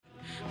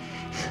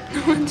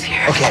Someone's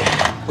here. Okay,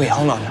 wait,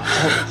 hold on.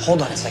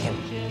 Hold on a second.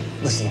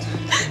 Listen,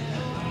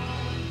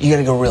 you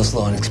gotta go real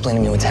slow and explain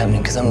to me what's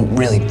happening, because I'm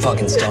really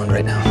fucking stoned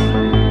right now.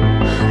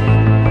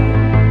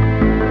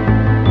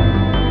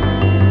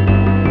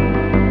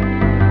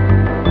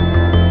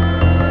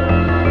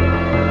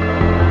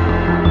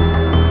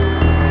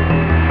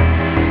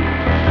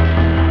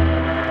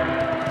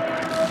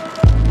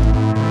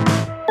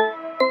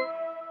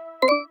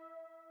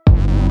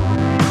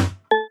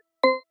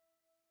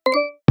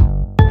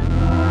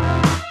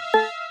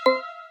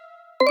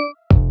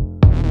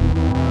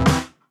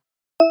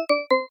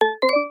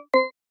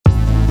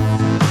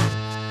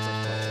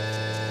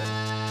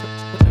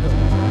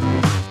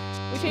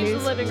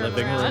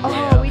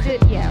 Oh, we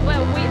did, yeah.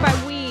 Well,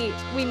 by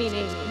we mean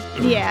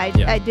Amy. Yeah,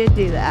 I did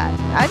do that.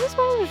 I just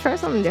wanted to try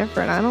something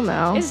different. I don't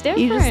know. It's different.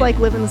 You just like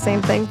living the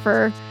same thing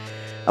for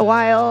a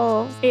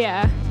while.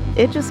 Yeah.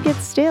 It just gets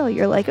stale.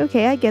 You're like,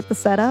 okay, I get the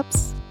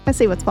setups. I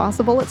see what's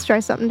possible. Let's try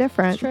something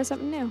different. Let's try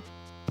something new.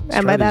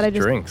 And by that, I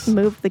just drinks.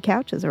 moved the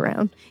couches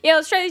around. Yeah,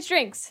 let's try these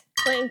drinks.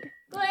 Clink.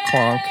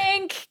 Clonk.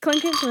 Clink.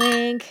 Clink and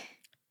clink.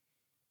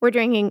 We're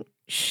drinking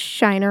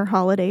Shiner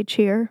Holiday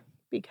Cheer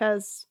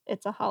because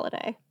it's a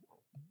holiday.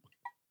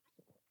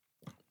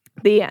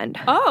 The end.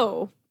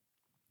 Oh.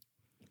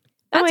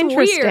 That's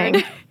interesting.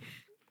 weird.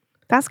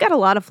 That's got a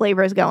lot of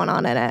flavors going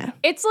on in it.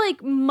 It's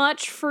like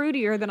much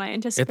fruitier than I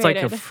anticipated.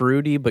 It's like a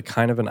fruity, but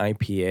kind of an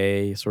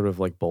IPA, sort of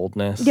like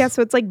boldness. Yeah,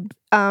 so it's like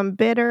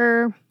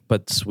bitter,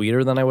 But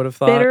sweeter than I would have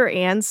thought. bitter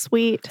and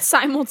sweet.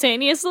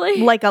 simultaneously.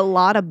 Like a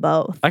lot of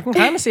both. I can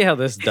kind of see how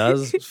this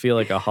does feel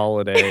like a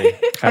holiday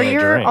kind of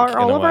drink. Are in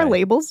all a of our way.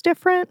 labels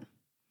different?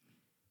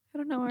 I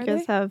don't know. Are You they?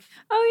 guys have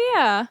Oh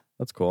yeah.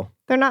 That's cool.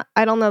 they're not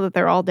I don't know that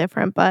they're all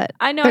different, but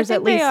I know. there's I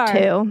at think least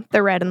they are. two.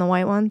 The red and the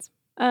white ones.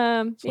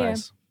 It's Yeah.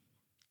 nice.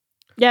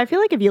 Yeah, I feel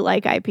like if you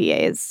like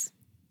IPAs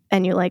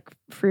and you like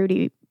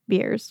fruity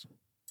beers,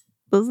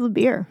 this is the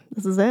beer.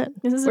 This is it.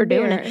 This is We're a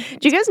doing beer. it.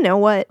 Do you guys know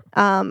what?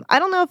 I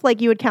don't know if like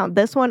you would count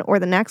this one or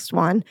the next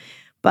one,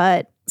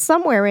 but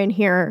somewhere in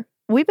here,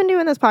 we've been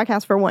doing this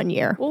podcast for 1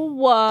 year.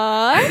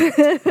 What?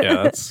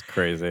 Yeah, that's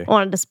crazy.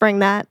 Wanted to spring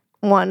that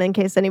one in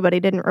case anybody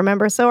didn't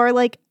remember. So our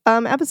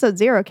episode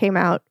 0 came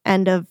out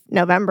end of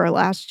November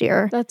last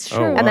year. That's Oh,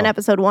 true. wow. And then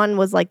episode 1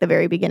 was like the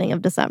very beginning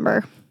of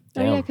December.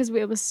 Oh yeah, Damn. because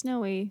it was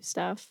snowy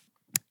stuff.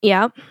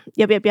 Yep.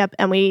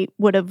 And we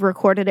would have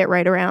recorded it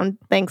right around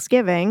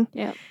Thanksgiving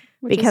Yep.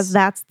 because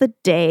that's the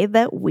day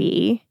that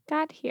we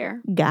got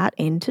here. got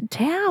into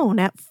town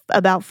at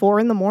about 4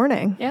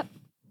 a.m. Yep.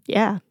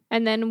 Yeah.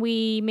 And then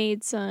we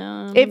made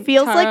some. It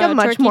feels like a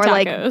much turkey more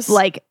tacos.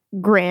 like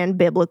grand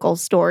biblical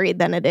story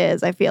than it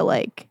is. I feel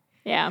like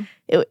Yeah.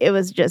 it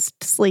was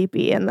just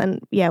sleepy. And then,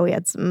 yeah, we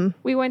had some.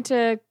 We went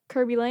to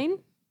Kirby Lane,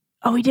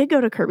 Oh, we did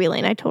go to Kirby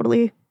Lane.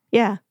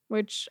 Yeah.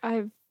 which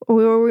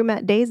We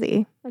met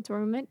Daisy. that's where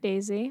we met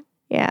Daisy,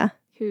 Yeah.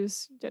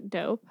 who's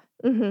dope.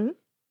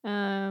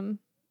 Mm-hmm.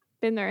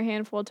 Been there a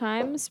handful of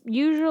times.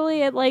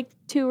 Usually at like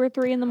 2 or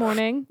 3 in the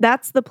morning.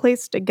 That's the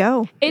place to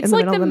go. in It's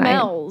like middle the of night.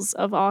 Mel's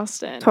of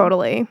Austin.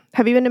 Totally.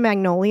 Have you been to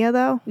Magnolia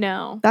though?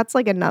 No. That's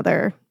like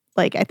another,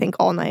 like, I think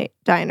all night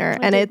diner.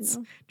 I And didn't it's,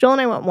 know. Joel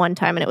and I went one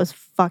time and it was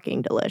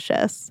fucking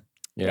delicious.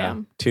 Yeah.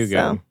 Yeah. Too good.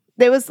 So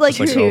it was like,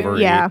 Just, like, two,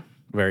 overeat. yeah.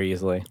 Very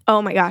easily.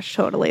 Oh my gosh,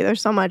 totally.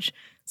 There's so much.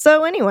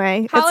 So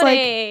anyway, it's like,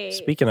 Holidays.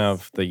 Speaking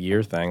of the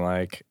year thing,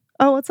 like,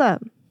 oh, what's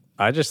up?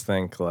 I just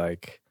think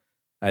like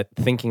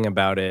thinking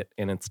about it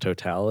in its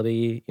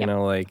totality, you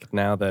know, like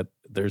now that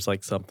there's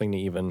like something to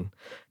even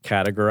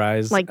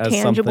categorize Like as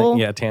tangible? something,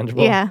 yeah,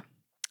 tangible. Yeah.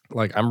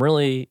 Like I'm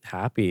really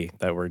happy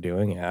that we're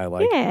doing it. I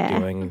like Yeah.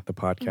 doing the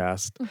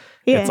podcast.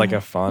 Yeah. It's like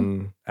a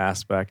fun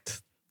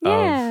aspect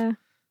Yeah. of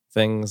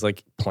things,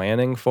 like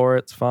planning for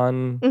it's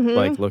fun, Mhm.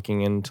 like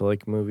looking into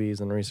like movies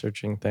and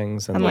researching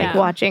things and I'm like like Yeah.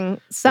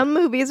 watching. Some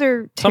movies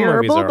are Some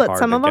movies terrible, are but hard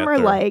some to of them get are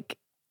through. like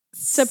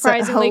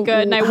Surprisingly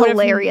good, and I would've-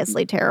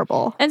 hilariously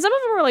terrible. And some of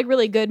them are like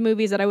really good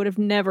movies that I would have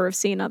never have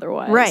seen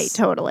otherwise. Right,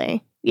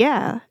 totally.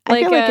 Yeah. I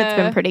Like, feel like it's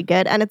been pretty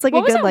good. And it's like a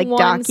what was good that like one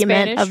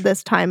document Spanish- of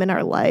this time in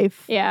our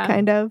life. Yeah.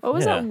 Kind of. What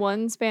was Yeah. that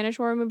one Spanish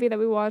horror movie that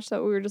we watched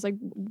that we were just like,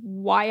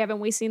 why haven't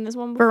we seen this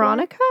one before?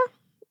 Veronica?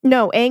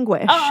 No,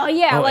 Anguish. Oh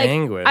yeah, oh, like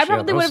Anguish. I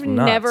probably yeah, would that have was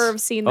nuts. never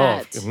have seen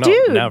that. Oh, no,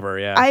 Dude, never,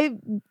 yeah. I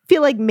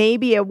feel like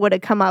maybe it would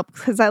have come up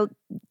because I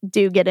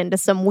do get into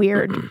some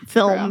weird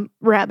film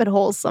rabbit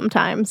holes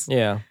sometimes.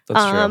 yeah,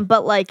 that's true.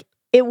 But like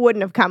it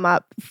wouldn't have come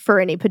up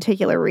for any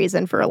particular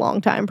reason for a long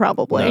time,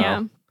 probably. No.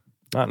 Yeah.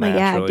 Not But yeah,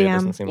 naturally. It damn.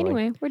 doesn't seem like.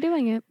 Anyway, we're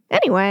doing it.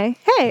 Anyway,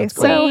 hey, That's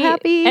so cool.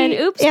 happy And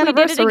oops, we did it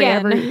anniversary,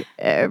 again.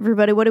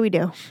 everybody. What do we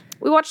do?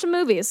 We watched some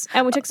movies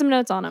and we took some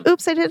notes on them.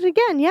 Oops, I did it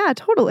again. Yeah,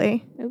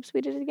 totally. Oops,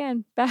 we did it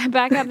again.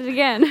 Back at it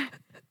again.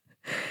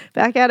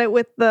 Back at it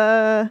with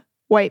the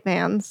white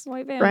vans.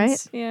 White vans.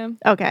 Right? Yeah.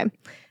 Okay.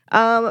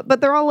 But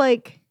they're all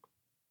like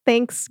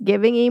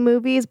Thanksgiving-y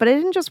movies, but I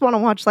didn't just want to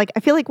watch, like, I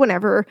feel like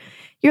whenever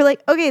you're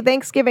like, okay,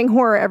 Thanksgiving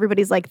horror,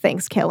 everybody's like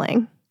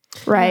Thanksgiving,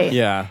 right?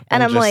 Yeah,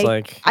 And I'm just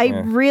like, I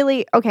yeah.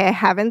 really, okay, I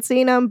haven't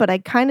seen them, but I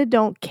kind of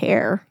don't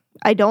care.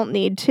 I don't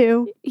need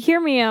to. Hear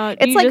me out.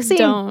 It's You like just seeing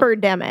don't.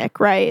 Birdemic,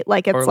 right?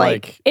 Like it's Or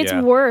like, It's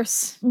yeah.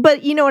 worse.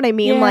 but you know what I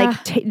mean? Yeah.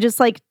 Like just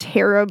like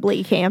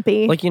terribly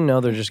campy. Like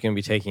they're just gonna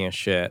be taking a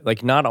shit.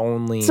 Like not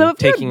only so if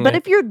taking you're, but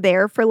if you're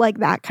there for like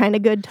that kind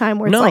of good time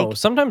where it's no, like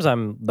sometimes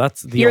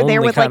that's the you're only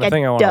there with kind like of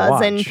thing I a want to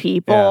dozen watch.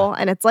 people,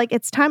 and it's like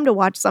it's time to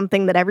watch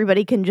something that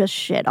everybody can just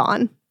shit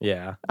on.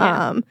 Yeah.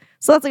 Yeah.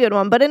 So that's a good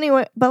one. But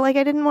anyway, but like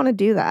I didn't want to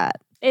do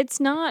that. It's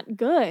not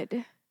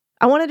good.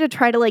 I wanted to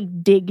try to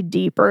like dig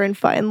deeper and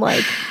find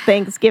like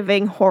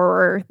Thanksgiving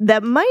horror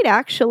that might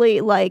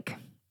actually like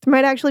there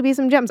might actually be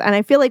some gems. And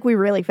I feel like we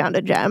really found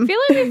a gem I feel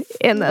like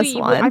in this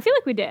one. I feel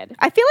like we did.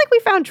 I feel like we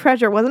found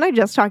treasure. Wasn't I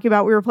just talking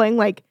about we were playing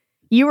like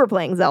you were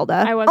playing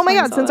Zelda? I was Oh my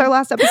playing god! Since Zelda. our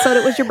last episode,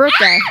 it was your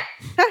birthday.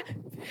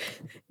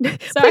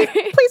 Sorry.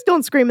 Please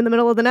don't scream in the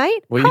middle of the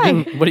night. What Hi.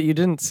 you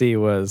didn't see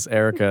was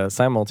Erica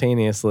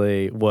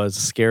simultaneously was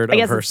scared I of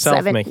guess it's herself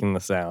 7. making the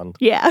sound.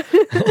 Yeah.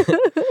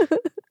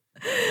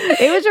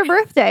 It was your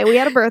birthday. We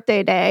had a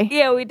birthday day.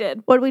 Yeah, we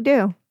did. What did we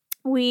do?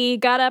 We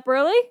got up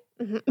early,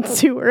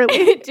 Too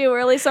early. too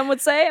early, some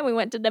would say, and we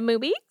went to the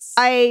movies.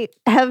 I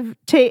have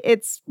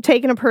it's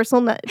taken a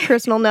personal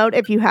note.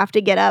 If you have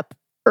to get up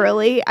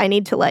early, I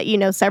need to let you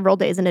know several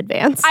days in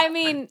advance. I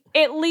mean,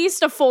 at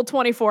least a full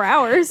 24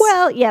 hours.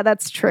 Well, yeah,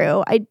 that's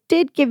true. I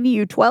did give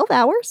you 12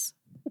 hours.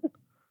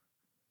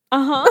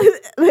 uh-huh.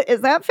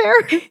 Is that fair?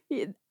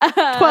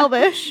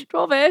 12-ish.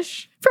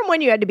 12-ish. From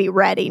when you had to be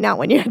ready, not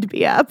when you had to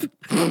be up.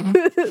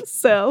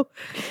 So,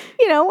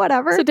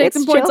 whatever. So take It's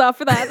some points chill. off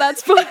for that.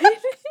 That's fine.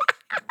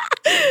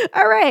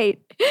 All right.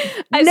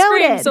 I Noted.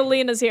 screamed, so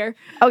Lena's here.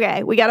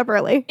 Okay, we got up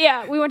early.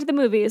 Yeah, we went to the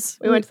movies.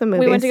 We went to the We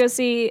went to movies. go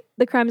see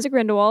The Crimes of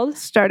Grindelwald.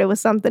 Started with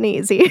something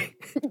easy.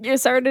 You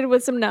started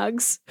with some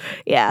nugs.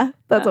 Yeah,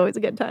 that's always a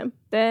good time.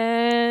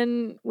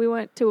 Then we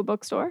went to a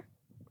bookstore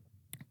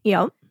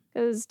Yep.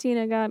 because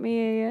Tina got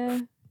me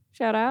a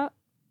shout out.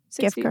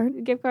 Gift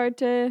card? Gift card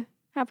to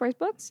Half Price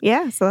Books.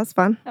 Yeah, so that's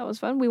fun. That was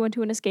fun. We went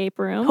to an escape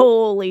room.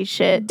 Holy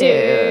shit,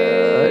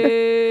 dude.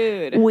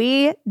 Dude.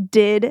 We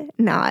did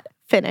not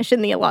finish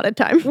in the allotted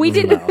time. We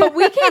didn't, No. but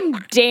we came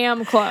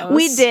damn close.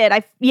 We did.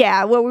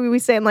 What were we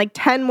saying? Like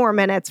 10 more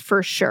minutes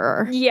for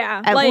sure.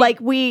 Yeah. And like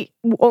we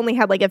only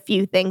had like a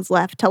few things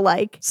left to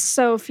like.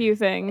 so few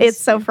things.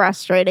 It's so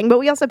frustrating. But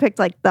we also picked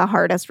like the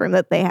hardest room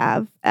that they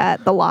have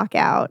at the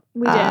Lockout.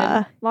 We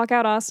did.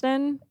 Lockout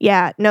Austin.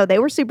 Yeah, no, they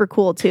were super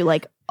cool too.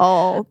 Like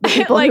all the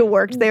people Like, who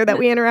worked there that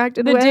we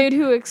interacted The with. dude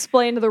who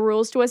explained the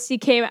rules to us, he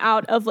came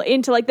out of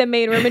into like the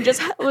main room and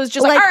just was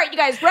just like, Like- all right, you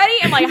guys ready?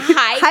 And like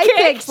high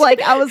kicks.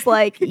 Like I was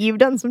like, you've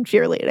done some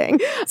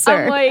cheerleading,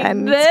 sir. I'm like,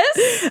 and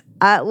this?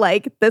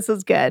 this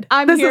is good.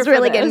 I'm this here is for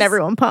really getting this.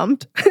 everyone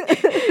pumped.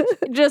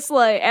 Just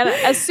like, and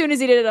as soon as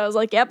he did it, I was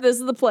like, yep, this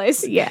is the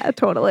place. Yeah,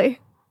 totally.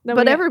 Then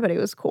But we- everybody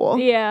was cool.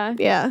 yeah.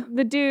 Yeah.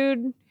 The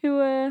dude who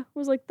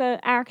was like the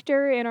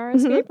actor in our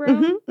escape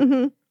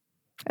room.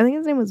 I think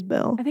his name was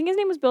Bill. I think his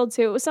name was Bill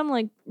too. It was some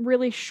like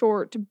really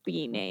short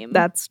B name.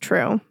 That's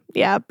true.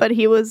 Yeah, but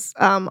he was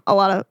a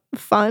lot of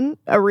fun,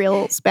 a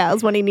real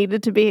spaz when he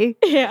needed to be,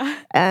 yeah.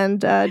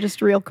 and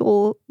just a real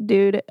cool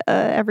dude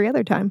every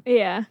other time.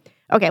 Yeah.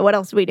 Okay, what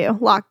else did we do?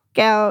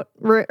 Lockout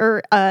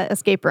or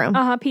escape room.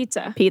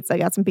 Pizza. Pizza.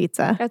 Got some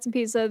pizza. Got some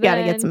pizza. Got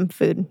to then- get some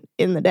food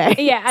in the day.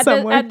 Yeah,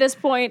 somewhere. at this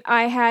point,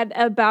 I had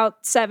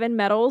about 7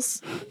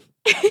 medals.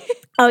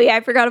 Oh yeah, I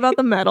forgot about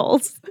the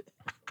medals.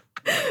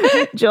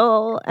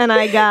 Joel and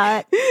I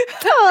got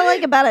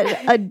like about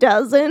a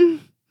dozen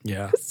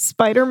Yeah.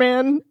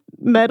 Spider-Man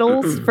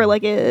medals for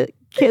like a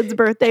kid's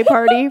birthday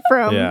party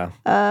from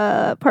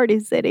Yeah. Party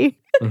City.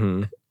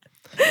 hmm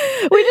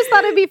We just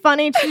thought it'd be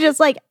funny to just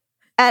like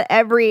at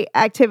every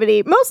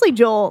activity. Mostly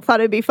Joel thought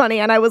it'd be funny,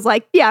 and I was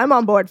like, "Yeah, I'm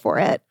on board for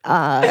it.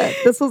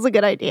 This was a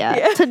good idea."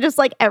 To just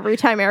like every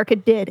time Erica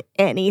did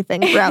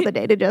anything throughout the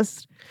day, to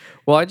just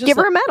Well, I just give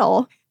her a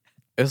medal.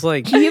 it's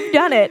like You've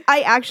done it.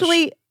 I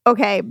actually.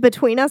 Okay,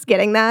 between us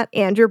getting that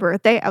and your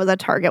birthday, I was at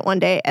Target one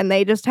day and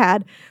they just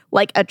had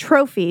like a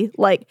trophy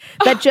like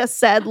that just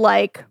said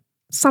like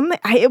something.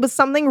 It was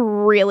something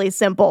really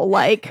simple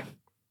like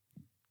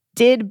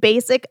did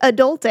basic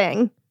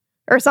adulting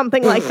or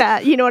something like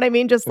that. You know what I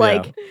mean? Just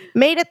like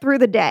made it through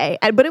the day.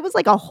 But it was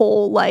like a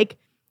whole like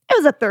it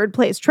was a 3rd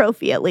place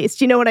trophy at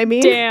least. You know what I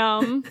mean?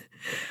 Damn.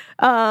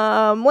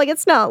 Like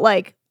it's not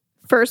like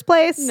 1st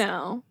place.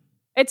 No.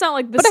 It's not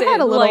like the But it had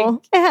a little,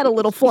 like, it had a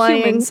little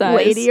flying human size.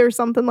 lady or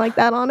something like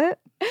that on it.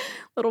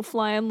 little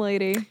flying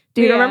lady.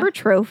 Do you Yeah. remember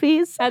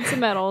trophies? Had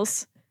some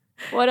medals.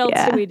 What else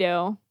Yeah. did we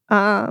do?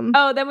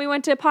 Oh, then we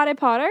went to Potted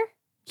Potter,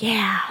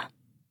 Yeah,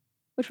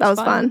 which that was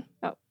was fun.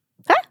 Oh.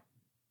 Huh?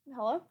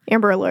 Hello?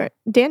 Amber Alert,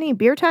 Danny,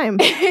 beer time.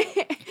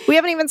 We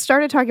haven't even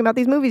started talking about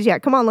these movies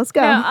yet. Come on, let's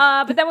go.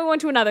 No, but then we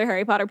went to another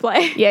Harry Potter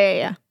play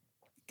Yeah.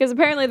 because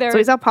apparently there So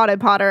we was saw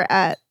Potted Potter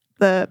at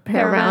the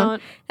Paramount,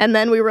 and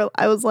then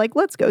I was like,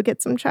 let's go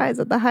get some chais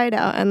at the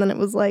Hideout, and then it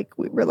was like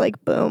we were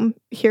like, boom,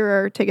 here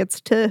are tickets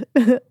to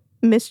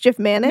Mischief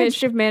Managed.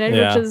 Mischief Managed,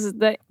 Yeah. which is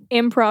the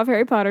improv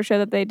Harry Potter show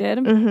that they did.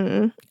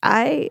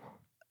 I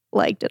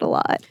liked it a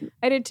lot.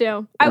 I did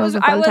too. It was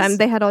a fun time.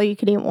 They had all you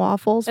could eat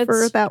waffles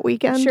for It's that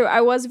weekend. True.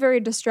 I was very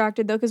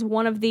distracted though because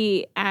one of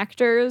the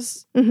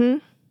actors Mm-hmm.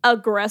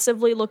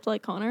 aggressively looked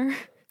like Connor.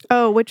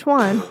 Oh, which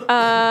one?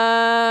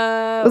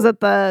 Was it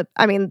the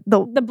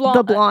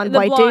blonde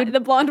white dude? The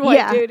blonde white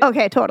yeah. dude.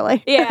 Okay,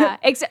 totally. Yeah.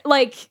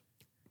 Like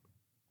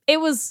it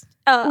was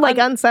like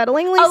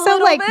unsettlingly a so.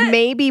 little Like bit.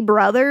 maybe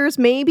brothers,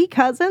 maybe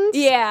cousins.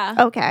 Yeah.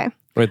 Okay.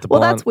 Wait, the Well,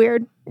 blonde. that's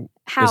weird.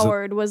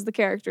 Howard was the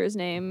character's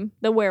name,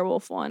 the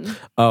werewolf one.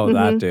 Oh,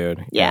 that Mhm.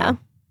 dude. Yeah.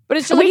 But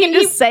it's just We like can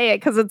just say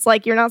it because it's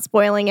like you're not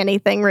spoiling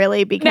anything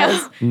really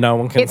because No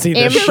one can it's see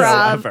this show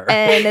improv ever.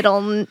 and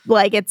it'll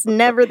like it's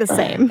never the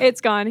same. it's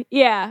gone.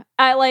 Yeah.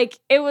 I like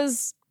it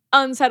was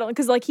unsettling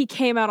because like he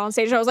came out on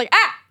stage and I was like,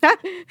 ah.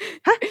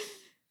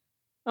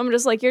 I'm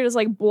just like, you're just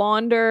like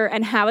blonder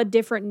and have a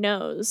different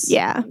nose.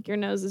 Yeah. Like your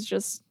nose is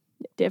just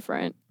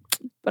different.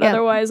 But Yeah.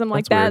 otherwise, I'm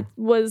like, That's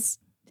that was.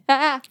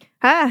 Ah.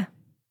 Ah.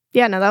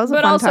 Yeah, no, that was a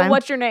But fun also, time.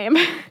 what's your name?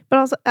 But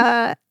also,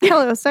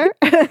 hello, sir.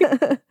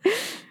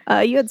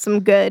 You had some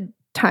good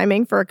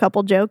timing for a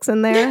couple jokes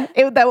in there.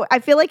 I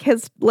feel like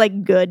his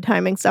like good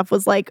timing stuff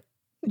was like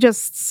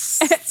just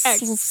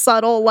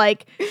subtle,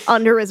 like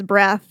under his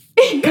breath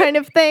kind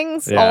of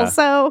things. Yeah.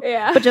 Also,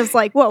 Yeah. but just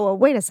like, whoa,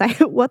 wait a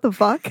second, what the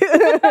fuck?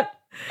 yeah.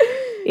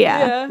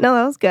 Yeah. No,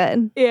 that was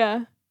good.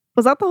 Yeah.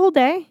 Was that the whole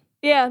day?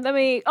 Yeah. Then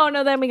we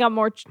got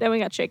more. Then we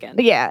got chicken.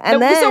 Yeah, and so,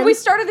 then so we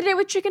started the day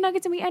with chicken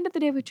nuggets and we ended the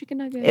day with chicken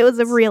nuggets. it was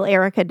a real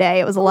Erica day.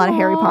 It was a lot of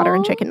Harry Potter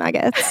and Aw. chicken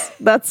nuggets.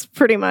 That's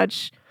pretty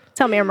much.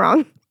 Tell me I'm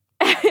wrong.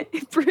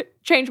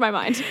 Change my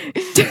mind.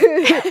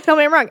 Tell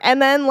me I'm wrong.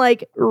 And then,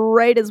 like,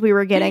 right as we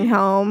were getting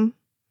home,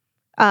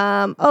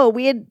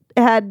 we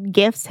had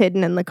gifts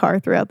hidden in the car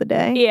throughout the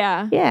day.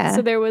 Yeah. Yeah.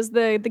 So there was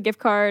the gift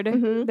card.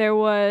 Mhm. There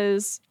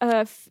was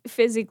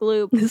fizzy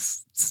gloop,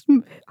 This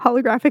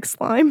holographic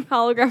slime.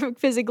 holographic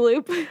fizzy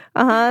gloop,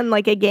 And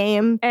like a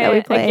game that we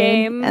A played.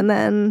 game. And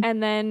then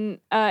and then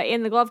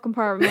in the glove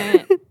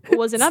compartment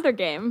was another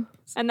game,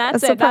 and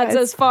that's A it. That's surprise.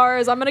 as far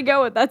as I'm gonna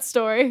go with that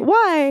story.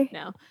 why?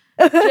 No,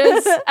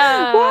 just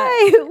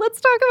why?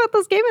 Let's talk about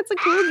this game. It's a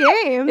cool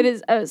game. it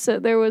is. So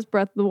there was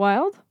Breath of the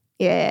Wild,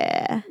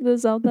 Yeah. the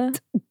Zelda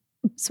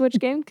Switch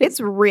game. 'Cause It's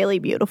really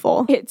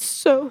beautiful. it's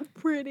so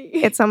pretty.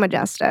 It's so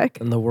majestic.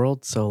 And the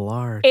world's so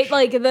large. It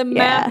like the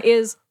map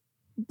is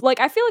like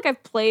I feel like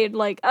I've played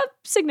like a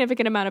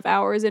significant amount of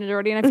hours in it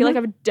already, and I feel like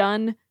I've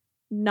done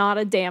not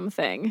a damn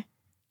thing.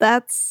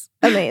 That's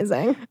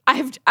amazing.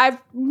 I've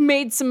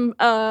made some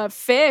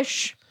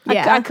fish.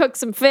 Yeah. I cooked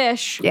some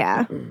fish.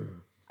 Yeah.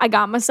 I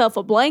got myself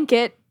a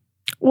blanket.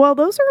 Well,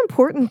 those are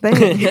important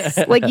things.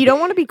 Like, you don't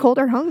want to be cold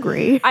or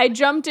hungry. I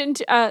jumped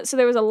into so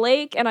there was a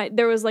lake and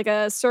there was like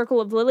a circle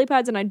of lily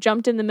pads and I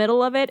jumped in the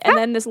middle of it and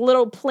then this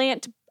little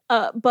plant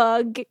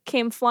bug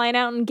came flying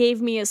out and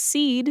gave me a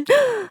seed.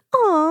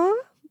 Aw.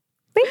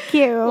 Thank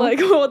you. Like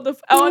what the?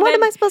 Oh, and what then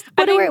am I supposed to?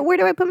 I think- Where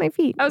do I put my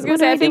feet? I was What gonna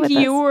do say I do think with you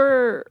this?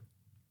 were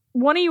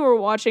one of you were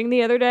watching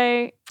the other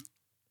day.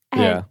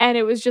 And, Yeah. and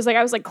it was just like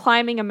I was like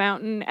climbing a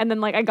mountain and then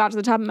like I got to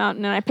the top of the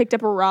mountain and I picked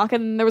up a rock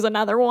and then there was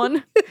another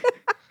one.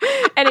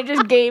 And it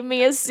just gave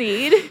me a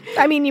seed.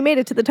 I mean, you made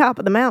it to the top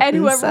of the mountain. And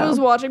whoever so was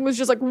watching was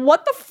just like,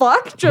 what the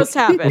fuck just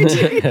happened?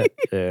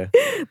 Yeah.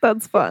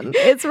 that's fun.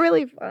 It's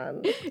really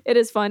fun. It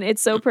is fun.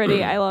 It's so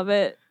pretty. I love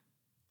it.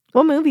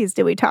 What movies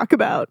did we talk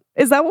about?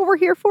 Is that what we're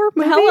here for?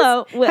 Movies?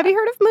 Hello. Have you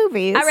heard of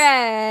movies? All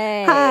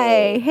right.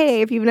 Hi.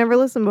 Hey, if you've never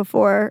listened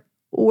before,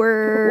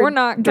 we're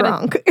not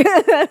gonna- drunk.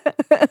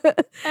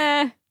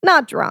 Eh,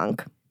 Not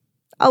drunk.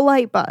 A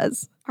light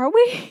buzz. are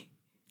we?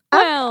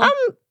 Well, I'm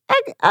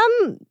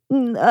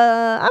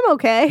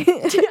okay.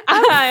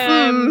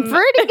 I'm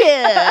pretty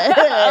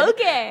good.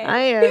 okay. I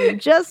am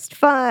just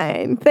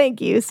fine.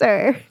 Thank you,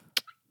 sir.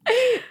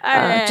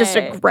 All Just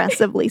right.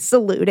 aggressively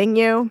saluting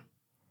you.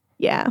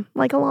 Yeah,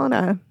 like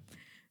Alana.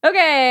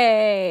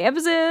 Okay.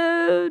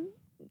 Episode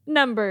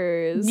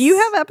numbers. Do you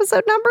have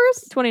episode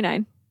numbers?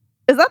 29.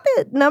 Is that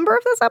the number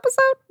of this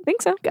episode?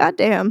 Think so. God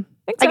damn.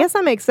 Think so. I guess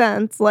that makes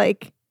sense.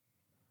 Like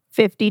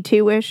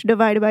 52-ish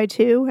divided by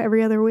 2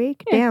 every other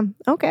week. Yeah. Damn.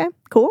 Okay,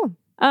 cool.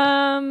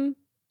 I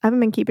haven't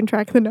been keeping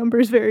track of the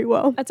numbers very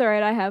well. That's all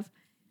right. I have.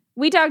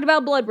 We talked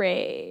about Blood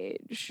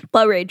Rage.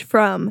 Blood Rage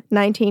from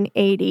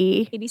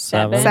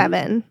 1987.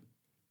 87.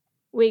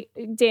 Wait,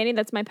 Danny,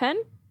 that's my pen.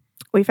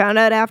 We found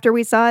out after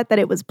we saw it that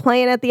it was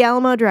playing at the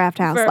Alamo Draft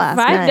House For last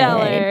 $5.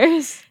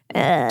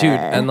 night. Dude,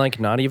 and like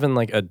not even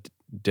like a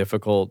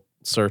difficult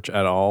search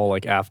at all.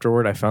 Like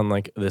afterward, I found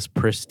like this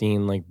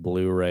pristine like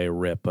Blu-ray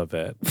rip of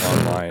it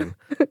online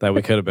that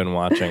we could have been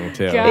watching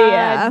too. God.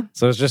 Yeah.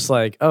 So it's just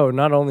like, oh,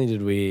 not only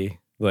did we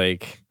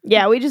like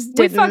Yeah, we just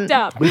We didn't. fucked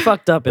up. we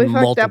fucked up We in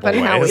fucked up multiple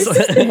in how, we,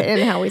 ways.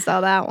 in how we saw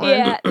that one.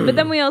 Yeah, but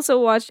then we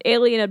also watched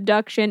Alien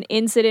Abduction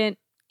Incident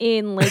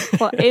in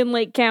in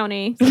Lake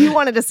County. You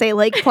wanted to say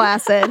Lake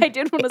Placid. I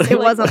did want to say It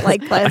wasn't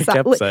Lake I Placid.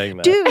 kept saying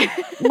that. Dude,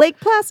 Lake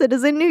Placid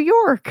is in New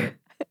York.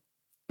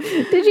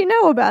 Did you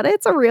know about it?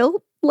 It's a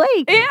real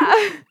lake. Yeah.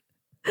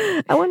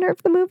 I wonder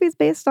if the movie's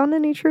based on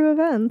any true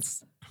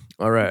events.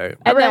 All right.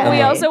 And then we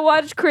Hooray. also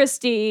watched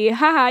Christy.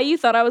 Haha, you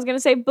thought I was going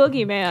to say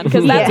Boogeyman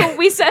because that's Yeah. what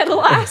we said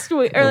last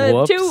week or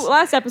Whoops.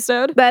 last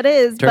episode. That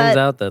is, Turns but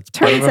out that's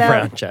part of turns a out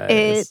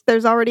franchise.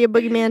 there's already a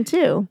Boogeyman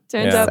too.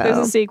 Turns Yeah. out there's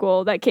a So-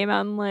 sequel that came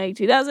out in like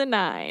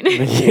 2009. yeah.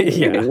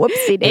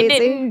 Whoopsie It daisy.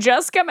 didn't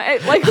just come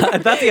out. Like,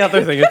 That's the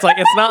other thing. It's like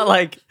it's not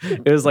like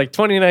it was like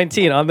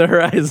 2019 on the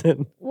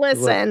horizon.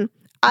 Listen,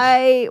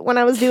 when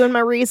I was doing my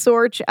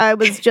research, I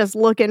was just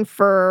looking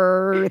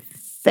for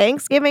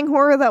Thanksgiving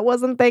horror that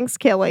wasn't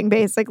Thanksgiving,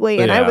 basically.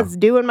 And I Yeah. was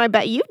doing my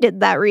best. You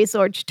did that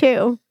research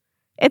too.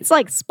 It's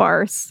like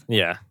sparse.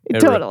 Yeah.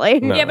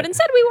 Totally. No. yeah, but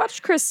instead we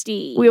watched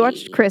Christy. We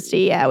watched Christy.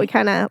 Yeah, we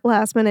kind of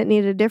last minute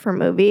needed a different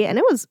movie. And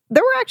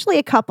there were actually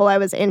a couple I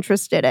was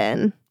interested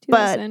in.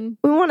 But 2000.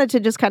 we wanted to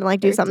just kind of like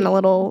do something a 13.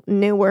 little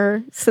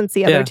newer since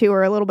the other Yeah. two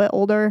were a little bit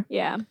older.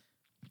 Yeah.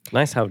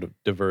 Nice how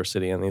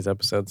diversity in these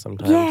episodes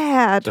sometimes.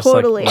 Yeah, Just like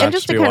totally. not and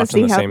just to be kind of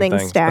watching see the how same things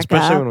thing. stack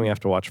Especially up. when we have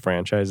to watch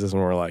franchises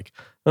and we're like,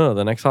 oh,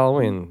 the next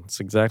Halloween,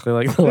 it's exactly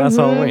like the last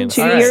Halloween.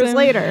 2 All right. years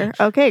later.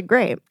 Okay,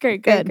 great.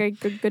 Good.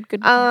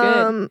 Good.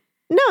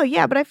 No,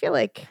 yeah, but I feel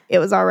like it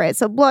was all right.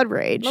 So Blood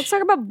Rage, Let's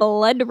talk about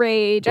Blood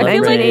Rage. I Blood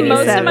feel like Rage.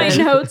 most of my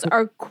 1987. notes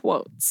are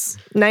quotes.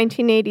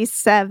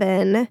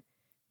 1987,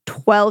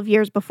 12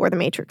 years before The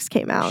Matrix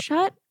came out.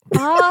 Shut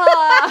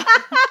up.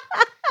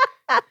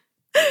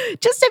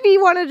 Just if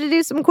you wanted to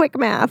do some quick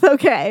math,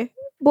 okay.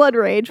 Blood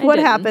Rage. I What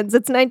didn't. happens?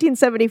 It's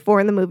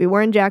 1974 in the movie.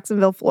 We're in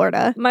Jacksonville,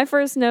 Florida. My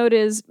first note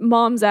is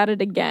mom's at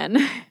it again.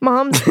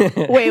 Mom's.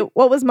 Wait,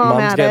 what was mom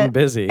Mom's at getting it?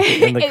 busy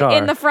in the car.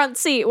 In the front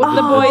seat with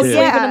the Oh, boys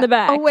yeah. sleeping in the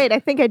back. Oh, wait, I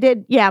think I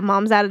did. Yeah,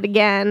 mom's at it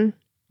again.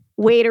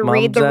 Way to read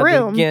Mom's the at it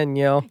room. again,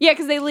 yo. Yeah,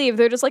 because they leave.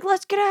 They're just like,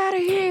 let's get out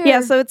of here.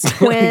 Yeah, so it's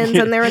twins,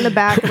 and they're in the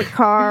back of the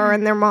car,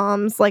 and their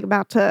mom's like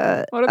about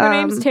to. What are their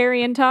names?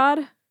 Terry and Todd?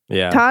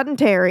 Yeah. Todd and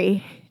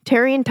Terry.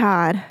 Terry and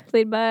Todd.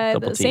 Played by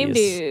Double the same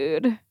Ts.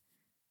 dude.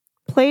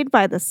 Played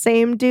by the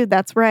same dude.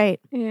 That's right.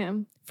 Yeah.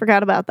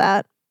 Forgot about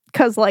that.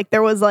 Because, like,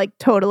 there was, like,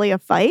 totally a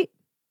fight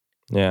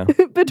Yeah.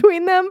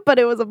 between them, but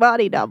it was a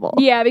body double.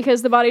 Yeah,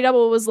 because the body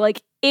double was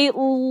like at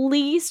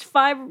least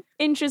 5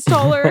 inches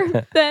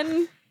taller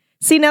than.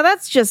 See, now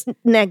that's just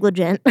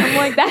negligent. I'm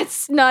like,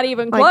 that's not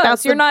even Like,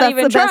 close. You're not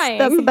even the best, trying.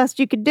 That's the best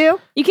you could do.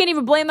 You can't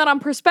even blame that on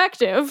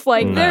perspective.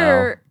 Like, No.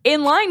 they're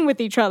in line with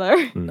each other.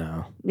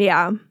 No.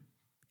 Yeah.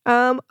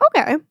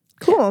 Okay.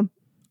 Cool.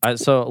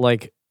 So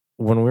like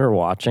when we were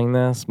watching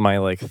this, my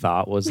like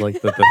thought was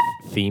like that the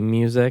theme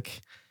music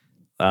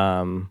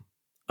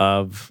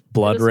of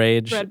Blood I just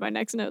Rage Read my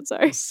next note,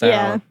 sorry.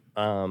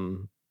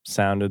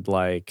 sounded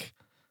like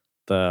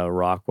the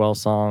Rockwell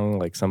song,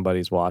 like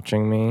Somebody's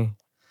Watching Me.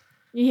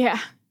 Yeah.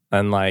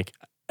 And like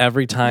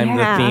every time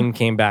Yeah. the theme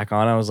came back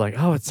on, I was like,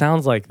 oh, it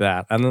sounds like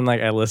that. And then like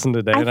I listened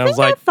today and I think was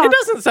I like, thought- it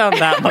doesn't sound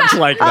that much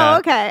like that. Oh,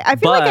 okay. I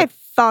feel like I But-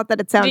 thought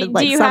that it sounded do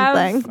like you have-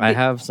 something. I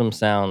have some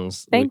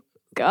sounds Thank we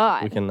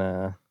God.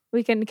 can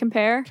We can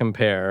compare.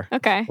 compare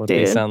Okay. what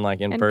they Dude. sound like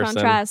in In person.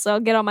 contrast, so I'll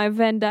get on my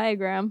Venn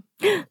diagram.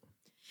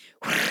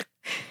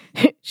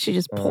 She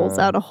just pulls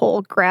out a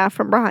whole graph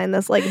from behind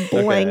this like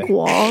blank Okay.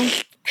 wall.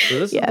 So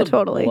this Yeah, is the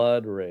totally.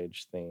 Blood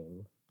Rage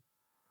theme.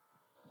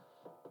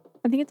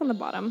 I think it's on the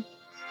bottom.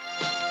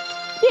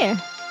 Yeah.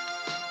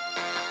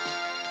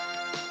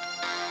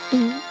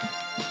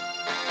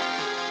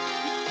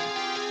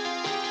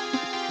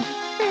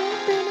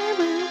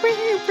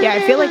 Yeah,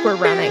 I feel like we're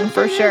running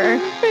for sure.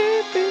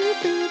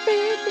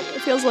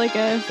 It feels like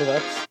a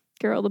So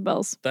Carol of the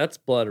Bells. that's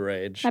Blood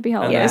Rage. Happy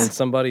And holidays. then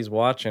Somebody's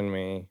Watching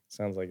Me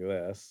sounds like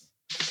this.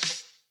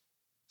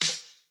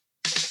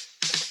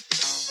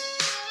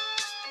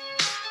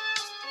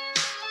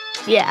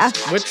 Yeah.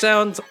 Which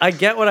sounds, I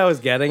get what I was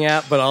getting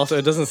at, but also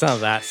it doesn't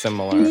sound that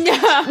similar.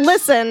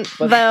 Listen,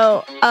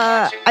 though,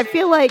 I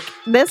feel like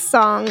this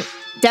song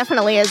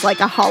definitely is like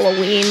a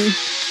Halloween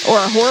or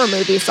a horror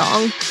movie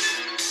song.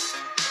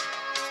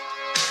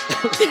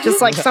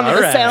 Just like some of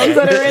the All sounds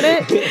right. that are in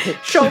it.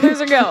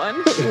 Shoulders are going.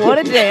 What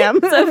a jam.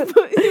 So,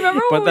 you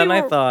remember But when then we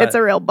I were- thought It's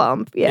a real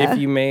bump. Yeah. if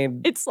you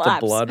made It the slaps.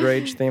 Blood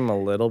Rage theme a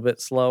little bit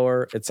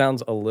slower, it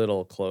sounds a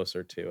little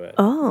closer to it.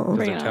 Oh. Because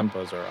Bring their it on.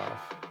 tempos are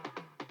off.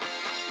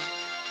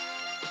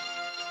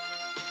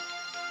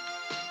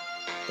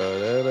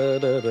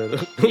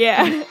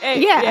 Yeah.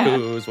 Hey, Yeah.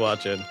 Who's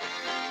watching?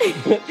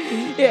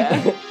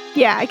 Yeah.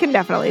 Yeah, I can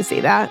definitely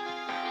see that.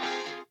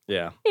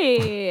 Yeah.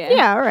 Yeah.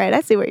 Yeah, all right.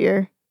 I see what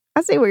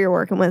you're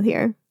working with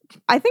here.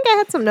 I think I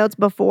had some notes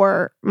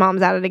before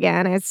Mom's at it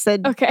again. I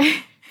said Okay.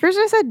 first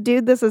I said,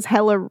 dude, this is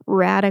hella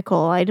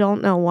radical. I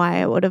don't know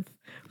why I would have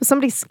was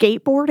somebody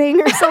skateboarding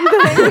or something?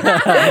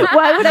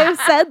 Why would I have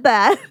said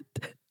that?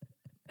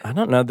 I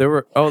don't know. There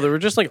were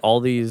just like all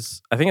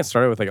these. I think it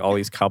started with like all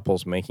these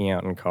couples making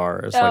out in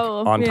cars, Oh,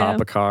 like on yeah.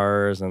 top of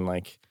cars and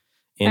like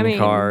in I mean-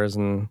 cars,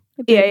 and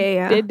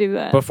Yeah. Did do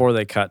that. before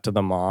they cut to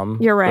the mom.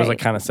 You're It was right. like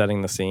kind of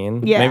setting the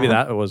scene. Yeah. Maybe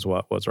that was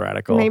what was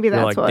radical. Maybe You're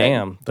that's like, what-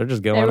 damn, they're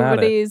just going at it.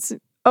 Everybody's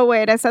Oh,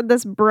 wait. I said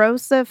this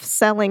Broseph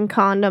selling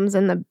condoms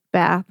in the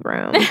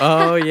bathroom.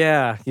 Oh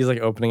yeah, he's like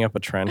opening up a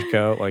trench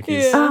coat, like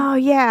he's Yeah. Oh,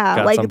 yeah.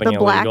 Got Like something the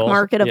black illegal.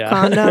 market of Yeah.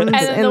 condoms. And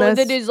then in the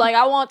this. dude's like,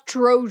 I want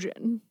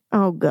Trojan.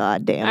 Oh,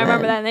 God damn I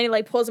remember it. that. And then he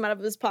like pulls him out of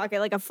his pocket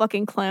like a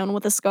fucking clown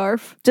with a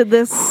scarf. Did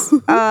this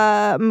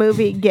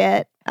movie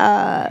get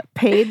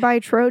paid by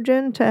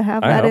Trojan to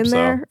have I that hope in so.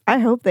 there? I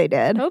hope they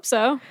did. Hope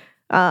so.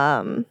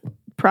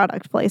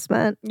 Product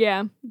placement.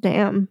 Yeah.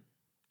 Damn.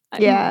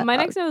 Yeah. My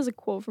next note is a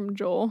quote from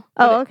Joel.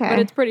 Oh, But okay.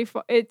 it's pretty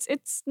far.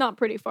 It's not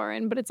pretty far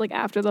in, but it's like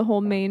after the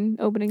whole main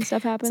opening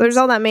stuff happens. So there's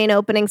all that main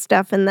opening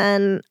stuff, and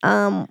then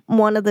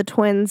one of the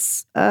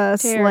twins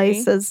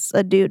slices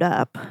a dude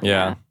up.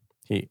 yeah.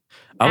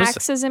 I was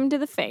axes him to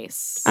the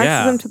face. Axes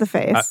Yeah. him to the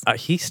face.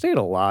 he stayed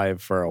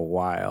alive for a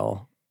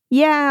while,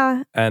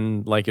 Yeah.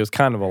 and like it was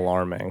kind of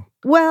alarming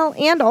Well,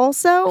 and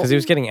also because he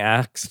was getting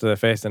axed to the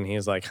face, and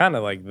he's like kind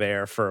of like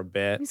there for a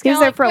bit. he was kinda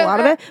there like, for a lot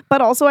of it.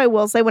 But also, I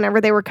will say,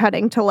 whenever they were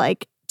cutting to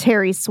like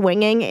Terry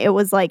swinging, it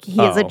was like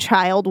he is a Oh.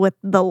 child with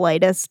the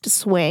lightest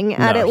swing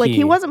at No, it. Like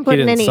he wasn't putting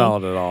didn't any. sell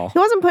it at all. He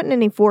wasn't putting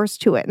any force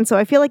to it, and so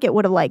I feel like it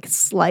would have like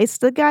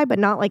sliced the guy, but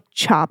not like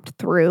chopped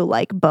through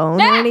like bone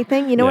or Ah!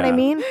 anything. You know what I Yeah.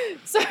 mean?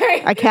 Sorry.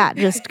 A cat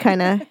just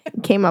kind of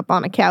came up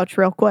on a couch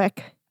real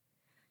quick.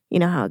 You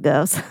know how it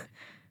goes.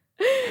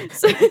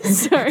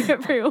 Sorry,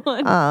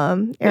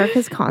 everyone.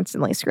 Erica's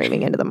constantly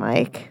screaming into the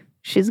mic.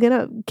 She's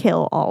gonna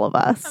kill all of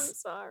I'm us.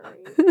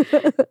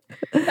 sorry.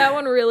 That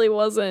one really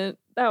wasn't.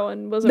 That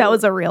one wasn't. That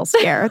was a real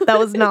scare. That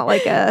was not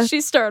like a. She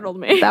startled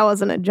me. That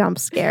wasn't a jump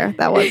scare.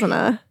 That wasn't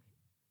a.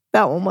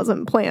 That one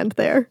wasn't planned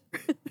there.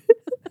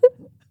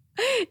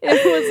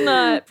 It was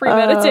not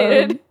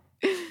premeditated.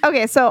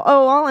 Okay, so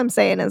all I'm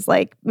saying is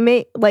like,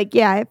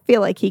 yeah, I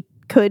feel like he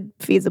could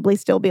feasibly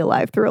still be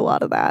alive through a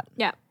lot of that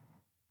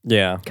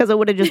Yeah, because it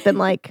would have just been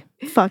like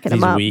fucking him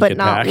These up, weak but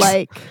not attacks.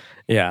 like,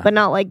 but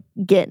not like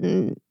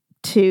getting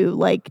too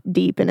like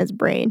deep in his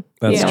brain.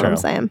 That's you know what I'm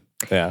true. saying?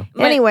 yeah.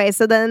 My- Anyway,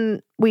 so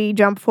then we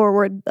jump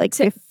forward like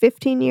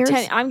 15 years.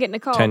 I'm getting a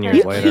call. 10 years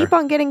You later. keep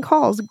on getting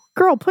calls.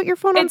 Girl, put your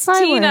phone on It's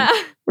silent. Tina.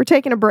 We're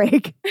taking a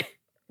break.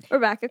 We're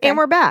back. Okay. And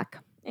we're back.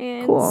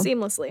 and cool.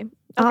 seamlessly.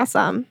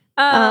 Awesome.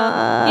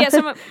 Yeah.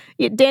 So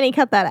Yeah, Danny,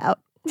 cut that out.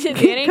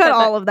 Danny, cut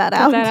all of that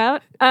out. Cut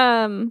that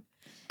out.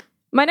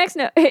 My next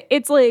note.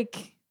 It's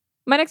like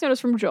my next note is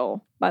from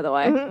Joel. By the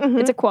way, Mhm, mhm.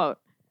 it's a quote.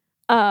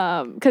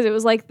 Because it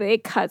was like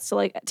it cuts to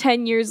like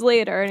 10 years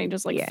later, and he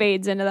just like Yeah.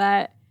 fades into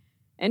that.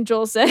 And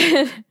Joel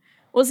said,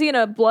 "Was he in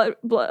a blood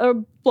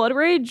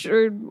rage,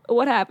 or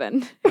what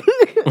happened?"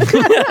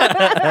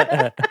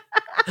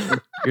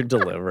 Your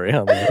delivery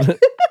on that.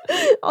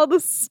 All the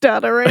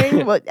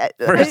stuttering.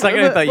 For a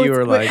second, I thought you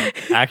were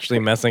like actually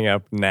messing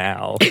up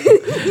now.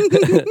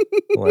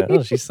 Like,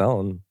 oh, she's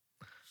selling.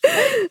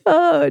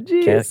 Oh, Can't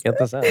jeez. get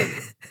this out.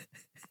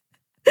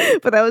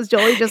 But that was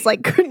Jolie just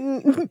like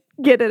couldn't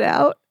get it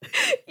out.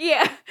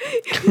 Yeah.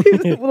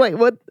 Like,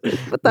 what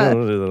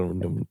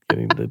the?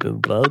 Getting the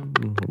blood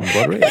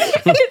rage.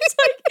 It's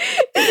like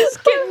he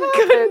just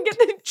couldn't get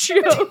the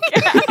joke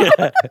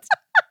out.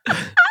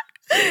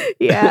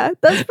 Yeah,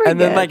 that's pretty And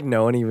then good. like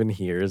no one even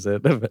hears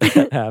it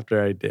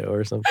after I do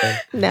or something.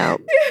 No.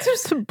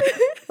 Just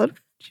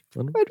He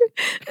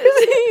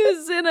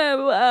was in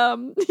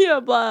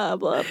a blah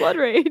blah blood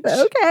rage.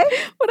 okay.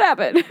 What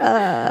happened?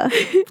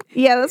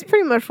 Yeah, that's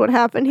pretty much what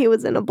happened. He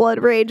was in a blood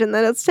rage, and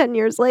then it's 10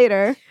 years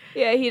later.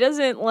 Yeah, he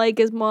doesn't like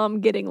his mom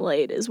getting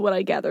laid, is what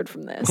I gathered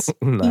from this.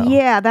 No.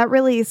 Yeah, that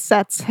really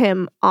sets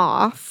him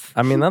off.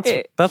 I mean like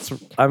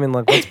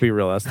let's be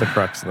real, that's the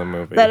crux of the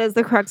movie. That is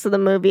the crux of the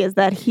movie, is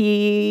that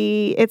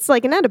it's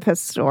like an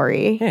Oedipus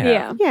story.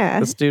 Yeah. Yeah.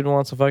 This dude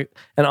wants to fuck.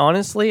 And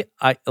honestly,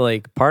 I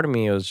like part of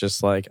me was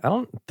just like, I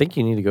don't think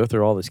you need to go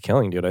through all this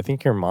killing, dude. I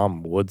think your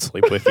mom would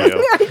sleep with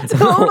you.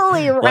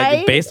 Totally, right?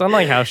 Like based on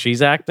like how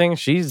she's acting,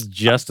 she's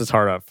just as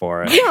hard up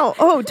for it. No,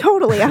 oh,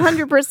 totally,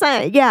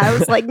 100%. Yeah, it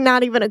was like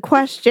not even a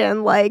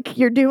question. Like,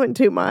 you're doing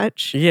too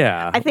much.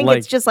 Yeah. I think like,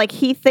 it's just like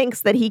he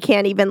thinks that he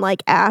can't even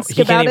like ask He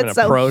can't about even it,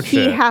 so approach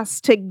he it.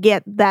 has to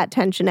get that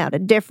tension out a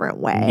different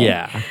way.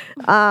 yeah.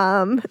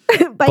 by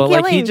But,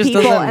 like, he killing just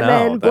people doesn't and know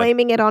then that-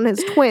 blaming it on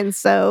his twins.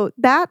 So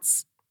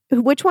that's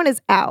which one is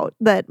out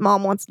that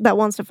wants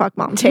to fuck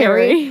mom?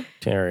 Terry.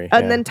 Terry.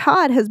 And yeah. then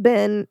Todd has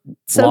been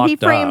he Locked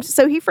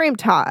framed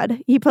Todd.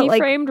 He put He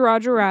framed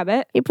Roger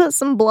Rabbit. he put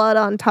some blood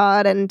on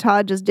Todd, and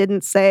Todd just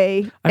didn't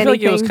say I feel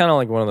like it was anything. kind of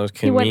like one of those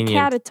He went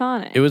convenient.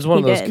 catatonic. It was one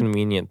of He those did.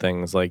 convenient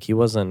things. Like he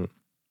wasn't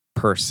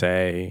per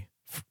se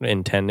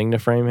intending to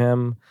frame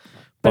him,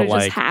 But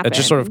but it just like it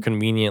just sort of happened.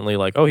 conveniently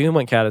like, oh, he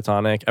went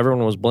catatonic.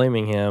 Everyone was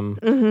blaming him.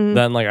 Mhm.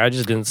 Then like I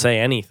just didn't say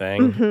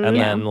anything, Mhm. and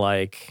Yeah. then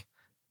like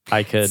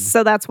I could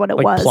So that's what it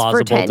like was plausible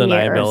for 10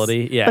 deniability.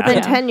 years. Yeah. But then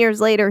Yeah. 10 years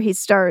later,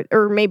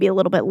 or maybe a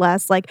little bit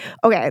less. Like,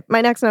 okay,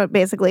 my next note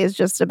basically is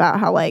just about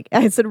how, like,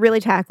 I said, really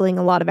tackling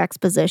a lot of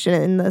exposition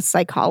in the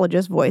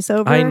psychologist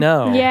voiceover. I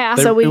know. Yeah.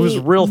 There- So we it was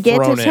real get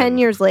to thrown 10 in.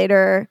 years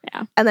later,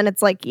 Yeah. and then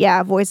it's like,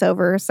 yeah,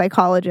 voiceover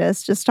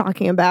psychologist just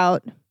talking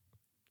about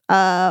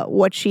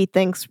what she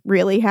thinks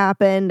really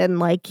happened. And,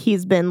 like,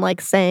 he's been,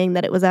 like, saying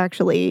that it was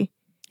actually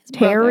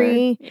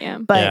Terry, Yeah.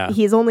 but Yeah.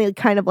 he's only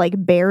kind of like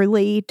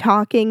barely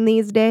talking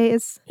these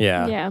days.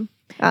 Yeah. Yeah.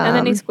 And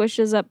then he Um,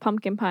 squishes up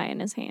pumpkin pie in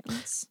his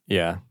hands.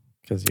 Yeah.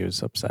 Because he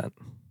was upset.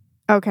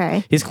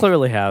 okay. He's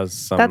clearly has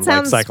some That like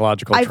sounds-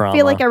 psychological I trauma.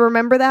 feel like I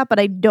remember that, but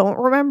I don't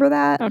remember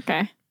that.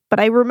 Okay. But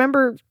I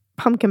remember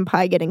pumpkin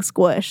pie getting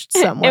squished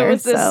somewhere. It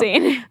was this so-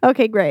 scene.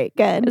 Okay, great,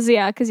 good.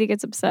 Yeah, because he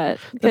gets upset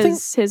thing-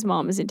 because his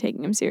mom isn't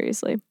taking him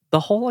seriously. the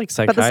whole like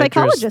But the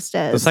psychologist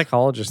the is.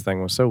 psychologist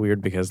thing was so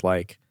weird because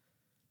like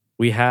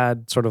we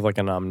had sort of like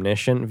an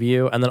omniscient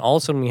view, and then all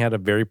of a sudden we had a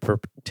very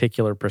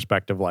particular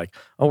perspective, like,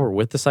 oh, we're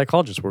with the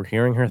psychologist, we're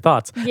hearing her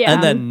thoughts, Yeah.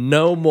 and then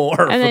no more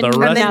And for then- the and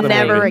rest and of then the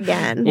never movie.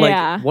 again. Like,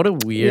 Yeah. what a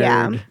weird.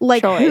 Yeah.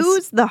 Like, choice.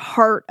 who's the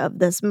heart of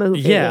this movie?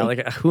 Yeah,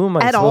 like who am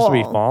I At supposed to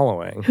be all.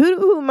 following?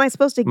 Who am I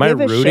supposed to Am I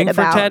give a shit rooting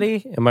for about?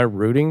 Teddy? Am I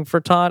rooting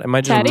for Todd? Am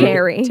I just Teddy?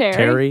 rooting- Terry.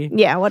 Terry?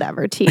 Yeah,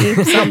 whatever. T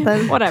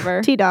something.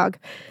 Whatever. T dog.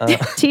 Uh,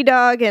 T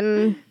dog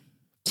and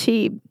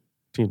T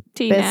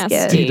T Biscuit.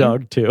 nasty.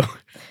 T-Dog too.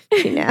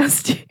 T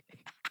nasty.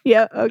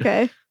 Yeah,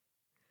 okay.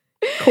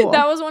 Cool.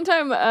 That was one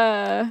time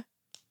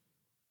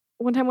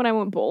when I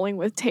went bowling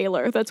with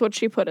Taylor. That's what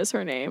she put as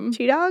her name.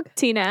 T dog?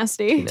 T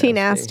nasty. T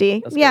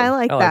nasty. That's Yeah, good. I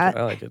like that.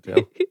 I like it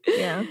too.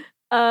 Yeah.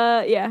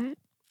 Yeah.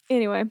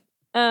 Anyway.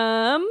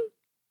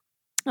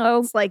 Oh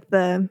It's like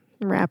the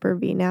rapper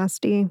be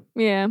nasty.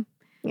 yeah.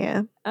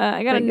 Yeah.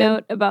 I got a Pretty good.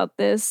 note about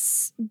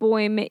this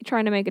boy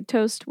trying to make a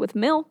toast with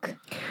milk.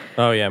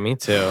 Oh yeah, me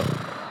too.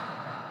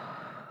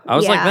 I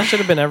was like, Yeah. that should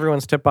have been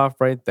everyone's tip off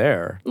right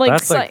there. Like,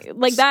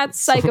 That's that's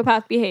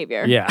psychopath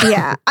behavior. Yeah.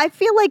 Yeah. I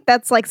feel like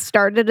that's like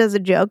started as a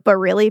joke, but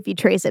really if you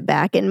trace it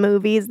back in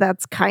movies,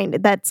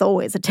 that's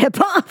always a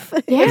tip off.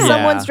 Yeah. If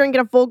someone's Yeah.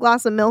 drinking a full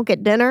glass of milk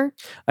at dinner.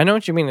 I know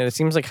what you mean. It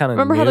seems like kind of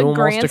Remember new how the almost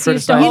Grants to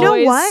used to criticize. You know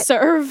always what?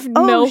 serve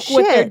Oh, milk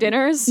with their shit.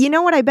 dinners? You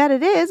know what I bet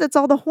it is? It's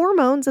all the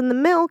hormones in the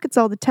milk. It's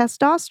all the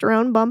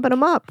testosterone bumping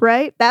them up,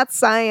 right? That's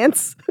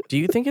science. Do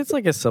you think it's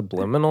like a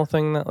subliminal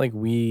thing that like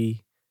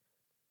we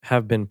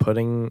have been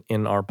putting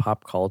in our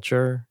pop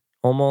culture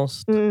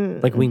almost?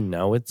 Like we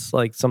know it's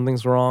like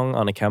something's wrong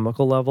on a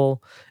chemical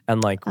level,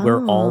 and like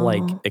we're all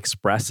like Oh.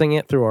 expressing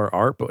it through our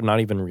art, but not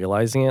even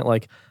realizing it.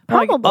 Like, oh,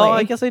 I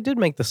Probably. guess I did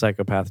make the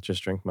psychopath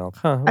just drink milk.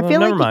 Huh? I Well, feel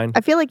never like mind.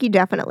 I feel like you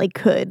definitely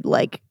could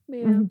like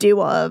Yeah. do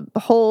a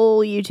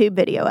whole YouTube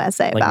video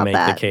essay Like about make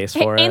that. the case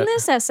Hey, for in it.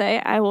 this essay,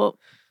 I will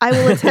I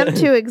will attempt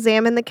to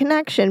examine the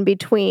connection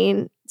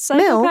between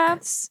Milk.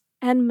 psychopaths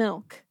and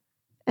milk.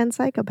 and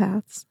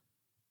psychopaths.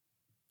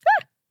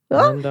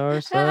 Oh. And our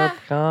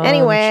subconscious.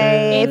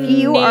 Anyway, if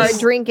you are Nice.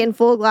 drinking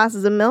full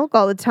glasses of milk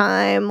all the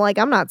time, like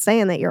I'm not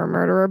saying that you're a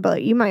murderer,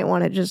 but you might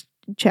want to just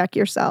check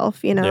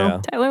yourself, you know?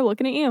 Yeah. Tyler,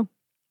 looking at you.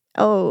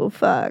 Oh,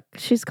 fuck.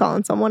 She's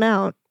calling someone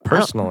out.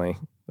 Personally,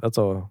 that's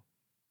all.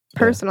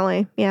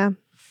 Personally, yeah.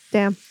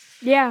 Damn.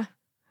 Yeah.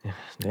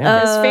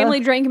 Yeah. His Uh, family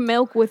drank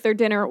milk with their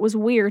dinner. It was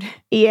weird.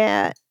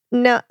 Yeah.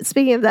 No,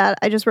 speaking of that,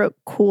 I just wrote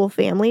cool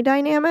family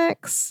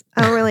dynamics.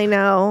 I don't really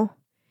know.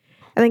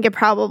 I think it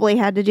probably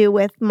had to do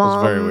with It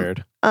was very mom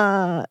weird.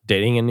 dating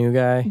Dating a new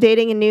guy.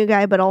 a new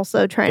guy, but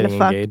also trying Getting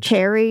to fuck engaged.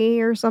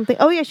 Terry or something.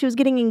 Oh yeah, she was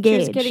getting She engaged.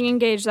 was getting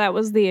engaged. That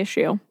was the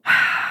issue.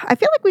 I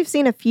feel like we've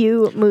seen a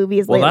few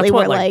movies Well, lately that's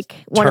what, where like,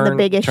 like one of the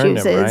big turned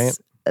issues him, is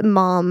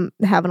mom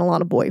having a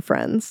lot of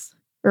boyfriends.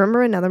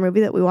 Remember another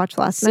movie that we watched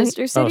last night?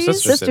 Sister Oh, Cities.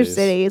 Sister Sister Cities.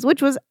 Cities,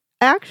 which was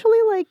actually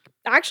like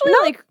Actually,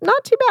 not, like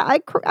not too bad.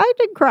 I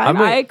did cry. I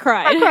mean- I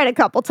cried. I cried a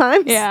couple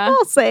times. Yeah.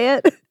 I'll say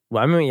it.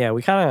 Well, I mean, yeah,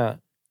 we kind of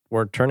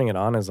were turning it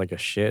on as like a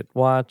shit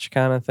watch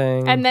kind of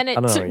thing. And then I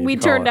don't know what we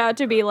you'd call turned it. out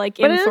to be like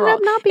But it ended enthralled.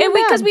 up not being And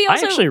because bad. we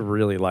also I actually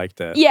really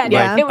liked it. Yeah,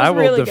 yeah, Like, it was I will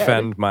really good.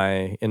 defend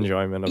my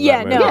enjoyment of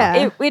yeah, that no, movie.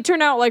 Yeah. it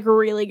turned out like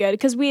really good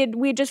because we had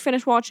just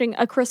finished watching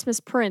A Christmas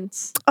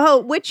Prince. Oh,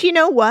 which you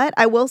know what?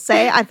 I will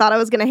say I thought I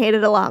was gonna hate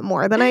it a lot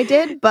more than I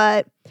did,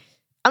 but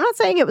I'm not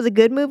saying it was a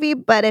good movie,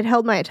 but it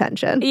held my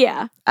attention.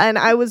 Yeah, And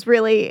I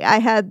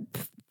had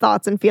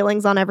thoughts and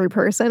feelings on every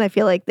person. I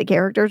feel like the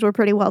characters were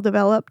pretty well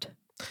developed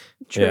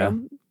true. Yeah.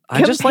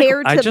 I just like,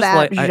 compared I to just that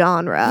like,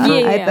 genre.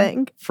 Yeah. I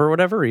think. for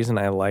whatever reason,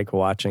 I like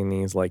watching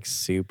these like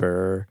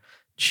super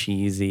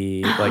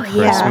cheesy, like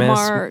Oh, yeah.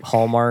 Christmas,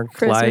 Hallmark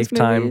Christmas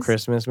lifetime movies.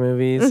 Christmas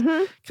movies.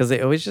 Mhm. Because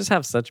they always just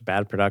have such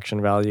bad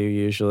production value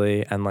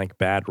usually and like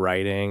bad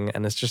writing.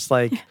 And it's just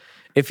like,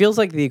 it feels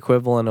like the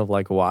equivalent of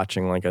like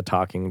watching like a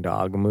talking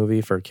dog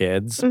movie for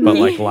kids, but Mhm.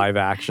 like live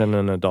action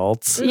and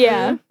adults.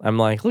 Yeah. I'm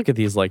like, look at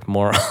these like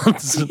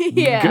morons.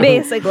 Yeah. Go-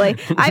 Basically,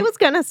 I was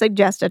gonna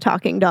suggest a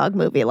talking dog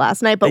movie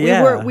last night, but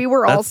Yeah, we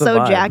were that's the also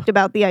vibe. jacked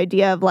about the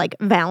idea of like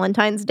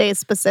Valentine's Day Oh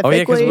specifically.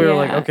 yeah, because we were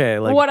like, Yeah. okay,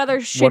 like what other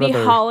shitty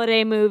other-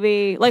 holiday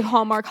movie, like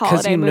Hallmark holiday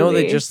because you movie? know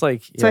they just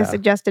like So I yeah.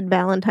 suggested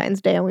Valentine's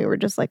Day, and we were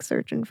just like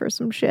searching for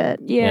some shit.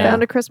 Yeah.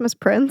 Found a Christmas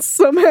Prince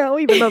somehow,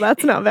 even though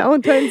that's not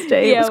Valentine's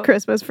Day. It was Yeah.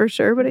 Christmas for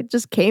sure, but it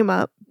just came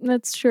up.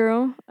 That's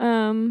true.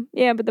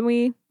 Yeah, but then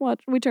we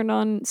turned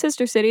on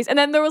Sister Cities, and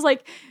then there was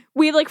like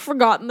we like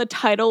forgotten the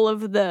title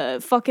of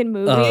the fucking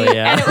movie, Oh,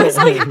 yeah. and it was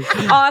like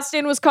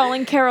Austin was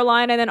calling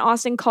Carolina, and then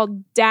Austin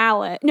called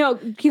Dallas. No,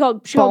 she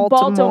called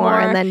Baltimore,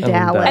 and then And then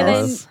Dallas. and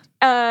then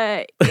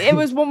it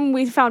was when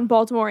we found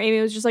Baltimore. Amy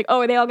was just like,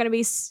 "Oh, are they all going to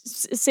be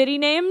city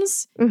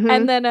names?" Mhm.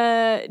 And then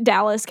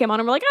Dallas came on,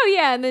 and we're like, "Oh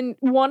yeah." And then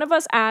one of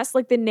us asked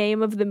like the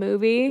name of the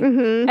movie,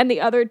 Mhm. and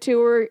the other two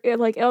were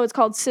like, "Oh, it's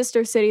called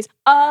Sister Cities."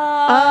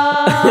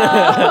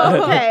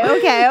 Oh,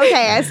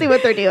 okay. I see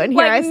what they're doing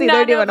here. Like, I see none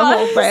they're doing of a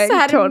whole us thing.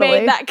 hadn't Totally.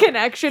 made that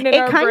connection in It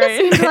our kind of brain.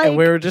 seems like And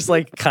we were just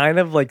like kind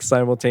of like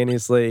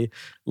simultaneously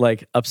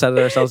like upset at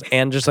ourselves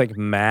and just like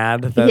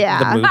mad that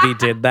Yeah. the movie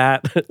did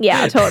that.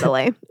 yeah,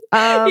 totally.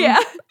 Yeah.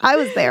 I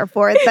was there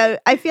for it. Though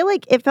I feel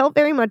like it felt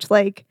very much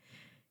like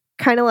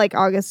kind of like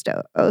August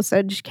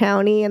Osage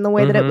County in the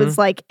way that it was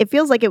like it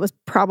feels like it was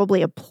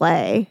probably a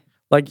play,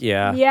 Like,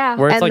 yeah. Yeah.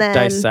 Where it's And like then-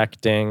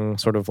 dissecting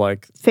sort of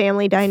like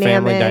family dynamics.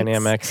 family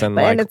dynamics and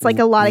But, like and it's like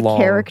a lot of long-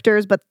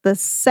 characters, but the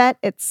set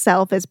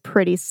itself is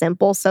pretty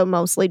simple. So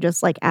mostly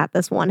just like at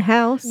this one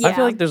house. Yeah. I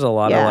feel like there's a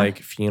lot Yeah. of like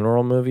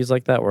funeral movies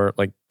like that where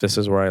like This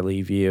Is Where I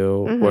Leave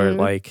You, where Mhm.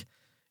 like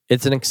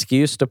it's an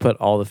excuse to put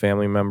all the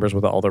family members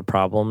with all their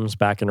problems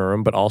back in a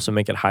room, but also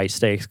make it high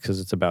stakes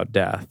because it's about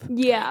death.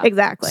 Yeah.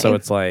 Exactly. So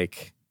it's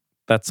like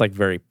that's like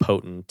very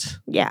potent.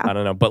 yeah. I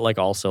don't know, but like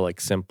also like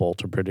simple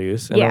to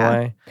produce in Yeah. a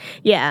way.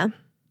 Yeah.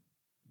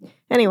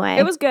 Anyway,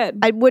 It was good.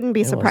 I wouldn't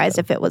be It was surprised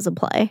good. if it was a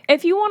play.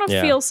 If you want to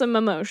Yeah. feel some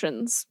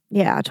emotions,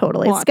 Yeah,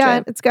 totally. Watch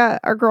It's got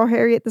our girl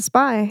Harriet the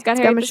Spy. it's got It's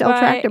Harriet got the Michelle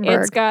Spy.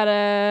 Trachtenberg. It's got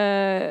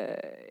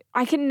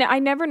I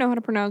never know how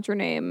to pronounce her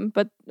name,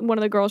 but one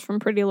of the girls from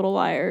Pretty Little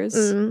Liars.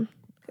 Mm,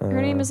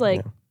 Her name is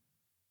like yeah.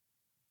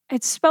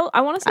 it's spelled.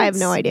 I want to say I have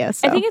no idea.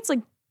 So. I think it's like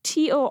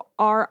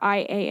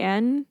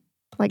Torian,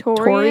 like Torian.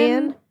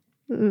 Torian.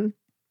 Mm,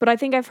 but I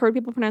think I've heard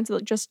people pronounce it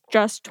like just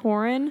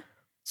Torin.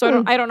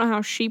 So I don't know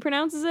how she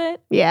pronounces it.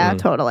 yeah, Mm.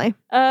 totally.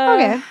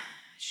 Okay. Okay.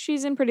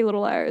 She's in Pretty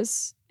Little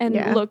Liars and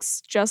Yeah.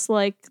 looks just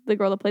like the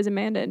girl that plays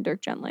Amanda in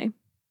Dirk Gently.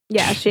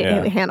 Yeah,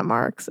 Yeah. Hannah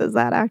Marks is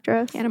that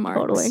actress. Hannah Marks.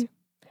 Totally.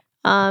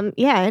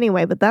 Yeah,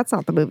 anyway, but that's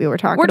not the movie we're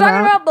talking We're about.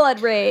 talking about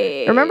Blood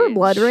Rage. Remember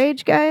Blood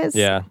Rage, guys?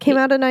 Yeah. Came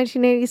out in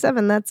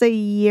 1987. That's a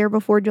year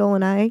before Joel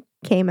and I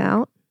came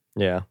out.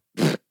 Yeah.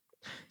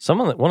 One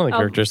of the Oh,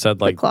 characters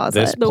said like closet.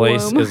 this The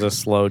place womb. is a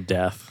slow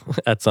death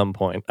at some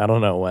point. I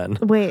don't know when.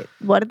 Wait,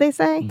 what did they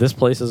say? This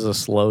place is a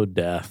slow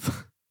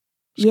death.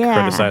 Just Yeah.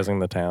 criticizing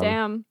the town.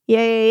 Damn.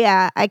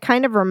 Yeah. I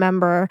kind of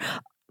remember.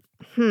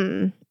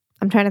 I'm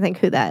trying to think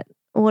who that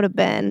would have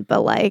been,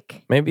 but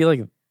like Maybe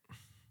like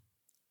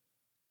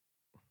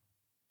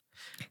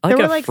there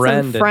were a like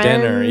friend some friends. at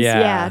dinner.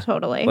 Yeah.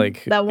 Totally.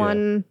 Like, that yeah.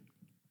 one.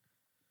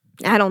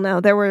 I don't know.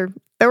 There were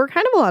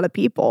kind of a lot of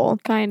people.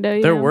 Kind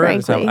of. There were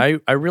at the time.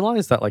 frankly. I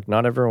realized that like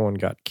not everyone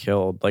got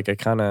killed. Like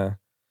I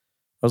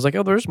was like,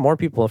 oh, there's more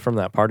people from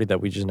that party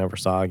that we just never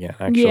saw again.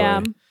 Actually,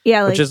 Yeah.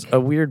 Yeah, like which is a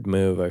weird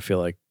move. I feel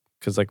like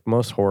because like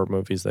most horror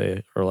movies,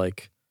 they are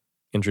like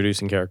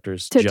introducing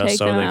characters To just take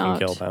so them they out.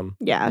 can kill them.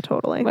 yeah,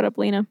 totally. What up,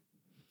 Lena?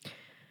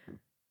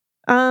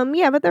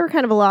 Yeah, but there were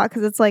kind of a lot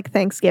because it's like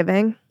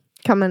Thanksgiving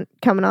coming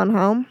on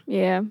home.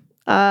 Yeah.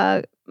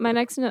 Uh, My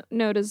next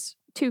note is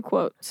 2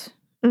 quotes.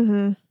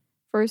 mm-hmm,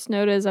 First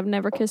note is I've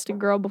never kissed a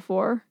girl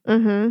before.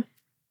 mm-hmm.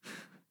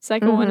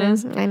 Second one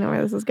is, I know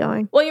where this is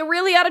going. well, you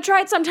really ought to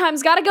try it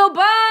sometimes. Gotta go,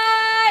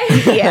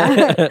 bye.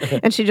 Yeah.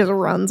 And she just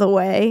runs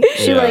away.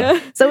 She Yeah.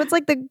 like so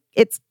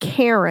it's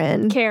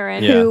Karen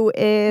Karen. Yeah. who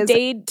is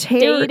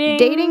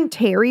dating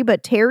Terry,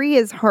 but Terry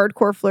is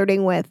hardcore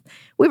flirting with.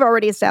 We've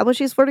already established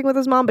he's flirting with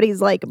his mom, but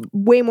he's like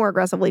way more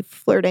aggressively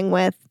flirting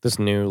with. This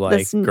new like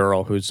This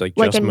girl who's like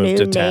like just a moved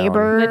new to town.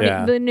 neighbor.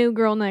 Yeah. The new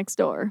girl next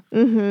door.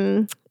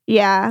 Mm-hmm.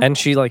 Yeah. And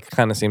she like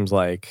kind of seems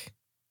like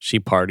she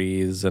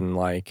parties and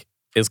like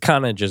is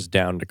kind of just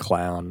down to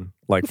clown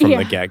like from Yeah.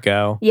 the get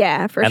go.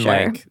 Yeah, for And sure.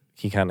 like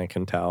he kind of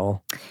can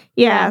tell.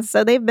 Yeah,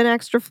 so they've been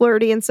extra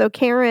flirty, and so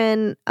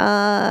Karen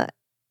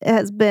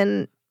has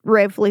been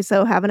rightfully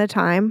so having a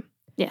time,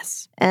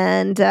 Yes.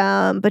 and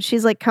but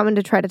she's like coming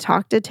to try to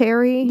talk to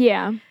Terry.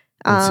 Yeah.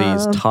 And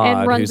sees Todd,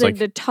 and runs who's like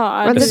into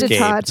Todd. runs into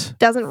Todd, escaped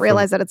doesn't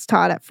realize that it's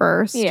Todd at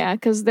first. Yeah,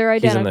 because they're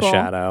he's in identical. the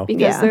shadow.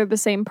 Because Yeah. they're the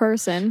same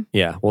person.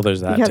 Yeah, well, there's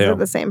that because too. they're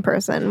the same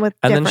person with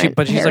And then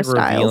different she's like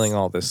hairstyles. revealing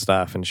all this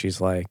stuff, and she's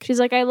like, She's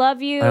like, I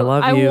love you. I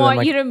love you, and, want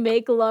like, you to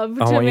make love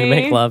to "I want me. you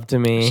to make love to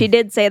me." She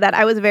did say that.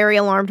 I was very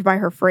alarmed by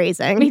her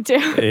phrasing. Me too.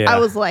 Yeah. I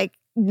was like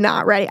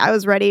not ready. I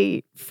was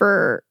ready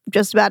for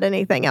just about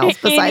anything else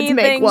besides make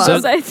Anything love.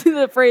 besides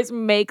the phrase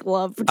 "make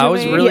love" to I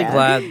was me. really Yeah.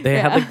 glad they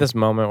had Yeah. like this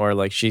moment where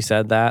like she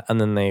said that, and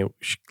then they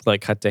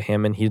like cut to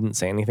him, and he didn't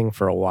say anything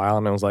for a while,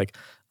 and I was like,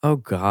 oh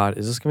god,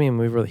 is this gonna be a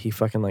movie where he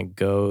fucking like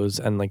goes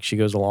and like she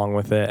goes along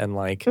with it and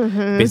like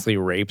Mhm. basically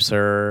rapes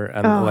her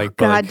and Oh, like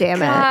God but, like,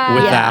 damn it. God.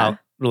 without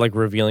like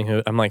revealing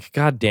who. I'm like,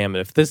 god damn it,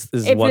 if this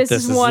is If what this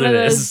this is one of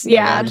those-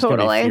 Yeah, I'm just gonna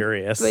be totally.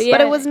 furious. But yeah. But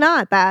it was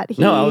not that.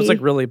 No, I was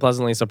like really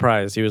pleasantly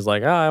surprised. He was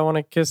like, oh, I want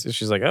to kiss you.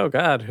 She's like, oh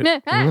god.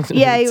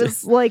 Yeah, he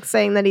was like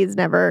saying that he's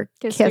never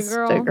Kissed kissed,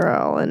 a a girl.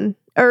 girl, and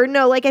or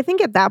no, like I think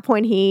at that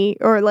point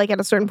at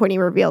a certain point he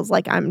reveals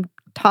like I'm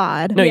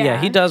Todd. No, Yeah.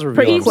 he does reveal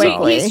Pretty himself.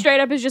 quickly. He straight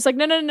up is just like,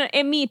 no,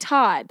 and me,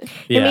 Todd.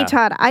 And me,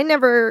 Todd, I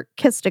never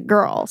kissed a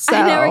girl, so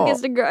I never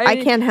kissed a girl. I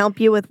can't help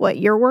you with what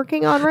you're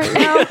working on right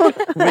now.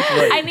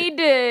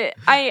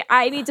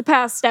 I need to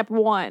pass step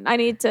 1.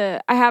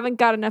 I haven't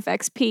got enough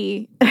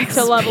XP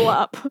to level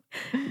up.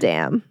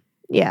 Damn.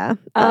 Yeah.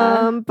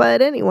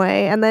 But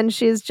anyway, and then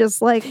she's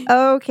just like,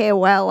 okay,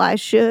 well, I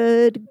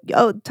should.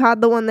 Oh,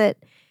 Todd, the one that,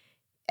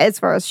 as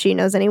far as she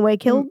knows anyway,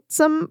 killed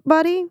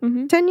somebody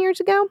 10 years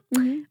ago.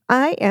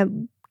 I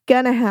am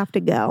gonna have to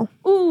go.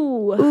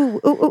 Ooh. Ooh,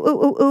 ooh, ooh,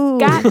 ooh, ooh, ooh.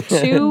 Got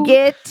to.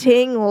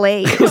 Getting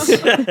late.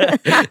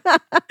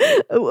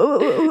 Ooh, ooh,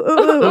 ooh,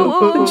 ooh,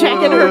 ooh, ooh.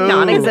 Checking her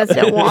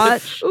non-existent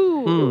watch.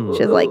 Ooh.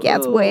 She's like, yeah,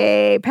 it's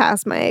way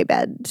past my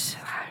bedtime.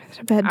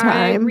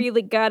 I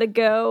really gotta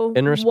go.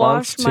 In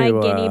response wash my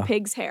to, guinea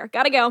pig's hair.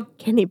 Gotta go.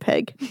 Guinea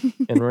pig.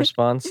 In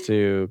response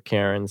to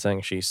Karen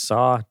saying she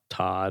saw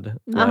Todd,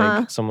 Uh-huh.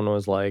 like someone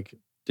was like,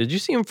 "Did you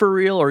see him for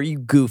real, or are you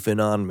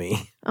goofing on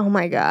me?" Oh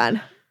my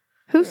god.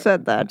 Who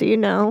said that? Do you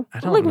know? I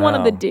don't Like know. one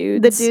of the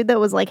dudes. The dude that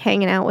was like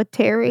hanging out with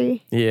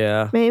Terry.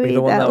 Yeah, Maybe like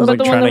the one that that was was like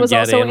the one trying that to was get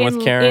also in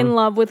with Karen. in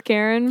love with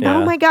Karen. Yeah.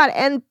 Oh my god.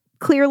 And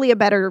clearly a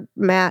better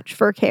match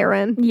for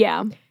Karen.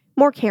 Yeah.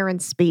 More Karen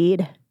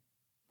speed.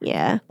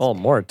 Yeah. Oh,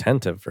 more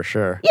attentive for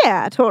sure.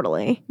 Yeah,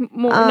 totally.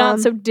 More not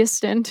so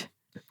distant.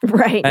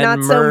 Right. And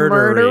Not so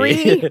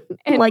murdery.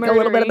 And Like a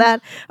little bit of murdery.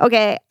 that.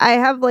 Okay. I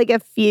have like a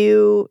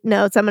few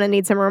notes. I'm going to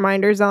need some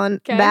reminders on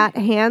 'Kay. that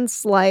hand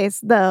slice,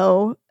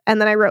 though. And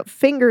then I wrote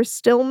fingers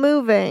still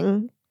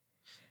moving.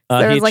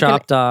 There He was, like,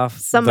 chopped off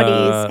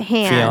somebody's the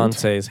hand.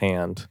 fiance's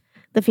hand.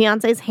 The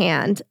fiance's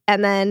hand.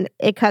 And then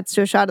it cuts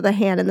to a shot of the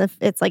hand and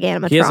it's like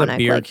animatronic. He has a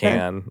beer like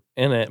can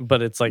in it,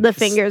 but it's like the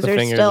fingers are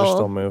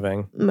still-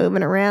 moving.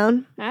 moving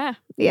around. Ah.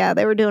 Yeah,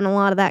 they were doing a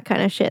lot of that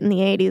kind of shit in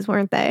the 80s,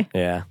 weren't they?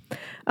 Yeah,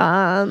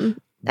 And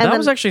that then,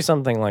 was actually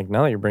something like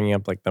now that you're bringing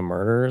up like the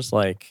murders,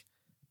 like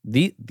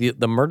the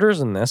murders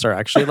in this are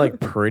actually like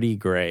pretty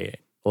great.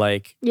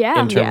 Like Yeah.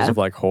 in terms Yeah. of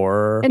like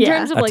horror, In Yeah.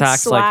 terms of like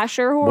Attacks, like,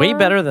 slasher horror. way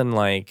better than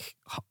like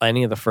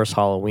any of the first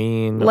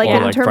Halloween. like or,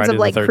 in like terms Friday of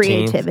like the 13th.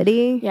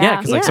 creativity. Yeah,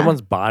 because like Yeah.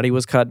 someone's body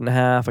was cut in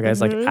half. A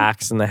guy's like Mhm.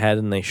 axe in the head,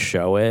 and they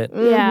show it.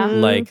 Yeah.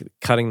 Mhm. Like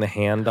cutting the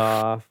hand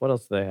off. What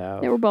else do they have?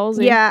 They were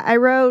ballsy. Yeah, I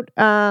wrote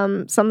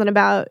something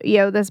about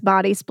this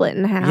body split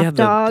in half yeah,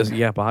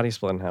 dog. body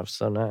split in half.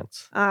 So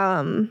nuts.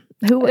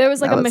 Who There was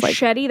like that a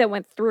machete that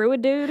went through a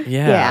dude.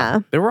 Yeah. Yeah.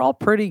 They were all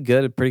pretty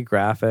good, pretty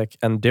graphic,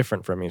 and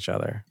different from each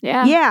other.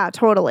 Yeah. Yeah,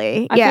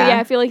 totally.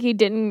 I feel like he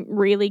didn't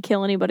really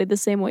kill anybody the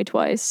same way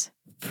twice.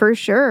 For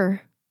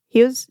sure.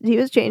 He was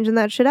changing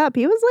that shit up.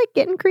 He was like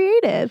getting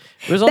creative.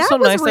 It was also That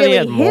was nice really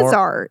that he had his more.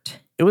 art.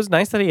 It was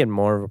nice that he had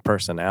more of a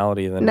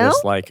personality than No?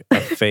 just like a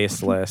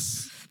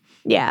faceless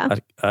Yeah.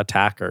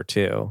 attacker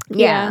too.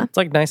 Yeah. It's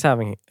like nice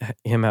having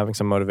him having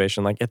some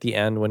motivation. Like at the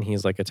end when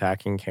he's like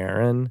attacking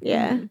Karen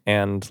Yeah.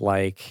 and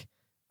like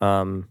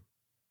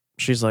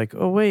she's like,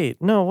 "Oh wait,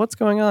 no, what's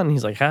going on?" And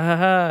he's like, "Ha ha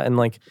ha," and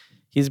like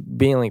he's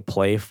being like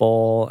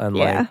playful and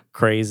Yeah. like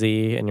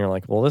crazy, and you're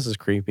like, "Well, this is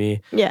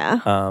creepy." Yeah.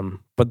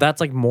 But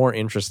that's like more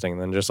interesting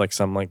than just like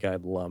some like guy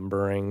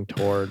lumbering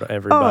toward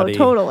everybody. Oh,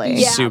 totally.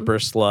 Yeah. Super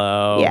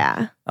slow.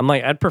 Yeah. I'm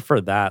like, I'd prefer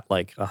that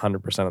like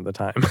 100% of the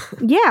time.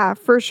 Yeah,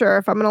 for sure.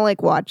 If I'm gonna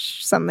like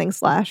watch something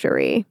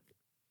slashery,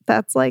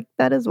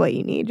 that is what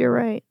you need. You're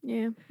right.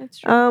 Yeah, that's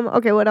true.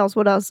 Okay, what else?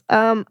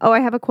 I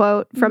have a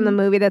quote from the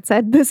movie that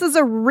said, "This is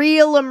a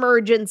real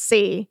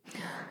emergency."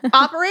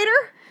 Operator?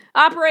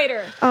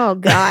 Operator, Oh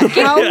god.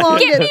 How long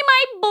give did me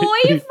my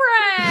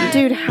boyfriend.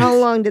 Dude, how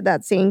long did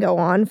that scene go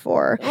on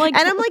for? Like,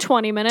 and I'm like,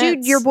 20 minutes.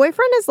 dude, your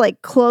boyfriend is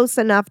like close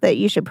enough that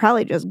you should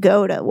probably just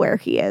go to where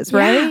he is, Yeah.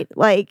 right?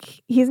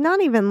 Like he's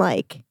not even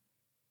like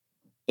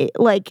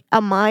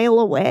a mile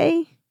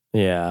away.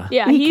 Yeah.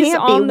 Yeah, he he's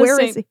can't on be. the Where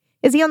same. is he?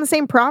 Is he on the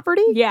same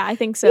property? Yeah, I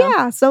think so.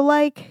 Yeah. So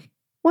like,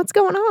 what's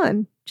going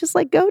on? Just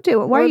like go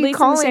to it. Why or are at you least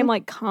calling? in the same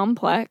like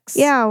complex.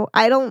 Yeah,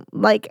 I don't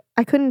like.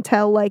 I couldn't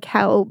tell like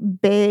how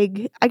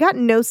big. I got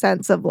no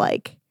sense of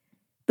like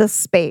the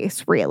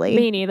space really.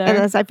 me neither. And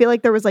this, I feel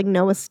like there was like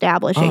no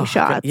establishing Oh, God.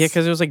 shots. Yeah,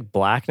 because it was like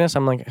blackness.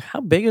 I'm like,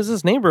 how big is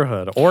this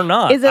neighborhood? Or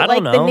not? Is it I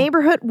like don't the know.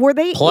 neighborhood? Were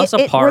they Plus a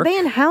Were park? they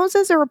in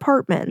houses or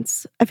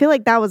apartments? I feel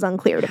like that was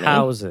unclear to me.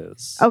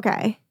 Houses.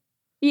 Okay.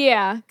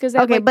 yeah, because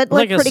Okay, but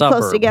like like a pretty close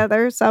suburb.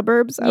 together,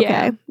 suburbs. Okay,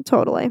 Yeah.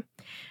 totally.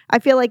 I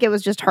feel like it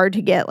was just hard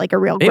to get like a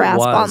real It grasp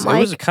was. on like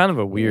It was kind of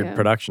a weird Yeah.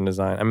 production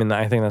design. I mean,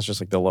 I think that's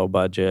just like the low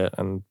budget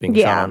and being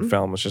Yeah. shot on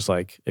film. It's just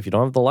like, if you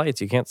don't have the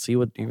lights, you can't see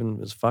what even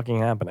is fucking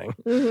happening.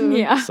 Mhm.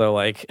 yeah. So,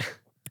 like,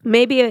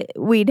 Maybe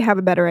we'd have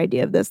a better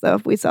idea of this though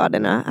if we saw it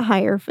in a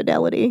higher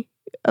fidelity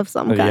of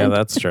some kind. yeah,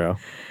 that's true.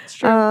 It's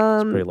true.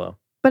 It's pretty low.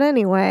 But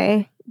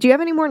anyway, do you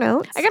have any more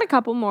notes? I got a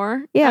couple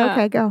more. Yeah.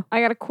 Okay. Go.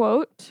 I got a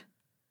quote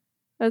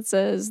that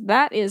says,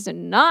 "That is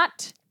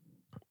not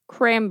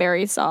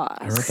cranberry sauce."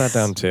 I wrote that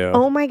down too.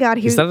 Oh my God.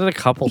 he said it a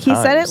couple he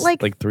times. said it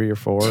like 3 or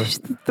 4.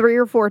 3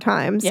 or 4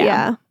 times. Yeah.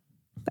 Yeah.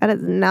 That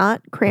is not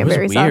It was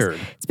cranberry sauce. weird.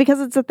 It's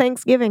because it's a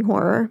Thanksgiving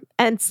horror.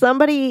 And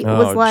somebody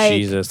was Oh, like,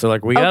 Jesus. They're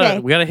like, we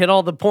Okay. gotta hit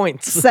all the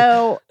points.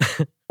 so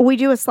we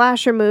do a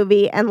slasher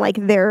movie and like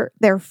their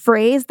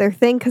phrase, their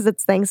thing, because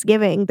it's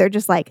Thanksgiving, they're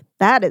just like,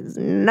 that is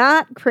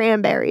not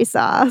cranberry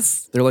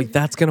sauce. They're like,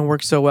 that's gonna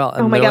work so well.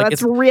 And Oh my they're God, like,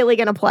 that's really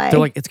going to play. they're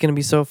like, it's gonna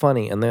be so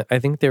funny. And I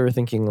think they were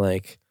thinking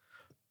like,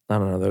 I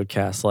don't know, they would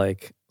cast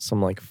like some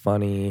like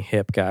funny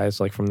hip guys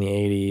like from the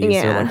 80s.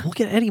 Yeah. They're like, we'll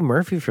get Eddie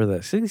Murphy for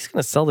this. He's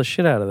gonna sell the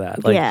shit out of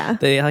that. Like Yeah.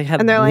 they like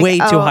had and they're like, way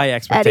too "Oh, high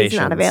expectations. Eddie's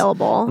not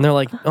available. And they're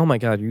like, oh my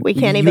God, We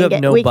can't you even have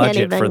get no we can't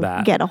budget even for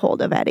that. get a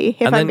hold of Eddie,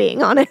 if And I'm then-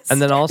 being honest.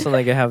 And then all of a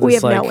sudden they have we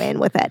this have like no in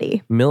with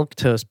Eddie.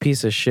 milquetoast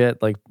piece of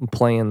shit like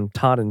playing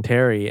Todd and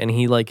Terry, and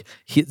he's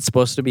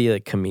supposed to be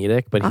like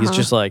comedic, but he's Uh-huh.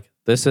 just like,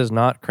 this is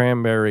not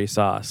cranberry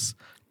sauce.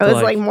 It So,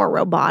 was like more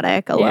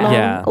robotic, a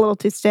Yeah. little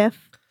too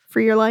stiff for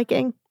your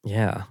liking.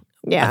 Yeah.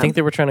 Yeah. I think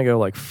they were trying to go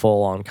like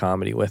full on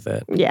comedy with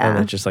it. Yeah. And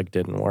it just like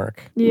didn't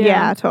work.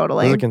 yeah, It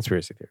totally. was a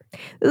conspiracy theory.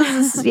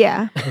 This is,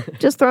 yeah.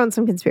 Just throwing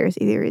some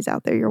conspiracy theories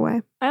out there your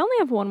way. I only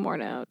have one more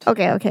note.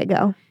 Okay,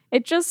 go.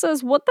 It just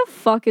says, what the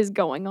fuck is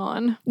going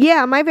on?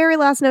 Yeah, my very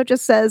last note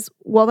just says,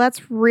 well,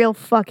 that's real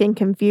fucking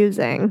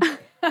confusing.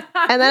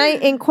 And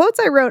then in quotes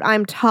I wrote,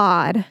 I'm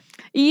Todd.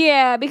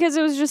 Yeah, because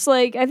it was just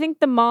like, I think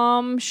the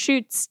mom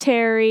shoots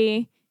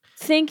Terry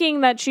thinking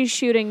that she's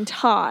shooting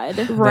Todd.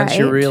 Right. Then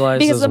she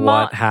realizes Because the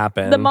what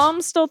happened. The mom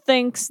still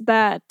thinks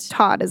that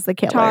Todd is the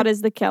killer. Todd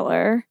is the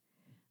killer.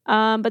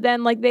 But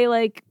then like they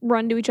like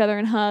run to each other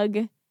and hug.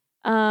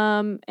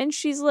 And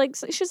she's like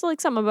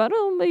something about,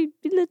 oh, my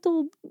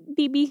little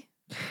baby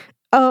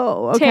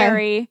Oh, okay.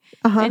 Terry.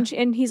 Uh-huh.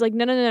 And he's like,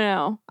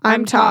 no.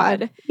 I'm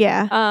Todd.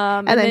 Yeah.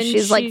 And then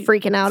she's like she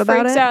freaking out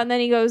about freaks it. out, and then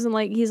he goes and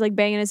like he's like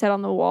banging his head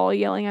on the wall,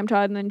 yelling, "I'm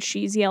Todd," and then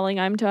she's yelling,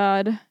 "I'm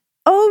Todd."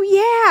 Oh,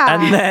 yeah.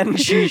 and then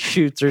she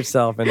shoots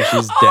herself and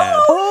she's dead.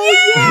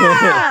 Oh,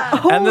 yeah.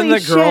 And then Holy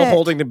the girl shit.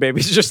 holding the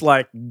baby's just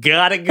like,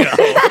 gotta go.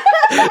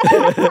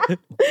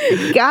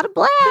 Gotta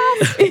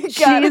blast.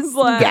 She's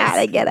blast.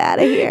 gotta get out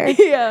of here.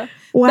 Yeah,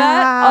 Wow.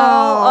 that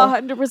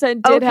all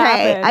 100% did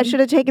happen. I should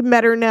have taken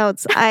better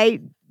notes. I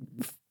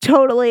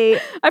totally.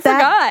 I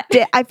forgot.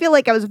 I feel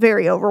like I was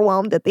very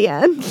overwhelmed at the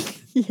end.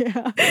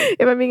 Yeah,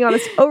 If I'm being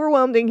honest,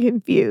 overwhelmed and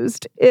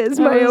confused is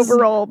I my was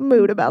overall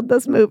mood about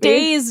this movie.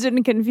 dazed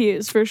and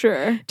confused for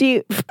sure. Do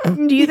you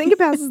think it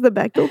passes the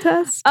Bechdel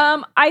test?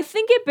 I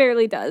think it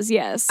barely does.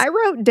 Yes. I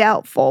wrote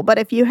doubtful, but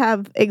if you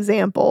have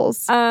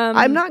examples,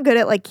 I'm not good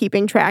at like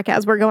keeping track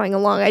as we're going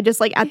along. I just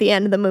like at the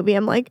end of the movie,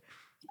 I'm like,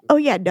 oh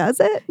yeah,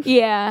 does it?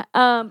 Yeah.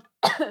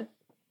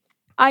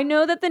 I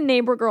know that the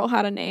neighbor girl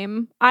had a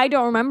name. I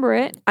don't remember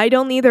it. I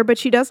don't either, but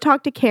she does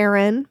talk to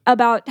Karen.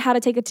 About how to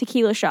take a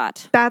tequila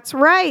shot. That's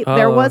right.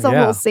 There Oh, was a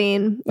yeah. whole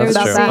scene That's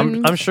about true.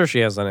 that. I'm sure she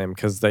has a name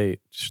because that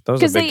was a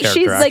Because big character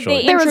she's like actually.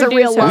 they There was a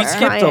real introduce love we her.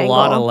 skipped a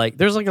lot of triangle. like,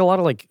 there's like a lot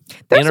of like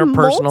There's interpersonal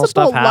multiple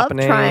stuff love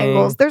happening.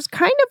 triangles. There's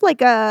kind of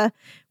like a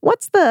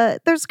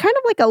there's kind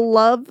of like a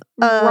love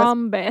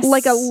rhombus.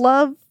 like a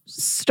love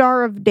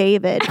Star of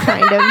David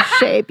kind of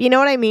shape. You know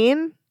what I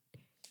mean?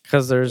 Yeah,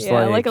 Because there's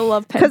like a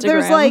love Because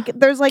pentagram.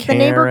 there's like the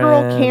neighbor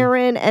girl Karen.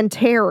 Karen and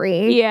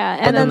Terry. Yeah,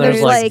 and then there's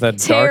there's like like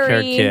the dark haired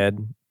Terry-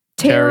 kid.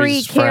 Terry,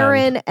 Terry's friend.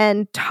 Karen,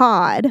 and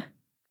Todd.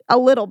 A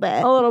little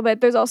bit. a little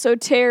bit. There's also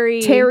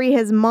Terry. Terry,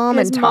 his mom,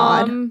 his and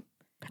Todd. mom,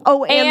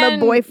 Oh,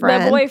 and the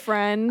boyfriend. The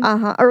boyfriend.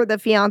 Or the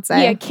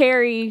fiance. Yeah,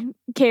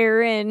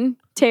 Karen,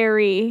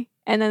 Terry,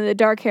 and then the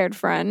dark-haired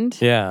friend.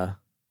 Yeah.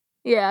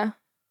 Yeah.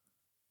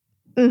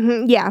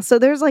 Yeah, so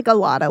there's like a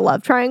lot of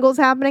love triangles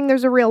happening.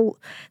 There's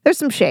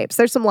some shapes.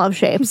 There's some love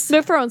shapes.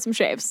 They're throwing some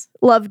shapes.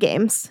 Love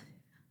games.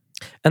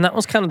 And that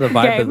was kind of the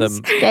vibe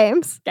of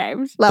Games. the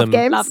Games. Love The-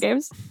 games. Love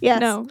games.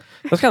 Yes. No.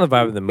 that's kind of the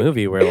vibe of the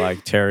movie where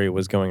like Terry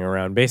was going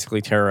around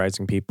basically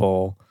terrorizing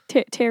people.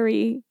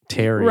 Terry.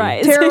 Terry.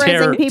 Right.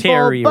 Terrorizing people, both in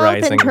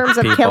terrorizing terms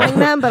of people. killing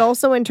them, but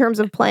also in terms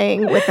of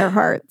playing with their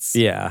hearts.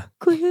 Yeah.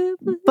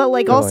 But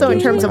like Oh, also in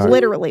losing terms their of heart.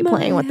 literally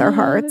playing with their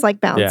hearts, like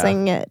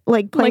bouncing it,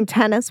 like playing Like-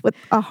 tennis with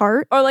a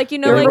heart. Or like, you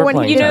know, They like were when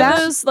playing you know tennis.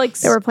 those like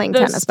They were playing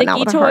those tennis, but not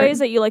sticky with a heart. toys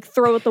that you like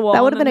throw at the wall. That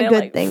and would've been then a they,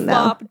 good like, thing, though.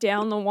 flop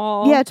down the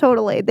wall. Yeah,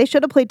 totally. They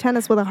should have played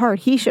tennis with a heart.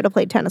 He should have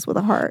played tennis with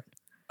a heart.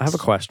 I have a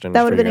question. That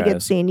for would have been you a good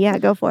guys. scene. Yeah,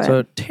 go for it.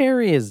 So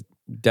Terry is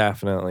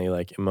definitely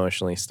like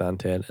emotionally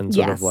stunted and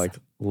sort Yes. of like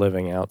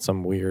living out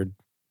some weird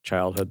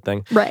childhood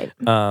thing. Right.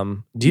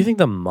 Do you think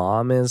the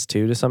mom is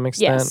too to some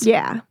extent? Yes.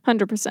 Yeah.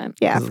 100%.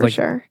 Yeah, Is it for like-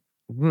 sure.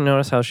 You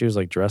notice how she was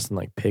like dressed in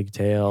like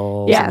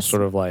pigtails? Yes. And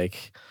sort of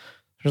like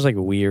there's like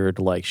weird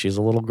like she's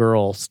a little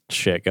girl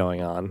shit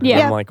going on. And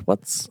Yeah. I'm like,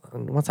 what's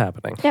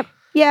happening? Yep.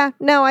 Yeah,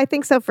 no, I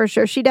think so for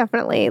sure. She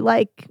definitely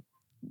like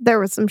there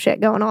was some shit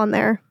going on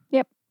there.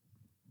 Yep.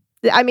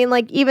 I mean,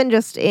 like even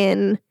just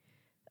in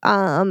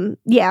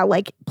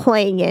like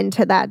playing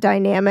into that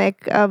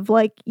dynamic of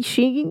like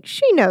she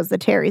knows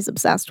that Terry's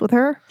obsessed with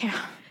her. Yeah.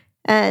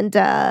 And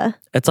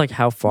It's like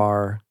how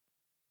far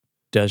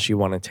does she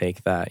want to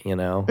take that, you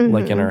know?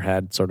 Like in Mhm. her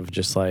head, sort of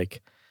just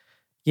like,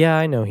 yeah,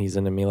 I know he's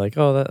into me. Like,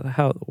 oh,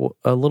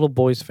 a little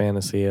boy's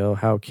fantasy. Oh,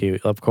 how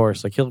cute. Of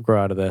course, like he'll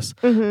grow out of this.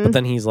 Mhm. But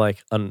then he's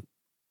like,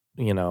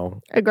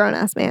 a grown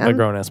ass man. a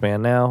grown ass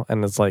man now,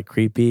 and it's like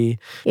creepy.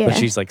 Yeah. But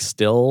she's like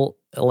still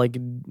like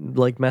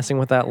messing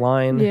with that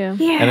line. Yeah.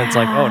 yeah. And it's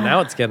like, oh,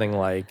 now it's getting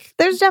like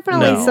there's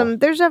definitely No.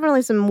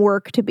 some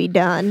work to be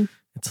done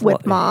it's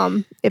with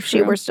mom if she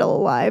True. were still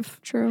alive.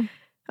 True.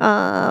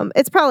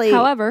 It's probably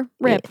However,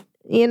 rip.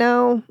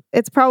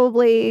 It's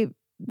probably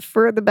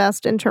for the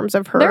best in terms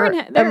of her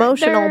They're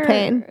emotional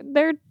pain.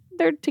 They're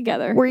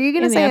together. Were you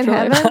gonna in the say in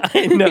afterlife.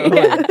 heaven? I know.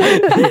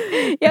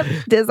 Yeah. Yep.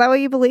 Is that what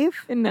you believe?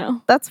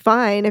 No. That's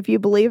fine if you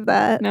believe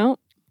that, No.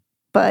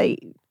 but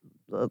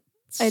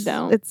I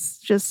don't. It's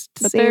just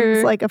But seems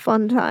they're- like a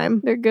fun time.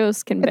 Their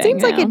ghosts can bang It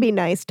seems like now. it'd be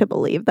nice to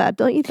believe that,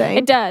 don't you think?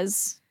 It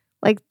does.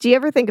 Like, do you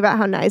ever think about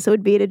how nice it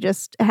would be to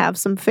just have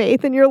some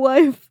faith in your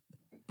life?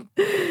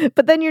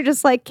 But then you're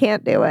just like,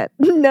 can't do it.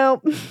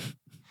 Nope.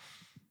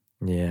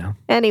 Yeah.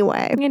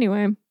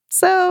 Anyway,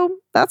 So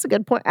that's a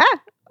good point.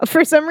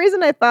 For some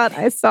reason, I thought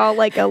I saw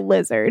like a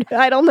lizard.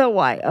 I don't know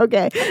why.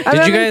 Okay. Did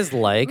you guys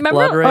like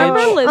Blood Rage?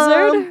 remember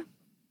Lizard?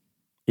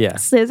 Yeah.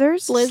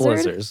 Scissors? Lizard?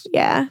 Slizzers.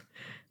 Yeah.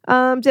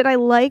 Did I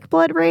like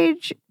Blood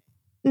Rage?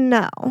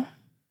 No.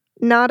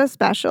 Not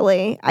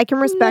especially. I can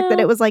respect that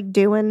No. it was like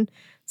doing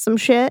some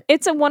shit.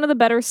 It's one of the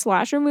better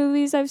slasher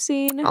movies I've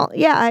seen.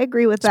 Yeah, I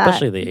agree with that.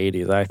 Especially the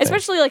 80s, I think.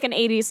 Especially like an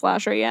 80s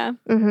slasher, yeah.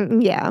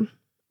 Yeah.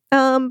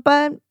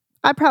 But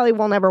I probably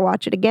will never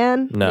watch it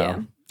again. No. Yeah.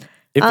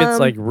 If it's Um,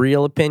 like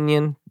real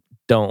opinion,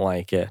 don't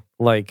like it.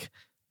 Like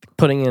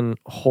putting in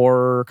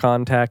horror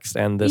context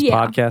and this Yeah.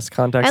 podcast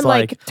context, And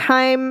like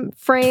time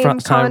frame time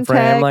context,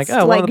 frame, like,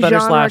 oh, one of the better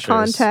genre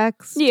slashers.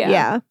 context.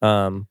 Yeah.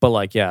 but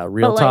like, yeah,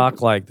 real But, like,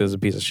 talk, like this is a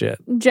pice of shit.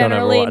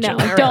 Generally, watch no. it.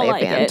 Not Don't really a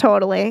like fan, it.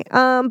 Totally.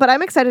 But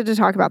I'm excited to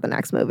talk about the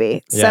next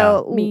movie.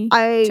 So Me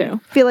I too.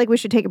 feel like we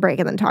should take a break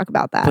and then talk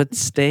about that. But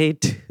stay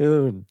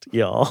tuned,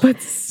 y'all.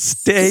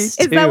 Stay Is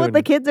tuned. that what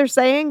the kids are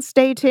saying?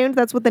 Stay tuned.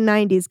 That's what the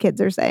 90s kids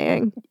are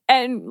saying.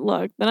 And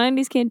look, the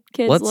 90s kids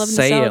Let's love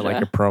say nostalgia. it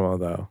like a promo,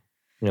 though.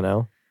 You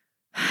know?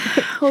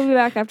 We'll be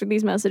back after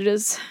these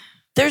messages.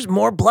 There's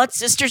more Blood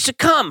Sisters to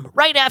come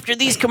right after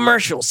these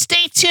commercials.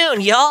 Stay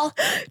tuned, y'all.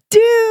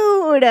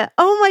 Dude,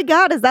 oh my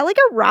God. Is that like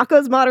a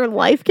Rocco's Modern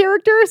Life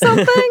character or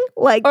something?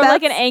 Like Or like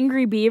an that's-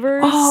 Angry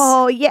Beavers.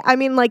 Oh, yeah. I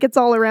mean, like it's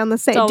all around the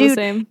same. it's all Dude, the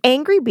same.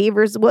 Angry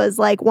Beavers was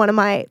like one of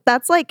my,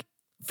 that's like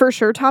for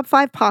sure top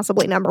 5,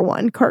 possibly number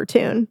 1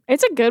 cartoon.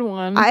 It's a good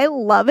one. I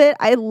love it.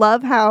 I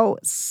love how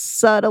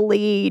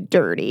subtly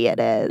dirty it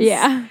is.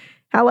 yeah.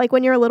 How like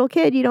when you're a little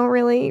kid, you don't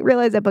really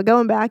realize it, but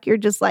going back, you're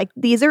just like,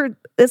 this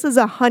is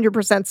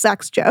 100%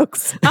 sex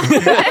jokes.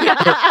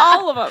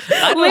 All of them.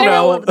 I don't Literally,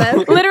 know. of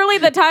them. literally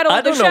the title I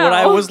of the don't show. know what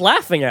I was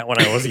laughing at when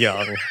I was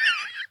young.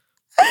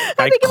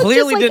 I think it was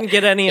clearly just, like, didn't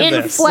get any of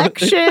this.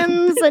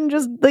 Inflections and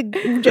just the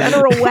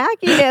general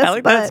wackiness. I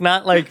think but that's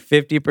not like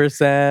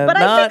 50%, But I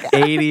not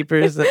think-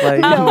 80%, like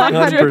no,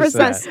 100%.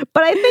 100%.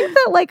 But I think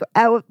that like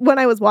when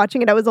I was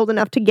watching it, I was old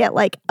enough to get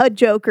like a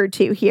joke or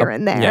two here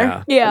and there.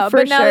 Yeah. Yeah, for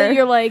but now sure. that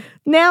you're like,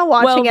 Now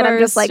watching it, I'm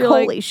just well-versed, like, you're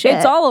holy shit.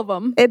 It's all of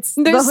them. It's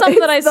There's some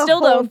that I it's the still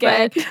whole don't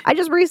get. thing. I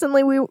just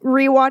recently we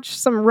rewatched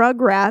some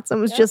Rugrats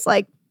and was just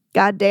like,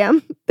 God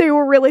damn, they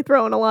were really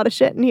throwing a lot of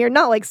shit in here.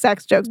 Not like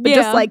sex jokes, but Yeah.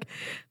 just like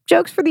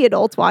jokes for the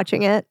adults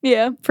watching it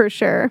Yeah. for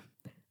sure.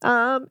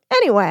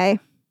 Anyway,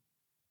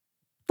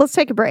 let's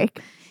take a break.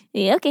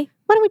 Yeah, okay.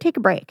 Why don't we take a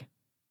break?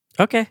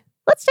 Okay.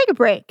 Let's take a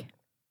break.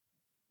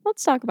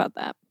 Let's talk about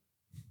that.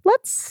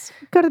 Let's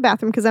go to the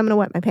bathroom because I'm going to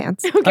wet my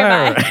pants. Okay,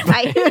 All bye.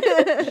 right.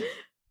 Bye.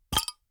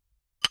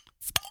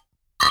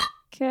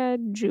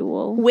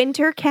 Casual.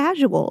 Winter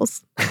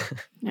casuals.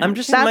 I'm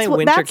just in That's my what-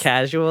 winter that's-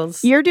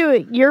 casuals. Your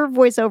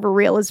voiceover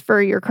reel is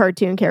for your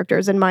cartoon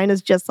characters, and mine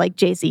is just like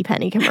J.C.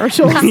 Penney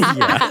commercials.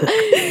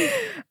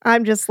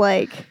 I'm just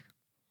like,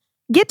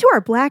 get to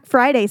our Black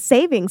Friday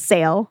savings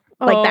sale,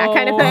 like that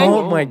kind of thing.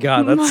 Oh my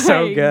God, that's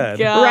so My good.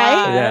 God.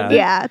 Right? Yeah.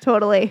 Yeah,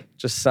 totally.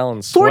 Just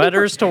selling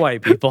sweaters to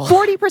white people.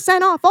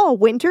 40% off all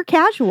winter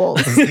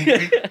casuals.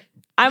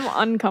 I'm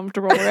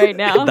uncomfortable right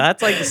now.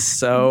 That's like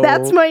so.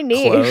 That's my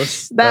niche.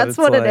 close that That's it's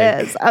what like-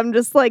 it is. I'm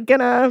just like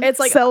gonna It's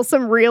like- sell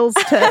some reels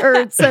to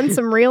or send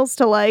some reels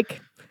to like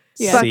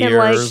Yeah. fucking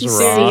like Sears, Sears.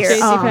 Ross. JC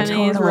Oh, Penney's,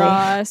 totally.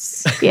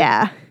 Ross.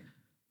 Yeah,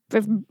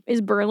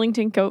 Is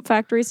Burlington Coat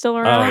Factory still Oh,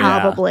 around? yeah.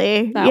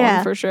 probably. That yeah,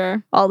 one for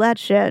sure. all that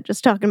shit.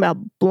 Just talking about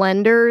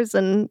blenders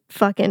and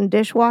fucking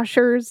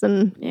dishwashers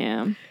and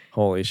Yeah.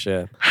 Holy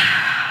shit.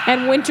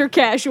 And winter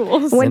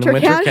casuals. winter,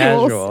 winter casuals.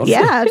 casuals.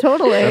 Yeah,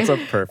 totally. That's a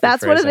perfect.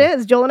 That's what it phrasing.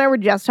 is. Joel and I were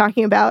just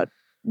talking about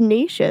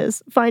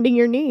niches, finding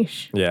your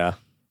niche. Yeah.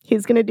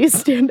 He's gonna do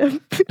stand up,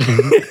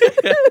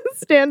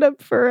 stand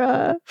up for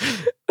I what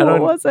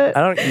don't- was it?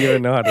 I don't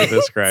even know how to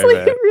describe it's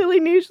like it. really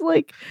niche,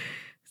 like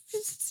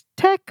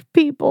tech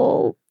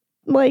people,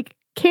 like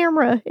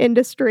camera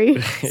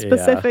industry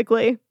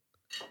specifically.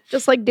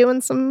 Just like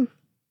doing some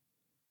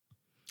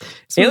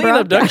Alien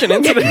broadcast- abduction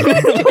incident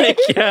in Lake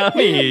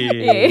County.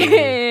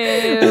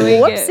 Yeah, we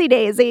Whoopsie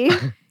daisy.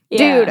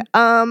 Yeah.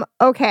 Dude,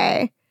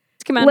 okay.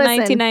 came out in Listen,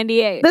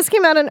 1998. This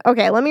came out in,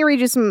 okay, let me read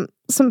you some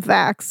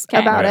facts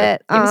Okay. about Right.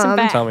 it. Give me some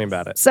facts. Tell me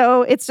about it.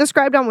 So it's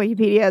described on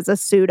Wikipedia as a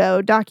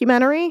pseudo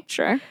documentary.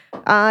 Sure.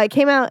 It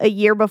came out a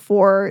year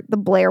before the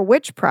Blair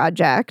Witch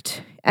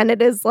Project, and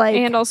it is like,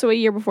 And also a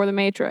year before The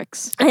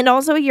Matrix. and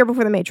also a year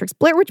before the Matrix.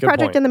 Blair Witch Good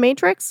Project point. and the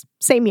Matrix,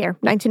 same year,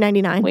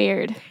 1999.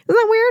 Weird. Isn't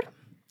that weird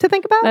to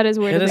think about? That is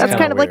weird. It to is think That's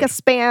kinda kind of like a weird.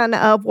 span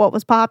of what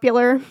was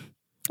popular.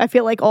 I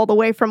feel like all the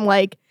way from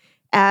like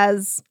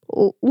as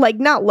like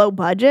not low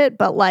budget,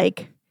 but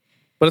like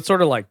But it's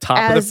sort of like top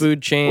of the As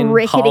food chain.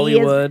 rickety as-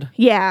 Hollywood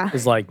yeah,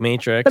 is like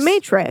Matrix. The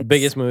Matrix.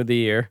 Biggest movie of the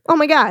year. Oh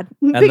my god,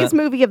 biggest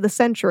movie of the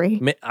century.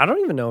 I don't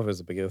even know if it was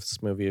the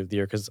biggest movie of the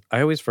year because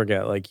I always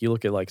forget. Like you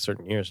look at like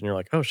certain years and you're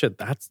like, oh shit,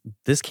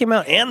 this came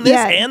out and this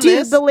and dude,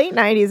 this. the late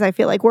 90s I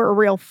feel like were a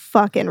real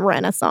fucking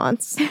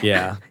renaissance.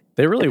 Yeah,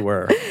 they really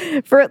were.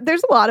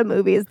 There's a lot of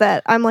movies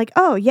that I'm like,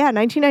 oh yeah,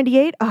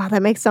 1998. Oh,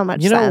 that makes so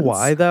much You sense. know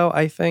why though?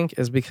 I think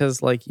is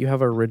because like you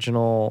have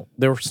original.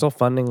 They were still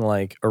funding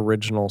like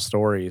original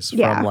stories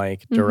Yeah. from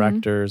like Mhm.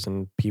 directors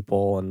and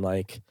people and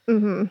like.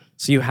 Mm-hmm.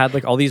 So you had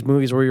like all these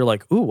movies where you're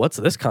like, ooh, what's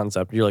this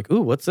concept? You're like,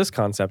 ooh, what's this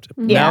concept?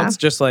 Yeah. Now it's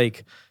just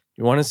like.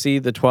 You want to see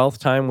the 12th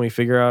time we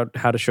figure out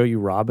how to show you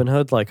Robin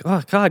Hood? Like,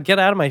 oh God, get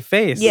out of my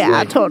face! Yeah,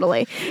 Like,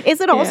 totally. Is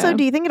it also? Yeah.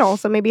 Do you think it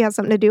also maybe has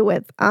something to do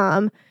with?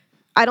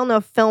 I don't know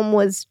if film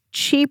was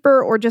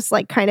cheaper or just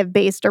like kind of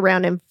based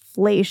around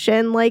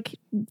inflation. Like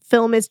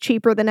film is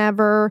cheaper than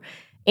ever,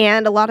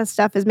 and a lot of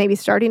stuff is maybe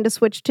starting to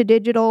switch to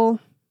digital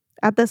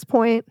at this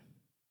point.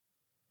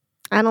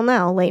 I don't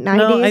know. Late 90s.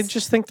 No, I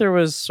just think there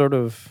was sort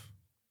of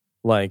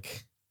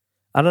like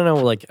I don't know,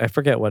 like I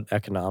forget what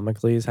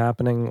economically is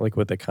happening like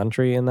with the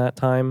country in that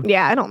time.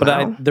 yeah, I don't But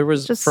know. there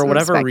was Just for some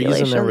whatever reason there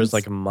speculations. was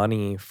like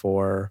money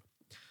for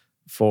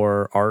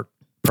art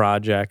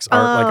projects,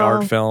 art Oh.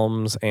 art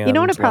films and You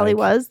know what it probably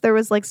like- was? There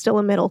was like still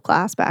a middle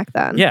class back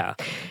then. Yeah.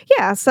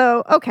 Yeah.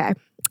 So okay.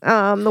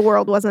 The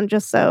world wasn't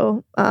just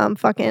so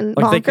fucking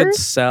Like they could bonkers.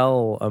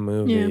 sell a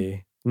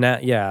movie.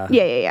 Yeah.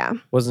 Yeah.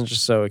 Wasn't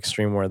just so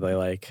extreme where they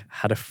like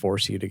had to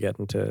force you to get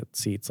into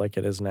seats like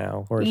it is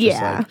now. Or it's Yeah.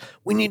 just like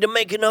we need to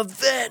make an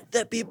event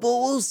that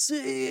people will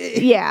see.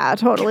 Yeah,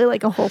 totally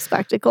like a whole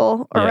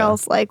spectacle. Or Yeah.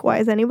 else like why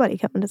is anybody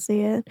coming to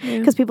see it?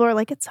 Because people are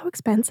like, it's so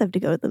expensive to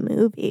go to the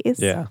movies.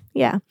 Yeah.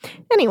 Yeah.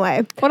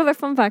 Anyway. What other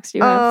fun facts do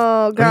you have?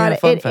 Oh god.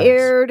 fun It facts.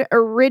 aired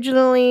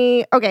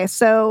originally. Okay,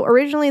 so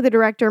originally the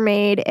director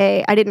made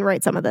I didn't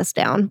write some of this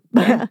down.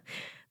 The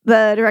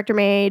director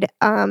made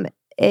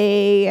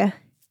a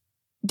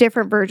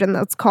different version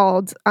that's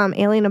called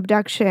Alien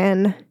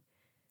Abduction,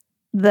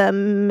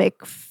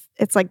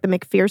 it's like the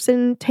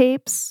McPherson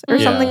tapes or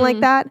Yeah. something like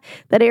that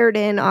aired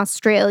in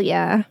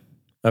Australia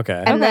Okay.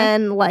 and Okay.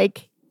 then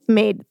like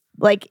made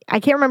like I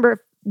can't remember if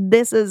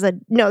this is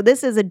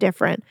a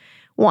different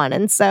one,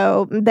 and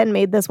so then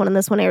made this one, and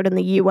this one aired in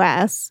the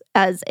US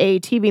as a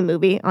TV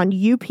movie on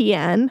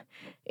UPN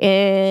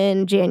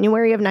in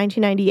January of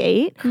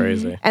 1998.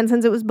 Crazy. And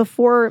since it was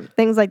before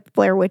things like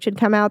Blair Witch had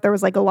come out, there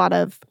was like a lot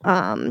of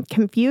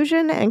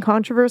confusion and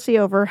controversy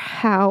over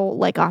how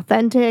like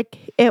authentic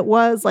it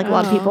was. Like a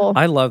lot of Oh. people.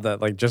 I love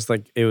that. Like, just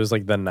like it was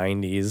like the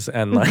 90s,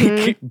 and like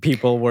Mhm.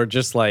 people were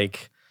just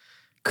like,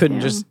 couldn't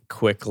Yeah. just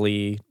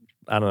quickly,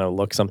 I don't know,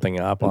 look something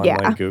up on Yeah.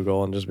 like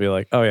Google and just be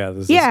like, oh, yeah,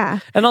 this is. Yeah.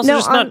 And also No,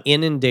 just not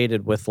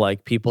inundated with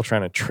like people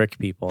trying to trick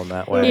people in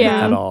that way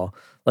Yeah. at all.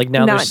 Like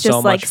now Not there's so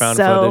just, much like, found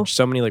so- footage,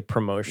 so many like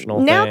promotional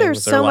Now things.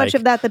 there's or, so much like,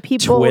 of that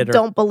people Twitter.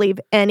 don't believe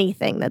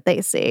anything that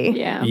they see.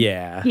 Yeah.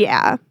 Yeah.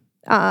 Yeah.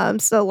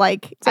 So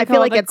like It's I feel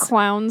all like the it's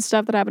clown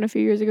stuff that happened a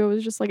few years ago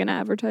was just like an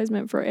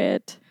advertisement for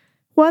it.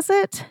 was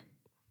it?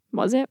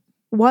 Was it?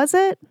 Was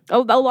it?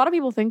 Oh, a lot of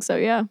people think so.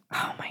 Yeah.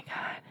 Oh my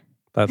god.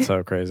 That's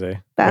so crazy.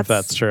 That's if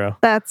that's true.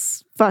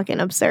 That's fucking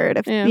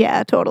absurd. Yeah.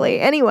 Yeah, totally.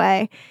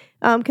 Anyway,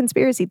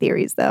 conspiracy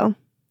theories though.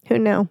 Who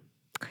knew?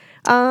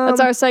 That's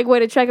our segue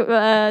to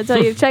tell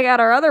you to check out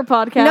our other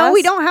podcast. No,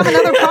 we don't have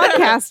another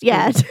podcast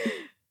yet.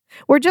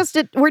 We're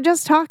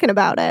just talking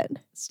about it.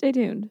 Stay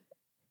tuned.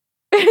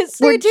 We're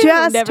Stay tuned,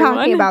 just everyone.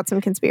 talking about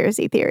some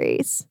conspiracy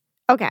theories.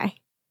 Okay.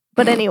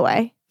 But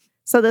anyway,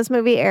 so this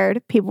movie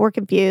aired. People were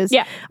confused.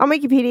 Yeah. On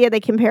Wikipedia, they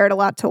compare it a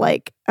lot to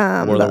like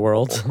War of the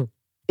Worlds.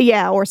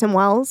 Orson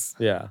Welles.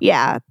 Yeah.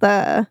 Yeah,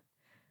 the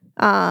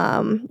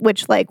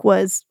which like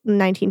was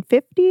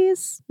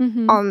 1950s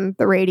Mhm. on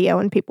the radio,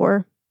 and people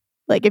were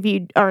like, if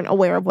you aren't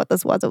aware of what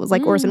this was, it was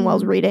like Orson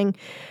Welles reading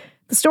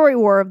the story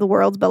War of the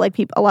Worlds, but like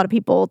a lot of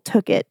people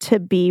took it to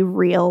be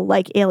real,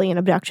 like alien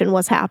abduction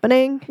was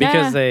happening.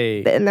 Because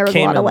they And there was a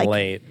came lot in of, like-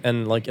 late,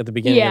 and like at the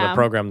beginning of Yeah. the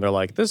program, they're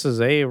like, "This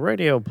is a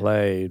radio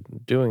play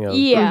doing a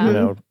Yeah. you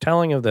know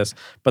telling of this,"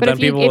 but, But then if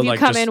you, people if would you like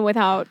come just. in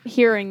without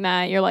hearing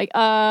that, you're like,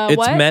 It's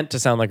what? meant to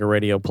sound like a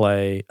radio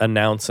play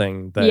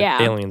announcing that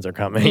Yeah. aliens are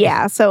coming.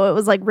 Yeah, so it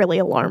was like really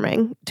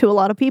alarming to a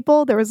lot of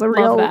people. There was a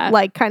real that.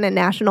 like kind of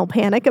national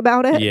panic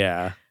about it.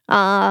 Yeah.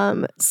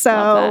 Love So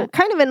that.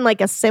 kind of in like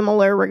a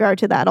similar regard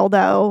to that,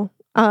 although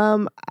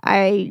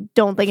I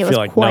don't think I it feel was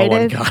like quite no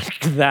one a got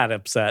that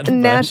upset. but-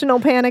 national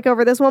panic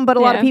over this one, but a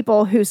lot of Yeah.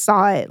 people who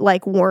saw it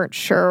like weren't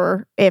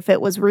sure if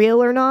it was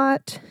real or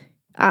not.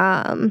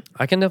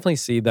 I can definitely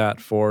see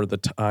that for the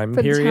time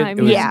For the period. time,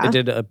 yeah. It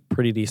did a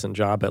pretty decent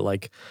job at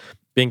like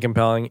being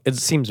compelling. It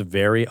seems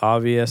very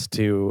obvious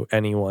to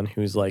anyone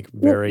who's like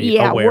very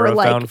yeah, aware we're, of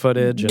like, found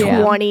footage. And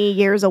Yeah. 20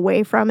 years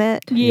away from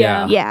it.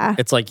 Yeah. Yeah.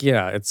 It's like,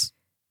 it's,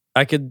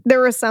 I could, There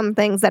were some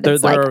things that there,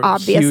 it's there like are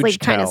obviously huge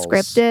kind of tells.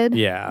 scripted.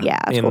 Yeah. Yeah,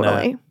 in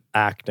totally. that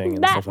acting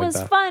and That stuff like was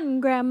that. fun,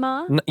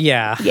 Grandma.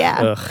 Yeah.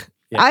 Yeah. Ugh.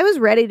 Yeah. I was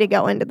ready to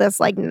go into this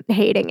like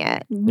hating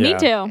it. Me Yeah.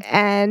 too.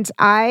 And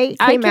I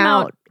I came came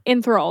out, out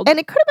enthralled. and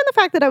it could have been the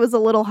fact that I was a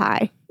little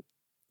high.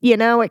 You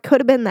know, it could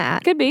have been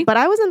that. Could be. But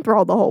I was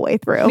enthralled the whole way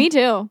through. Me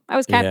too. I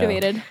was Yeah.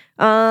 captivated.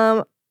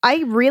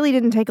 I really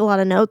didn't take a lot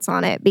of notes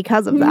on it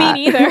because of Me that.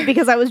 neither.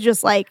 Because I was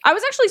just like, I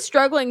was actually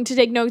struggling to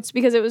take notes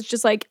because it was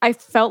just like I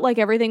felt like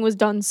everything was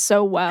done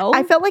so well.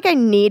 I felt like I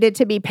needed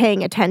to be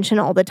paying attention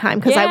all the time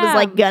because I was Yeah.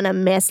 like gonna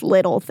miss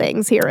little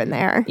things here and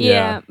there. yeah.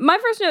 Yeah. My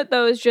first note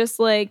though is just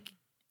like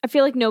I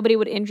feel like nobody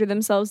would injure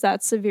themselves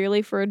that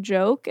severely for a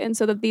joke, and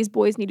so that these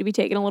boys need to be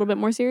taken a little bit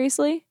more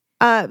seriously.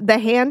 The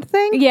hand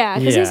thing? Yeah,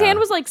 because his Yeah. hand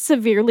was like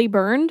severely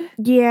burned.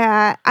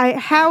 Yeah.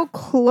 How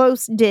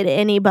close did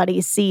anybody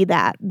see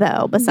that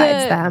though,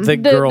 besides them? The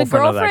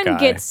girlfriend of that girlfriend guy.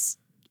 gets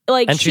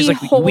like And she's she like,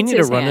 holds we need to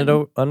his run hand.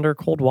 it under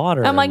cold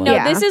water. I'm and, like, no,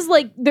 Yeah. this is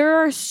like there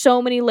are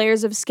so many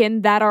layers of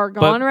skin that are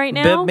gone right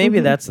now. But maybe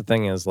Mhm. that's the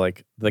thing is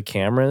like the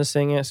camera is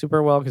seeing it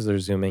super well because they're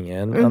zooming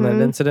in on that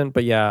Mhm. incident.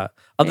 But yeah,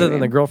 other than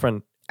Maybe. the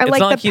girlfriend, and it's like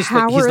not the like he's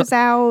power's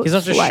out. he's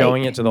not just like-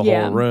 showing it to the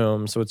Yeah. whole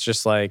room. So it's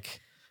just like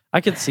I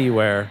could see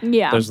where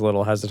yeah, there's a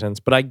little hesitance,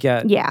 but I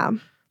get Yeah.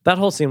 that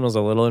whole scene was a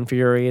little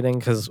infuriating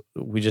because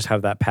we just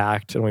have that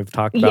pact and we've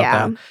talked about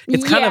Yeah. that.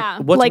 It's kind Yeah.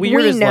 of what's like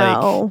weird we is like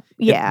know.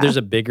 Yeah. there's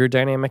a bigger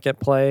dynamic at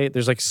play.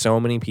 There's like so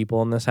many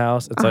people in this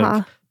house. It's Uh-huh.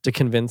 like to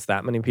convince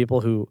that many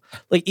people who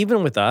like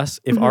even with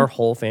us, if Mhm. our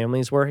whole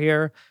families were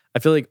here, I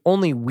feel like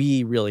only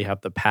we really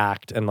have the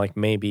pact and like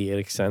maybe it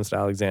extends to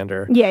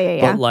Alexander.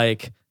 yeah. But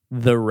like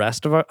the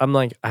rest of our I'm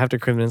like, I have to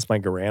convince my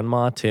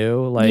grandma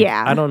too. Like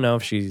Yeah. I don't know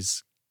if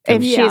she's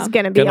If Yeah. she's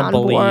gonna be gonna on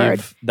believe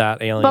board.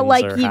 that aliens But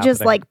like are you just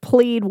happening. like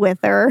plead with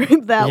her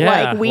that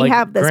Yeah, like we like,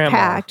 have this Grandma.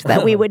 pact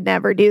that we would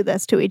never do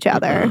this to each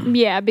other.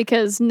 yeah,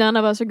 because none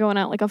of us are going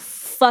out like a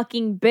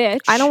fucking bitch.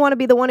 I don't want to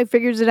be the one who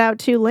figures it out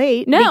too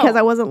late No. because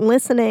I wasn't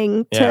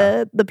listening Yeah.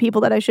 to the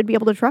people that I should be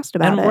able to trust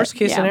about and it. worst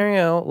case Yeah.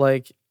 scenario,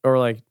 like or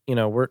like, you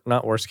know, we're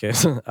not worst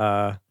case.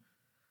 I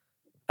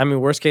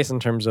mean worst case in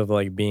terms of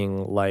like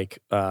being like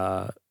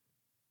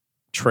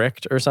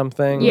tricked or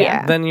something.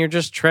 Yeah. Then you're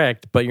just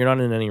tricked, but you're not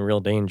in any real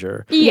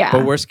danger. Yeah,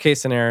 But worst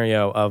case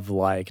scenario of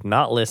like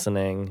not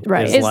listening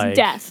Right. is is like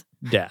death.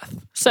 Death.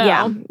 So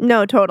Yeah,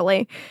 no,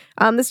 totally.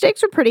 The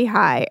stakes are pretty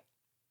high.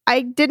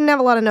 I didn't have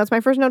a lot of notes.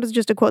 My first note is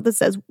just a quote that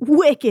says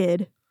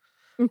 "wicked,"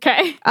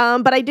 okay,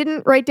 but I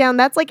didn't write down.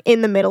 That's like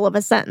in the middle of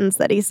a sentence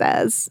that he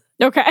says.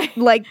 okay.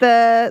 Like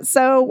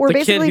so we're The kid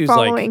basically who's, like,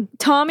 following.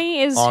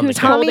 Tommy is On the who's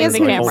camera. Tommy holding is the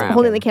who's camera.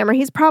 holding the camera.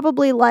 He's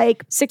probably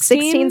like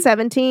 16,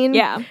 17.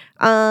 Yeah,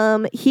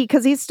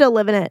 Because he's still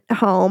living at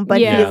home,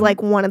 but Yeah. he's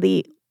like one of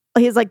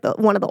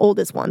the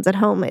oldest ones at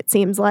home. It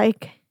seems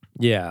like.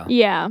 Yeah.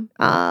 yeah.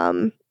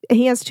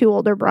 He has two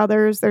older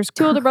brothers. There's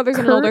Two older brothers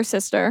and an Kurt- older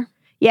sister.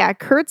 Yeah,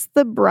 Kurt's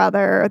the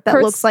brother that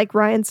Kurt's- looks like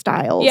Ryan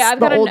Stiles. Yeah, I've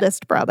the got a no-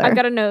 oldest brother. I've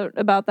got a note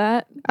about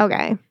that,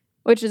 Okay.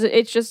 which is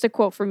it's just a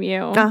quote from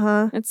you.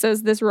 Uh-huh. It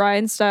says, "This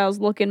Ryan Stiles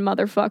looking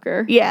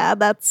motherfucker." Yeah,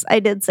 I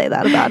did say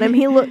that about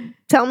him.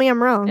 Tell me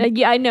I'm wrong.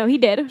 Yeah, I know he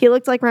did. He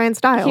looked like Ryan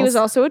Stiles. He was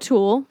also a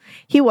tool.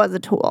 He was a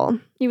tool.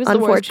 He was the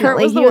worst. Kurt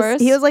Unfortunately, was the he was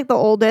worst. he was like the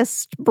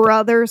oldest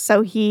brother,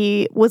 so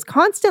he was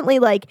constantly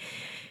like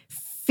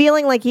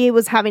feeling like he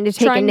was having to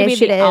take trying to be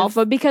initiative the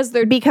alpha because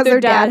their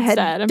dad had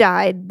said.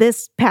 died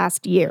this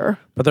past year.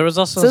 But there was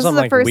also So this is some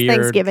the like first weird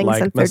Thanksgiving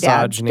like since their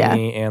dad's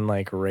misogyny and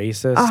like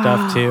racist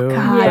stuff too.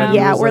 God, that he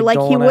yeah, was, where like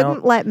he doling wouldn't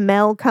out. let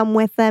Mel come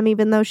with them,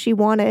 even though she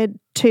wanted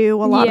to.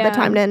 A lot of Yeah. the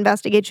time to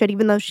investigate shit,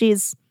 even though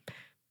she's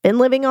been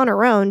living on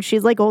her own.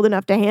 She's like old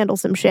enough to handle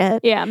some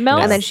shit. Yeah, Mel.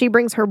 Yeah. And then she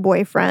brings her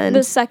boyfriend.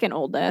 the second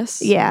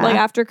oldest. Yeah. like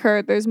after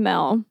Kurt, there's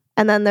Mel.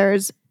 And then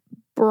there's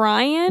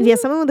Brian.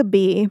 someone with a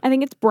B. I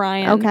think it's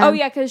Brian. Okay. Oh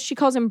yeah, because she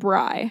calls him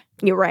Bry.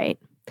 You're right.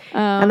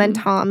 And then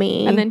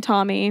Tommy. And then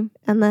Tommy.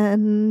 And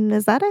then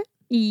is that it?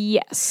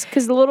 Yes,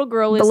 because the little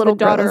girl is the, little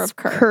daughter girl is of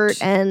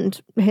Kurt. and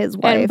his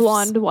wife. and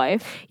blonde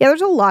wife. Yeah,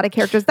 there's a lot of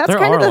characters. That's There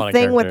kind are of a the lot of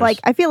thing with characters. like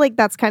I feel like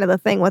that's kind of the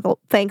thing with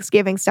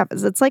Thanksgiving stuff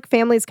is it's like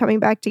families coming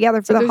back together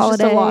for So the there's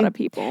holiday. just a lot of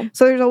people,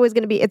 So there's always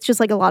going to be it's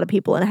just like a lot of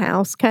people in a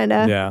house kind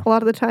of Yeah. a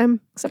lot of the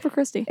time. except for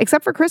Christy.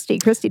 Except for Christy.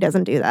 Christy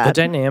doesn't do The that.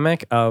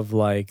 dynamic of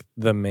like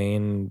the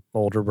main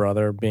older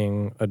brother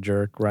being a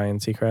jerk, Ryan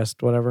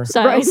Seacrest, whatever.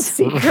 Ryan Styles.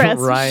 Seacrest.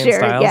 Ryan sure,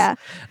 Stiles. yeah.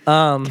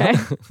 Okay.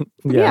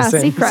 yeah,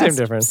 same Seacrest.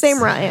 difference. Same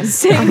Ryan.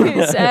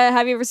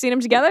 Have you ever seen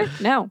them together?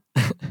 No.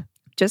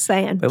 Just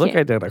saying. They look Can't.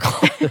 identical.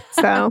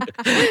 So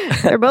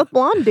they're both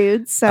blonde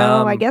dudes. So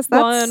I guess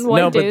that's blonde, white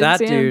no, but dudes,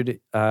 that yeah. dude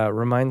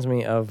reminds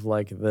me of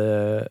like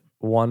the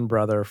one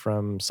brother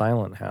from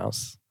Silent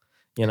House.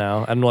 you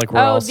know, and like we're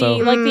Oh,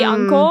 also the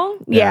uncle.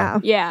 Yeah.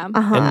 Yeah.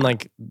 Uh-huh. and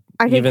like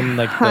I could even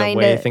like the way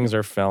kinda- things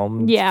are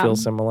filmed Yeah. feel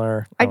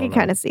similar. I could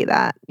kind of see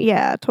that.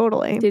 Yeah,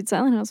 totally. Dude,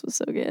 Silent House was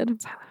so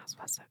good. Silent House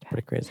was so good.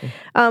 pretty crazy.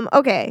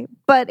 Okay,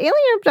 but Alien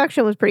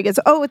Abduction was pretty good.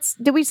 So,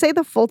 did we say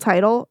the full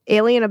title?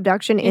 Alien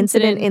Abduction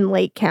Incident in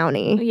Lake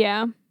County.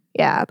 Yeah.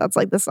 Yeah, that's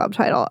like the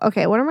subtitle.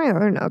 Okay, what are my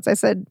other notes? I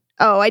said,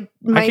 I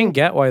can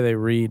get why they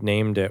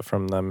renamed it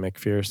from the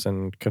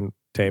McPherson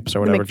tapes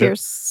or the whatever.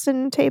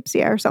 McPherson tapes,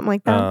 yeah, or something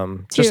like that.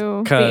 Just To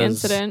the because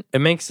incident. it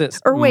makes it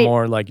Or wait,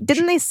 more like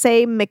Didn't they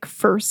say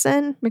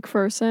McPherson?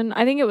 McPherson.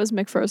 I think it was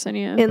McPherson,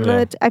 yeah. In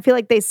I feel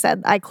like they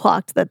said, I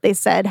clocked that they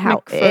said how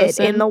it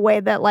McPherson. in the way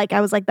that like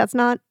I was like, that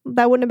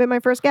wouldn't have been my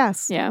first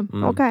guess. yeah.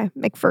 Okay,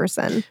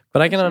 McPherson.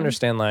 But I can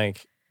understand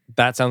like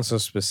that sounds so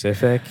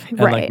specific and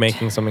like Right.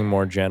 making something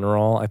more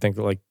general. I think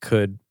like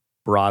could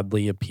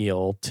broadly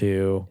appeal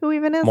to Who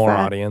even is more that?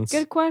 audience.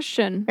 Good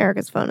question.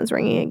 Erica's phone is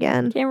ringing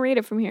again. Can't read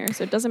it from here,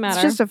 so it doesn't matter.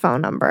 It's just a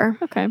phone number.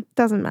 okay.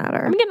 Doesn't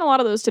matter. I'm getting a lot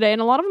of those today,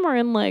 and a lot of them are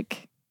in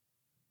like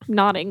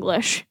not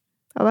English.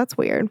 Oh, that's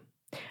weird.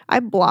 I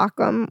block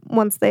them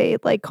once they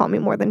like call me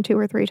more than 2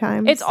 or 3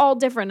 times. It's all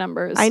different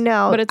numbers. I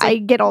know. but it's I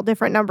like, get all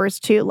different numbers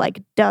too,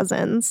 like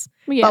dozens.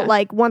 yeah. But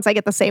like once I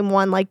get the same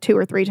one like 2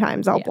 or 3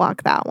 times, I'll Yeah.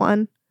 block that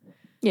one.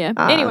 Yeah.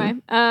 Anyway,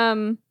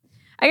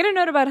 I got a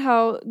note about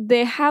how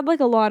they had like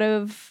a lot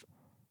of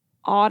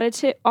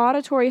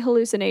auditory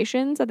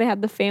hallucinations that they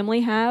had the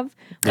family have,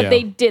 but Yeah.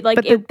 they did like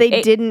But that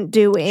they didn't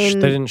do They in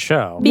didn't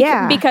show.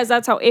 Yeah. because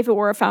that's how, if it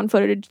were a found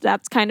footage,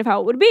 that's kind of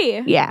how it would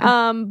be.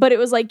 Yeah. But it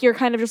was like you're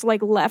kind of just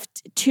like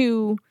left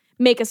to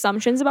make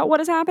assumptions about what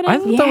is happening. I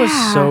thought that was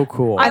Yeah. so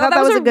cool. I thought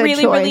that was a good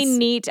really, really choice.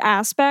 neat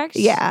aspect.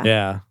 Yeah.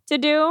 yeah. To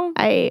do.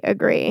 I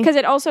agree. Because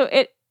it also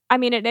it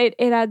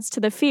adds to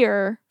the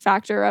fear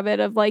factor of it,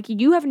 of like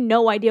you have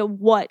no idea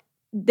what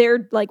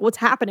they're like, what's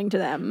happening to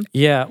them.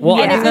 Yeah. Well,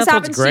 Yeah. I And think if this that's what's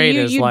happens to great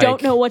you, is you like,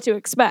 don't know what to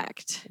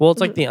expect. well, it's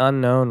like the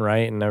unknown,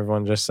 right? And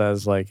everyone just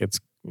says like it's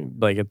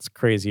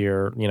crazy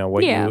or, you know,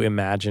 what Yeah. you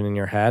imagine in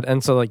your head.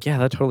 And so like, yeah,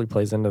 that totally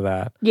plays into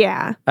that.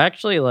 Yeah.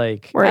 Actually,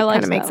 like, Where I it liked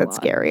kind of makes that it a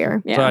lot.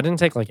 scarier. Yeah. so I didn't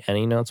take like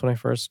any notes when I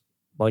first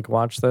like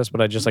watched this, but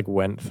I just like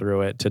went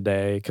through it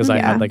today because I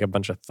Yeah. had like a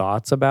bunch of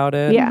thoughts about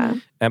it. Yeah.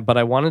 But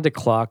I wanted to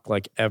clock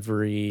like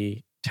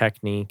every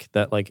technique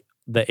that like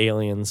the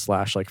aliens /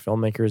 like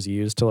filmmakers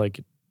use to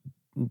like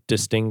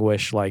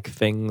distinguish like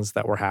things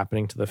that were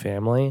happening to the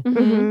family. Mhm.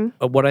 Mm-hmm.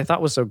 But what I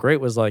thought was so great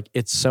was like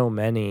it's so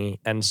many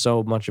and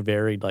so much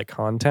varied like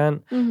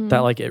content Mhm. that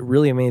like it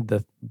really made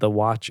the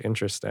watch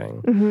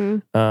interesting.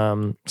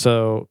 Mm-hmm.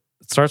 So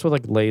it starts with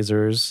like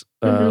lasers,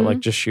 Mhm. like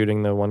just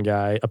shooting the one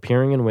guy,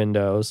 appearing in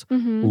windows,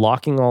 Mhm.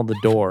 locking all the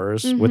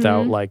doors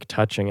without Mhm. like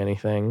touching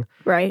anything,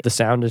 Right. the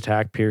sound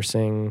attack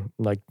piercing,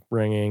 like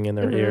ringing in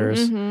their Mhm,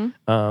 ears,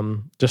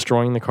 Mhm.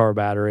 destroying the car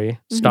battery,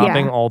 Mhm.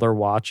 stopping Yeah. all their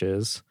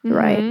watches.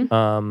 Right.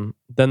 Mhm.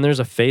 Then there's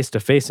a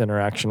face-to-face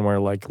interaction where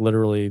like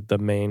literally the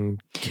main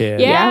kid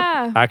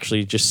Yeah.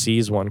 actually just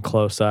sees one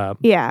close up.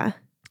 Yeah.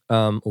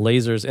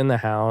 Lasers in the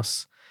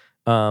house.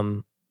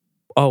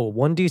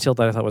 One detail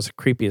that I thought was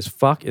creepy as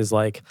fuck is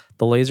like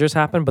the lasers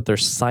happen, but they're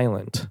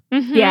silent.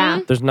 Mhm. Yeah.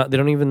 There's not. They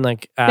don't even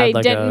like add. They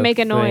like, didn't make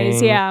a noise,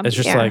 thing. yeah. It's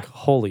just Yeah. like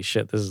holy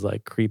shit. This is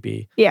like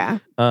creepy. Yeah.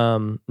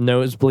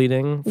 Nose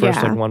bleeding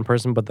first, Yeah. like one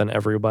person, but then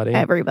everybody.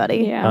 Everybody.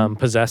 Yeah.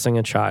 Possessing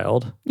a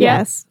child.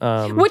 Yes.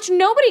 Which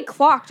nobody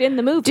clocked in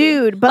the movie.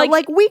 Dude, but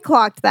like we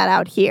clocked that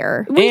out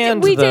here. we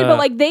and did, the- but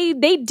like they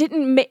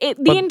didn't the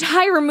But-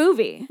 entire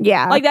movie.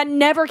 Yeah. Like that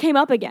never came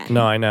up again.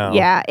 No, I know.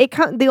 Yeah,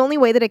 the only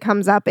way that it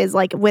comes up is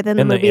like within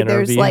the In the movie.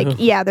 There's like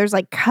interview. there's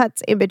like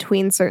cuts in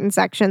between certain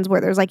sections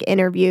where there's like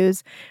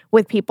interviews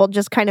with people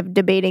just kind of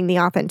debating the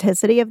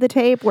authenticity of the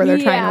tape, where they're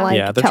trying Yeah. to like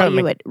Yeah, they're tell trying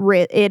to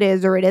you it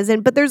is or it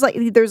isn't. But there's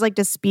like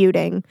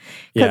disputing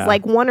because Yeah.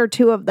 like 1 or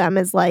 2 of them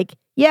is like,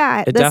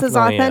 yeah, It this is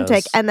definitely authentic,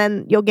 is. and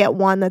then you'll get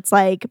one that's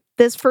like,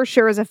 this for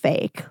sure is a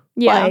fake.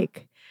 Yeah.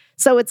 Like,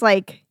 so it's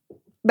like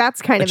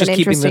that's kind It's of just an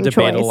keeping the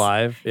interesting debate choice.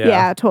 alive.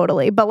 Yeah.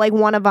 Totally. But like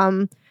one of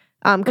them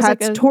cuts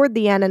like a- toward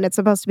the end, and it's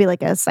supposed to be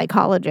like a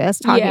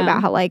psychologist talking Yeah.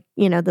 about how like,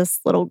 this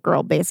little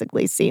girl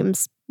basically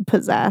seems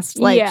possessed.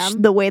 Like Yeah.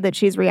 the way that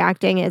she's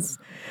reacting is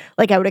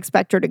like I would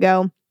expect her to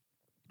go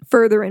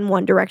further in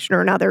one direction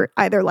or another,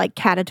 either like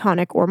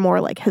catatonic or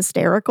more like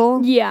hysterical.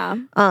 Yeah.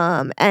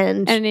 And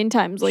And in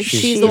times like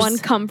She's- she's the one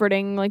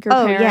comforting like her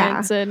Oh, yeah.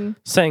 parents and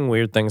Saying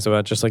weird things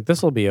about just like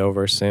this will be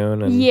over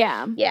soon, and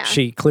yeah. yeah.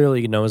 she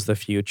clearly knows the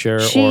future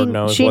She- or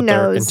knows she what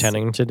they're knows.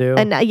 intending to do.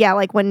 And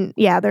like when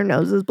their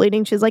nose is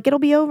bleeding, she's like, it'll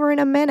be over in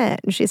a minute.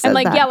 And she says And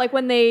like that. like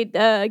when they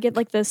get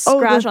like the Oh,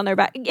 scratch on their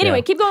back. Anyway,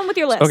 Yeah. keep going with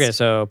your list. Okay,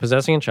 so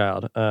possessing a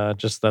child.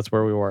 Just that's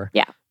where we were.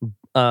 Yeah.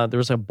 There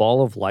was a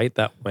ball of light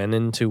that went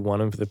into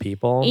one of the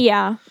people.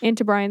 Yeah,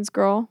 into Brian's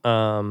girl.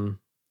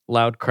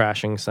 Loud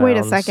crashing sounds. Wait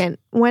a second.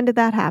 When did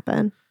that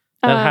happen?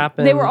 That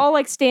They were happened- all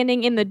like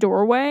standing in the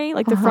doorway,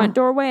 like the Uh-huh. front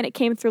doorway, and it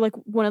came through like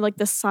one of like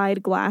the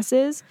side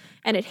glasses,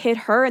 and it hit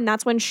her, and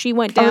that's when she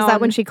went down. Oh, is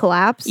that when she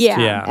collapsed? Yeah.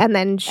 Yeah. And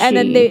then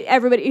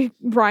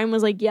Brian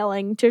was like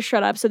yelling to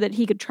shut up so that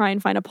he could try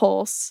and find a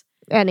pulse.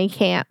 and he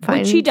can't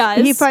find. he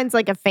does. He finds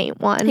like a faint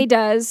one. He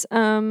does.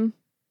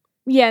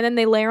 Yeah, and then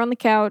they lay her on the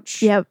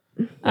couch. Yep.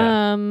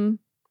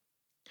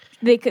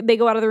 They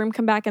go out of the room,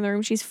 come back in the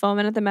room. She's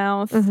foaming at the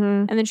mouth,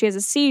 Mhm. and then she has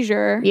a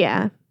seizure.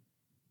 Yeah.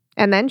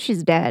 And then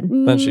she's dead.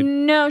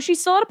 No, she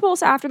still had a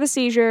pulse after the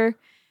seizure,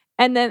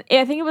 and then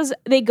I think it was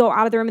they go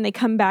out of the room and they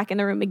come back in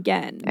the room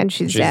again. And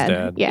she's She's dead.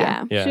 dead.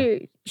 Yeah. Yeah.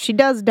 She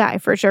does die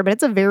for sure, but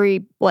it's a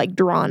very like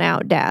drawn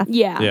out death.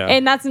 Yeah. Yeah.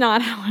 And that's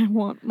not how I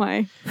want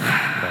my.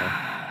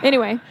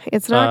 Anyway,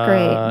 It's not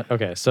great.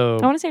 Okay, so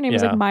I want to say her name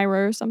was yeah. like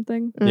Myra or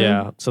something. Mm.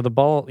 Yeah. So the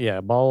ball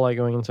like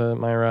going into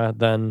Myra,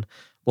 then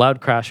loud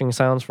crashing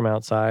sounds from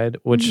outside,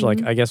 which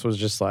like I guess was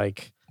just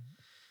like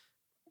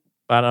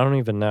I don't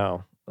even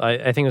know. I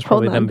think it was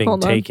probably Hold them on, being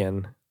hold on.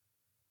 taken.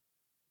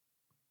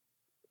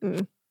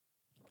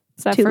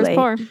 It's that Too first late.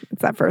 pour.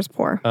 It's that first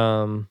pour.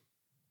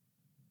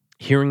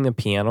 Hearing the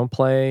piano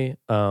play,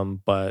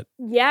 but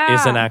Yeah.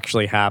 isn't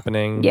actually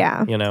happening.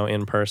 Yeah. You know,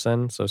 in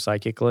person, so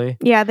psychically.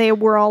 Yeah, they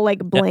were all like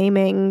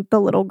blaming the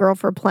little girl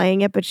for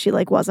playing it, but she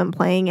like wasn't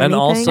playing And anything.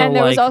 also- And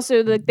there was like,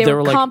 also they they were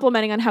were, like-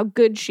 complimenting on how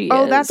good she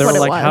Oh, is. that's They what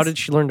were it like, how was. did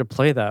she learn to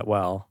play that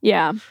well?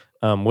 Yeah.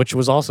 Which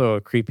was also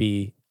a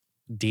creepy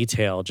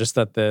detail. Just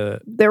that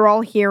They're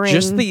all hearing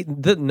just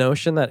the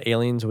notion that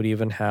aliens would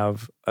even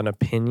have an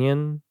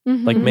opinion,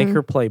 like Mhm. make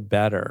her play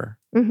better.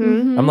 Mhm.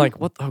 Mhm. I'm like,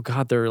 what? Oh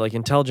God, they're like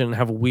intelligent and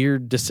have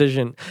weird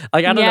decision.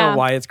 Like, I don't Yeah. know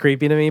why it's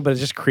creepy to me, but it's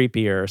just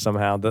creepier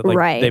somehow that like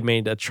Right. they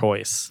made a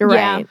choice. You're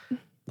Yeah. right.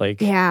 Like,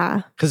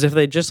 Yeah. because if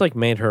they just like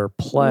made her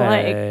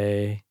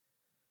play,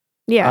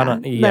 Yeah.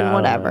 don't- Then yeah, I don't know.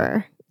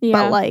 whatever. Yeah.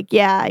 But like,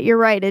 yeah, you're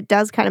right. It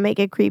does kind of make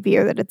it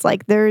creepier that it's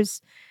like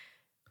there's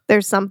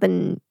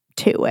something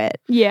to it.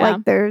 Yeah.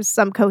 Like there's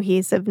some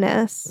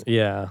cohesiveness.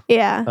 yeah,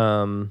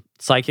 Yeah.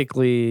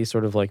 psychically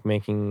sort of like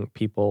making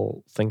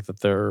people think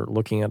that they're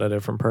looking at a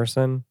different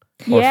person.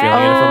 yeah. or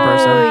feeling a different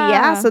person. Oh,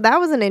 yeah. So that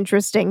was an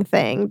interesting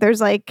thing. There's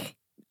like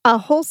a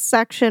whole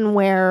section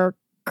where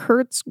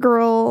Kurt's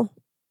girl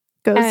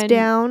goes And-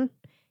 down.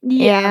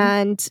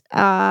 Yeah. And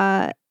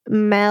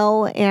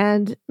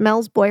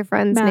Mel's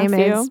boyfriend's name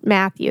Matthew. is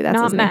Matthew. That's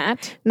Not his name.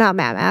 Matt. Not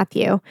Matt,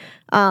 Matthew.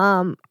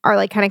 Are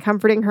like kind of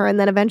comforting her, and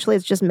then eventually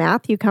it's just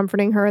Matthew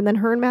comforting her, and then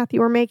her and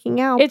Matthew are making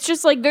out. It's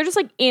just like they're just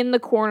like in the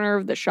corner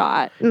of the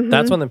shot. Mhm.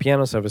 That's when the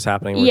piano stuff was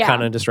happening. We're Yeah.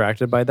 kind of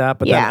distracted by that,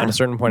 but then Yeah. at a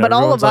certain point, but all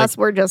of everyone's like, us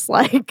were just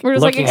like, We're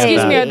just like, Looking at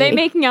excuse me, that. are they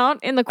making out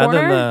in the and then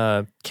corner?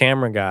 the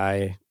camera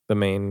guy, the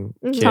main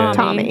Mhm. kid,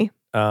 Tommy.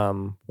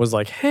 was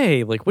like,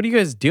 "Hey, like, what are you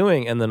guys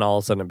doing?" And then all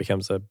of a sudden, it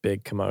becomes a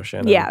big commotion.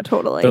 and Yeah,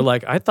 totally. they're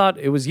like, "I thought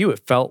it was you. It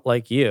felt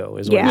like you."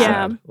 Is what Yeah. he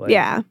Yeah. said. Like,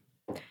 yeah.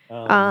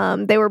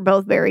 um, They were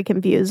both very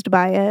confused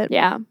by it.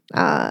 yeah.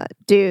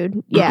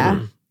 Dude. Yeah.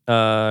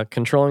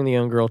 controlling the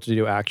young girl to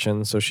do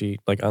action, so she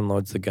like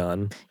unloads the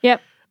gun.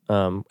 Yep.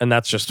 And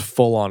that's just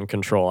full on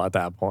control at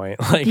that point.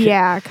 Like,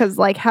 Yeah, because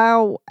like,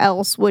 how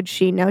else would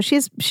she know?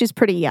 She's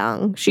pretty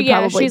young. She Yeah,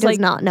 probably she's, does like-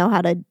 not know how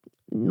to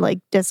like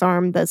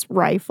disarm this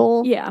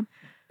rifle. Yeah.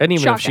 and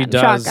even if she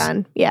Shotgun. does,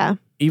 Shotgun. Yeah.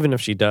 even if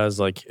she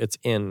does, like, it's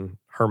in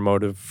her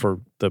motive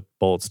for the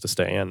bullets to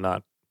stay in,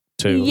 not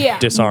to Yeah.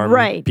 disarm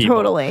Right. people.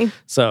 Totally.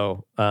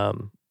 So,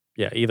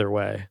 yeah, either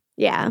way.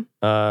 Yeah.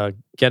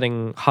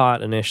 Getting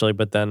hot initially,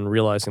 but then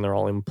realizing they're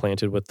all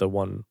implanted with the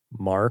one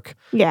mark,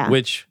 Yeah.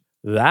 which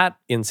that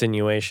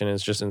insinuation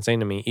is just insane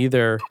to me.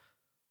 Either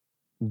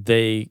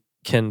they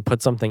can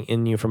put something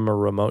in you from a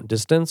remote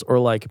distance, or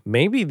like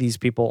maybe these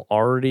people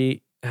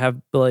already have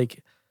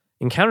like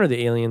encountered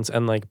the aliens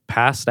and like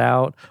passed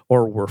out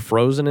or were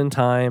frozen in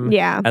time.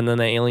 Yeah. And then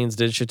the aliens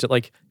did shit to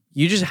like,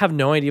 you just have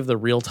no idea of the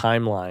real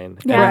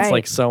timeline. And Yeah. it's Right.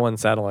 like so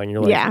unsettling.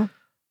 You're like, Yeah.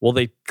 well,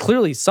 they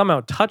clearly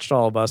somehow touched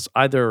all of us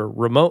either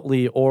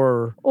remotely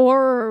or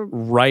Or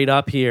right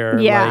up here.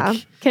 Yeah.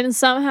 Like, can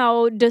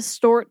somehow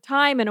distort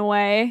time in a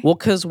way. well,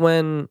 because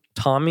when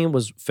Tommy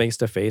was face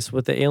to face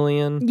with the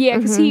alien, Yeah,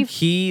 because Mhm.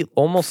 he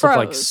almost looked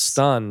like Froze.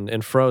 stunned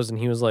and froze, and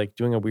he was like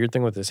doing a weird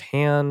thing with his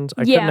hand.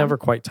 I Yeah. could never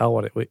quite tell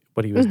what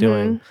he was Mhm.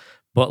 doing,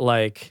 but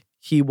like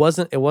he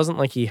wasn't. It wasn't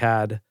like he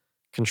had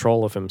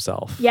control of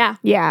himself. Yeah.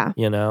 Yeah.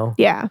 you know.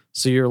 Yeah.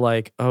 So you're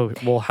like, oh,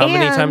 well, how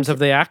many And- times have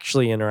they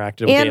actually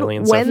interacted with the And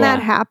aliens? so when far? that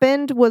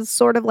happened was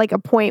sort of like a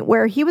point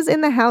where he was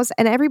in the house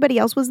and everybody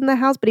else was in the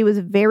house, but he was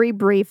very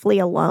briefly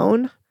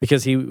alone.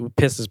 Because he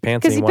pissed his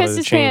pants. Because and he wanted pissed to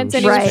his pants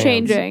and change he Right. was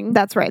changing.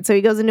 That's right. So he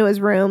goes into his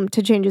room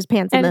to change his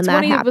pants, and, And it's then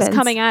when that he happens. was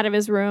coming out of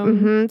his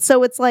room.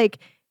 So it's like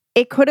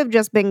it could have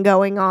just been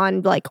going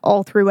on like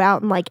all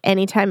throughout, and like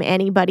anytime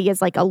anybody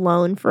is like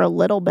alone for a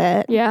little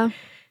bit. Yeah.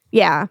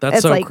 Yeah, That's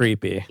it's so like,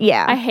 creepy.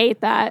 Yeah, I hate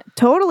that.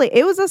 totally.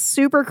 It was a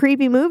super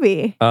creepy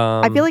movie.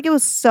 I feel like it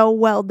was so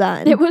well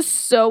done. It was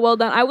so well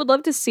done. I would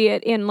love to see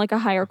it in like a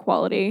higher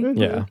quality Mhm.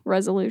 Yeah.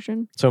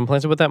 resolution. So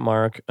implanted with that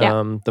mark.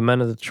 Yeah. The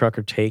men of the truck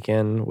are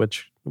taken,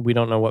 which we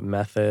don't know what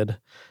method.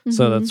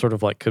 So Mhm. that's sort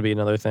of like could be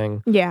another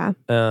thing. Yeah.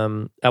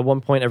 At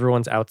one point,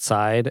 everyone's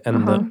outside,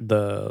 and Uh-huh.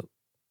 the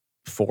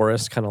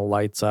forest kind of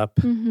lights up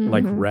Mhm.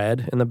 like Mhm.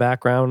 red in the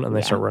background, and they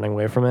Yeah. start running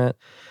away from it.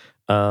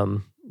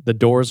 The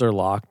doors are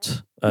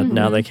locked. Now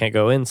Mm-hmm. they can't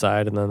go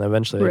inside, and then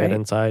eventually they Right. get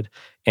inside,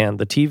 and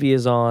the TV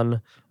is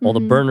on, all the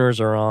Mhm. burners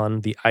are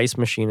on, the ice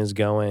machine is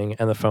going,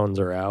 and the phones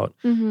are out.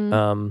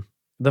 Mhm.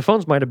 The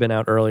phones might have been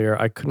out earlier.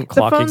 I couldn't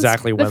clock phones-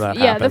 exactly when that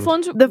happened. The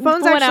phones The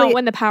phones went actually- out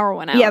when the power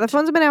went out. Yeah, the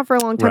phones have been out for a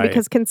long time Right.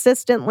 because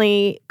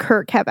consistently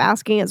Kurt kept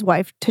asking his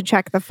wife to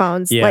check the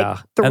phones. Yeah, like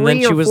 3 and then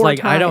she or was 4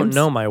 like, "I don't times.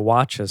 know, my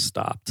watch has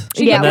stopped."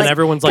 Yeah, and then like-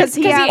 everyone's like, because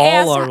he Because he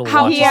asked "All our asked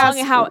how watches."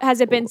 long how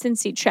has it been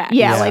since he checked?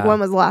 Yeah, Yeah. like when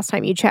was the last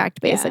time you checked,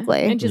 Yeah.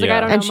 basically? And she's like, Yeah. I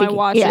don't know, And she- my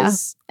watch yeah.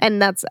 is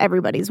And that's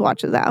everybody's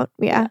watches out.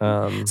 Yeah.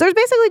 So there's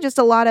basically just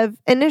a lot of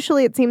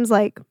initially it seems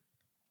like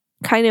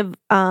kind of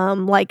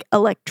like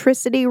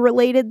electricity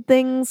related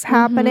things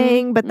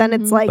happening, but then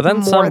it's mhm. like but then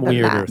more some than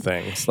weirder that.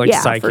 things like Yeah,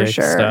 for psychic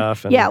sure.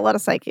 stuff. And Yeah, a lot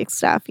of psychic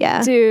stuff.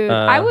 Yeah. Dude,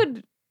 Uh,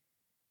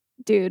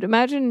 Dude,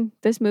 imagine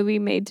this movie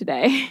made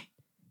today.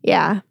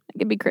 Yeah.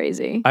 It'd be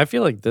crazy. I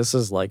feel like this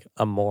is like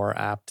a more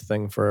apt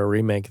thing for a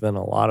remake than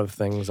a lot of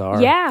things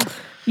are. Yeah.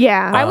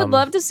 Yeah. I would Um,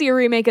 love to see a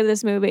remake of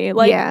this movie.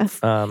 Like Yeah.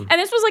 Um, and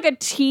this was like a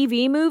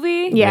TV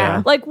movie.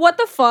 Yeah. Like what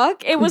the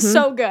fuck? It was Mhm.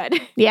 so good.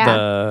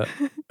 Yeah.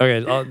 Okay,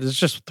 there's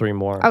just 3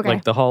 more. Okay.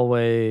 Like the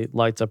hallway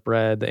lights up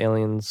red, the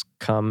aliens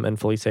come and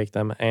fully take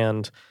them,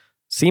 and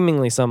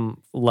seemingly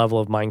some level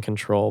of mind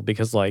control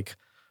because like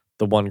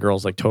the one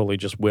girl's like totally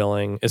just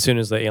willing. As soon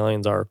as the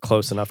aliens are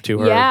close enough to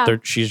her, Yeah.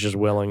 she's just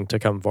willing to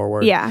come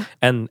forward. Yeah.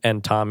 And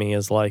Tommy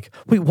is like,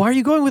 "Wait, why are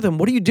you going with him?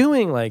 What are you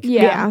doing?" Like,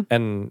 Yeah.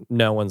 and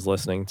no one's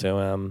listening to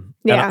him.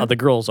 Yeah. And, the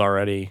girl's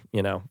already,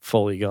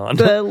 fully gone.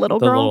 The little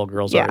The girl. little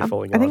girl's already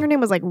fully I think her gone. name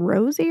was like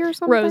Rosie or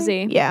something.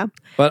 Rosie. Yeah.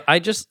 But I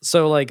just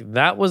so like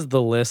that was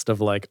the list of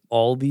like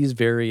all these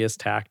various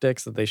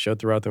tactics that they showed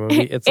throughout the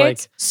movie. It's like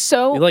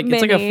so it's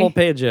many. like a full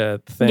page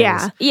of things.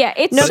 Yeah. Yeah,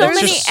 it's No, so there's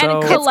many, just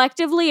and so-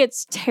 collectively,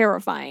 it's terrifying.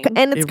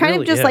 And it's It kind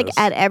really of just like is.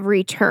 at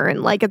every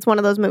turn. Like it's one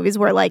of those movies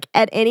where like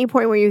at any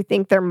point where you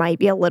think there might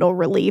be a little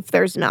relief,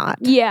 there's not.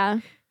 Yeah,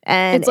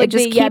 And It's like it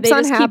just they- yeah, keeps they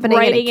on just keep happening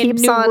and it writing in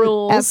keeps new on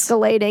rules.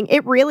 escalating.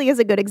 It really is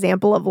a good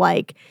example of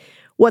like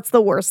what's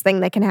the worst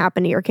thing that can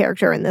happen to your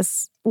character in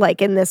this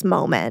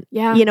moment.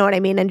 Yeah. You know what I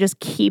mean? And just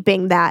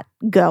keeping that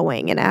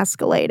going and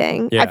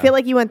escalating. I Yeah. feel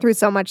like you went through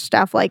so much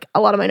stuff. Like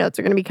a lot of my notes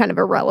are going to be kind of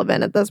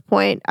irrelevant at this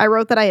point. I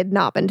wrote that I had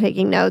not been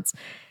taking notes.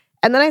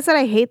 And then I said,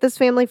 I hate this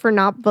family for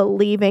not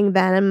believing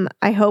them.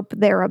 I hope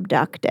they're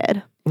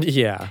abducted.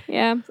 Yeah.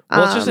 yeah.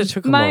 Well, it's just Um, it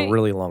took them my- a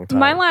really long time.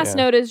 My last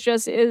yeah. note is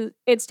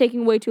it's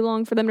taking way too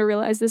long for them to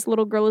realize this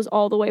little girl is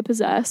all the way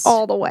possessed.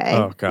 All the way.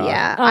 Oh, God.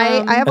 Yeah. Um,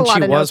 I have a And lot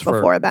she of was notes for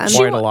before then.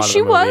 quite a lot of she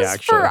the movie, was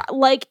for actually.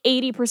 like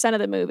 80% of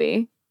the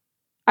movie.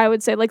 I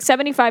would say like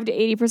 75 to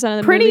 80% of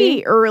the Pretty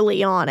movie.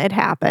 early on it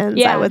happens,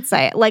 Yeah. I would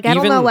say. Like I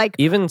don't know like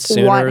even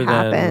sooner what than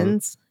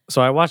happens.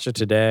 So I watched it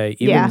today.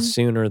 Even Yeah.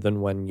 sooner than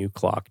when you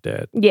clocked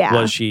it. Yeah.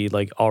 Was she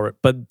like already?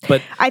 But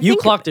I you think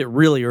clocked it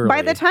really early.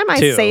 by the time I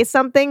too. say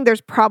something, there's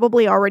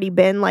probably already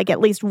been like at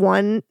least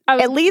one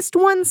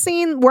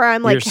scene where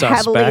I'm like You're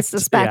heavily suspect,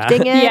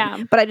 suspecting it. Yeah.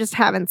 But I just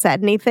haven't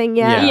said anything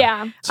yet.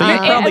 Yeah. So you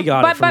Um, probably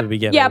got it from but- the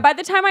beginning. Yeah, by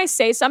the time I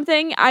say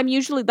something,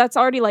 that's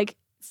already like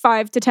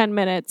 5 to 10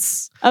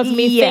 minutes of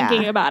me Yeah.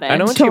 thinking about it. I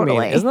know what you Totally.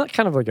 mean. Isn't that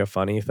kind of like a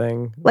funny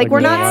thing? Like we're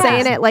when not you watch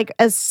saying it like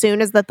as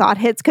soon as the thought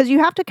hits because you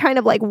have to kind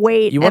of like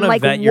wait You and wanna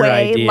like vet your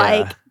weigh idea.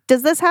 like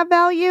does this have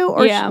value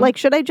or Yeah. like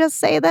should I just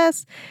say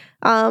this?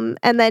 And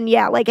then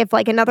like if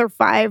like another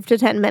 5 to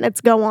 10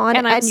 minutes go on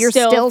And and, I'm you're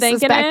still still thinking it,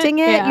 suspecting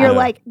it, yeah. you're Yeah.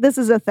 like this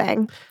is a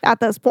thing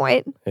at this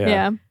point.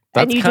 Yeah.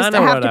 That's and you just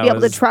kinda have what to I be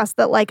able to was- trust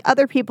that like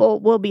other people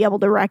will be able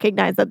to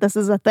recognize that this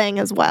is a thing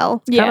as well.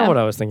 Kind Yeah. of what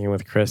I was thinking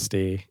with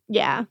Christy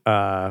Yeah.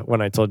 when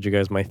I told you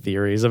guys my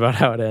theories about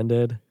how it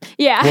ended.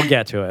 Yeah. We'll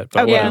get to it.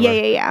 But Okay.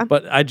 whatever. Yeah.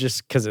 But I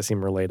just because it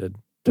seemed related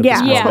to Yeah,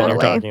 this moment totally.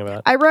 you're talking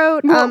about. I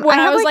wrote when I I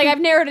have was like,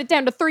 I've narrowed it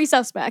down to 3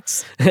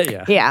 suspects.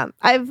 Yeah. yeah,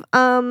 I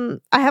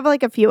have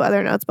like a few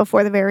other notes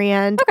before the very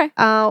end. Okay.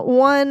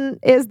 One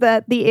is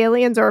that the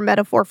aliens are a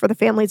metaphor for the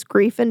family's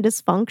grief and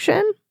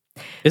dysfunction.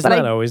 Isn't But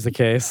that always the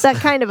case? That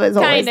kind of is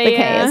always Kinda, the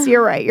yeah. case.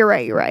 You're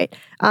right.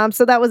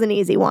 So that was an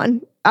easy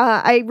one.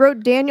 I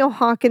wrote Daniel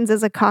Hawkins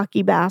is a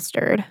cocky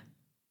bastard.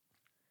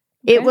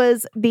 It Okay.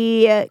 was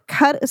the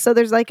cut. So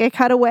there's like a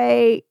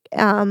cutaway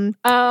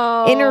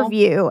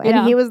interview, and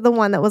yeah. he was the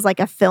one that was like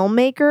a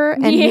filmmaker,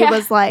 and he Yeah.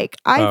 was like,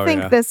 "I Oh,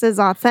 think yeah. this is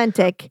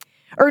authentic,"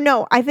 or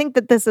no, I think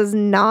that this is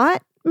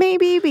not.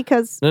 Maybe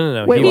because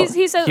No. Wait,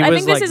 He says, he I was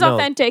think this like, is no.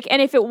 authentic.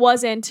 And if it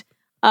wasn't,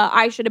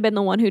 I should have been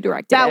the one who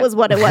directed that it. was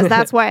what it was.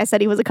 That's why I said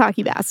he was a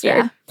cocky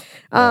bastard.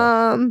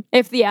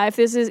 If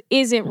this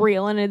isn't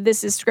real and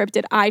this is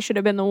scripted, I should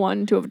have been the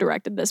one to have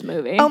directed this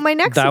movie. Oh, my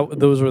next.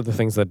 Those were the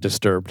things that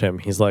disturbed him.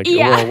 He's like,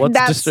 Yeah, well, what's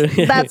that's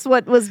disturbing? that's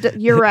what was.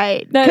 You're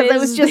right. That Because it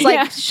was is- just like,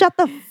 yeah. shut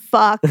the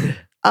fuck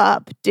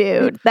up,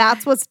 dude.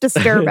 That's what's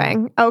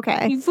disturbing.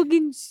 Okay. you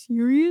fucking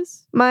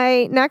serious?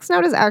 My next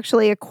note is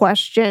actually a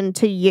question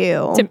to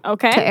you,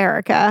 Okay. to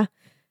Erica.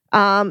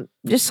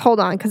 Just hold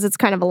on because it's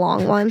kind of a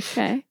long one.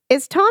 Okay.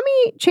 Is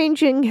Tommy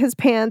changing his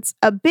pants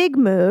a big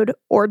mood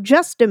or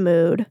just a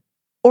mood?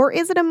 Or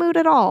is it a mood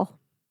at all?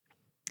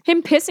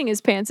 Him pissing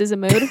his pants is a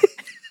mood.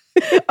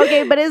 Okay,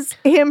 Okay, but is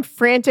him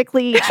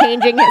frantically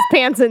changing his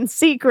pants in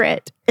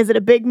secret? Is it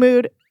a big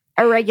mood,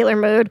 a regular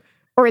mood,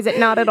 or is it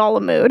not at all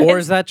a mood? Or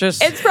is that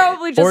just It's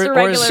probably just a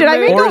regular Should I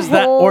mood. make or a is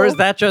that whole- or is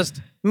that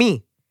just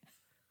me?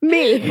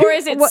 me? Or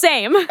is it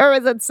same? Or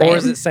is it same? Or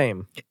is it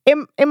same?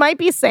 It might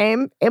be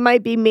same. It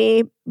might be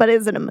me, but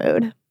is it a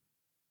mood?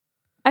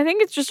 I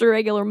think it's just a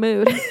regular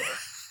mood.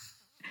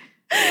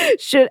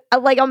 Should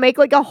I'll make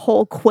like a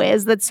whole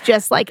quiz that's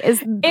just like is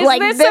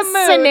like this this a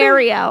mood?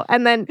 scenario,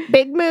 and then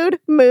big mood,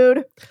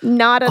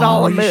 not at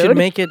all a you mood. should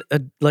make it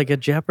like a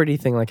Jeopardy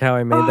thing, like how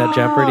I made that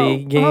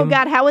Jeopardy game. Oh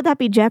God, how would that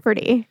be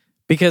Jeopardy?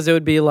 Because it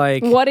would be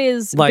like What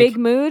is Like- big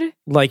mood?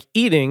 like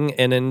eating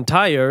an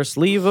entire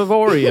sleeve of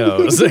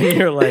Oreos, and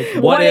you're like,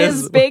 What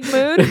is big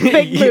mood?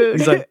 Big mood.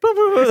 He's like,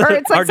 Or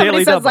it's like our somebody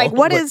daily says double. like,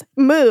 "What is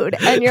mood?"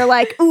 And you're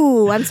like,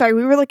 "Ooh, I'm sorry,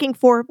 we were looking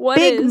for What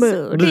big is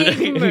mood."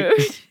 Big mood.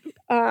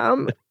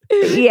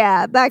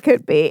 Yeah, that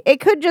could be. It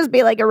could just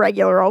be like a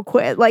regular old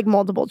quiz, like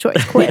multiple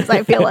choice quiz.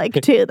 I feel like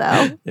too,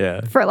 though, Yeah.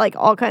 for like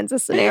all kinds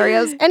of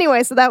scenarios.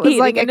 Anyway, so that was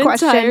like a Eating an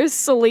question. entire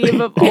sleeve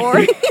of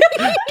Oreos.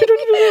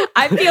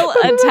 I feel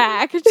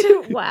attacked.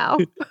 Wow,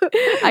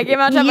 I came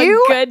out to have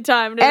You a good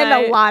time tonight.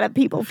 and a lot of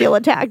people feel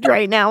attacked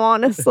right now.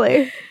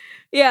 Honestly,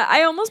 Yeah,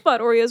 I almost bought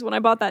Oreos when I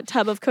bought that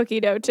tub of cookie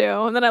dough too.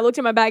 And then I looked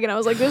in my bag and I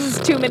was like, "This is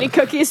too many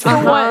cookies for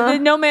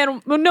one.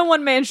 No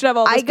one man should have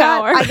all this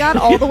power." I got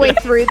all the way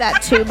through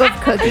that tube of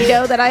cookie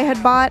dough that I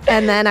had bought,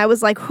 and then I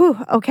was like, "Whew,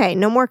 okay,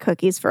 no more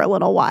cookies for a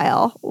little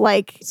while.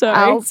 Like, Sorry.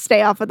 I'll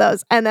stay off of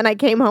those." And then I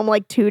came home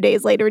like 2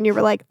 days later, and you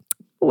were like,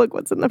 "Look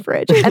what's in the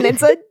fridge," and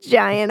it's a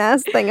giant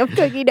ass thing of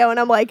cookie dough, and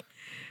I'm like,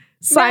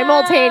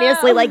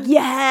 simultaneously, No. like,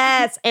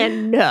 yes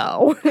and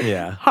no.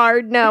 Yeah.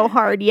 Hard no,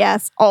 hard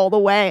yes, all the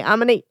way. I'm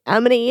gonna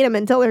eat them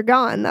until they're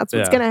gone. That's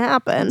what's Yeah. gonna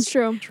happen. That's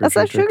true. That's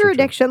a sugar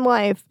addiction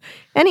life.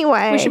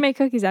 Anyway, We should make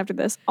cookies after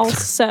this.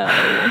 Also,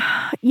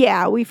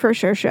 yeah, we for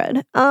sure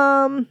should.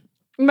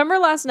 remember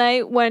last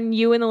night when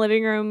you in the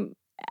living room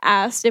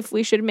asked if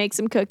we should make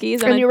some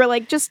cookies? And you were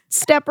like, just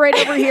step right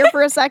over here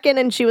for a second.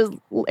 And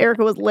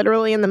Erica was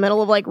literally in the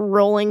middle of like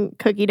rolling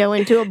cookie dough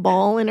into a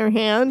ball in her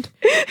hand.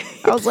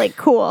 I was like,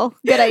 cool,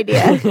 good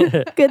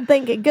idea. Good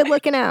thinking, good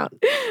looking out.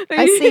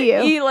 I see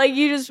you.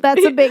 You just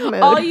That's a big mood.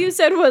 All you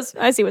said was,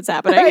 "I see what's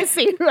happening." I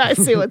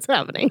see what's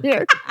happening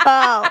here.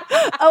 Oh,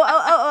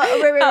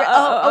 right.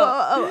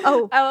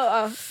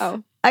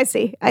 Oh. I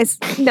see.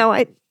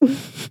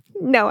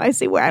 No, I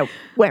see where I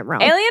went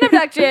wrong. Alien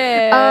abduction.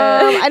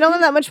 I don't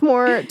have that much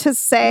more to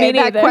say. Me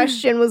That neither.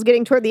 question was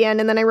getting toward the end,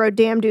 and then I wrote,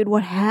 "Damn, dude,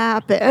 what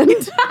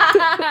happened?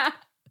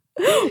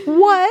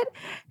 What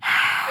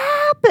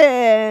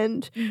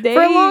happened?"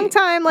 For a long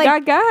time,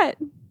 like got.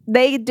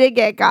 they did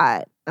get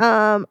got.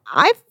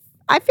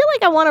 I feel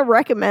like I want to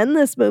recommend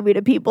this movie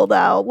to people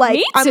though. Like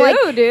Me I'm too,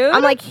 like, dude.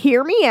 I'm like,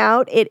 hear me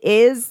out. It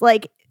is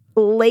like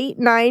late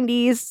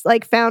 90s,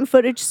 like found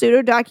footage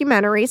pseudo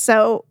documentary.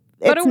 So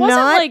but it's it wasn't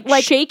not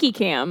like shaky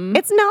cam.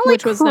 it's not like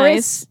which was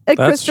nice. That's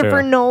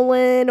Christopher true.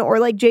 Nolan or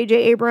like J.J.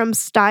 Abrams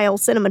style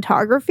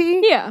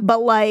cinematography. Yeah.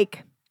 But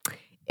like,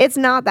 it's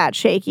not that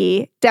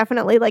shaky.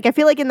 Definitely. Like, I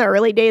feel like in the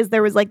early days,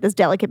 there was like this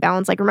delicate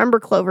balance. Like, remember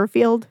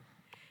Cloverfield?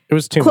 It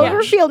was too much.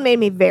 Cloverfield made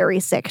me very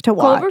sick to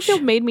watch.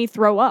 Cloverfield made me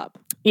throw up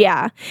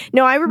Yeah.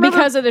 No, I remember.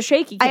 because of the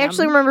shaky cam. I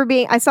actually remember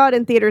I saw it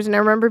in theaters and I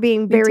remember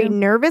being very too.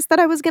 nervous that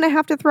I was going to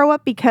have to throw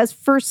up because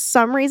for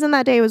some reason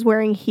that day I was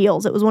wearing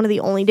heels. It was one of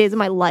the only days of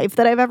my life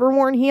that I've ever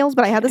worn heels,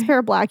 but I had this pair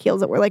of black heels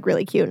that were like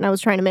really cute and I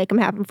was trying to make them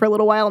happen for a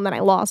little while and then I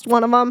lost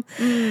one of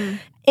them.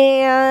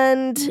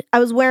 And I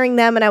was wearing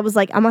them and I was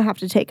like, I'm going to have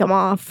to take them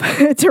off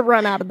to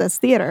run out of this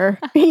theater.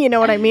 You know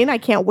what I mean? I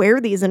can't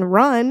wear these and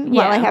run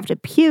while I Yeah. have to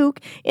puke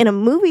in a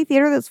movie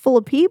theater that's full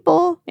of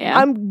people. Yeah.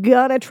 I'm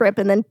going to trip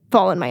and then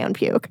fall in my own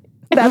puke.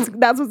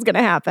 That's what's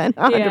gonna happen.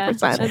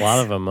 100%. There's a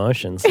lot of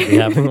emotions to be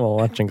having while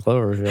watching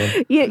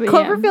Cloverfield. Yeah, But yeah.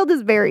 Cloverfield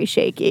is very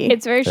shaky.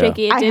 it's very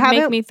shaky. It did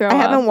make me throw I up.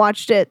 haven't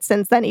watched it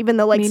since then, even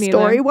though like Me neither.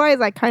 story wise,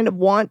 I kind of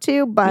want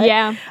to, but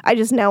Yeah. I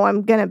just know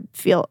I'm gonna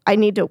feel I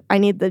need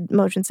the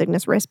motion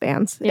sickness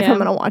wristbands if Yeah. I'm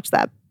gonna watch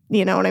that.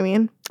 You know what I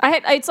mean? I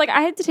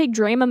had to take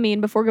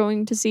Dramamine before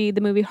going to see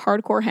the movie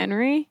Hardcore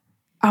Henry.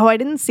 Oh, I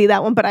didn't see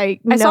that one, but I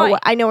saw know it.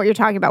 I know what you're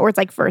talking about. Where it's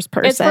like first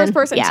person. It's first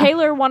person. Yeah.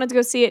 Taylor wanted to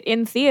go see it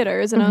in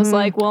theaters, and I was Mhm.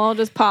 like, "Well, I'll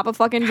just pop a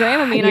fucking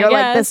Dramamine." And you're I guess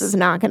like, this is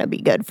not gonna be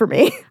good for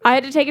me. I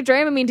had to take a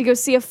Dramamine to go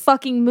see a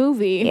fucking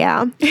movie.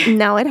 Yeah.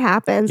 No, it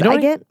happens. You know I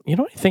what get You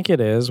know what I think it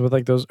is with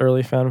like those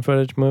early found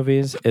footage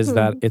movies is Hmm.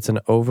 that it's an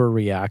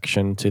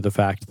overreaction to the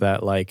fact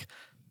that like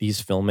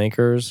these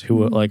filmmakers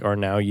who Hmm. like are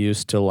now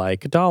used to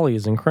like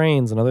dollies and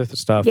cranes and other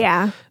stuff.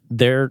 yeah.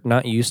 They're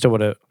not used to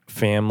what a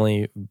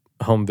family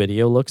home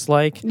video looks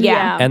like.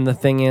 Yeah. And the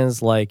thing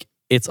is, like,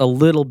 it's a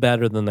little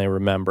better than they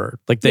remember.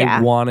 Like, they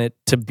Yeah. want it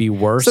to be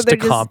worse So to they're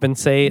just-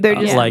 compensate. they're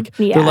just- like,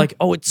 yeah. they're like,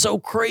 oh, it's so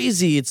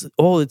crazy. It's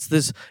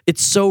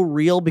so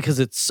real because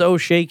it's so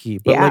shaky.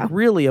 But Yeah. like,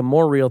 really, a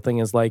more real thing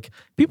is like,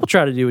 people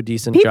try to do a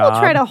decent People job.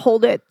 try to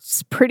hold it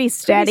pretty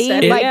steady.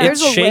 steady, Like yeah.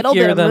 there's It's a little bit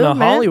shakier of than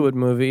movement. a Hollywood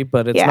movie,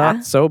 but it's Yeah.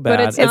 not so bad.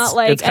 But it's not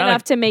like kinda-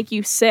 enough to make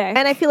you sick.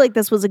 And I feel like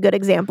this was a good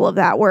example of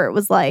that, where it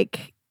was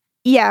like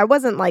Yeah, it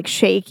wasn't like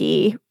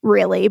shaky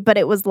really, but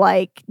it was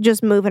like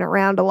just moving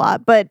around a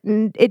lot. But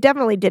it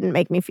definitely didn't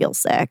make me feel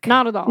sick.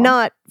 Not at all.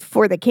 Not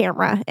for the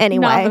camera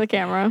anyway. Not for the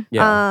camera.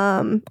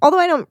 Yeah. Although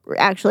I don't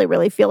actually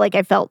really feel like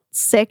I felt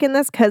sick in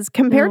this because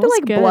compared No, to it's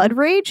like good. Blood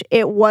Rage,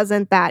 it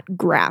wasn't that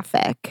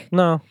graphic.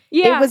 No.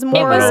 Yeah, It was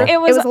more. real. It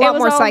was a lot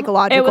more all-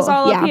 psychological. It was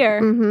all yeah. up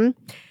here. Mm-hmm.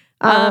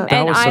 That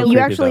And was so I You creepy,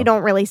 actually though.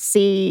 don't really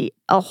see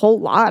a whole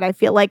lot, I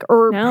feel like,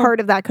 or No. part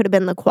of that could have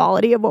been the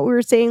quality of what we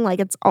were seeing. Like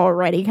it's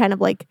already kind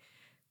of like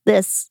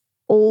this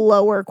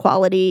lower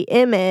quality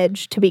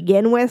image to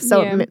begin with.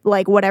 So Yeah.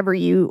 like whatever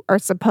you are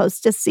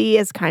supposed to see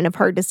is kind of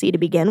hard to see to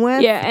begin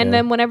with. Yeah, and Yeah.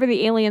 then whenever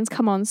the aliens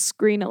come on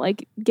screen, it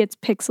like gets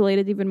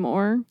pixelated even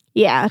more.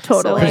 Yeah,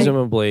 totally. So,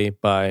 Presumably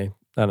by,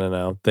 I don't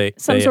know,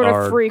 Some they sort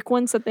are of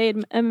frequency that they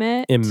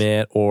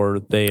emit. or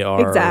they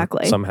are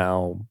Exactly.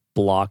 somehow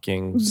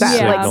blocking That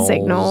Yeah. like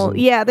signal. and-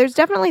 Yeah, there's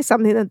definitely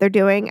something that they're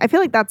doing. I feel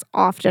like that's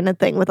often a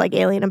thing with like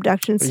alien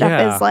abduction stuff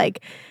Yeah. is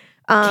like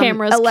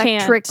Cameras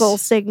electrical can't.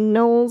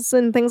 signals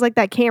and things like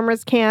that.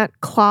 Cameras can't,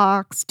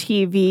 clocks,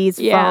 TVs,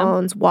 Yeah.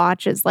 phones,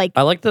 watches. Like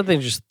I like that they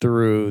just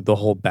threw the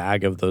whole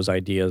bag of those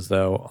ideas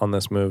though on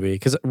this movie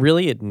because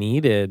really it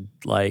needed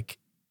like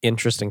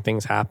interesting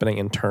things happening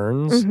in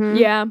turns. mhm.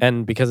 Yeah.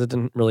 And because it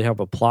didn't really have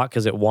a plot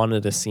because it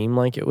wanted to seem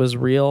like it was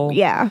real.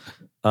 Yeah.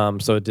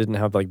 So it didn't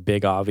have like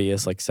big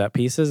obvious like set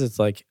pieces. It's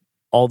like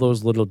all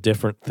those little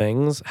different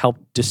things help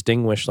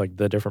distinguish like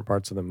the different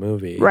parts of the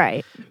movie.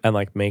 Right. And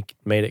like made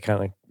it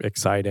kind of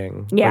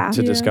exciting. Yeah. Like,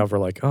 to Yeah. discover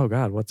like, oh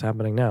God, what's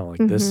happening now?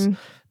 Like this Mhm.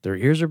 their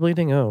ears are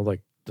bleeding. Oh,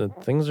 like the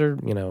things are,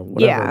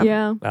 whatever.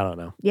 Yeah. I don't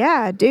know.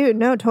 Yeah, dude.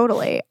 No,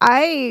 totally.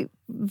 I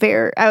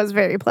was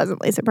very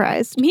pleasantly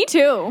surprised. Me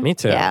too. Me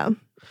too. Yeah.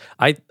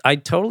 I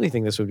totally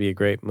think this would be a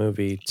great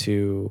movie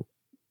to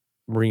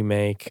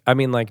remake. I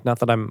mean, like, not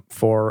that I'm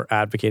for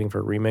advocating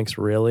for remakes,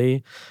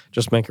 really,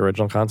 just make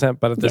original content.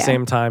 But at the Yeah.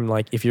 same time,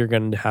 like, if you're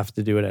going to have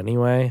to do it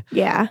anyway,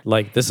 Yeah.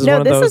 like, this is No,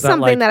 one of this those is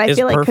something that I is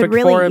feel like could perfect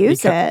really for it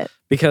use because, it.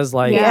 because,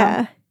 like,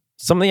 Yeah.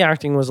 some of the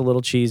acting was a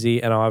little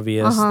cheesy and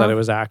obvious Uh-huh. that it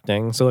was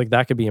acting. So, like,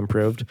 that could be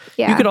improved.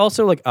 Yeah. You could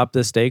also, like, up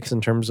the stakes in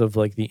terms of,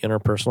 like, the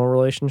interpersonal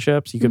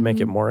relationships. You could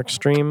make it more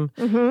extreme,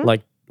 Mhm.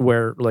 like,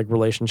 where, like,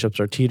 relationships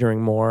are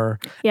teetering more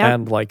Yeah.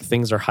 and, like,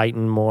 things are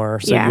heightened more.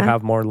 So Yeah. you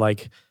have more,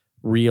 like,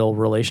 real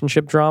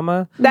relationship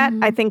drama. That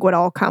Mhm. I think would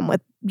all come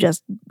with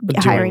just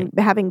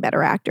having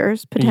better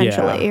actors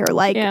potentially, or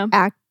like Yeah.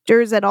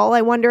 actors at all.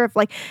 I wonder if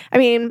like, I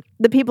mean,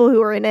 the people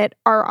who are in it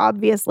are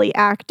obviously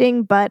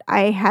acting, but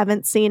I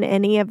haven't seen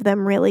any of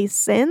them really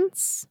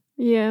since.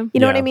 Yeah. You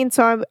know what I Yeah. mean?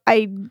 So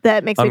I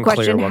that makes me Unclear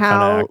question what kind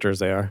how of actors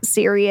they are.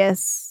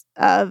 serious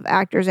of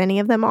actors any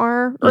of them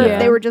are, or Yeah. if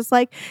they were just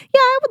like, yeah,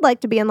 I would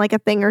like to be in like a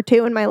thing or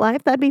two in my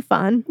life. That'd be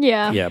fun.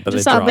 Yeah. Yeah, but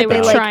Just they Not drop that they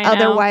out. like Trying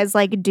out. otherwise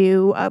like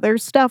do other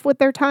stuff with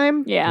their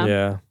time. Yeah.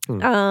 Yeah. Hmm.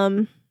 Um. I don't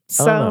know.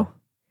 So,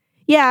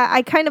 yeah,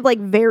 I kind of like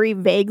very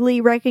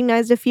vaguely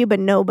recognized a few, but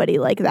nobody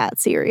like that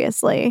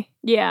seriously.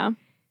 Yeah.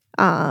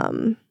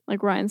 Um.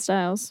 Like Ryan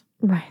Stiles.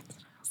 Right.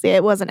 See,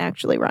 it wasn't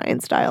actually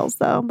Ryan Stiles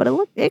though, but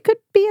it could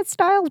be a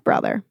Stiles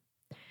brother.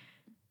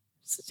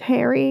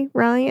 Harry,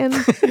 Ryan,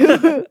 who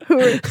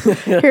were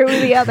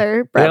the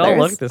other They all brothers?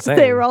 look the same.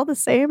 They were all the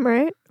same,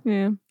 right?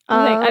 Yeah.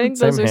 I think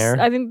those Same are.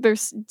 hair. I think they're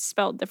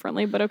spelled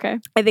differently, but okay.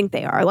 I think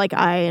they are like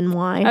I and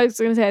Y. I was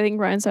gonna say I think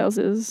Ryan Stiles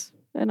is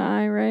an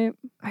I, right?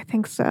 I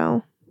think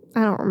so.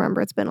 I don't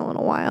remember. It's been a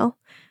little while.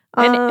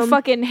 And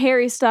fucking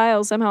Harry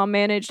Styles somehow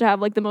managed to have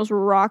like the most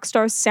rock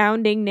star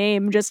sounding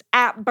name just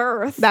at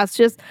birth. That's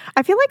just,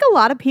 I feel like a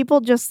lot of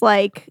people just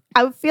like,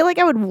 I would feel like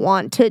I would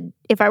want to,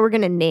 if I were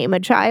going to name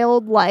a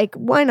child, like,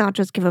 why not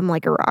just give him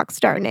like a rock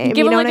star name? Give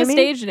you him know like what a I mean?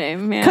 stage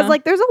name. Yeah. Because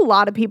like there's a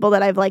lot of people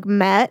that I've like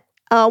met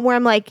where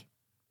I'm like,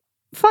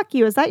 fuck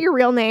you, is that your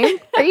real name?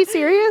 Are you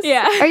serious?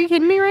 Yeah. Are you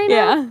kidding me right now?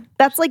 yeah.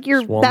 That's like your,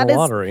 Just won that the is,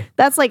 lottery.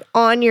 that's like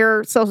on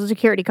your social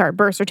security card,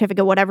 birth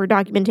certificate, whatever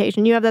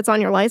documentation you have that's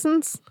on your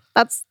license.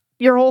 That's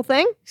your whole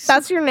thing?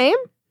 That's your name?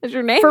 Is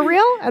your name For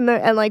real? And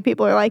like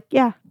people are like,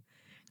 yeah.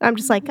 I'm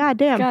just like, God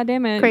damn. God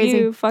damn it! Crazy.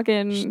 You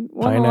fucking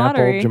won the Pineapple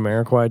lottery.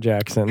 Jamiroquai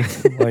Jackson.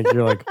 Like,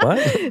 you're like,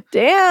 what?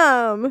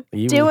 Damn.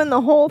 You- Doing the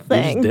whole You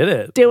thing. just did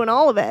it. Doing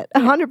all of it.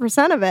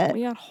 100% of it.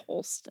 We got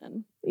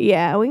Holston.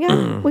 Yeah,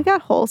 we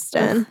got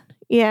Holston.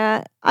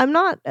 Yeah, I'm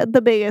not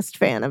the biggest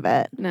fan of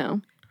it.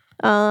 No.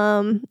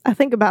 I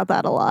think about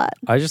that a lot.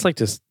 I just like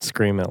to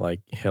scream it like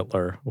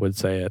Hitler would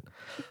say it.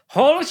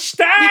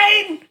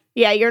 Holstein!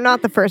 Yeah, you're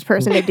not the first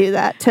person to do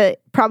that to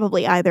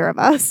probably either of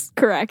us.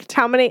 Correct.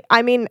 How many?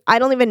 I mean, I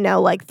don't even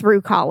know like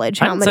through college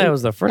I how didn't many say I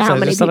was the first. how I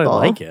many just said I people-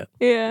 like it.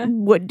 Yeah.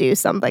 would do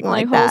something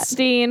like, Like that.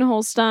 Holstein,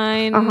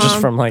 Holstein. Uh-huh. Just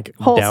from like down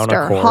a Holster,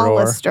 corridor.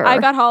 Hollister. I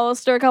got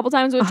Hollister a couple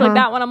times, which Uh-huh. like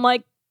that one I'm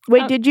like,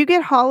 Wait, did you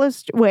get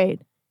Hollister?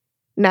 Wait,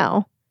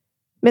 no.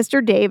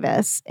 Mr.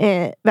 Davis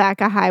at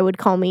Vaca High would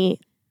call me.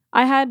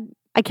 I had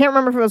I can't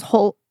remember if it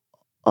was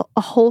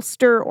a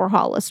Holster or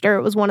Hollister.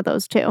 It was one of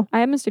those two.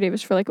 Mr.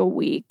 Davis for like a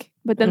week.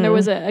 But then there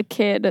was a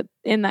kid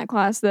in that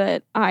class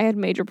that I had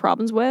major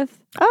problems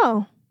with.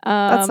 Oh,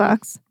 that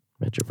sucks.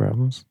 Midget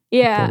problems.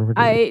 Yeah, Don't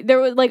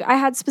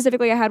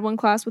I had one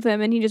class with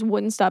him and he just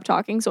wouldn't stop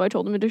talking, so I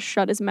told him to just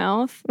shut his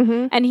mouth.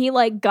 Mm-hmm. And he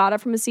like got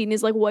up from his seat and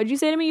he's like, "What'd you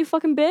say to me, you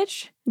fucking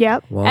bitch?"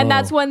 Yep. Whoa. And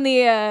that's when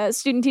the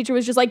student teacher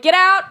was just like, "Get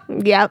out!"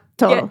 Yep.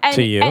 Total. And,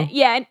 To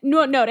you?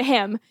 no, to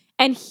him.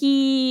 And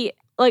he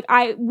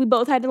we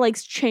both had to like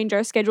change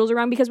our schedules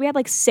around because we had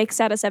like 6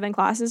 out of 7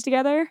 classes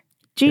together,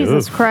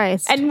 Jesus Oof.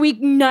 Christ. and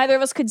neither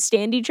of us could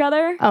stand each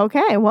other.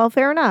 Okay. Well,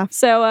 fair enough.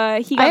 So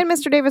he I got had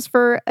Mr. Davis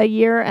for a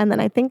year and then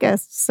I think a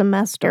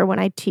semester when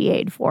I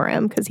TA'd for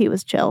him because he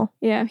was chill.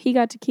 he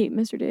got to keep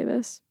Mr.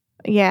 Davis.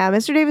 Yeah,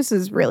 Mr. Davis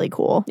is really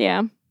cool.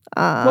 Yeah.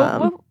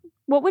 Um,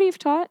 What would he have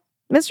taught?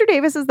 Mr.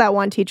 Davis is that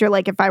one teacher.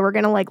 Like, if I were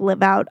gonna like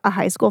live out a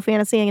high school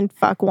fantasy and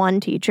fuck one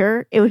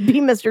teacher, it would be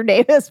Mr.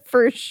 Davis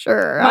for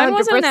sure. Mine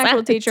wasn't an 100%.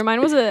 actual teacher.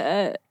 Mine was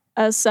a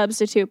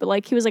substitute, but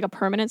like he was like a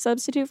permanent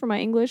substitute for my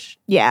English.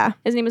 Yeah,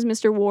 His name was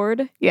Mr.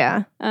 Ward.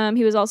 yeah,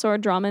 He was also our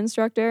drama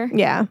instructor.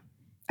 yeah.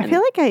 I And-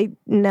 feel like I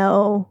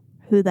know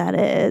who that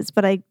is,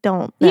 but I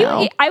don't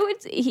know.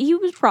 He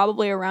was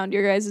probably around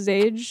your guys'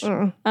 age.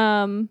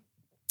 Mm.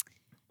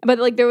 But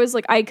like there was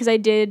like because I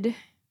did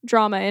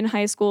drama in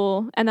high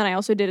school and then I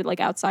also did it like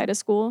outside of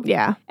school.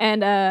 Yeah,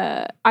 And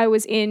I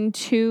was in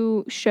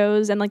 2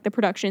 shows and like the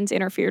productions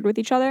interfered with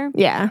each other.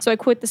 yeah, So I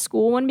quit the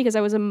school one because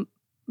I was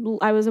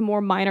a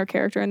more minor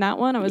character in that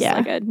one. I was Yeah.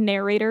 like a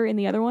narrator in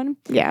the other one.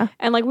 yeah.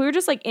 And like we were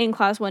just like in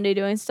class one day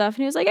doing stuff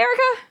and he was like,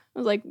 "Erica." I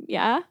was like,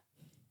 "Yeah."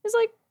 He's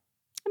like,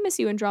 "I miss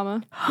you in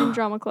drama. In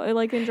drama in drama You're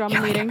like,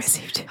 I meetings."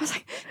 miss you too. I was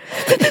like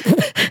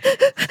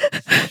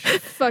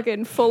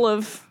fucking full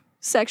of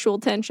sexual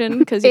tension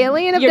because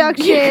Alien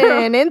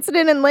abduction,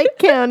 incident in Lake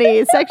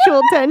County,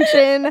 sexual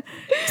tension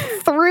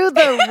through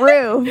the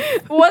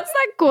roof. What's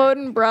that quote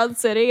in Broad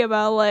City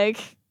about like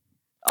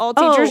all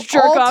teachers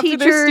jerk all off to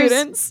their teachers-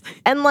 students?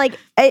 And like,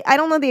 I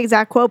don't know the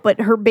exact quote, but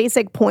her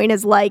basic point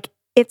is like,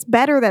 it's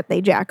better that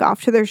they jack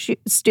off to their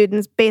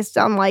students based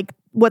on like,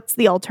 what's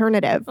the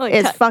alternative Like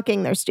is cut-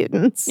 fucking their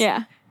students.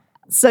 Yeah.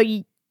 So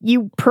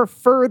you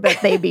prefer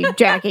that they be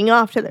jacking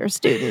off to their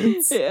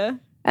students. Yeah.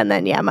 And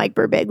then, yeah, Mike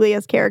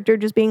Birbiglia's character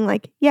just being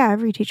like, yeah,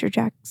 every teacher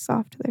jacks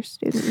off to their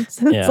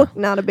students. It's Yeah. like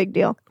not a big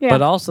deal. Yeah.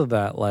 But also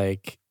that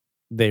like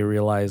they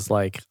realize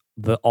like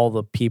all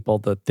the people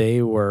that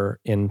they were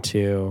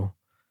into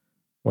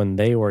when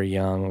they were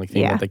young, like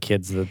thinking Yeah. of the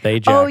kids that they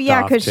jacked Oh,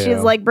 yeah, off because to.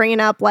 she's like bringing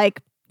up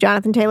like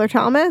Jonathan Taylor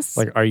Thomas.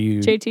 like, are you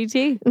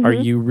JTT. are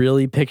Mhm. you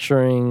really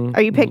picturing?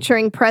 Are you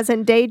picturing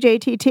present day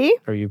JTT?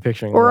 Are you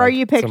picturing? Or are like,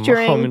 you some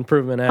picturing Home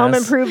Improvement? Home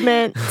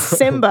Improvement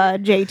Simba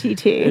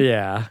JTT?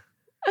 Yeah,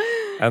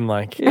 and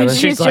like, And and then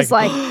she's just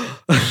like,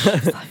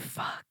 like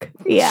fuck.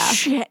 Yeah.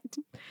 Shit.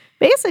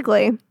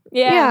 Basically,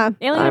 Yeah. Yeah.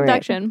 Alien All right.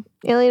 abduction.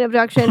 Alien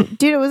Abduction.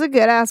 Dude, it was a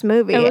good ass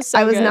movie. It was so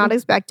I was good. not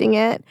expecting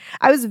it.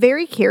 I was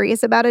very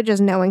curious about it,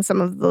 just knowing some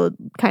of the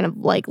kind of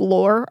like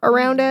lore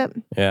around it.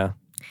 yeah.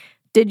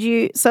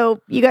 So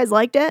you guys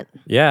liked it?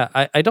 Yeah,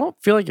 I don't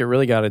feel like it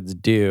really got its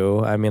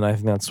due. I mean, I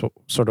think that's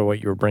sort of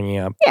what you were bringing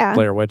up Yeah.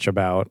 Blair Witch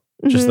about.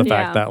 Just Mhm. the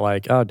fact Yeah. that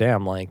like, oh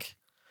damn, like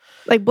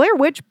Like Blair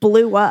Witch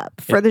blew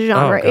up for the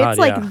genre. God, It's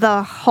like yeah.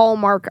 the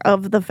hallmark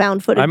of the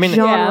found footage I mean,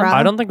 genre.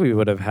 I don't think we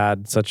would have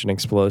had such an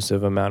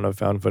explosive amount of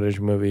found footage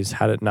movies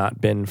had it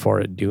not been for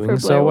it doing For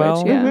so Blair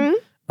well. Witch, yeah.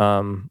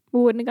 Mhm. We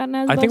wouldn't have gotten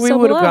as I think above, we so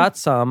would have below. got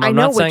some. I I'm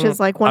know, not which saying, is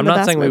like one I'm of the not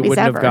best saying we movies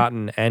wouldn't ever. have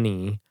gotten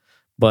any,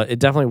 but it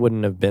definitely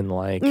wouldn't have been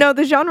like No,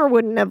 the genre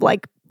wouldn't have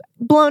like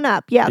blown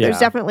up. Yeah, there's Yeah.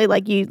 definitely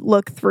like you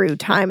look through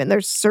time and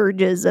there's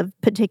surges of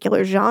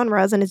particular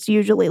genres, and it's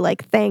usually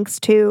like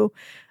thanks to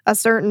a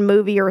certain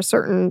movie or a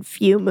certain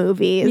few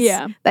movies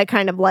Yeah. that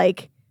kind of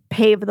like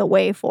pave the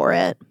way for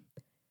it.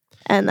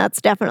 And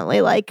that's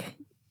definitely like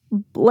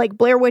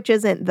Blair Witch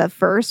isn't the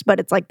first, but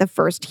it's like the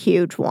first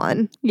huge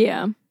one.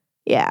 Yeah.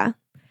 Yeah.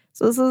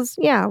 So this is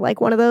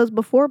like one of those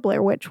before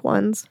Blair Witch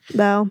ones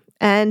though.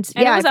 And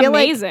And yeah, it was I feel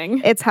amazing.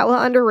 like it's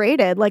hella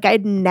underrated. Like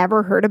I'd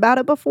never heard about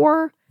it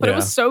before, but it Yeah.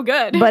 was so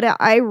good. but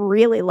I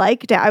really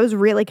liked it. I was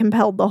really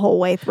compelled the whole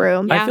way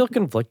through. Yeah. I feel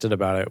conflicted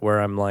about it where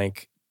I'm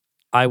like,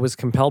 I was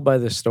compelled by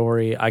the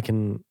story. I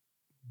can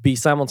be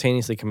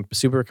simultaneously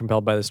super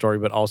compelled by the story,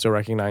 but also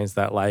recognize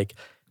that like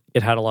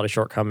it had a lot of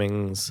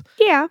shortcomings,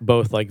 Yeah.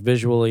 both like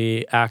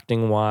visually,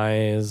 acting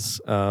wise,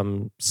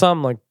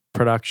 some like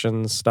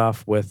production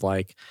stuff with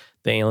like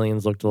the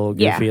aliens looked a little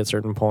Yeah. goofy at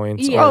certain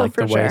points, Yeah. or Oh, like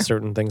for the way sure.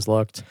 certain things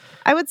looked.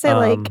 I would say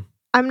like Um,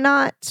 I'm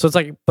not So it's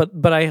like,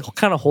 but I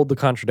kind of hold the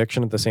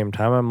contradiction at the same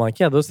time. I'm like,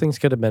 yeah, those things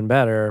could have been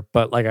better,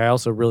 but like I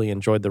also really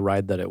enjoyed the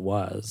ride that it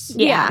was.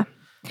 Yeah.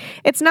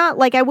 It's not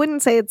like I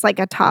wouldn't say it's like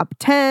a top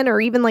 10 or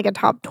even like a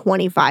top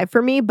 25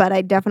 for me, but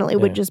I definitely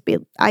would Yeah. just be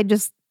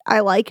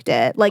I liked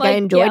it. Like I Like,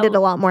 enjoyed yeah. it a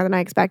lot more than I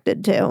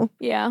expected to.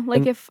 Yeah. Like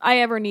And- if I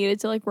ever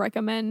needed to like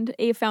recommend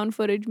a found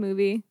footage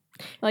movie,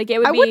 like it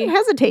would I be wouldn't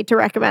hesitate to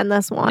recommend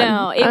this one.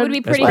 no, it would be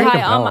It's pretty very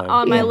high on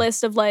compelling. my Yeah.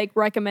 list of like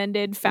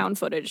recommended found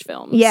footage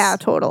films. Yeah,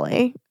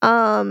 totally.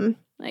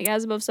 Like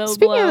As Above, So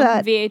Speaking Below, of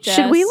that, VHS.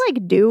 should we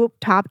like do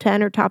top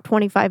 10 or top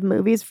 25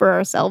 movies for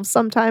ourselves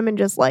sometime and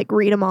just like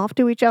read them off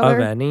to each other?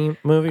 Of any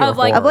movie Of, or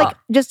like- Of horror? like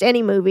just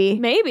any movie.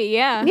 Maybe,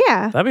 yeah.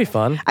 Yeah. That'd be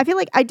fun. I feel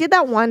like I did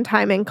that one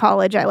time in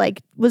college. I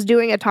like was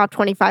doing a top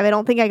 25. I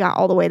don't think I got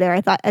all the way there.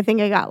 I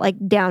think I got like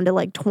down to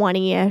like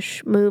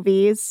 20-ish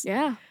movies.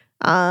 Yeah.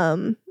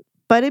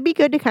 But it'd be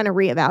good to kind of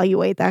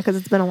reevaluate that because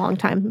it's been a long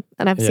time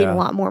and I've seen Yeah. a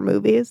lot more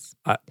movies.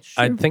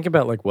 I'd think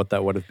about like what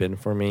that would have been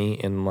for me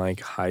in like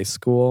high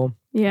school,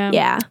 Yeah.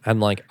 Yeah. and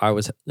like I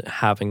was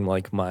having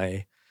like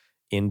my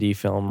indie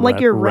film Like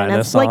your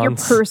renaissance, like your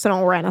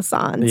personal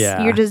renaissance.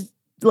 Yeah. You're just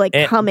like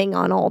And- coming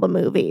on all the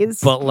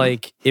movies. But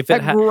like if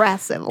it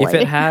aggressively. if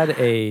it had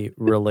a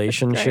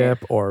relationship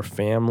or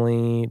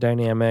family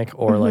dynamic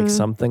or like Mhm.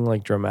 something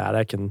like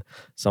dramatic and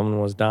someone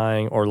was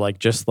dying or like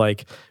just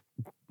like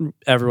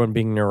everyone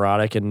being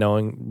neurotic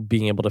and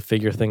being able to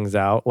figure things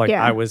out, like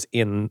Yeah. I was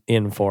in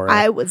for it.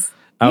 I was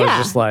was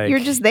just like, you're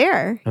just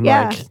there. I'm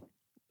yeah. like,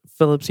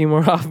 Philip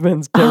Seymour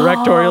Hoffman's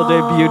directorial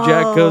debut,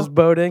 Jack Goes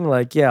Boating.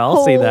 Like, yeah,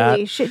 I'll see that.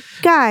 Holy shit.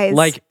 Guys.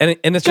 Like, and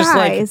it's just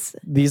like guys.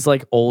 these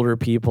like older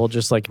people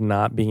just like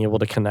not being able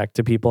to connect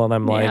to people. And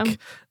I'm Yeah. like,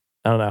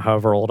 I don't know,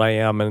 however old I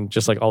am, and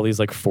just like all these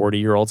like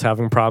 40-year-olds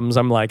having problems.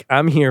 I'm like,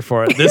 I'm here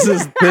for it. This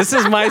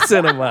is my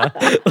cinema.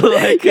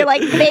 Like, You're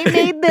like, they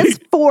made this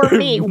for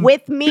me,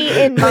 with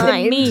me in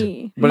mind.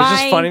 Me. but it's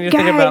just funny to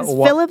think about Guys,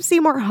 what, Philip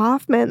Seymour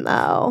Hoffman,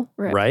 though.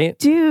 right?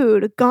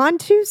 Dude, gone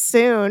too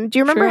soon. Do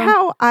you remember True.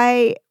 how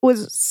I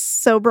was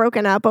so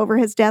broken up over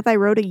his death? I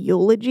wrote a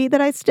eulogy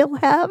that I still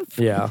have.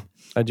 Yeah,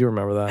 I do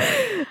remember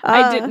that.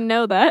 I didn't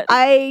know that.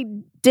 I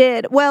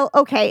did. Well,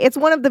 okay. It's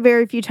one of the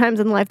very few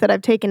times in life that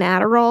I've taken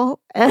Adderall.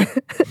 And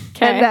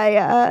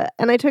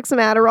I took some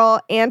Adderall,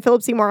 and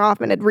Philip Seymour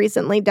Hoffman had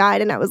recently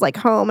died, and I was like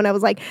home and I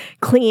was like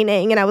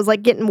cleaning and I was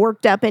like getting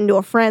worked up into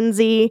a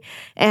frenzy.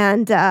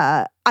 And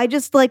I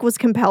just like was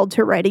compelled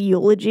to write a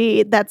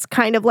eulogy that's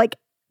kind of like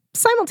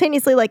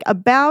simultaneously like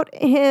about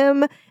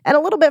him and a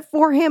little bit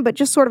for him, but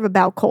just sort of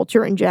about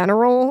culture in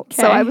general.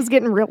 So Okay. I was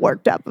getting real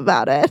worked up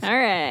about it. All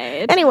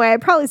right. Anyway, I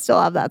probably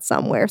still have that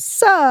somewhere.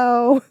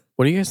 So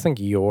What do you guys think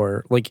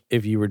like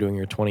if you were doing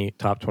your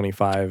top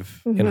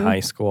 25 in Mhm.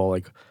 high school,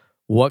 like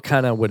what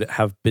kind of would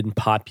have been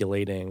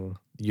populating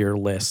your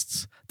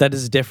lists that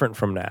is different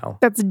from now?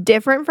 that's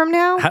different from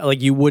now.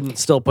 Like you wouldn't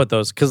still put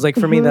those, because like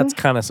for me Mhm. that's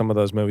kind of some of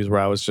those movies where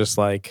I was just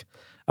like,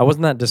 I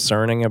wasn't that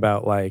discerning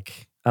about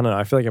like, I don't know,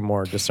 I feel like I'm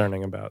more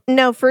discerning about.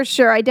 No, for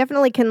sure. I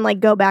definitely can like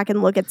go back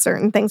and look at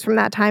certain things from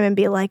that time and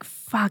be like,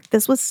 fuck,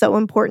 this was so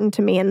important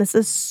to me and this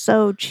is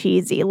so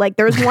cheesy. Like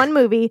there was one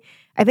movie,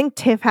 I think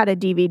Tiff had a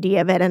DVD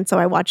of it, and so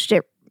I watched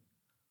it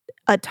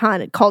a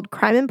ton, called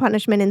Crime and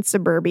Punishment in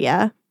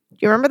Suburbia. Do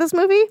you remember this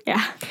movie?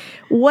 Yeah.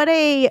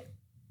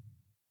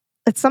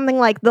 It's something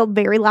like the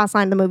very last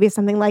line of the movie is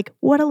something like,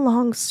 what a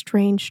long,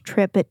 strange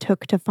trip it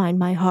took to find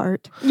my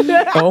heart.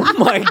 Oh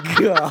my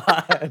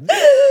God.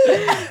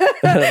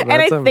 And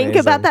I That's think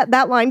about amazing.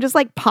 that line just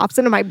like pops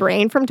into my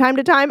brain from time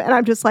to time, and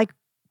I'm just like,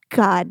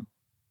 God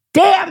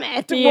damn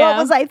it. Yeah. What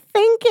was I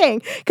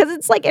thinking? Because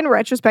it's like in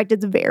retrospect,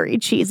 it's very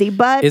cheesy,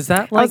 but Is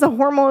that I like, was a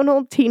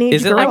hormonal teenage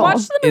Is it girl. like- I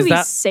watched the Is movie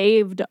that-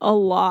 Saved a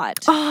lot.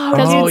 Oh, oh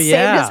dude, Saved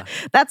yeah. is-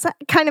 that's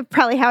kind of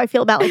probably how I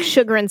feel about like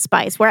Sugar and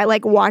Spice, where I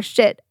like watched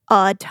it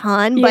a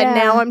ton, but Yeah.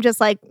 now I'm just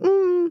like,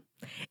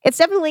 it's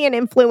definitely an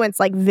influence,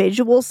 like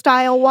visual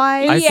style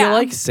wise. I Yeah. feel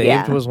like Saved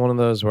Yeah. was one of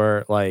those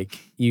where like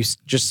you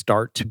just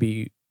start to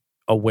be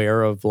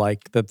aware of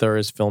like that there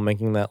is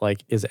filmmaking that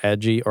like is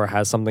edgy or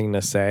has something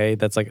to say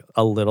that's like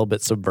a little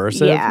bit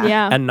subversive, Yeah.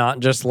 Yeah. and not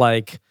just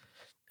like,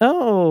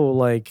 oh,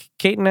 like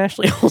Kate and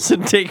Ashley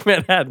Olsen take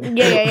Manhattan.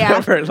 Yeah.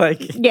 Whatever,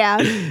 like,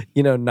 Yeah.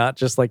 you know, not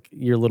just like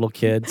your little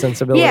kid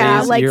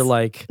sensibilities. like- You're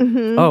like,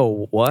 Mhm.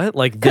 oh, what?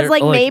 Like, Because they're-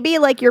 like maybe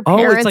like your Oh,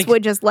 it's parents like-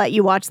 would just let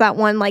you watch that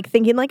one, like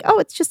thinking like, oh,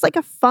 it's just like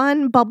a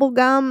fun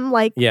bubblegum,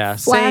 like yeah,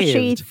 flashy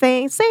Saved.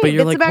 thing. Saved. But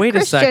you're it's like, about wait a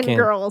Christian second.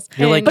 girls.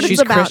 You're like, But it's she's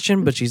about-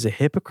 Christian, but she's a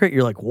hypocrite.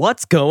 You're like,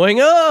 what's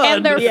going on?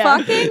 And they're Yeah.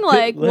 fucking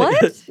like,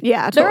 what?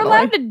 Yeah, They're totally.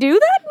 allowed to do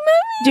that in movies?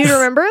 Do you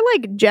remember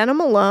like Jenna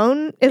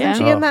Malone? Isn't Yeah.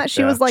 she in Oh, that?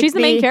 She yeah. was like She's the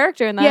main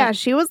character in that. Yeah,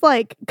 she was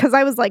like, because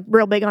I was like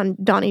real big on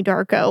Donnie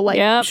Darko, like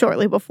Yep.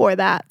 shortly before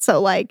that.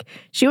 So like,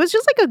 she was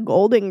just like a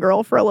golden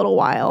girl for a little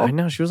while. I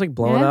know she was like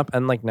blowing Yeah. up,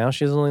 and like now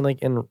she's only like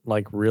in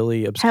like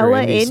really obscure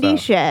Hella indie indie stuff.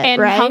 shit,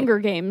 And right? Hunger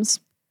Games.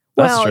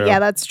 That's Well, true. yeah,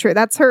 that's true.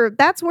 That's her.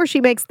 That's where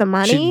she makes the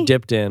money. She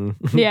dipped in.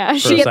 Yeah, for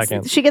she a gets-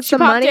 second. She gets She the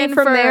popped money in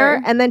from for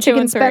there, and then she 2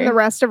 can and spend 3. the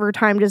rest of her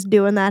time just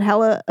doing that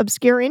hella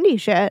obscure indie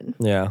shit.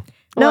 Yeah.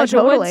 No, Elijah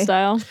Wood totally.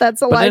 style.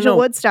 That's then Elijah in a-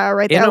 Wood style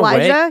right in there. a way-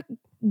 Elijah,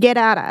 get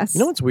at us. You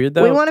know what's weird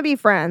though? we want to be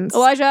friends.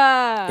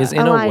 Elijah. Is in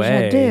Elijah, a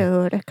way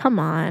dude, come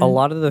on. a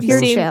lot of the You're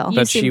things chill. You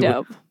that seem she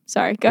dope.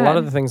 Sorry, go a ahead. lot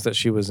of the things that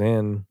she was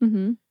in,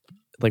 Mhm.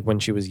 like when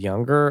she was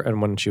younger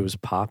and when she was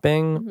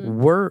popping,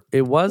 Mhm.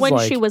 it was When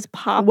like she was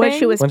popping. when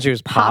she was when she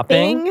was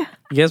popping. popping.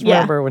 You guys Yeah.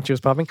 remember when she was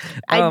popping?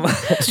 Um,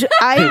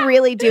 I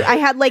really do. I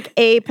had like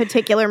a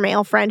particular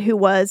male friend who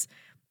was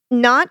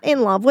not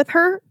in love with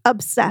her,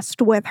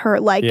 obsessed with her,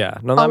 like yeah,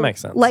 no, that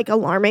makes sense. like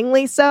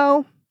alarmingly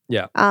so.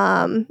 Yeah.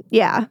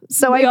 Yeah.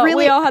 So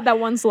we all had that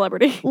one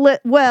celebrity.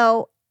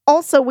 Well,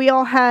 also we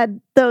all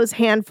had those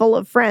handful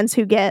of friends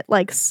who get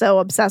like so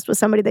obsessed with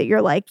somebody that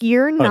you're like,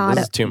 this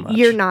is too much.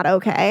 You're not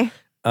okay.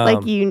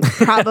 Like you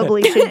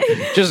probably should.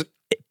 Just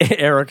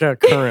Erica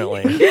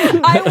currently.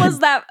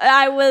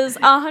 I was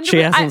 100%. She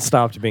hasn't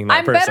stopped being that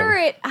I'm person. better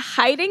at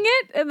hiding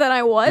it than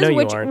I was. No, you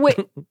which aren't.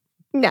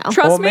 No. Trust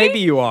well, me. maybe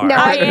you are. No,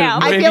 I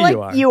am. I Maybe feel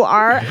like you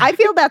are. I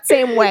feel that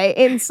same way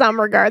in some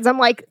regards. I'm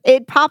like,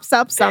 it pops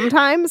up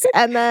sometimes,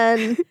 and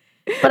then,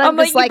 but I'm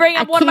just you like, bring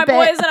I up one of keep my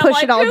it, boys, and I'm push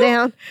like, it all who?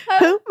 down.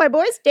 Who? My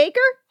boy's Dacre?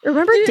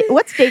 Remember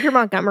what's Dacre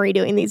Montgomery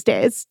doing these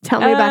days? Tell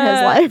me about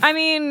his life. I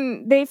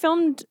mean, they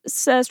filmed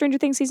Stranger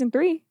Things season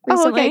 3 Oh,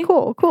 recently. okay,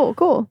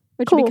 cool.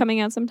 Which will be coming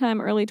out sometime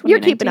early 2019.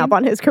 You're keeping up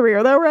on his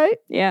career, though, right?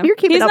 Yeah. You're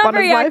keeping He's up not on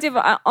his very life. active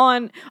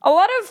on a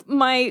lot of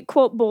my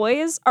quote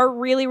boys are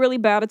really, really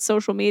bad at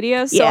social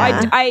media. So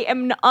Yeah. I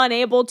am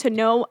unable to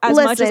know as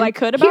much as I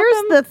could about here's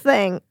them. the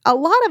thing. A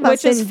lot of Which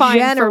us is in fine for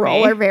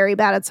general me. are very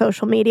bad at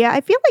social media. I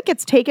feel like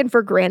it's taken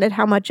for granted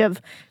how much of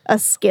a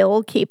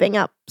skill keeping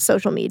up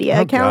social media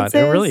Oh accounts God,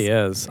 is. it really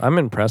is. I'm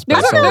impressed by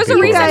There's some of there's the a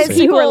people You reason I guys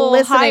see. who are people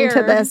listening to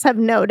hire- this have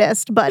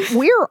noticed, but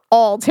we're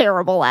all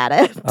terrible at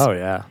it. Oh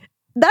yeah.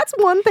 That's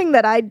one thing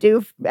that I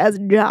do as a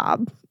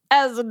job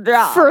as a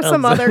job. for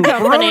some As a other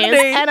companies,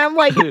 Brody. and I'm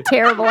like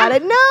terrible at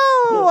it. No,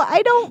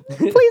 I don't.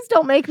 Please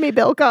don't make me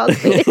Bill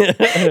Cosby. You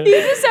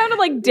just sounded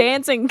like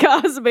dancing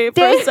Cosby for a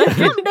Damn,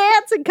 second.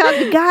 dancing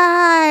Cosby.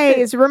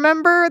 Guys,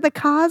 remember the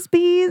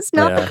Cosbys?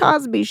 Not the Yeah.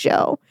 Cosby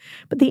Show,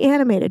 but the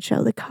animated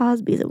show, the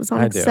Cosbys. It was on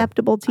I do.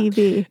 acceptable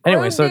TV.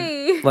 Anyway, so Brody.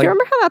 Do you like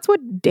remember how that's what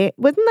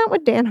wasn't that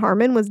what Dan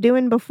Harmon was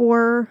doing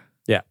before?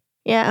 Yeah.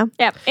 Yeah.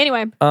 Yeah.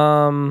 Anyway,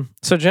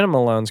 so Jenna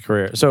Malone's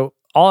career. So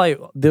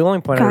the only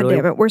point I God really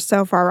damn it, we're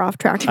so far off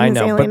track. I From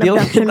this know, but alien the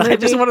only abduction I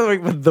just movie. want to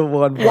make with the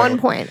one point, 1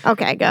 point.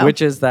 Okay, go.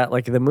 which is that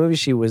like the movie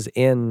she was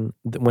in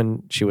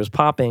when she was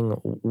popping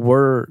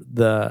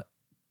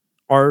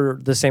are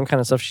the same kind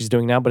of stuff she's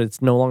doing now, but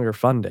it's no longer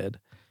funded.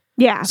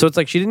 Yeah. So it's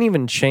like she didn't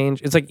even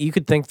change. It's like you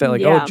could think that like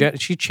Yeah.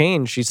 she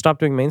changed. She stopped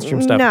doing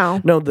mainstream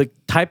stuff. No. The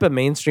type of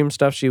mainstream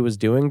stuff she was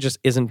doing just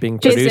isn't being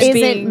Just produced. isn't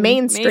being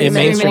mainstream,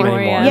 mainstream anymore.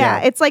 anymore, Yeah.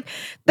 yeah. It's like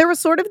there was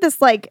sort of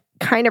this like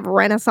kind of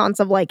renaissance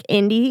of like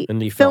indie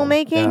film.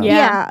 filmmaking. Yeah.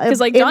 Yeah. because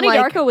like in, Donnie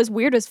Darko was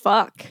weird as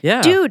fuck.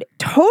 Yeah, Dude,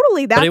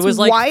 totally. That's it was,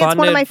 like, why it's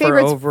one of my funded for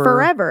favorites over-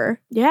 forever.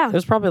 Yeah. it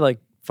was probably like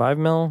 $5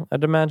 million,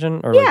 I'd imagine,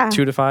 or Yeah. like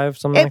 2 to 5,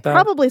 something like that.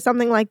 Probably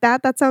something like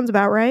that. That sounds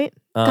about right.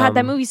 God, that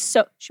Um, movie's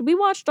so. Should we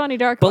watch Donnie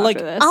Darko But after like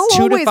this? I'll 2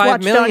 to always 5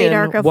 watch Donnie million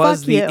Darko. was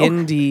Fuck the you.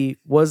 indie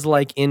was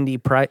like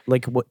indie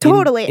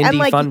Totally. indie and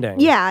like funding.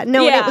 yeah,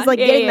 no, and it Yeah, was like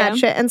yeah, getting yeah. that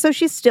shit. And so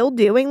she's still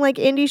doing like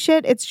indie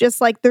shit. It's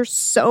just like there's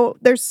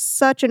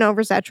such an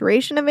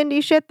oversaturation of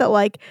indie shit that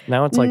like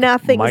Now it's like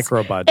nothing's-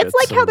 micro budgets. it's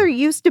like how there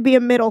used to be a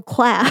middle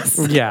class.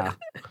 yeah.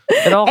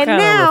 It all And kind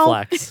of now-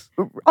 reflects.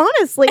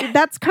 Honestly,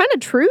 that's kind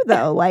of true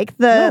though. Like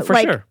the No, for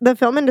like sure. the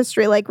film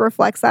industry like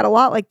reflects that a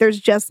lot. Like there's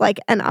just like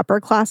an upper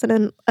class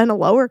and a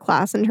lower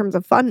class in terms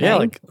of funding. Yeah,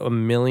 like a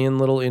million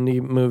little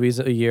indie movies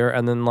a year,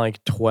 and then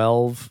like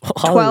 12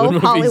 12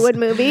 movies. Hollywood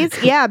movies.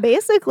 Yeah,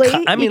 basically.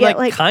 I you mean, get,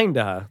 like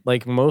kinda,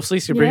 like mostly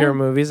superhero Yeah.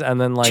 movies, and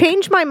then like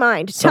change my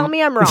mind. Tell some-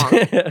 me I'm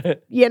wrong.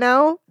 You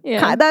know?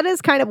 Yeah. That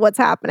is kind of what's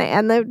happening.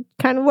 And the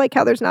kind of like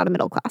how there's not a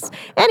middle class.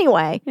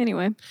 Anyway,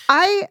 Anyway,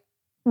 I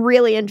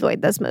really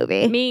enjoyed this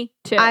movie. me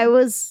too. I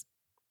was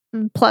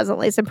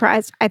pleasantly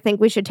surprised. I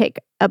think we should take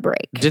a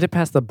break. Did it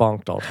pass the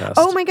bonk doll test?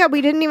 Oh my God, we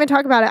didn't even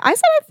talk about it. I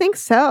said I think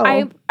so.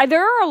 I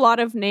there are a lot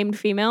of named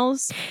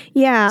females,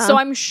 yeah. so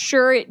I'm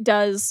sure it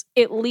does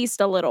at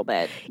least a little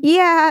bit.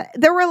 Yeah,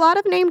 there were a lot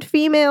of named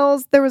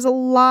females. There was a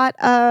lot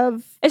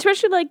of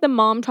Especially like the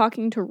mom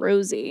talking to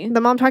Rosie.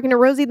 the mom talking to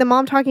Rosie, the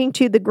mom talking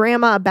to the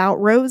grandma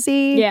about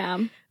Rosie. Yeah.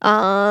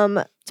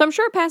 So I'm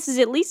sure it passes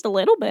at least a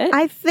little bit.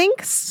 I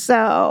think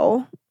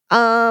so.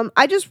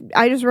 I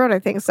just wrote I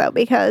think so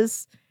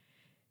because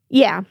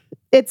yeah,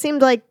 it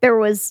seemed like there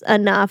was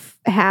enough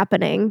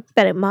happening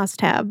that it must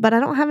have, but I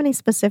don't have any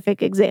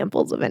specific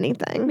examples of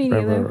anything. Me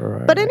Right, neither. right,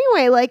 right, But right.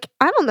 anyway, like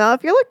I don't know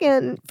if you're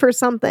looking for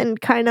something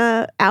kind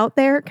of out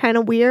there, kind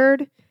of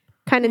weird,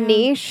 kind of Yeah.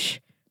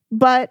 niche,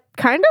 but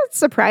kind of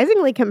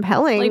surprisingly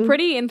compelling. Like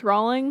pretty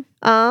enthralling.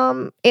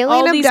 Alien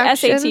All these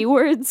abduction. SAT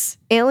words.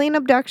 Alien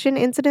abduction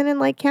incident in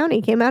Lake County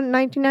came out in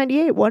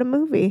 1998. What a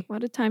movie.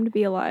 What a time to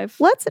be alive.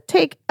 Let's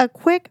take a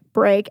quick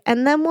break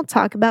and then we'll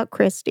talk about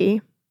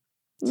Christy.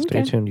 Stay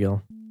Okay. tuned,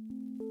 y'all.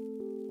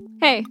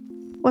 Hey,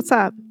 What's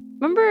up?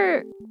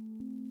 remember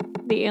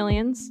the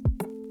aliens?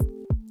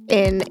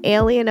 In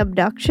Alien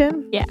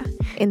Abduction? Yeah.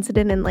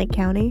 Incident in Lake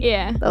County?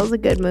 Yeah. That was a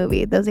good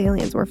movie. Those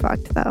aliens were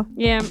fucked though.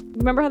 Yeah.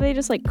 Remember how they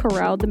just like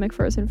corralled the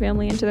McPherson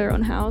family into their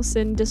own house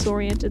and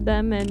disoriented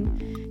them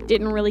and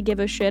didn't really give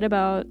a shit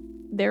about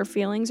their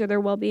feelings or their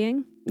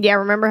well-being? Yeah,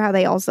 remember how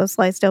they also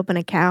sliced open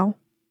a cow?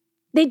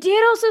 They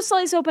did also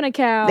slice open a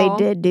cow.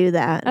 They did do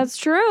that. That's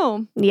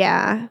true.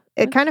 Yeah.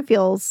 It kind of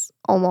feels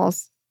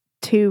almost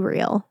too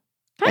real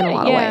in a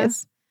lot of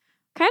ways.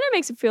 Kind of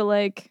makes it feel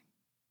like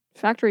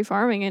factory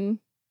farming in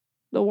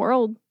the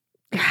world.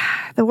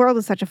 the world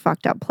is such a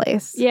fucked up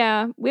place.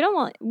 Yeah, we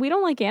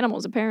don't like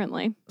animals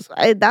apparently.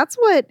 That's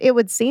what it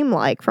would seem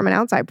like from an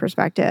outside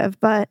perspective.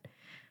 But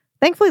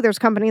thankfully, there's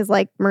companies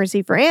like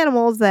Mercy for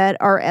Animals that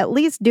are at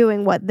least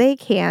doing what they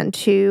can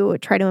to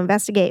try to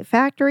investigate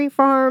factory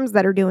farms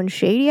that are doing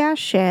shady ass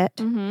shit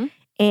Mm-hmm.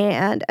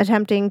 and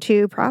attempting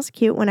to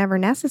prosecute whenever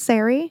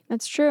necessary.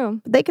 That's true.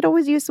 But they could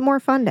always use some more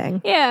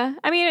funding. Yeah,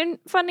 I mean,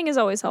 funding is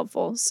always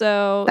helpful.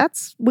 So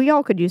We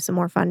all could use some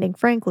more funding,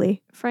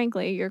 frankly.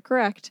 frankly, you're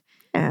correct.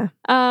 Yeah.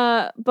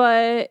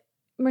 But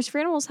Mercy for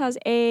Animals has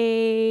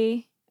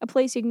a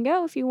place you can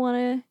go if you want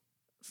to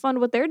fund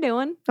what they're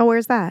doing. Oh,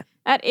 where's that?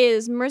 That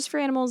is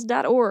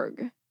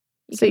mercyforanimals.org.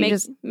 You So can you make,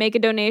 just- make a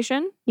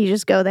donation. You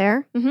just go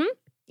there.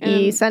 Mm-hmm.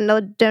 You send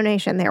a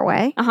donation their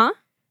way. Uh-huh.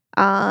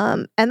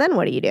 And then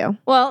what do you do?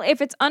 Well,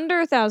 if it's under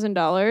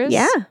 $1,000,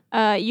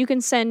 Yeah. you can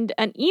send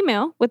an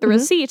email with the Mhm.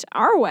 receipt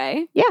our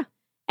way. Yeah.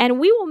 And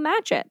we will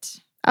match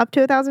it Up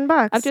to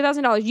 $1,000. up to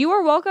 $1,000. You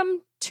are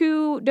welcome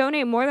to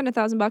donate more than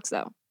 $1,000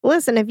 though.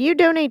 Listen, if you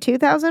donate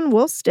 2,000,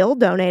 we'll still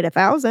donate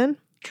 1,000.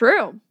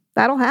 True.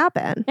 That'll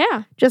happen.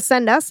 Yeah. Just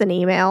send us an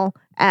email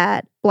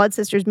at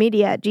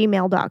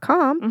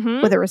bloodsistersmedia@gmail.com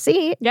Mm-hmm. with a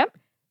receipt. Yep.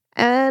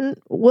 And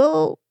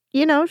we'll,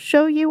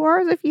 show you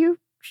ours if you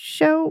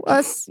show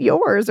us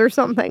yours or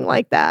something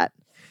like that.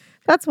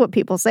 That's what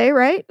people say,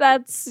 right?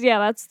 That's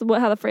how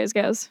the phrase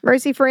goes.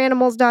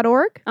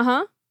 Mercyforanimals.org.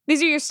 Uh-huh.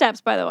 These are your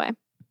steps, by the way.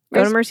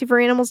 Go to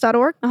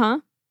mercyforanimals.org. Uh-huh.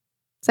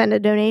 Send a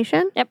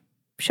donation. Yep.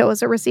 Show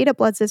us a receipt at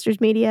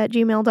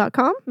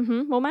bloodsistersmedia@gmail.com.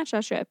 Mm-hmm. We'll match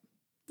that shit.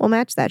 We'll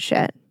match that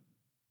shit.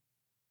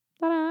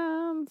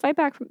 Ta-da. Fight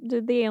back from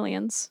the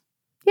aliens.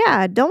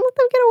 Yeah, don't let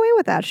them get away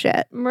with that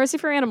shit. Mercy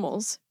for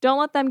Animals. Don't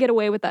let them get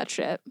away with that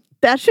shit.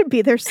 That should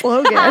be their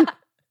slogan.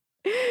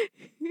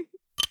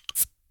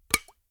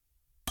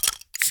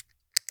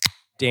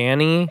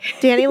 Danny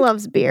Danny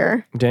loves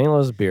beer.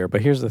 loves beer,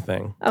 but here's the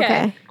thing.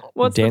 Okay.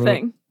 What's Danny- the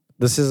thing?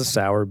 This is a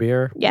sour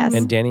beer. Yes.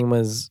 And Danny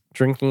was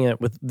drinking it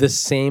with the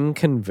same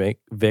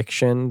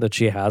conviction that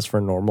she has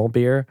for normal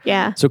beer.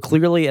 Yeah. So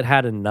clearly it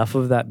had enough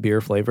of that beer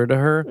flavor to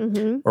her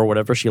Mm-hmm. or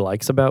whatever she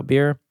likes about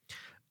beer.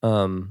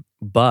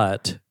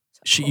 But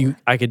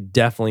I could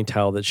definitely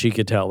tell that she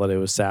could tell that it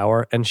was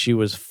sour and she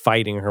was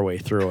fighting her way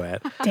through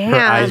it. Damn. Her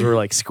eyes were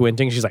like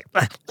squinting. She's like,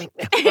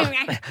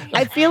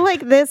 I feel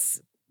like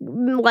this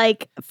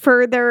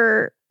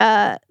further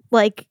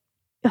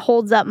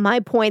holds up my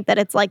point that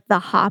it's like the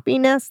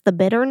hoppiness, the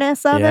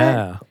bitterness of it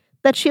yeah.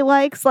 that she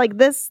likes. Like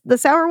the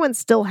sour one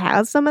still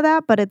has some of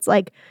that, but it's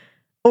like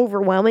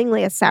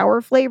overwhelmingly a sour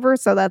flavor.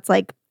 So that's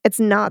like, it's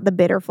not the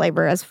bitter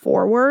flavor as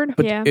forward.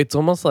 But Yeah. it's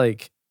almost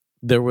like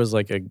there was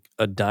like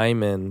a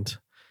diamond,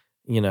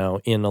 in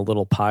a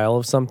little pile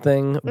of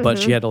something, but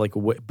she had to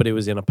but it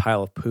was in a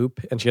pile of poop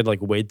and she had to like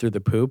wade through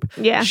the poop.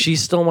 Yeah. She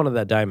still wanted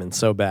that diamond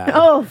so bad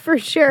Oh, for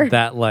sure.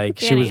 that like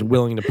she was Danny.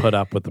 willing to put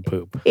up with the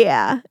poop.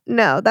 Yeah.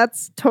 No,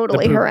 that's The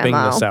totally poop her being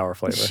MO. the sour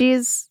flavor.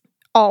 She's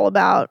all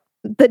about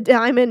the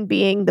diamond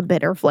being the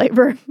bitter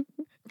flavor.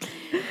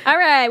 All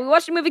right. We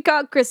watched a movie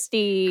called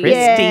Christy.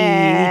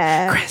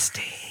 Yeah.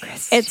 Christy.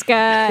 It's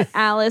got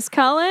Alice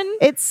Cullen.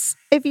 It's,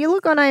 if you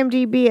look on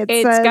IMDb, it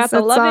It's says got the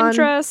it's love on-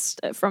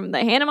 interest from the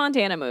Hannah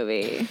Montana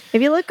movie.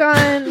 If you look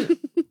on,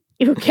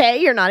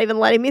 okay, you're not even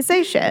letting me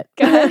say shit.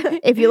 Go ahead.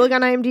 If you look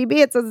on IMDb,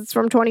 it says it's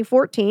from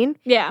 2014.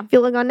 Yeah. If you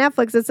look on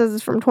Netflix, it says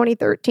it's from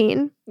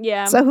 2013.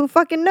 Yeah. So who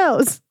fucking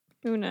knows?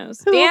 Who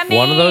knows? Who- Danny!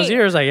 One of those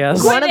years, I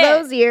guess. One of it.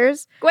 those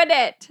years. Quit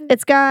it.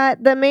 It's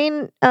got the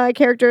main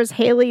character is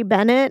Haley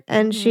Bennett,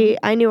 and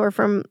I knew her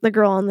from The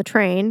Girl on the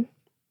Train.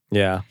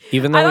 Yeah.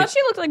 Even I though thought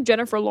she looked like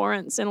Jennifer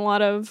Lawrence in a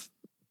lot of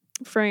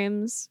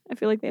frames. I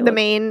feel like they The look,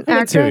 main I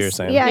can see what actress. you're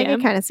saying. Yeah, I Yeah.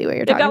 can kind of see what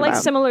you're they've talking got like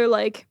about. similar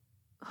like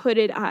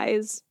hooded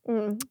eyes.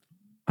 Mm. I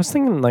was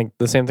thinking like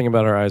the same thing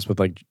about her eyes with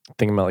like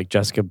thinking about like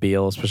Jessica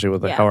Biel, especially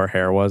with like Yeah. how her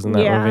hair was in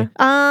that Yeah. movie.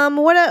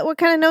 What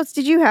kind of notes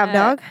did you have,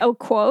 dog? A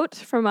quote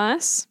from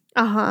us.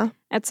 Uh-huh.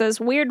 It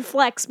says, "Weird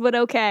flex, but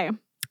okay."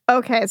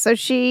 Okay, so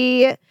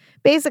she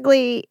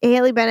basically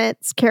Haley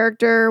Bennett's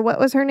character, what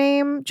was her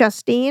name?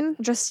 Justine.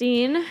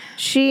 Justine.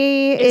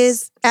 She It's-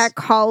 is at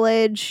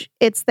college.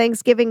 It's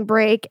Thanksgiving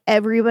break.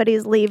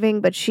 Everybody's leaving,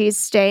 but she's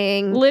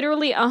staying.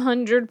 Literally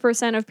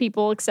 100% of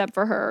people except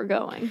for her are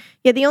going.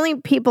 Yeah, the only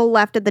people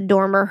left at the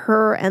dorm are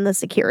her and the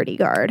security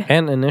guard.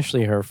 And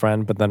initially her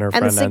friend, but then her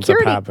And the friend ends up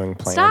security- having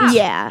plans. Stop.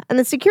 Yeah, and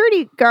the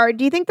security guard,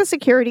 do you think the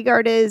security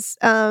guard is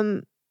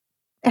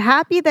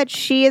happy that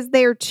she is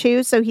there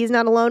too, so he's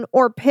not alone,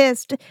 or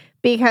pissed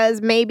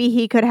because maybe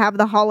he could have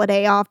the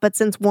holiday off, but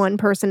since one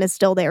person is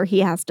still there, he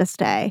has to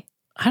stay?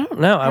 I don't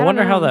know. I don't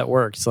wonder how know. that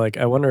works. Like,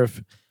 I wonder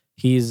if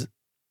he's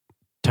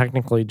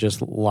technically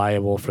just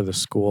liable for the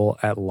school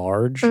at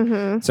large.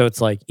 Mm-hmm. So it's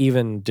like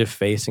even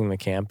defacing the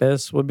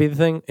campus would be the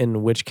thing.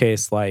 In which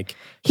case, like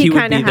He would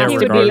kind of be there has He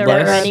to would be be there there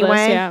regardless.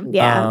 anyway. regardless,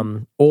 Yeah.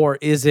 Or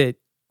is it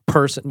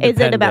person Is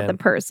it about the dependent.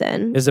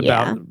 person? Is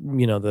Yeah.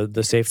 about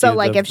the safety. So of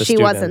like the, if the she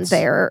wasn't students.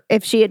 there,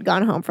 if she had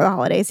gone home for the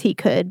holidays, he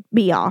could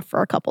be off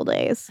for a couple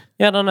days.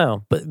 Yeah, I don't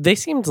know, but they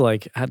seemed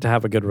like had to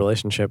have a good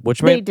relationship, which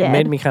They made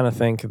did. me kind of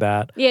think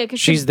that Yeah, because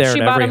she's there at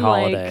bought every him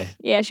holiday.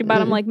 she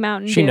bought him like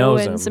Mountain She Dew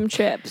knows and him. some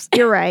chips.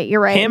 You're right.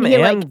 You're right. him He,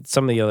 and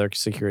some of the other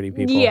security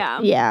people.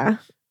 yeah.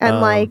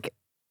 And like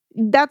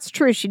that's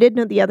true. She did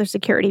know the other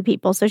security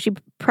people, so she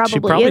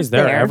probably is is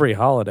there every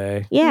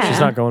holiday. Yeah.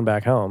 She's not going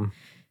back home.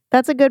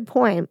 That's a good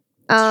point.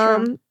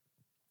 It's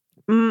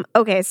true.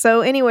 Okay, so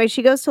anyway,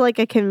 she goes to like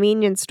a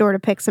convenience store to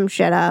pick some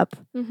shit up.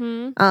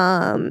 Mm-hmm.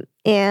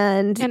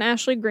 And And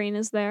Ashley Green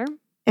is there.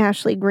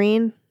 Ashley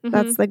Green,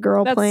 that's the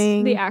girl That's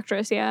playing. the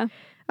actress, yeah.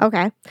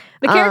 Okay.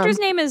 The character's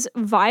name is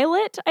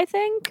Violet, I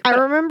think. I but-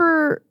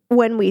 remember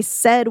when we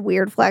said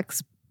weird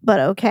flex, but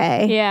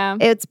okay. Yeah.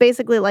 It's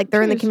basically like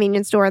they're in the Jeez.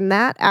 convenience store and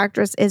that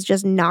actress is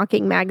just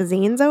knocking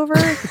magazines over.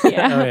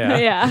 Yeah. Oh, yeah.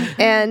 Yeah.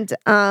 And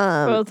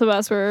Both of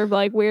us were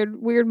like weird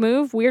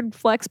move, weird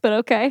flex, but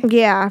okay.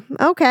 yeah,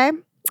 okay.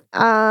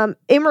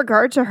 In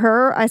regard to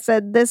her, I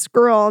said this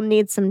girl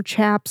needs some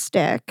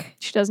chapstick.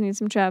 She does need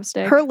some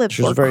chapstick. Her lips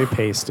She was were very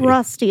pasty.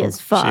 crusty as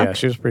fuck. Yeah,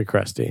 she was pretty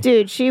crusty.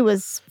 Dude, she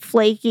was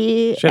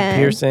flaky. She had and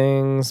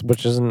piercings,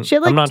 which isn't. She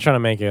had, like, I'm not trying to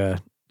make a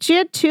She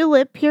had 2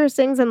 lip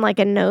piercings and like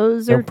a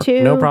nose or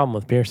two. no problem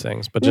with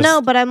piercings, but just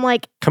No, but I'm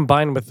like,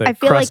 combined with the I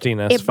feel like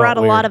crustiness, it brought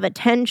a felt lot weird. of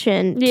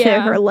attention to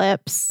Yeah. her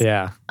lips,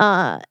 Yeah,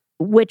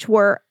 which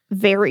were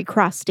very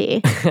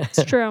crusty.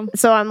 It's true.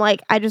 So I'm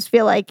like, I just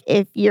feel like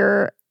if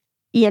you're,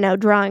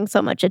 drawing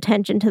so much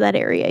attention to that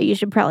area, you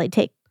should probably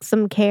take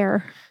some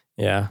care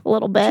yeah. a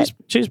little bit.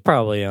 She's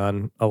probably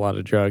on a lot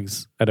of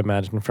drugs, I'd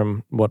imagine,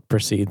 from what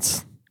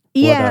precedes.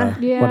 Yeah.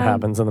 What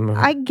happens in the movie?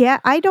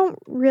 I don't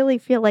really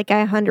feel like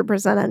I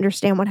 100%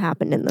 understand what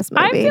happened in this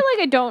movie. I feel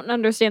like I don't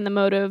understand the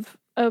motive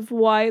of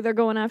why they're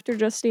going after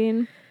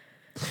Justine.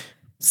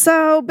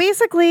 So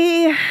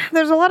basically,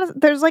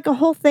 there's like a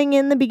whole thing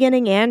in the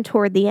beginning and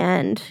toward the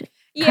end.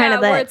 Yeah, Kinda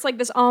where that- it's like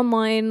this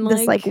online,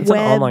 This like it's an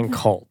web. online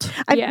cult.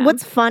 Yeah.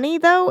 What's funny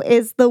though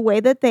is the way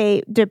that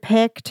they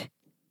depict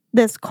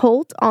this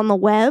cult on the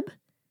web,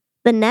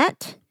 the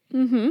net.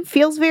 Mm-hmm.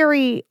 Feels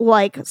very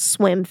like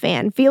Swim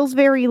Fan. Feels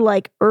very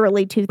like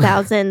early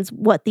 2000s,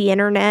 what the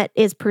internet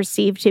is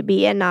perceived to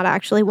be and not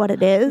actually what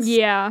it is.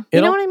 Yeah.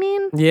 You know It'll- what I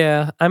mean?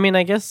 Yeah, I mean,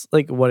 I guess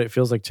like what it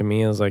feels like to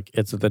me is like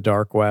it's the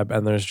dark web,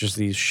 and there's just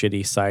these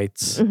shitty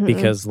sites Mhm.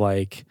 because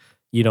like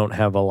you don't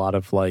have a lot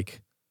of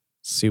like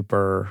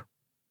super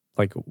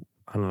like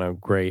I don't know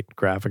great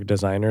graphic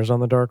designers on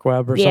the dark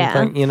web or Yeah.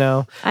 something.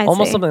 I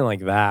Almost see. something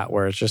like that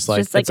where it's just like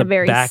just like it's a a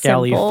very back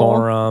alley simple-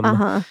 forum,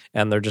 Uh-huh.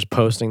 and they're just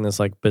posting this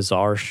like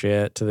bizarre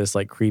shit to this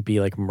like creepy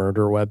like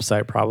murder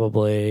website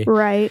probably.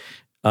 Right.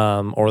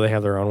 Or they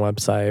have their own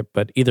website.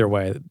 But either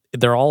way,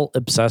 they're all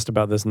obsessed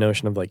about this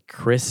notion of like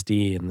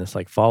Christy and this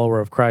like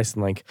follower of Christ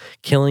and like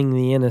killing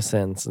the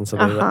innocents. And so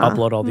they Uh-huh.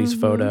 upload all these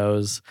Mhm.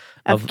 photos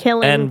Of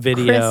killing and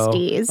video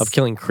Christies. of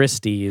killing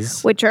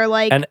Christies. Which are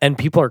like And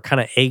people are kind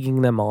of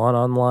egging them on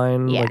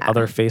online, like Yeah.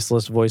 other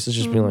faceless voices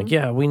just being like, Mhm.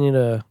 yeah, we need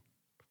to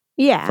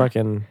yeah.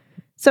 fucking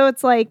So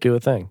it's like do a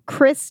thing.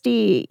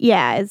 Christy,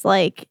 is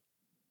like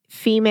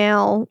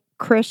female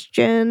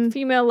Christian.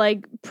 Female,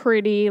 like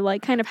pretty,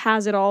 like kind of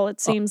has it all.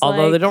 It seems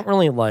Although like they don't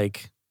really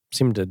like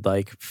seem to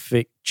like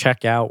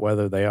check out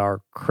whether they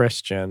are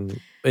Christian.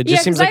 It Yeah,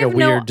 just seems 'cause like I a have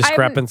no- weird I have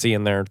discrepancy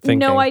in their thinking.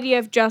 no idea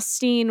if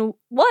Justine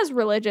was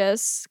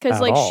religious because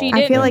At like all. she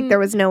didn't. I feel like there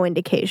was no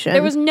indication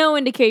there was no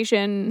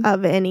indication.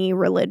 of any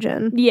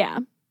religion. Yeah.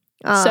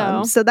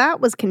 So that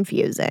was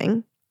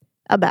confusing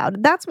about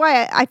it. That's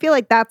why I feel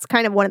like that's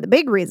kind of one of the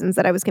big reasons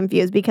that I was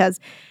confused because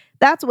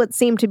that's what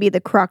seemed to be the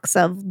crux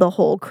of the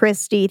whole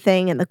Christie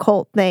thing and the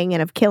cult thing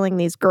and of killing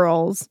these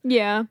girls.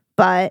 Yeah.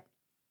 But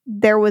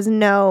there was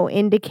no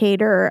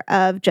indicator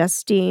of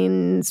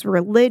Justine's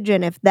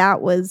religion if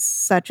that was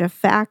such a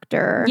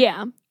factor.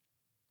 Yeah.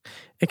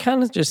 It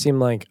kind of just seemed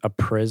like a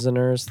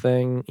prisoners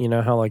thing. You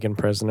know how like in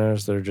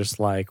prisoners they're just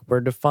like,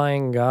 we're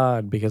defying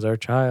God because our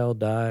child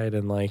died,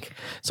 and like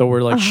so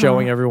we're like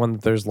showing everyone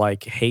that there's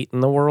like hate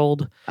in the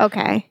world.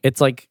 Okay. It's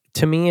like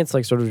to me it's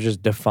like sort of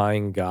just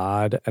defying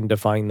God and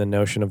defying the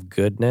notion of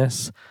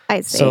goodness.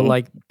 I see. So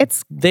like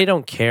it's they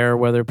don't care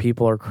whether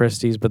people are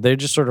Christies, but they're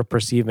just sort of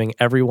perceiving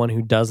everyone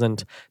who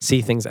doesn't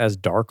see things as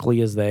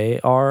darkly as they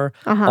are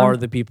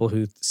the people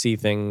who see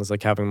things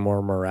like having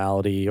more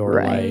morality or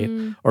Right.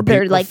 Mm. or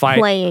they're people like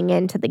playing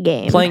into the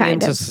game. playing kind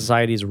into of.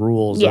 society's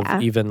rules Yeah.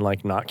 of even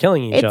like not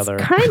killing each It's other.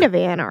 kind of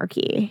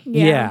anarchy.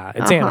 Yeah,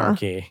 it's Uh-huh.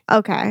 anarchy.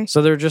 Okay.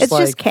 So they're just It's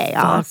like just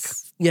chaos.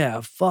 Fuck,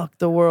 yeah, fuck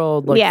the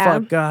world, like Yeah.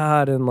 fuck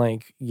God, and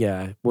like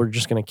yeah, we're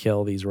just gonna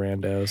kill these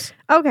randos.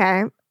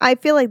 Okay. I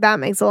feel like that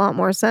makes a lot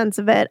more sense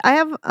of it. I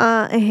have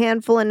a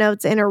handful of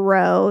notes in a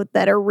row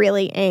that are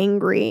really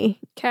angry.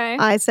 Okay.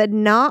 I said,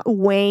 not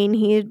Wayne.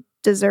 He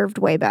deserved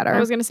way better. I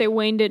was gonna say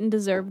Wayne didn't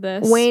deserve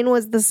this. Wayne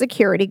was the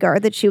security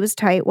guard that she was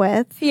tight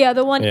with. Yeah,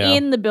 the one Yeah.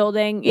 in the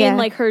building, Yeah. in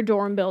like her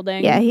dorm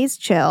building. Yeah, he's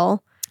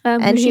chill.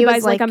 and and she he was,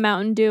 buys like like- a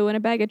Mountain Dew and a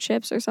bag of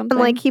chips or something.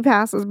 And like he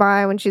passes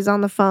by when she's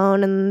on the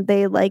phone and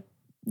they like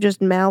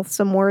just mouth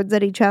some words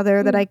at each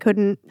other that I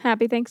couldn't.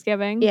 Happy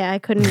Thanksgiving. Yeah, I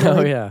couldn't Oh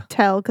really yeah.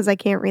 tell because I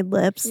can't read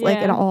lips like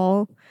at Yeah.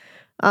 all.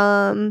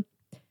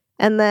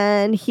 And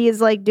then he's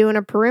like doing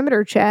a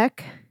perimeter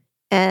check,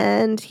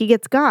 and he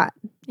gets got,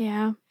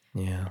 Yeah.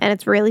 Yeah. and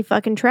it's really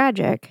fucking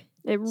tragic.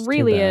 It too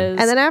really bad. is.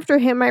 And then after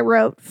him, I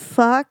wrote,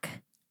 "Fuck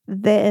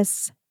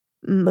this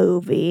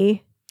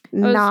movie."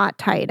 Not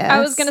Titus. I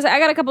was gonna say I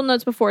got a couple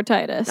notes before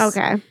Titus.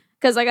 Okay.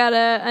 Because I got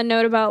a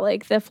note about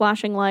like the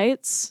flashing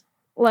lights.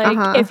 Like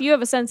Uh-huh. if you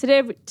have a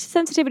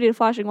sensitivity to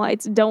flashing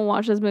lights, don't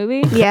watch this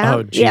movie. Yeah.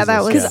 Oh, Jesus. yeah,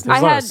 that was. There's I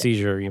a lot had- of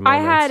seizure moments. I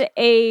had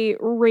a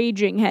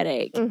raging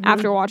headache Mhm.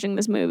 after watching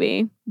this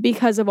movie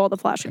because of all the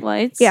flashing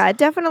lights. Yeah, it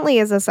definitely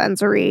is a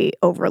sensory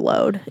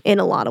overload in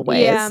a lot of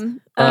ways. Yeah.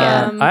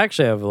 Yeah. I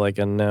actually have like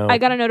a note I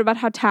got a note about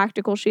how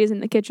tactical she is in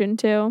the kitchen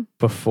too.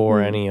 before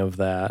Hmm. any of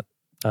that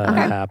Okay.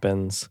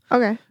 happens.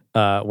 Okay.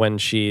 When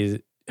she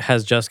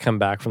has just come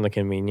back from the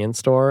convenience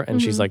store and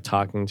she's Mhm. like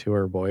talking to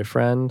her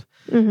boyfriend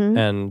hmm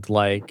and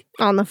like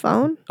On the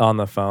phone. on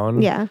the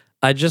phone. Yeah.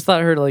 I just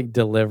thought her like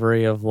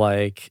delivery of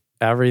like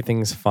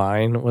everything's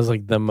fine was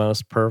like the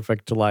most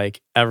perfect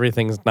like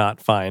everything's not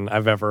fine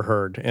I've ever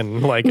heard in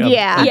like a,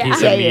 Yeah. a Yeah. piece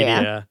of Yeah, media.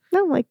 yeah.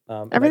 No, like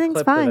And I Everything's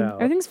clipped it fine. out.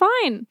 Everything's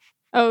fine.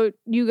 Oh,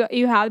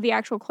 you have the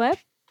actual clip?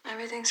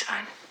 Everything's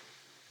fine.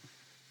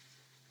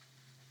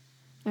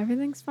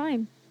 Everything's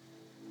fine.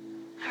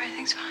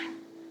 Everything's fine.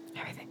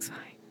 Everything's fine.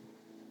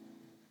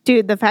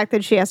 dude, the fact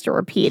that she has to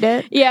repeat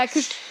it. Yeah,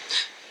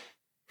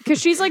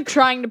 because she's like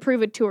trying to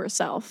prove it to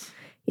herself.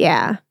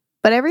 Yeah.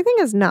 But everything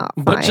is not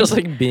fine. But just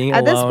like being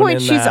at this alone point, in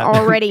she's that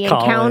already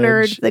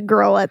encountered college. the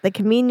girl at the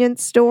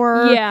convenience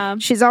store. Yeah.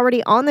 She's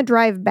already on the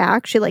drive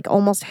back. She like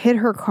almost hit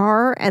her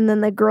car, and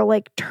then the girl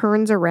like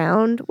turns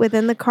around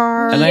within the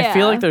car. And I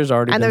feel Yeah. like there's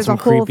already And been there's some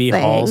a whole creepy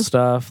hall thing.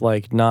 stuff,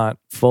 like not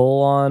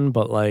full on,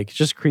 but like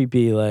just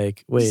creepy.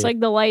 Like, wait, Just like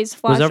the lights was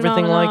flashing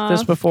everything on and like this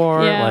off.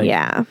 before? Yeah. Like,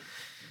 yeah.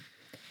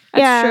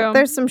 That's yeah, true.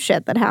 there's some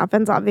shit that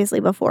happens obviously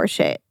before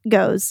shit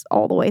goes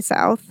all the way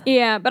south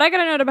Yeah, but I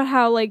got a note about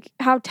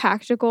how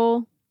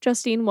tactical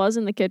Justine was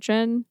in the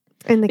kitchen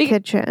in the Be-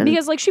 kitchen.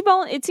 because like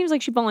it seems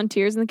like she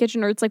volunteers in the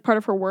kitchen or it's like part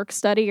of her work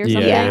study or yeah,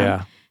 something.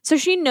 yeah. So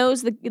she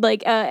knows the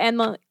like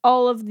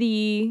all of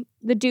the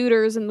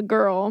duders and the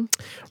girl.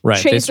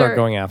 Right. They Chase start her-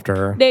 going after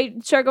her. They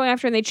start going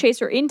after her and they chase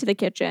her into the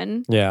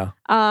kitchen. Yeah.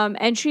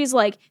 And she's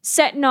like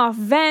setting off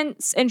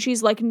vents and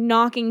she's like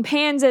knocking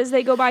pans as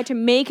they go by to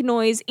make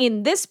noise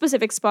in this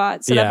specific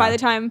spot so that Yeah. by the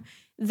time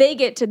they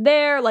get to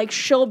there, like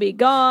she'll be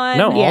gone.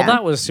 No, Yeah. all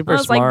that was super I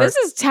was smart. like, this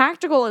is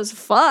tactical as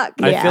fuck.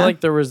 I Yeah. feel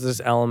like there was this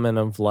element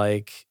of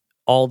like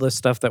all the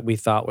stuff that we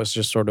thought was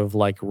just sort of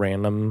like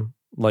random,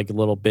 like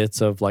little bits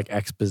of like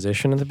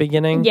exposition at the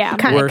beginning. Yeah.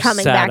 kind were of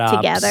coming setups back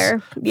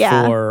together.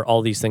 Yeah. For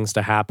all these things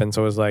to happen.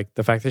 So it was like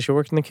the fact that she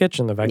worked in the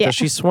kitchen, the fact Yeah. that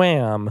she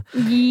swam,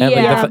 Yeah.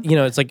 and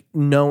like it's like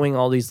knowing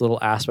all these little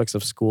aspects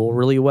of school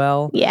really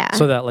well. Yeah.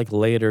 So that like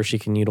later she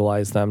can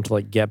utilize them to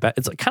like get back.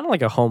 It's like, kind of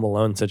like a Home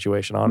Alone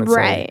situation, honestly.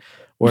 Right.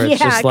 Where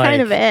it's Yeah, just it like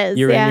kind of is,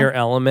 you're yeah. in your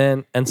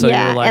element, and so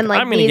yeah, you're like, and like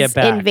I'm gonna these get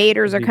back.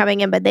 invaders are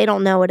coming in, but they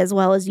don't know it as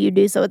well as you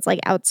do. So it's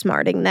like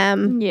outsmarting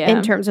them Yeah.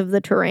 in terms of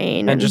the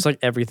terrain. And just like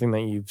everything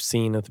that you've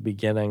seen at the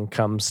beginning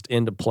comes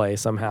into play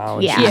somehow.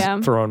 And Yeah. she's Yeah.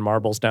 throwing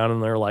marbles down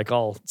and they're like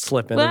all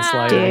slipping and Ah.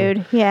 sliding.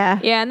 dude, yeah.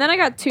 Yeah, and then I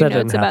got two That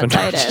notes didn't about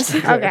happen. Titus.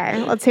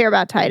 Okay, let's hear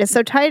about Titus.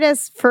 So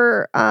Titus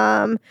for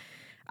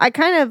I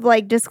kind of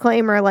like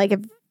disclaimer like if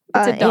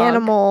It's a dog.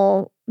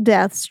 animal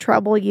deaths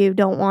trouble you,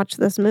 don't watch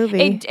this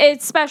movie.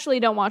 Especially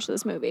don't watch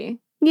this movie.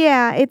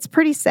 Yeah, it's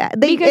pretty sad.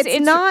 Because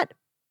it's not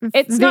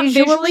It's not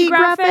visually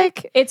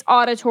graphic. It's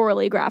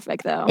auditorily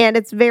graphic though. and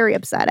it's very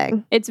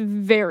upsetting. It's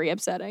very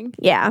upsetting.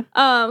 Yeah.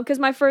 Because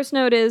my first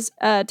note is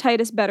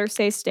Titus better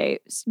stay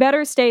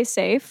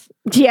safe.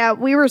 Yeah,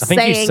 we were I think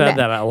saying you said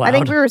that out loud. I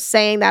think we were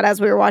saying that as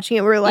we were watching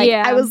it. We were like,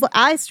 Yeah.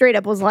 I straight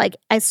up was like,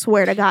 I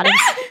swear to God,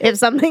 if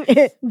something,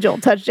 Joel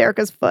touched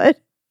Erica's foot.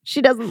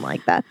 She doesn't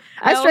like that.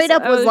 I straight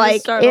up was just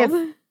like,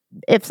 startled.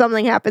 if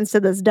something happens to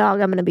this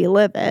dog, I'm going to be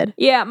livid.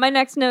 Yeah, my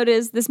next note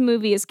is this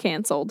movie is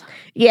canceled.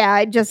 Yeah,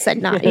 I just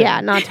said not. Yeah,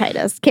 not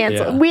Titus.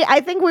 Cancel. Yeah. I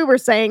think we were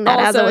saying that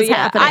as it was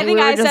happening. I think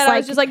We were I said I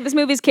was just like, this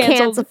movie's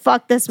canceled.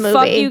 Fuck this movie.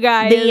 Fuck you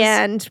guys. The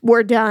end.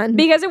 We're done.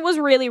 Because it was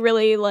really,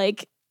 really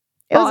like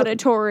It was-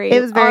 auditory.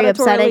 it was very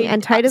upsetting, auditorily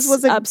and Titus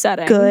was a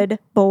upsetting. Good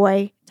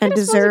boy and Titus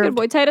was a deserved good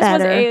boy. Titus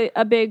better. was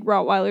a big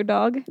Rottweiler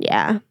dog.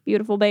 Yeah,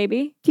 Beautiful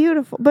baby.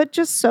 beautiful, but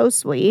just so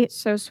sweet,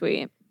 So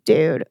sweet.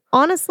 dude.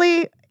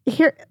 Honestly,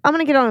 here I'm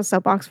gonna get on a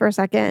soapbox for a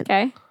second.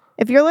 Okay.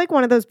 If you're like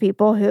one of those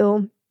people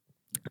who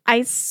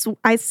I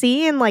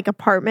see in like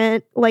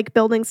apartment like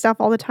building stuff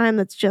all the time,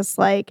 that's just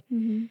like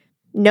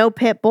no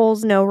pit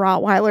bulls, no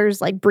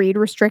Rottweilers, like breed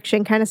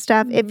restriction kind of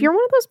stuff. If Mhm. you're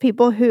one of those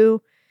people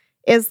who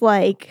is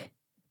like,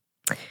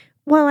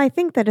 well, I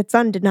think that it's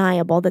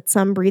undeniable that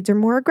some breeds are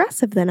more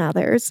aggressive than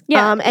others.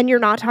 Yeah. And you're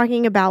not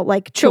talking about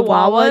like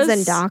Chihuahuas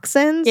and Chihuahuas.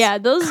 Dachshunds. Yeah,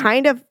 those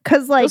Kind of,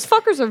 because like those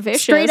fuckers are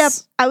vicious. straight up,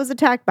 I was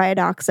attacked by a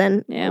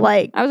Dachshund. Yeah.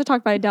 Like I was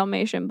attacked by a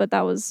Dalmatian, but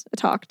that was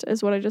attacked,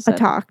 is what I just said.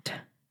 attacked.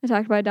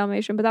 attacked by a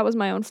Dalmatian, but that was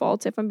my own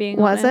fault if I'm being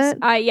Was honest.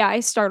 it? I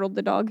startled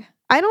the dog.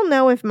 I don't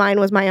know if mine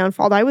was my own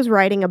fault. I was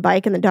riding a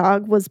bike and the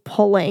dog was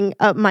pulling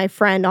up my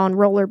friend on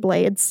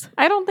rollerblades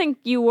I don't think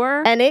you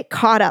were. and it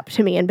caught up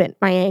to me and bit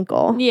my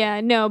ankle.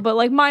 Yeah, no, but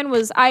like mine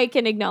was, I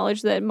can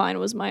acknowledge that mine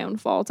was my own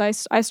fault. I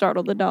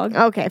startled the dog.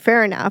 Okay,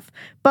 fair enough.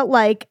 But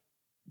like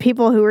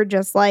people who are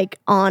just like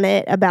on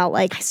it about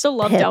like I still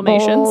love pit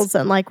Dalmatians. bulls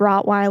and like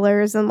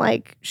Rottweilers and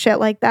like shit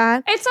like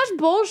that. It's such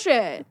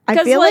bullshit. I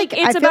 'Cause, feel like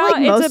it's I feel like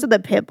about- most of the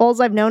pit bulls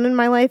I've known in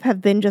my life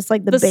have been just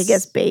like the The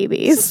biggest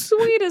babies.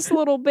 sweetest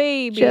little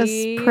babies.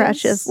 Just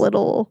precious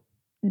little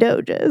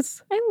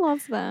doges. I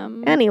love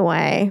them.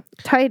 Anyway,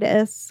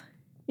 Titus,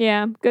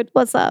 Yeah, good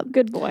what's up?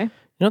 good boy. You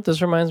know what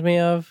this reminds me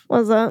of?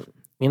 What's up?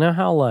 You know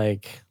how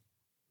like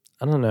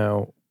I don't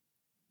know.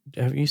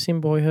 Have you seen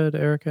Boyhood,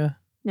 Erica?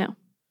 No.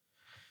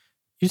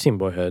 You've seen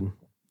Boyhood.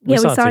 Yeah,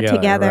 we saw it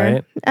together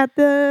right? at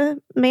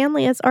the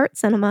Manlius Art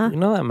Cinema. You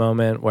know that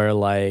moment where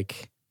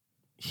like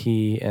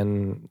he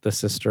and the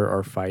sister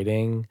are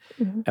fighting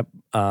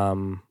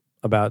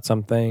about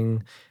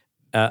something,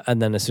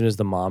 and then as soon as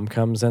the mom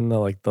comes in, the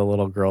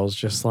little girl's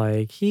just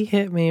like, he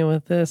hit me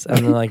with this, and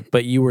then like,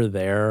 but you were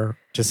there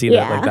to see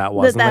that like that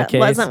wasn't the case.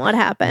 Wasn't what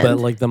happened. But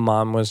like the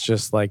mom was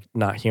just like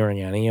not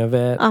hearing any of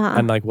it, Uh-huh.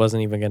 and like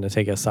wasn't even going to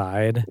take a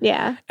side.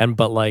 yeah, And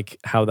but like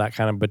how that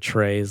kind of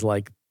betrays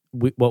like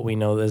what we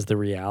know is the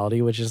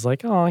reality, which is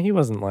like, oh, he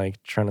wasn't like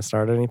trying to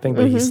start anything,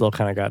 but he Mhm. still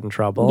kind of got in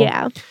trouble.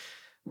 yeah,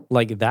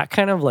 Like that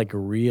kind of like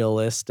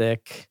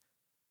realistic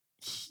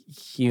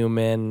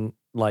human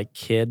like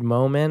kid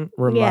moment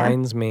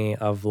reminds me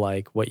of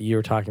like what you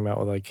were talking about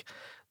with like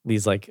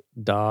these like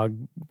dog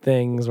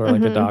things where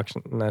like a Mhm.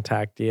 dog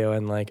attacked you.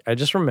 And like I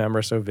just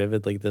remember so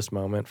vividly this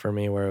moment for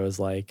me where it was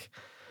like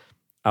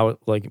I was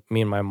like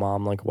me and my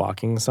mom like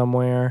walking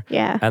somewhere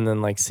yeah, and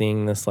then like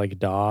seeing this like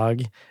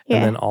dog yeah,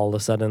 and then all of a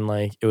sudden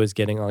like it was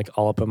getting like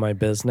all up in my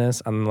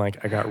business and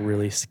like I got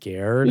really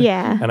scared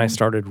yeah. and I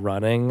started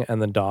running and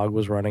the dog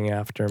was running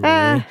after me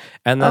Ah.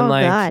 and then Oh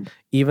like God,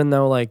 even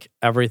though like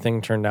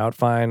everything turned out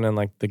fine and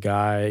like the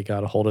guy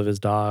got a hold of his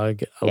dog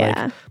like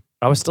yeah,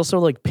 I was still so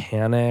like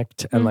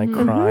panicked and like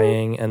Mhm.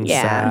 crying and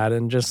Yeah. sad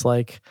and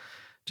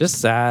just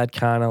sad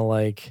kind of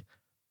like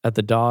at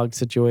the dog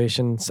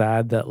situation,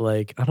 sad that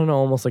like I don't know,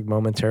 almost like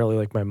momentarily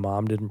like my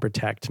mom didn't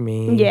protect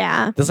me.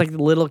 yeah, This like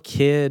little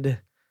kid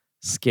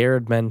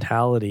scared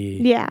mentality.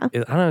 yeah. I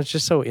don't know, it's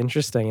just so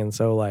interesting and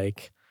so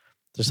like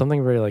there's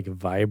something very like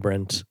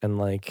vibrant and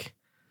like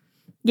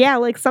Yeah,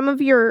 like some of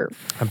your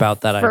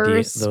about that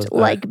first idea.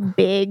 like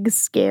big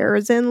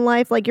scares in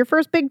life, like your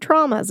first big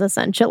traumas,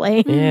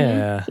 essentially.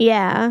 yeah.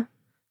 Yeah,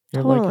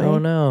 You're like, totally. oh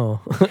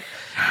no.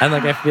 And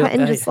like I feel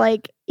and just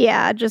like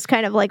yeah, just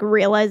kind of like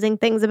realizing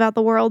things about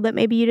the world that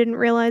maybe you didn't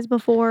realize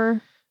before.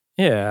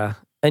 yeah.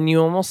 And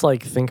you almost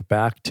like think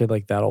back to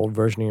like that old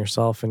version of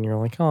yourself and you're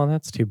like, oh,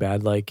 that's too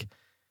bad. Like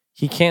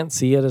he can't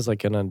see it as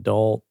like an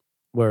adult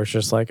where it's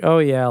just like, oh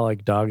yeah,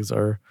 like dogs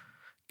are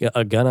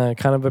gonna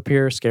kind of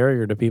appear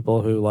scarier to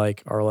people who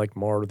like are like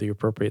more the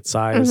appropriate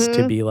size to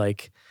Mhm. be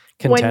like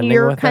When contending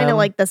you're with kind them. of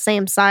like the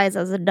same size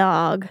as a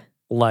dog.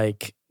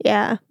 Like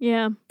Yeah,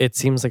 Yeah. it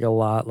seems like a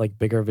lot like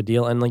bigger of a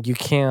deal and like you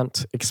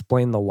can't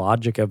explain the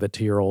logic of it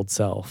to your old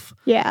self.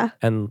 yeah,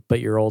 But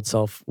your old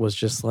self was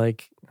just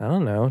like, I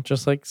don't know,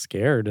 just like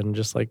scared and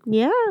just like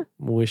yeah,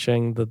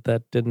 wishing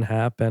that didn't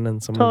happen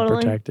and someone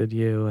Totally. protected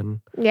you.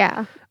 And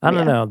yeah. I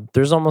don't Yeah. know,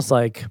 there's almost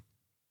like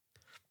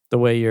the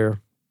way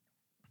you're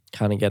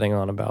kind of getting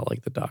on about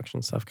like the dogs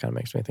and stuff kind of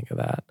makes me think of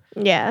that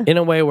Yeah. in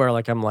a way where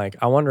like I'm like,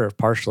 I wonder if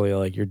partially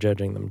like you're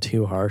judging them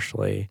too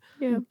harshly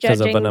Yeah. because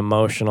of an Judging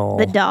emotional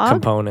the dog?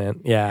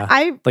 component. Yeah.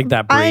 I like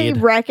that I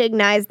breed.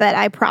 recognize that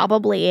I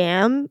probably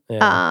am.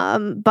 Yeah.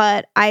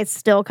 But I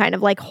still kind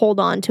of like hold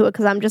on to it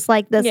because I'm just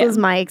like, this Yeah. is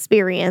my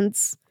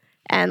experience.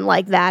 And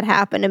like that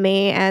happened to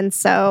me. And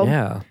so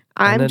Yeah.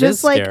 I'm it just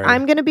is like, scary.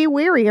 I'm gonna be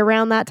weary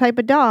around that type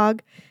of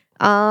dog.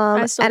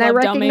 still And I love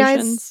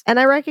recognize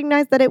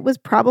Dalmatians. that it was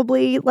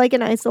probably like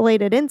an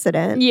isolated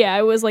incident. Yeah,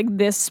 it was like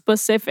this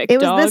specific It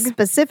was dog. this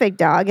specific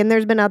dog, and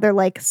there's been other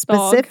like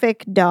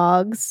specific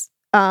dogs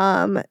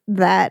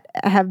that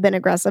have been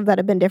aggressive that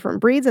have been different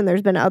breeds, and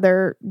there's been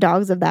other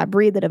dogs of that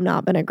breed that have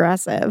not been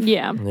aggressive.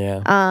 Yeah.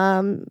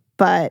 Yeah.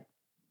 But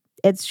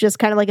it's just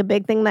kind of like a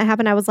big thing that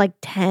happened. I was like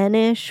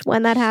 10-ish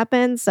when that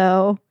happened,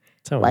 so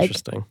So like,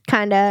 interesting.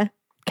 kind of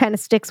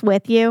sticks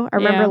with you. I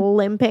remember Yeah.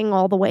 limping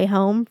all the way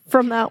home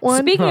from that one,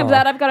 Speaking Huh. of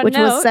that, I've got a which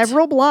note was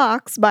several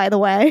blocks, by the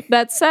way.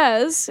 that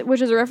says,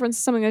 which is a reference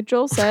to something that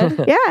Joel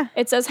said. Yeah,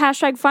 It says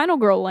hashtag final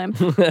girl limp.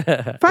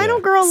 Final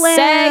Girl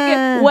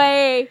Land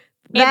Segue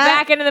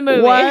back into the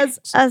movie. was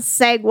a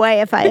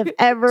segue if I have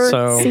ever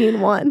So-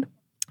 seen one.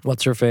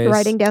 What's her face?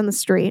 Riding down the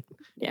street.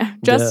 Yeah.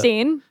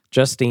 Justine.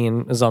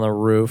 Justine is on the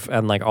roof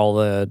and like all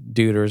the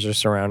duders are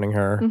surrounding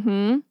her.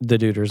 Mm-hmm. The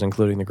duders,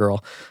 including the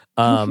girl.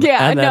 Yeah, and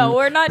then no,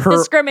 we're not her,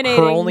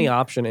 discriminating. Her only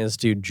option is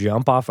to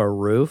jump off a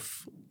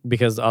roof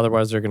because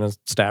otherwise they're going to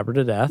stab her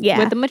to death. Yeah.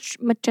 With the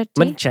machete.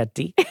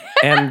 Machete.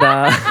 and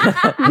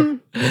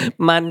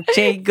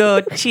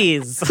Manchego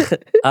cheese.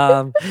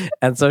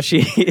 And so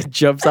she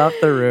jumps off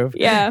the roof.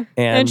 Yeah.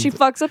 And she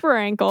fucks up her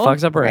ankle.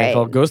 Fucks up her Right.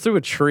 ankle, goes through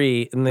a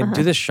tree, and they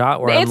do this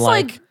shot where I'm It's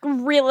like,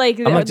 real, like,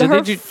 I'm like, did her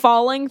they do-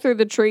 falling through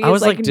the tree. I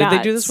was is, like, did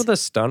they do this nuts. with a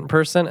stunt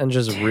person and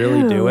just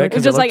really do it?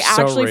 Because Just like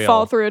so actually real.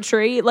 fall through a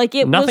tree. Like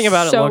it Nothing was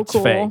about it so looked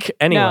cool. fake.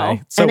 Anyway, No.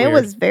 so and weird. it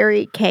was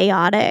very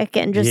chaotic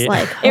and just Yeah.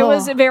 like It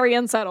was oh. very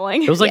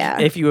unsettling. It was like Yeah.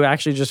 if you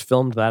actually just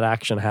filmed that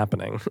action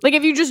happening like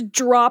if you just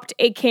dropped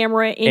a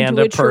camera into and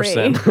a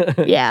person.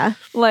 tree. yeah.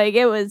 Like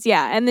it was,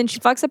 yeah. And then she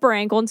fucks up her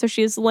ankle, and so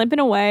she's limping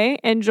away.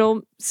 And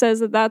Joel says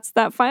that that's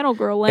that final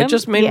girl limp. It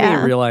just made Yeah.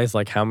 me realize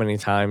like how many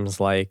times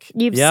like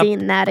You've yep,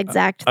 seen that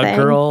exact a thing.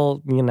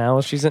 girl, you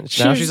know, she's a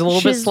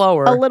little bit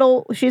slower.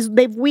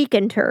 They've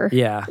weakened her.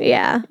 Yeah.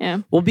 Yeah. yeah.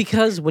 Well,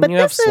 because when But you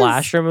have this is-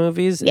 slasher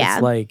movies, Yeah.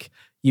 it's like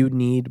you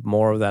need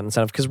more of that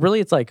incentive. Because really,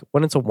 it's like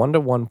when it's a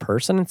 1-to-1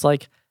 person, it's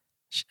like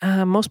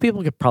most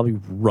people could probably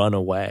run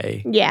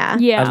away. Yeah.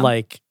 Yeah.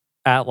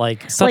 At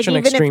such like an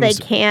even extreme. if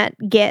they can't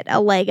get a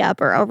leg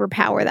up or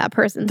overpower that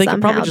person They can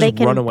somehow, probably they just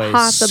can run away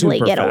possibly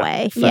super get fast.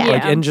 away. Like,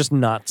 Yeah. and just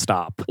not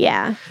stop.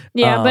 Yeah.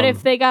 Yeah, but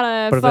if they got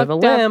a but if they have a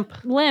fucked up limp,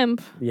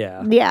 limp,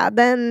 yeah. Yeah.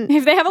 Then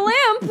if they have a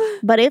limp,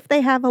 but if they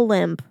have a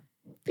limp.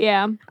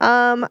 yeah.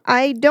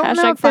 I don't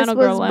know Hashtag if this final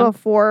girl was limp.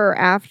 before or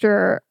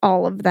after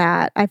all of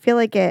that. I feel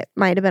like it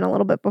might have been a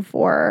little bit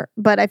before,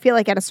 but I feel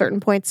like at a certain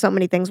point so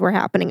many things were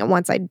happening at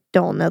once. I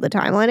don't know the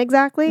timeline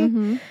exactly.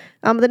 Mhm.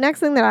 The next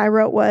thing that I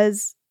wrote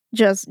was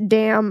just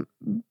damn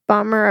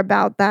bummer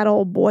about that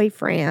old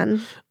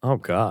boyfriend. Oh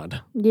God.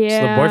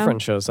 Yeah. So the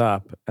boyfriend shows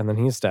up and then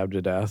he's stabbed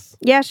to death.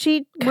 Yeah,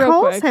 she Real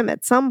calls quick. him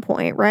at some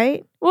point,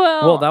 right?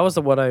 Well, Well, that was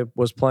what I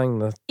was playing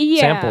the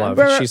yeah. sample of.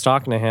 But- She's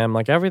talking to him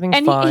like everything's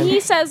And fine.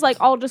 he says, like,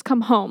 I'll just come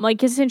home.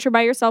 Like, since you're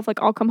by yourself,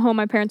 like, I'll come home.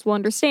 My parents will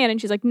understand.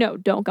 And she's like, no,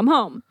 don't come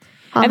home.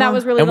 And that Uh-huh.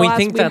 was really and the we last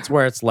think that's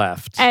where it's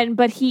left.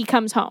 But he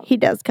comes home. He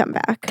does come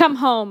back. Come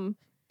home.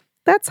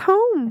 That's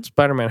home.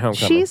 Spider-Man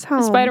Homecoming. She's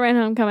home. Spider-Man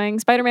Homecoming.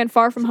 Spider-Man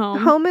Far From Home.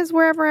 Home is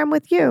wherever I'm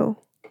with you.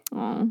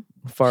 Aw.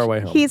 Far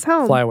away home. He's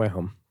home. Fly away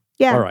home.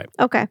 Yeah. All right.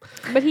 Okay.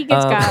 But he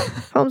gets got.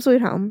 Home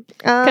sweet home.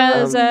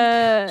 Because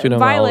Sweet Home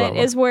Violet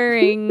Alabama. is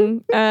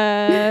wearing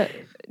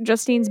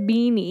Justine's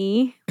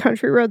beanie.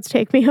 Country roads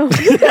take me home.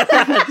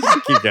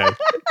 Just keep going.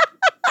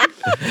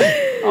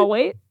 Oh,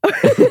 wait.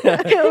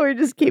 We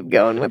just keep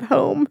going with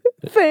home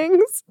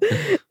things.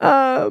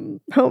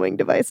 Homing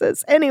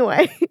devices.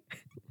 Anyway,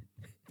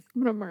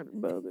 I'm going to murder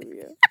both of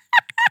you.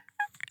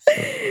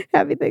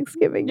 happy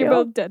Thanksgiving, You're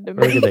y'all. both dead to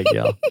Where's me. the big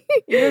yell?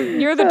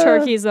 You're the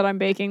turkeys that I'm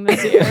baking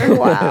this year.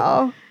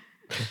 Wow.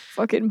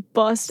 Fucking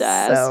bust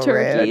ass So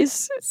rude.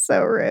 turkeys.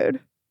 So rude.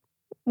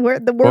 We're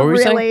What were we're you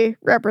saying? really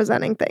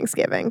representing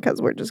Thanksgiving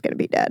because we're just going to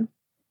be dead.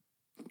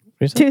 What are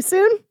you saying? Too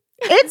soon?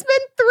 It's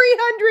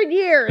been 300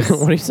 years.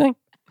 What are you saying?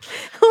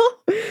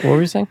 What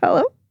were you saying?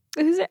 Hello?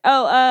 Who's it?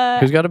 Oh,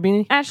 Who's got a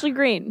beanie? Ashley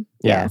Green.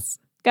 Yeah. Yes.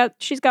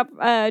 She's got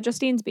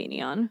Justine's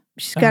beanie on.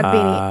 She's got a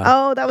beanie.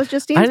 Oh, that was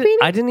Justine's beanie?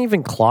 I didn't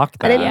even clock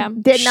I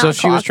that. did not So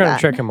she was clock trying that. to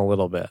trick him a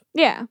little bit.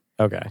 Yeah.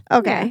 Okay.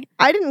 Okay.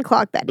 I didn't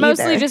clock that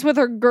Mostly either. just with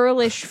her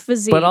girlish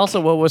physique. But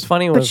also what was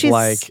funny But was she's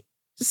like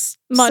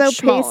much so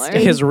smaller.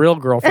 pasty. his real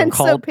girlfriend and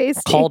so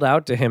pasty. called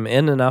out to him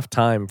in enough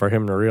time for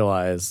him to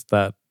realize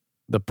that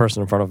the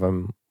person in front of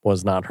him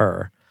was not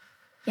her.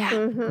 Yeah.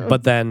 Mhm.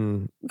 But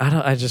then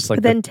I just like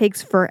But then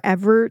takes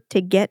forever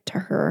to get to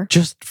her.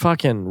 just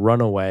fucking run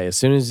away. As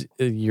soon as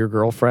your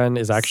girlfriend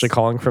is actually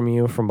calling from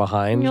you from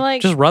behind, You're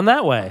like, just run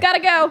that way. Gotta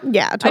go.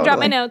 Yeah, totally. I dropped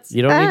my notes.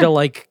 You don't Ah. need to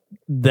like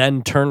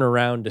then turn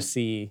around to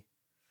see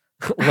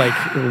like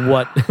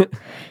what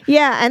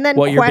Yeah, and then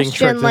what you're being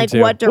question tricked like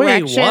into. what Wait,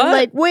 direction. what?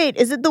 Like, wait,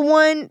 is it the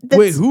one that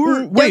Wait,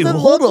 wait, doesn't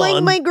hold look like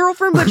on. my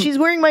girlfriend, but she's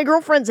wearing my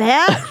girlfriend's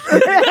hat?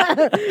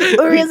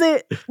 Or is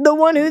it the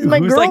one who's my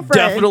who's girlfriend? like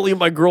definitely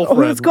my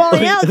girlfriend. Who's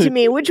calling out to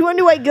me? Which one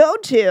do I go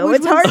to?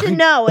 It's hard to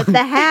know. It's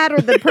the hat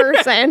or the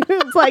person.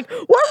 It's like,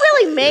 what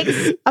really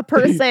makes a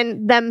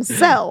person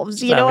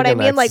themselves? You know what I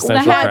Having an mean? Like, The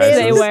existential hats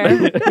they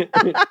crisis.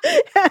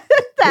 wear.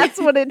 That's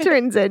what it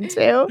turns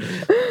into.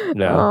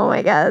 No. Oh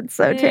my God, it's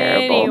so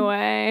terrible.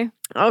 Anyway.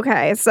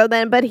 Okay, so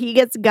then, but he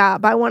gets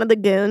got by one of the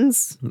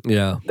goons.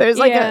 Yeah. There's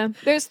like yeah.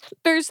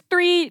 There's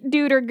three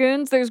duder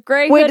goons. There's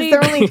gray wait, hoodie. is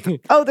there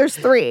only? Oh, there's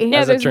three. yeah,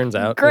 As it there's turns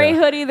out, gray yeah.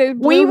 hoodie, there's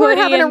blue We were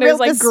hoodie, having a and there's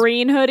real like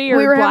green hoodie or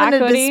we were black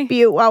having a hoodie.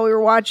 dispute while we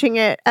were watching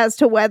it as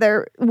to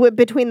whether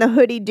between the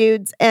hoodie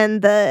dudes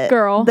and the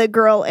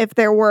girl, if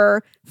there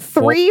were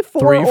three,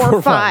 four,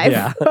 or five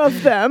yeah.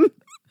 of them.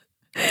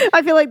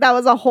 I feel like that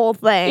was a whole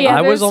thing. Yeah,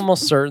 I was there's-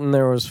 almost certain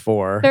there was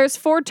 4. There's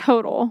 4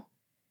 total.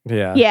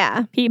 Yeah.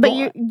 Yeah,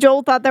 People. but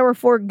Joel thought there were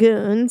 4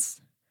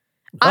 goons.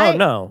 Oh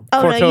no.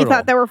 Oh 4 no, total. you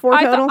thought there were 4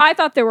 total? I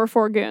thought there were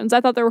 4 goons.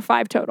 I thought there were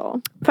 5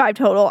 total. 5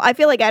 total. I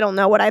feel like I don't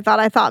know what I thought.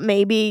 I thought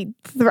maybe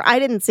I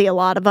didn't see a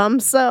lot of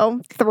them,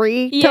 so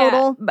 3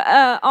 total.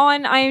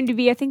 On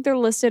IMDb, I think they're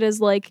listed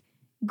as like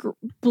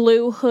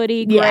blue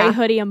hoodie, gray Yeah.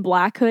 hoodie, and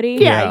black hoodie.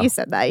 Yeah, Yeah. you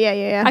said that.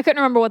 Yeah. I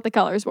couldn't remember what the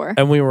colors were.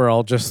 And we were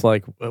all just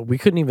like, we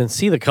couldn't even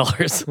see the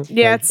colors.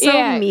 Yeah, it's so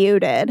Yeah.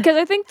 muted. Because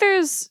I think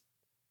there's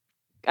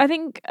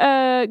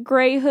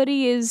Gray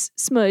Hoodie is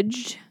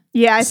smudged.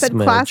 Yeah, I said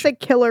Smudge. classic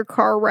killer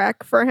car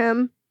wreck for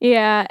him.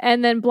 Yeah,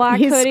 and then Black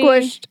He's Hoodie.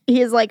 squished.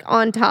 He's like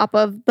on top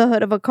of the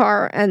hood of a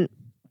car, and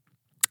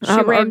She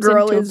our rams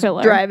girl into a is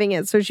pillar. driving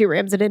it, so she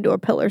rams it into a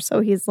pillar. So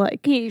he's like,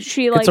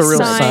 She like a real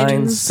signs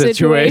signs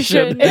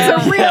situation. it's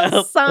Yeah. a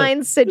real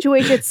signs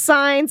situation. It's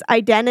signs,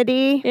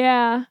 identity.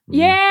 Yeah.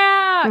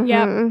 Yeah.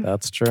 Yeah. Mhm.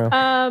 That's true.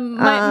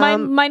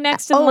 My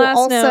next and Oh, last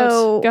also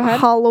note. Go ahead.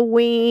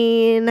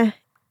 Halloween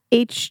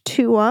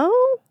H2O.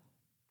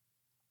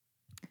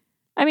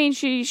 I mean,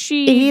 she.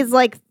 He's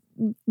like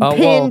Oh,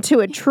 pinned well- to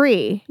a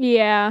tree,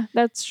 Yeah,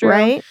 that's true.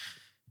 right?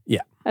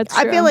 That's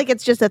I true. feel like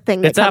it's just a thing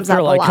that It's comes after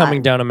up like a lot.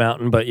 coming down a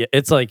mountain, but yeah,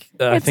 it's like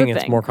I It's a think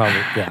it's thing. more common.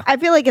 Yeah. I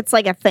feel like it's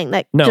like a thing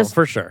that No, just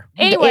for sure.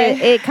 Anyway.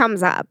 it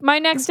comes up. my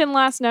next and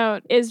last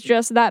note is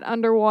just that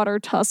underwater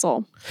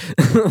tussle.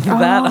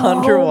 That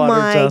underwater Oh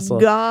my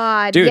tussle.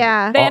 god! Dude,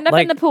 yeah, They end up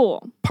like- in the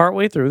pool.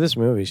 Partway through this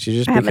movie, she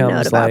just I have a note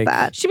becomes about like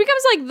that. She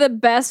becomes like the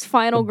best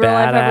final girl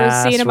I've ever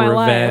badass, seen in my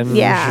revenge, life.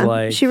 Yeah,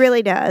 like, she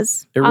really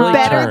does. it really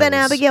Better than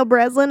turns. Abigail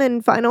Breslin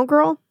in Final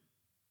Girl.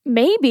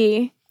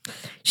 Maybe.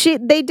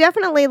 They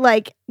definitely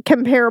like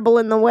comparable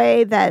in the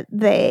way that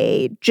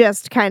they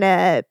just kind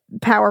of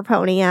power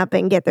pony up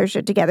and get their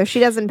shit together. She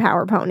doesn't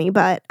power pony,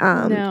 but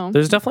No.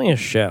 There's definitely a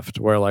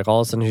shift where like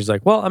all of a sudden she's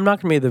like, well, I'm not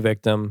gonna be the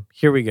victim.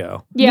 Here we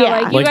go. Yeah, Yeah,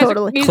 like you like, guys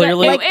totally. you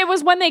Clearly- guys, it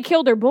was when they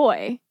killed her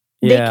boy.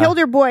 they Yeah. killed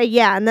her boy,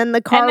 yeah, and then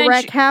the car then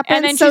wreck she- happens.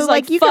 and then so she's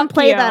like, you can "Fuck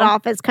play you." that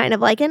off as kind of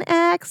like an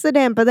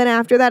accident, but then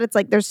after that, it's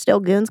like there's still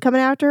goons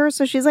coming after her.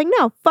 So she's like,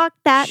 no, fuck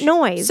that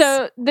noise.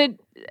 So the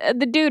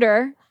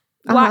duder,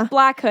 Uh-huh.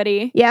 Black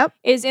Hoodie, yep.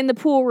 is in the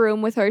pool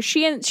room with her.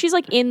 She's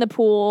like in the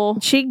pool.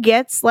 She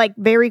gets like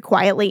very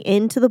quietly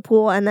into the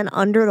pool and then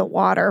under the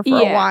water for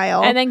a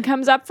while. And then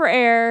comes up for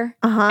air.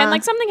 uh-huh. And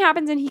like something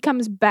happens and he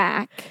comes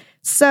back.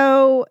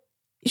 So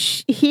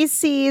he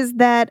sees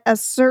that a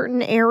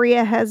certain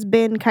area has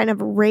been kind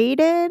of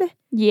raided.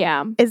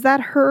 Yeah. Is that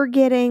her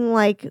getting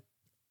like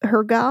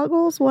her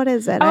goggles? What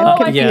is it? Oh, I'm I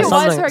confused. think it was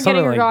something- her getting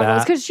something her like goggles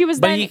that. because she was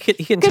But then you can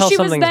because tell she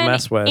was something's then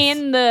messed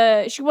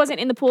with. she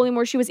wasn't in the pool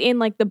anymore. She was in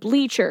like the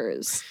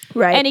bleachers.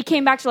 Right. And he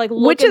came back to like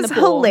look Which in is the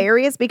pool.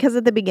 hilarious because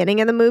at the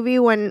beginning of the movie,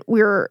 when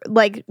we were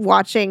like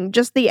watching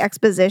just the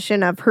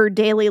exposition of her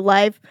daily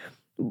life,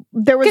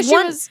 there was Because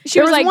one. she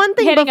there was like one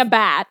thing hitting bef- a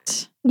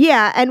bat.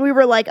 Yeah, and we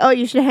were like, "Oh,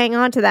 you should hang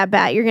on to that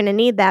bat. You're going to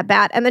need that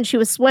bat." And then she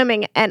was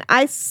swimming, and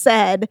I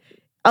said,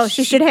 "Oh,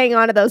 she should hang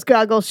on to those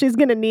goggles. She's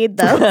going to need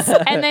those."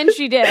 And then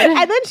she did. And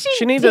then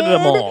she needed did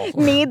them all.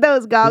 need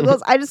those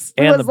goggles. I just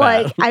And was the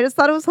bat. like, I just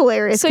thought it was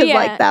hilarious So, because yeah.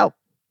 like that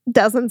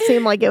doesn't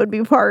seem like it would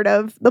be part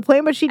of the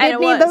plan, but she And did it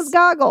need was. those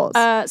goggles.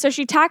 So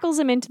she tackles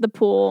him into the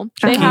pool.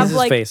 They Keys Keys have his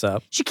like face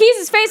up. she keys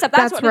his face up.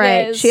 That's what right.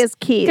 it is. She has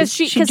keys. because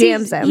She because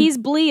jams him. he's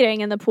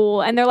bleeding in the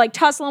pool, and they're like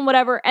tussling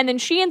whatever, and then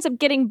she ends up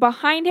getting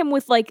behind him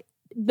with like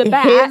the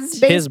bat, His His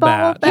baseball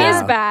bat, bat.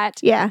 his bat,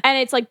 Yeah. and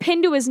it's like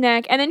pinned to his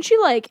neck, and then she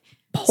like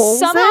Pulls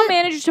somehow it?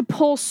 manages to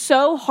pull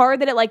so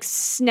hard that it like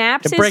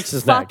snaps It breaks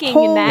his neck. fucking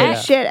Holy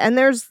neck. shit. And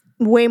there's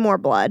way more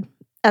blood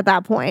at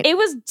that point. It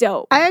was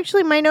dope. I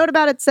actually, my note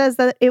about it says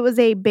that it was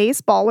a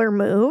baseballer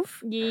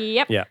move.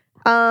 Yep. Yeah.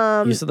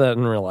 Um, You said that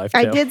in real life too.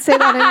 I did say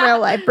that in real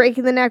life,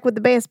 breaking the neck with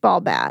the baseball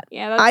bat.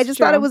 Yeah, that's I just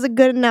true. thought it was a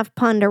good enough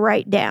pun to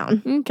write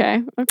down.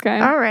 Okay. Okay.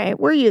 All right,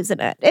 we're using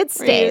it. It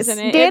We're stays.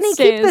 using it. Danny, It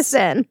keep stays. this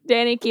in.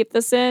 Danny, keep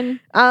this in.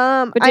 But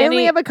I only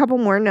Danny- have a couple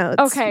more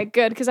notes. Okay,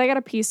 good, because I got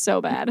a piece so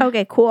bad.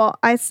 Okay, cool.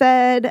 I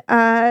said,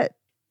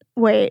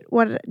 wait,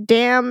 what?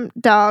 Damn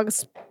dog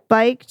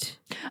spiked.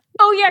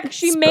 Oh yeah, 'cause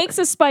she makes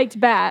a spiked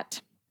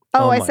bat.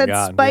 Oh, Oh I my said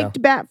God,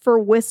 spiked bat for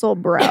whistle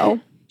bro.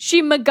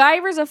 She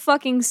MacGyver's a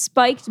fucking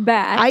spiked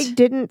bat. I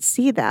didn't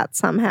see that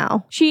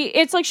somehow.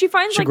 It's like she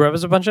finds She like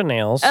grabs a bunch of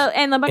nails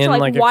and a bunch in of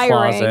like like a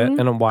closet wiring.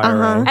 and a wiring.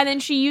 Uh-huh. And then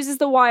she uses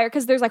the wire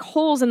because there's like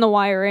holes in the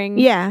wiring.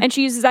 Yeah. And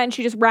she uses that and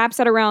she just wraps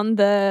it around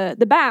the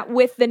bat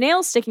with the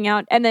nails sticking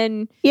out. And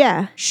then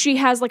Yeah. she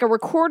has like a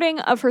recording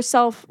of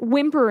herself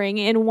whimpering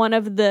in one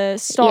of the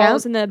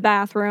stalls Yep. in the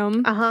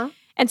bathroom. Uh-huh.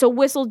 And so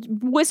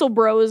Whistle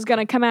Bro is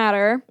gonna come at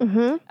her.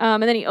 Mm-hmm.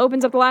 And then he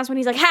opens up the last one.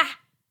 He's like, ha,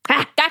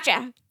 ha,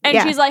 gotcha. And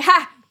Yeah. she's like,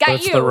 ha, got But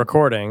it's you. the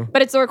recording.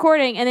 But it's the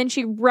recording. And then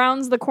she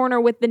rounds the corner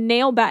with the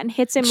nail bat and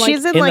hits him like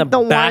She's in, In like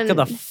the the back one of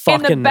the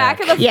fucking in the back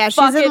neck. of the yeah, she's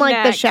in fucking like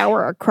the neck.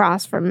 shower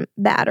across from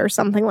that or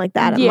something like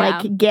that, and Yeah.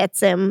 like gets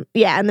him,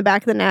 in the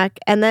back of the neck,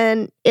 and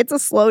then it's a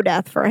slow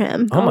death for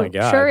him. Oh my Oh,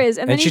 god. sure is.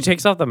 And then she he-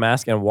 takes off the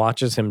mask and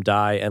watches him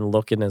die and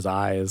look in his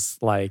eyes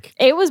like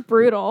It was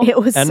brutal. It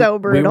was and so We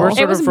brutal. were It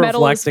sort was of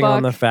metal as reflecting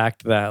on fuck. the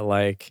fact that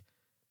like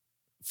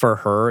for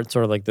her, it's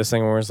sort of like this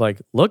thing where it's like,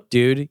 look,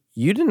 dude,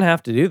 you didn't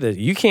have to do this.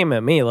 You came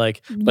at me,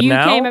 like, but You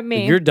now came at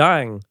me. you're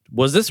dying.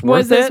 Was this worth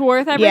Was this it?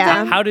 worth everything?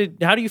 Yeah. How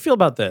do you feel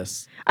about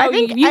this? I Oh,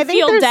 think you I think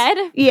feel there's-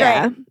 dead?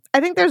 Yeah, Great. I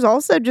think there's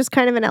also just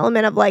kind of an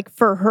element of like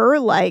for her,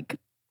 like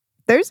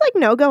there's like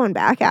no going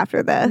back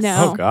after this.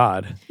 No. Oh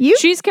God.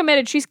 She's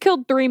committed. She's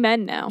killed 3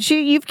 men now.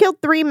 You've killed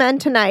 3 men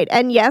tonight,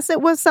 and yes,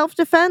 it was self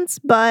defense,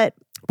 but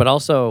But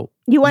also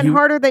You went You-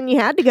 harder than you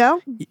had to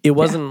go. It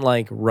wasn't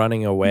like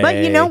running away. But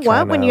you know what?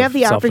 kind When you of have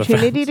the opportunity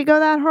self-defense. to go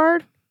that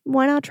hard,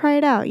 why not try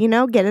it out?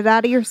 Get it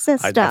out of your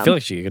system. I feel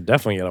like she could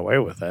definitely get away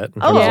with it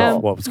in Oh, terms yeah.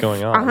 of what was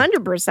going on.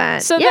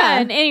 100%. So yeah.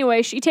 then,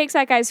 anyway, she takes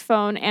that guy's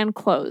phone and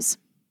clothes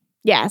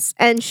Yes.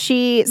 And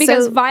she.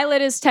 because so,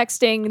 Violet is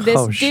texting this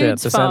Oh dude's shit!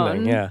 This phone.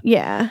 ending, yeah.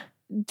 yeah.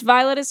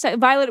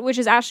 Violet, which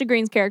is Ashley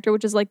Greene's character,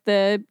 which is like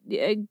the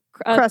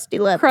Crusty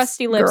Lips.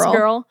 crusty lips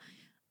girl.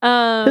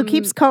 Who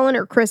keeps calling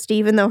her Christy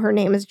even though her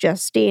name is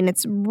Justine.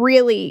 It's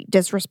really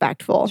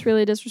disrespectful. It's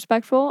really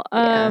disrespectful.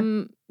 Yeah.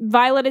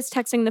 Violet is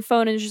texting the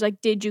phone and she's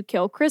like, "Did you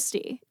kill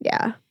Christy?"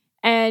 Yeah.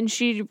 And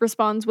she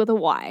responds with a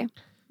Y,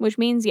 which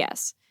means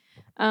yes.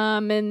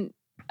 And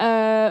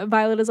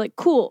Violet is like,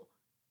 "Cool.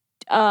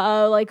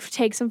 Like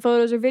take some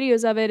photos or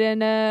videos of it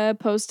and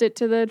post it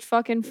to the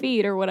fucking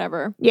feed or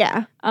whatever."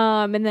 Yeah.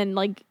 And then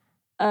like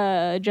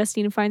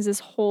Justine finds this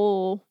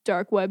whole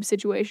dark web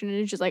situation and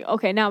it's just like,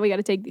 okay, now we got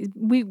to take these.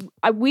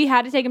 We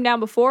had to take him down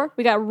before.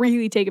 We got to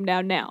really take him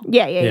down now.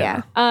 Yeah.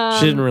 Yeah. Yeah.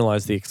 She didn't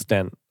realize the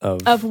extent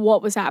Of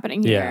what was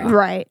happening here. Yeah.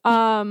 Right.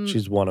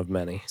 She's one of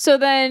many. So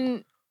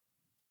then,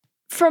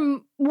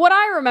 from what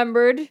I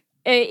remembered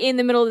in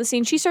the middle of the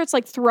scene, she starts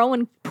like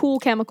throwing pool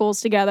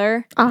chemicals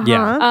together. Uh-huh.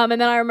 Yeah. And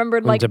then I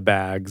remembered like, Into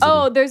bags.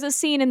 oh, there's a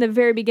scene in the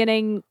very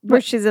beginning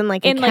Where she's in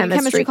like a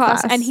chemistry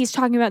class. and he's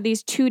talking about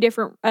these two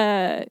different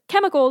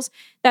chemicals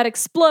that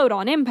explode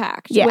on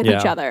impact with Yeah.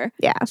 each other.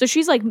 Yeah. So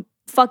she's like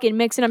fucking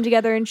mixing them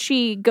together, and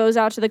she goes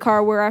out to the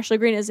car where Ashley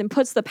Greene is and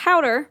puts the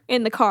powder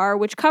in the car,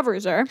 which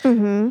covers her.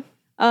 Mm-hmm.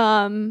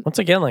 Once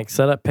again, like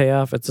setup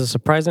payoff. It's a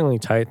surprisingly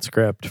tight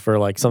script for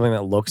like something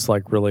that looks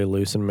like really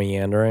loose and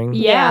meandering.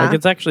 Yeah. Like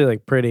it's actually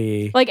like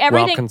pretty Like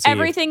well-conceived.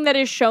 everything that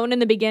is shown in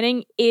the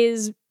beginning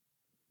is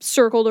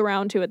circled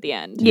around to at the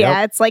end.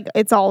 Yeah. It's like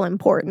it's all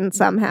important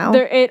somehow.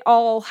 It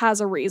all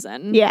has a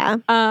reason. Yeah.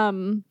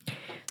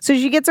 So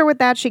she gets her with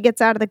that. She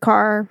gets out of the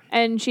car.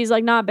 and she's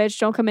like, "Nah, bitch,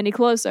 don't come any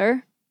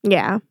closer."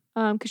 Yeah.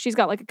 Because she's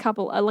got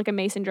like a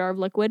mason jar of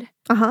liquid.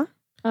 Uh-huh.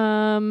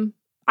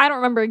 I don't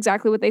remember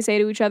exactly what they say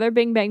to each other.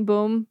 Bing, bang,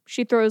 boom.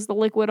 She throws the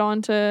liquid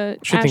onto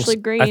She Ashley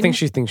thinks, Greene. I think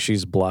she thinks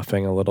she's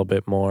bluffing a little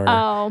bit more.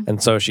 Oh.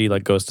 And so she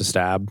like goes to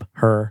stab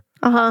her.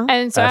 Uh-huh.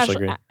 And so Ashley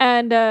Ashley, Greene.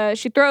 and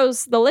she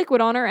throws the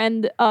liquid on her,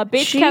 and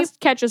bitch She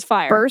catches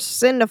fire.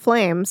 Bursts into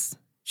flames.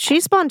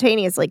 She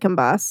spontaneously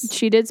combusts.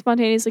 She did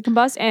spontaneously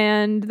combust,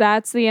 and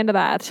that's the end of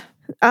that.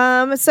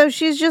 So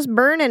she's just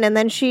burning and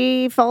then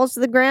she falls to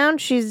the ground.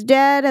 She's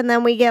dead. And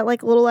then we get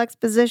like a little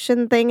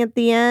exposition thing at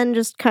the end,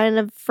 just kind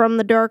of from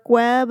the dark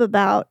web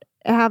about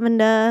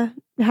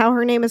how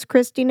her name is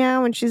Christy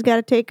now and she's got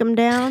to take him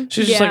down.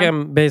 She's just Yeah. like,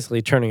 I'm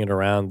basically turning it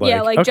around. Like,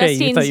 Yeah, like, okay, you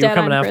Justine's thought you were dead,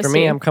 coming I'm after Christy.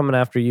 me. I'm coming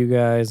after you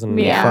guys, and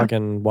Yeah.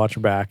 fucking watch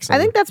your backs. I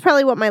think that's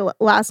probably what my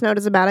last note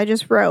is about. I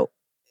just wrote,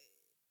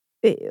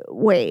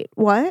 wait,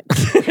 what?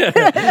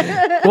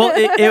 Well,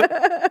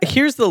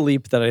 here's the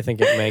leap that I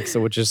think it makes,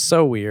 which is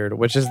so weird,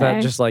 which is that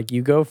Okay. just like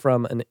you go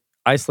from an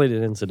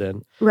isolated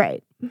incident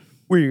Right.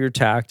 where you're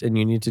attacked and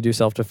you need to do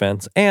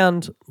self-defense,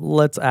 and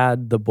let's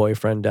add the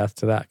boyfriend death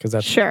to that because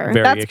that's Sure.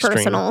 very That's extreme.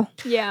 personal.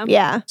 Yeah.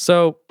 Yeah.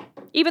 So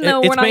Even though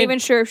It's we're not made- even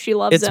sure if she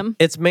loves him.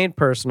 it's made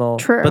personal,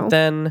 True. but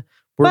then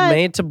we're But-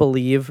 made to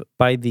believe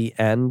by the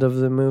end of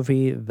the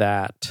movie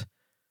that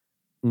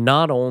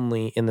not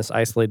only in this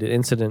isolated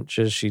incident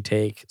does she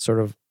take sort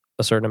of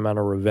a certain amount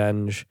of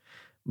revenge,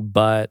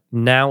 but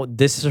now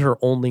this is her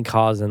only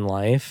cause in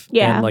life.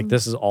 Yeah. And like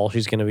this is all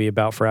she's going to be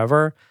about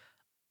forever.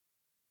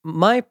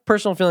 My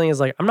personal feeling is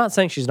like, I'm not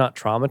saying she's not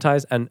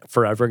traumatized and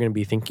forever going to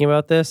be thinking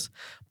about this,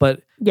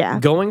 but Yeah.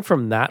 going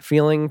from that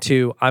feeling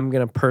to I'm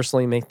going to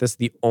personally make this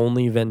the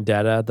only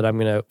vendetta that I'm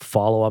going to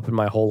follow up in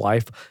my whole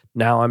life.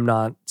 Now I'm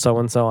not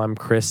so-and-so, I'm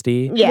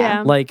Christy.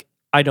 Yeah. Like,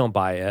 I don't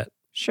buy it.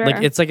 Sure.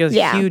 Like, it's like a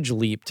Yeah. huge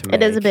leap to make.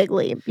 It is a big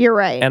leap. You're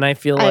right. And I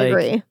feel I like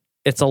agree.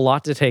 it's a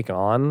lot to take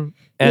on.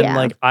 And Yeah.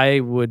 like, I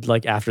would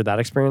like after that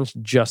experience,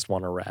 just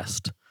want to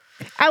rest.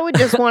 I would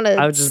just want I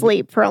to would just-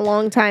 sleep for a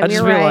long time. I just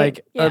You're feel right.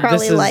 like Yeah. this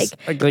Probably, is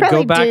like, go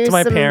Probably back do to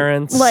my some,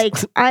 parents. Like,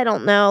 I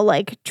don't know,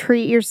 like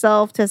treat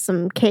yourself to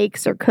some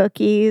cakes or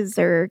cookies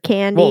or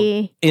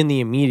candy. in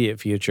the immediate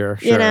future,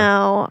 sure. You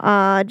know,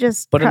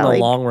 just But in the probably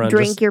long run,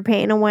 drink just- your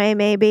pain away.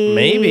 Maybe,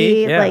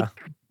 Maybe, yeah. like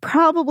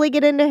probably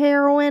get into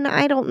heroin.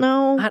 I don't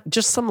know.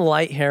 Just some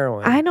light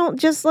heroin. I don't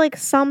just like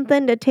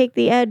something to take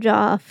the edge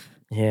off.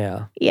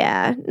 Yeah.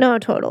 Yeah, no,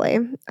 totally.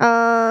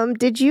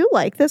 Did you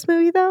like this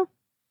movie though?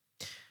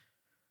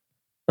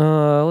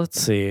 Let's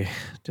see.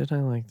 Did I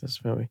like this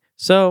movie?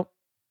 So,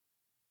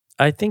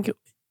 I think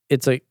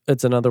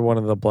it's another one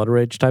of the Blood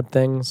Rage type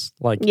things,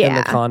 like in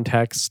Yeah. the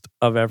context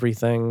of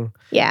everything.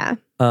 Yeah,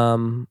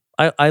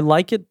 I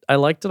like it. I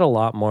liked it a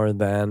lot more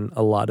than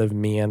a lot of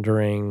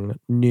meandering,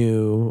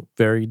 new,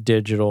 very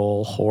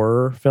digital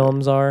horror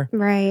films are.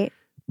 right.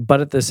 But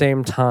at the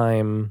same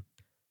time,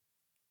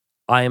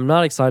 I am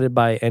not excited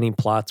by any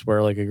plots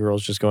where like a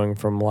girl's just going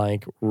from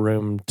like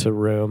room to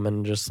room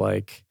and just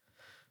like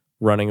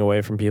running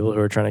away from people who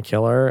are trying to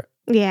kill her.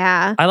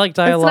 Yeah. I like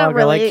not dialogue. I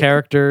really- like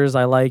characters.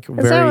 I like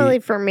It's very not really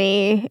for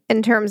me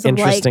in terms of like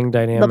interesting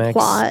dynamics. the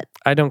plot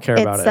I don't care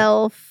about it.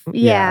 itself.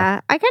 Yeah.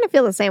 Yeah. I kind of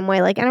feel the same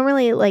way. Like I don't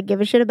really like give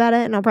a shit about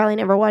it and I'll probably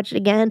never watch it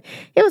again.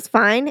 It was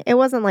fine. It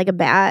wasn't like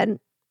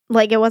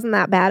it wasn't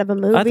that bad of a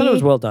movie. I thought it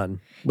was well done.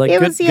 Like It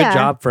good, was, yeah. good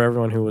job for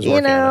everyone who was You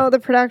working on know, it. the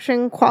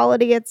production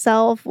quality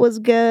itself was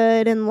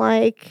good and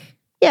like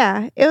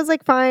yeah, it was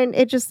like fine.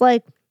 It just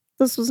like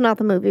this was not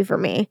the movie for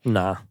me.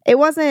 Nah. It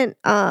wasn't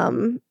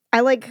I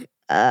like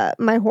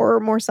my horror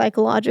more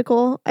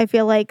psychological. I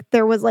feel like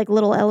there was like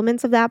little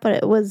elements of that, but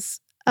it was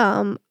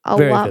a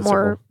Very lot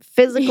more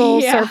physical,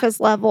 Yeah. surface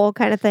level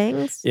kind of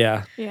things.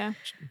 Yeah. Yeah.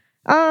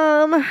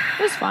 Um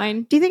It was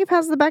fine. do you think it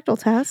passes the Bechdel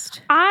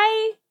test?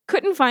 I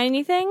couldn't find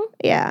anything.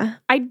 Yeah.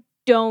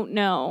 Don't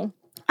know.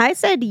 I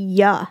said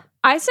yeah.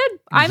 I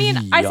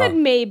said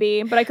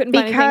maybe, but I couldn't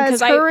find anything Because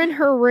because her and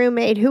her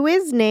roommate, who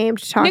is named,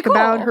 talk Nicole.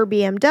 about her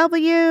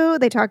BMW.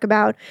 They talk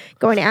about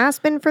going to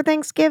Aspen for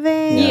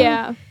Thanksgiving.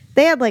 yeah.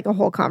 They had like a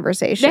whole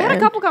conversation. They had a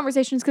couple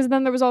conversations because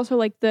then there was also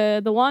like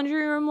the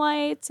laundry room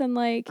lights and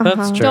like That's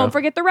Uh-huh. true. don't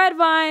forget the red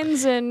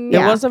vines and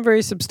Yeah. It wasn't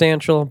very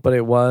substantial, but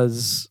it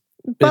was.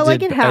 But like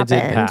did- it happened.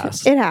 I did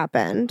pass. It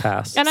happened.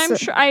 Pass. and I'm So-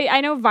 sure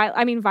I know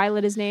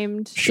Violet is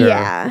named Sure.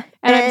 Yeah.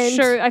 and I'm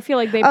sure I feel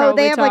like they Oh,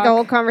 probably they have like a talk.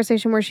 whole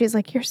conversation where she's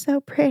like, "You're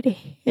so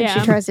pretty," and she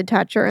Yeah. tries to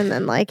touch her, and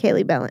then like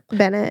Haley Bennett.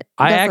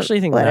 I doesn't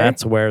actually think let her.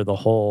 that's where the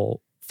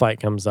whole fight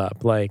comes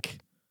up. Like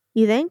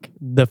You think?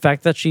 the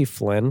fact that she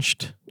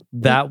flinched,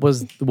 that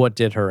was what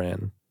did her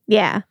in.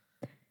 Yeah.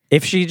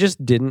 If she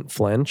just didn't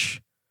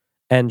flinch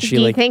and she Do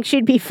you like think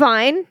she'd be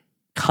fine?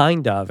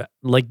 kind of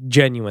like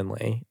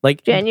genuinely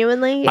like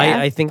Genuinely? Yeah.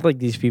 I think like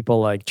these people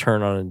like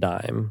turn on a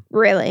dime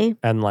really?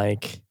 and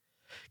like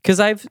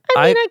because I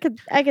mean,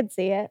 I could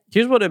see it.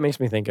 here's what it makes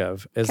me think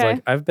of is Okay.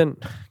 like I've been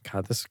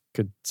God, this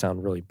could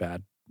sound really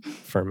bad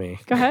for me.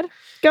 Go ahead.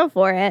 Go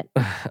for it.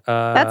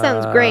 That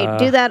sounds great.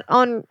 Do that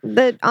on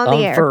the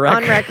air. for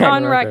On record. record.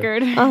 On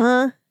record.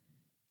 Uh-huh.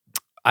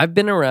 I've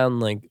been around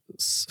like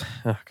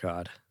oh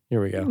God,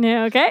 here we go.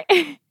 Yeah, okay.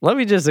 Let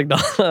me just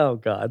acknowledge. Oh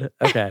God.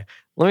 Okay.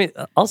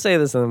 I'll say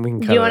this and then we can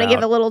cut Do you want to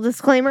give a little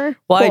disclaimer?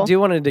 Well, Cool. I do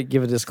want to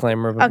give a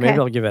disclaimer, but Okay. maybe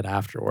I'll give it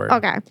afterward.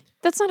 Okay.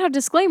 That's not how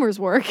disclaimers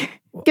work.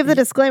 Give the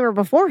disclaimer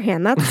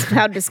beforehand. That's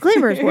how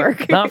disclaimers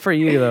work. Not for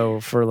you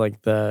though, for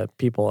like the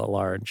people at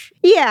large.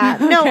 Yeah.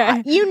 No,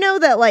 Okay. you know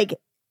that like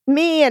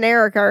me and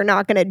Erica are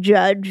not going to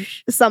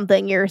judge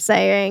something you're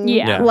saying.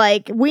 Yeah. Yeah.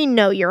 Like we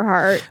know your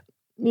heart,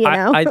 you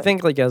know? I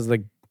think like as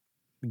the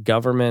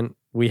government,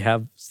 we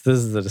have this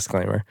is the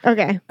disclaimer.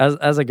 Okay.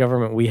 As a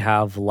government, we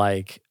have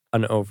like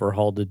an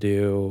overhaul to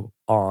do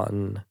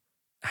on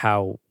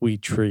how we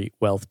treat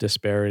wealth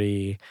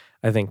disparity.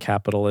 I think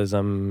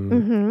capitalism,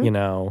 Mhm. you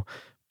know,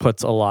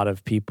 puts a lot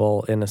of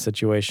people in a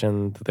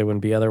situation that they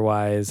wouldn't be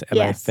otherwise. And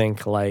I Yes.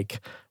 think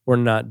like we're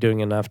not doing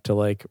enough to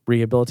like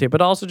rehabilitate,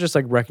 but also just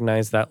like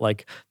recognize that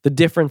like the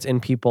difference in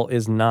people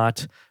is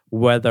not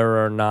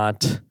whether or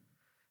not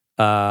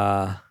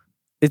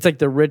it's like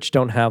the rich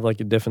don't have like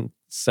a different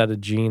set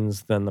of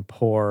genes than the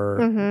poor.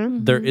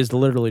 Mhm. There is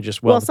literally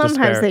just Well, wealth sometimes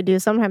disparity. they do.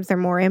 Sometimes they're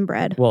more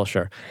inbred. Well,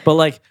 sure.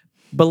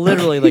 But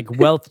literally like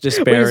wealth We just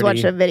disparity.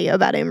 watched a video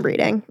about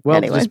inbreeding. Wealth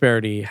Anyway.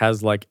 disparity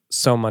has like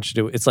so much to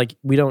do. It's like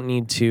we don't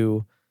need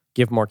to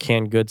give more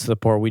canned goods to the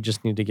poor. We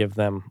just need to give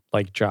them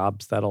like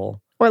jobs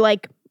that'll Or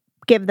like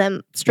give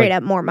them straight Like,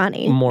 up more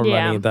money. more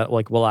Yeah. money that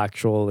like will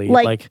actually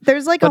Like,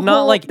 there's like but a not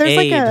whole like there's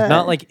aid, like a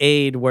not like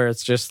aid where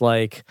it's just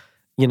like,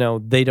 you know,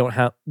 they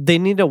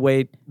need a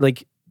way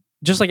like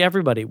just like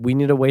everybody, we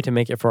need a way to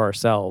make it for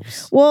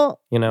ourselves. well,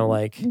 You know,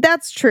 like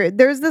that's true.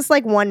 There's this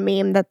like one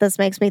meme that this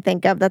makes me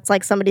think of that's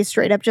like somebody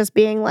straight up just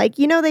being like,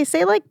 you know, they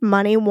say like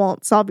money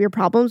won't solve your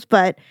problems,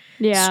 but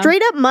Yeah.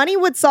 straight up money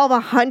would solve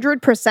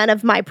 100%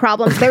 of my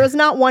problems. There is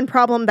not one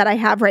problem that I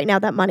have right now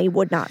that money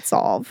would not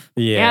solve.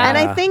 yeah. And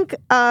I think,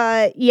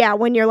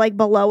 when you're like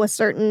below a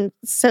certain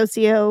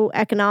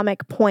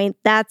socioeconomic point,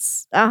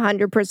 that's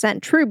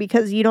 100% true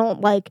because you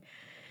don't like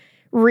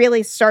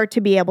really start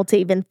to be able to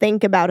even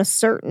think about a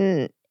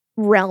certain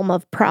realm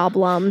of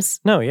problems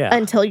no, yeah.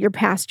 until you're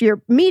past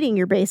your meeting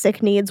your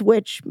basic needs,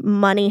 which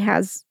money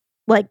has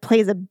like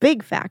plays a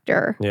big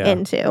factor Yeah.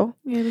 into.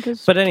 Yeah,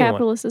 because But anyway.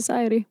 capitalist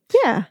society.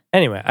 Yeah.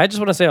 Anyway, I just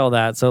want to say all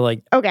that. So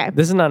like Okay.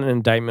 this is not an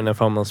indictment of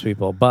homeless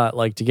people, but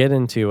like to get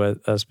into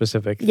a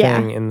specific Yeah.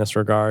 thing in this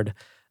regard,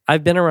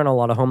 I've been around a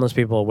lot of homeless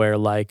people where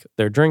like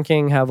they're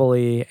drinking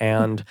heavily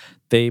and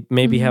they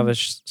maybe have a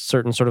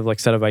certain sort of like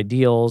set of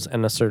ideals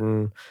and a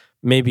certain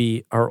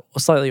maybe are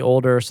slightly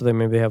older, so they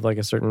maybe have like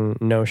a certain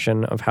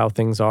notion of how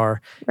things are,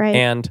 Right.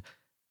 and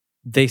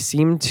they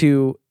seem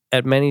to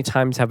at many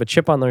times have a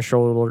chip on their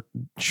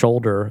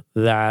shoulder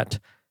that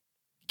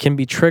can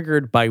be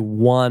triggered by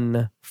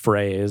one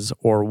phrase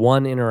or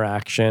one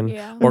interaction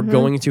Yeah. or Mhm.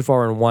 going too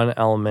far in one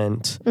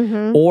element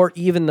Mhm. or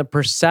even the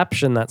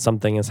perception that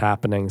something is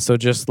happening. So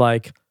just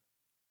like,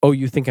 oh,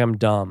 you think I'm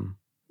dumb,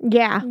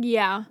 Yeah.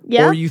 Yeah.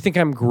 Yeah. or you think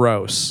I'm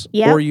gross,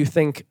 Yep. or you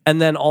think, and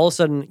then all of a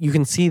sudden you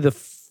can see the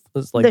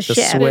The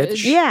shift.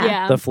 switch,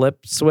 Yeah. the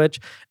flip switch,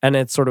 and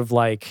it's sort of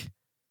like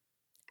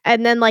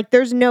And then like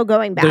there's no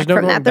going back There's no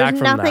from going that. There's back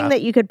from nothing that.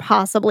 that you could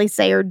possibly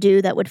say or do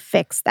that would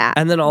fix that.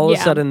 And then all of a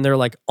Yeah. sudden they're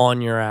like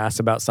on your ass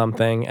about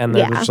something, and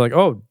they're Yeah. just like,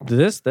 "Oh,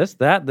 this, that,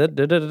 da, da,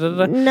 da, da,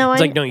 da." No,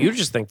 It's like, no, you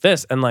just think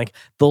this, and like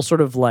they'll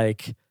sort of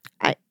like,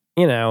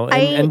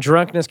 and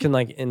drunkenness can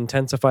like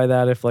intensify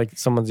that if like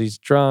someone's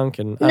drunk,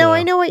 and I no, don't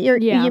I know what you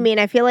Yeah. mean.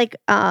 I feel like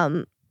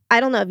I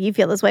don't know if you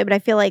feel this way, but I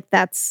feel like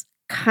that's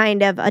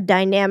kind of a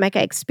dynamic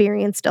I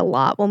experienced a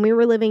lot when we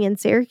were living in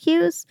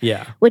Syracuse,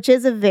 Yeah, which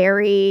is a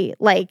very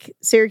like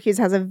Syracuse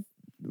has a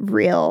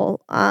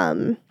real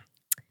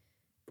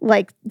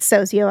like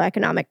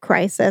socioeconomic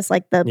crisis.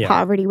 Like the Yeah.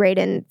 poverty rate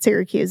in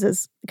Syracuse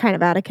is kind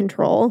of out of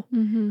control.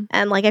 Mm-hmm.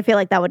 And like I feel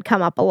like that would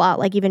come up a lot,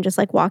 like even just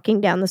like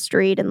walking down the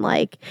street and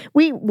like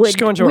we would just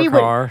go into we our would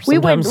car. we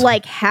would sometimes.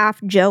 like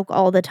half joke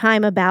all the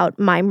time about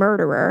my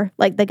murderer,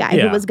 like the guy who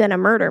Yeah. was gonna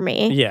murder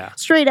me. yeah,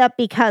 Straight up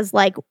because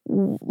like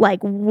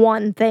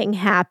one thing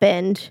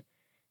happened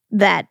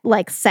that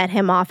like set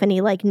him off and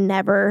he like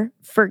never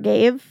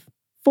forgave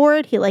for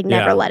it. He like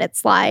never Yeah. let it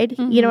slide.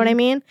 You know what I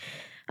mean?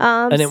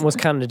 and it was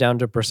kind of down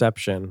to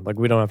perception. Like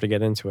we don't have to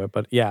get into it,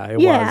 but yeah, it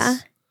Yeah.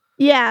 was.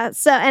 Yeah.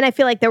 So, and I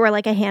feel like there were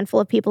like a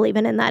handful of people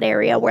even in that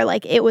area where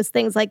like it was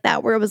things like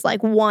that, where it was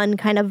like one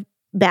kind of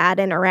bad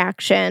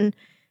interaction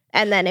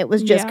and then it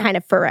was just Yeah. kind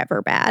of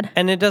forever bad.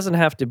 And it doesn't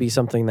have to be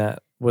something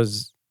that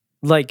was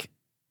like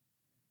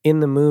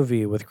in the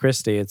movie with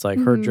Christy. It's like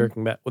her Mhm.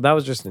 jerking back. Well, that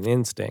was just an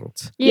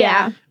instinct.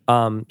 Yeah.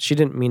 She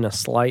didn't mean a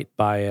slight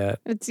by it,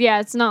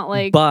 It's not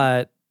like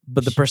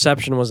but the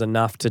perception was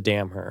enough to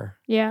damn her.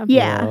 yeah.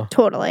 Yeah, Yeah.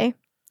 totally.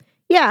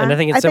 Yeah. And I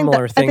think it's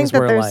similar I think things that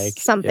where, there's like,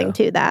 something yeah.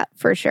 to that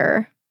for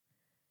sure.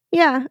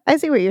 Yeah, I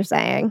see what you're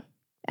saying.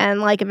 And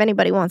like if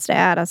anybody wants to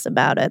add us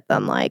about it,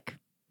 then like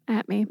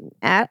At me.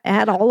 add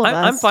all of us.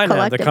 I'm fine to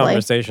have the collectively.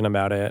 conversation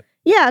about it.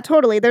 Yeah,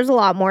 totally. There's a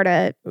lot more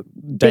to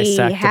be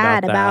Dissect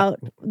had about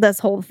about this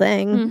whole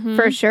thing Mhm.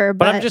 for sure.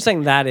 But I'm just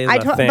saying that is I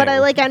a thing. but I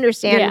like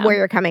understand Yeah. where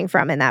you're coming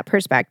from in that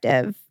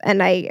perspective,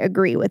 and I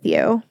agree with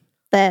you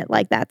that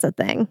like that's a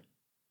thing.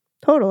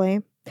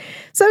 Totally.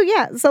 So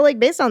yeah, so like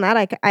based on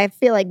that, I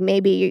feel like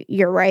maybe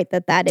you're right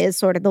that is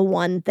sort of the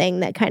one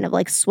thing that kind of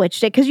like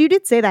switched it, because you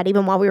did say that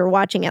even while we were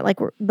watching it. Like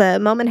the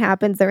moment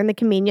happens, they're in the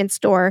convenience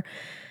store.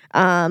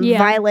 Yeah.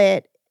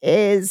 Violet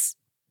is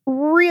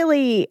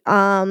really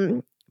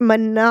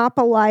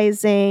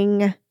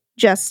monopolizing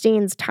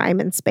Justine's time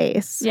and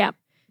space. Yeah.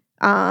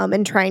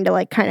 And trying to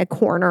like kind of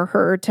corner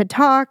her to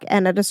talk,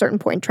 and at a certain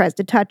point tries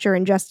to touch her,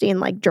 and Justine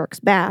like jerks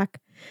back.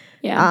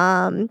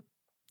 Yeah.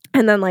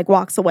 And then like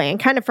walks away, and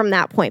kind of from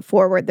that point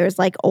forward, there's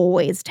like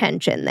always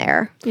tension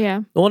there.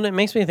 Yeah. Well, and it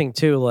makes me think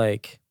too,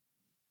 like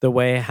the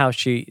way how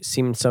she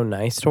seemed so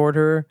nice toward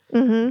her.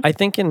 Mm-hmm. I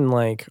think in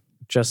like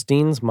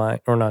Justine's mind,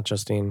 or not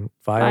Justine,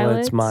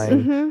 Violet's Violet's?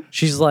 mind, Mm-hmm.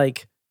 she's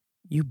like,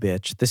 you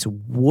bitch, this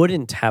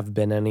wouldn't have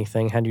been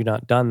anything had you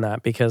not done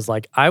that, because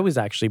like I was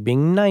actually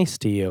being nice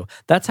to you.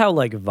 That's how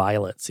like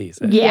Violet sees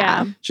it.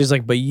 Yeah. She's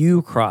like, but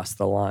you crossed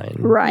the line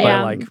Right. by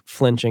Yeah. like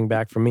flinching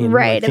back from me, and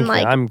Right, and, thinking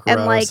like- I'm gross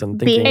and, like, and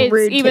being thinking It's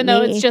rude to even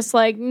though me. it's just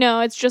like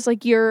no, it's just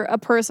like you're a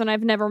person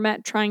I've never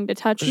met trying to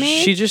touch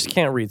me. she just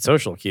can't read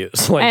social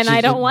cues. Like, And she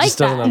I don't like just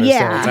doesn't that.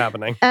 understand Yeah. what's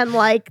happening. And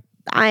like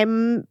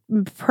I'm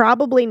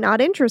probably not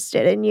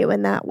interested in you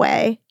in that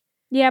way.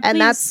 yeah, And please.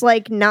 that's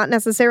like not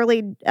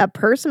necessarily a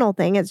personal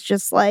thing. It's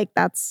just like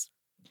that's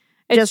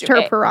It's just her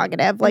it-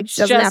 prerogative. Like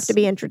she it's doesn't have just- to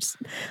be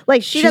interested.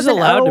 Like she She's doesn't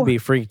allowed to owe, be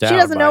freaked out. She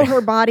doesn't by- owe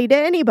her body to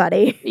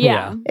anybody.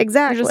 yeah.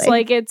 Exactly. Just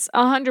like it's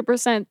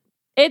 100%.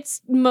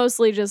 It's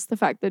mostly just the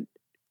fact that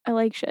I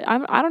like shit. I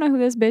don't know who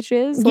this bitch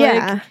is.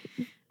 yeah,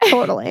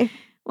 totally.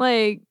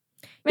 Like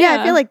Yeah,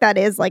 I feel like that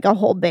is like a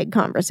whole big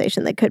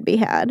conversation that could be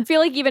I had. feel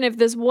like even if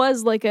this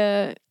was like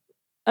a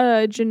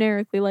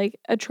generically like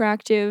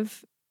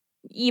attractive,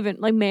 even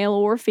like male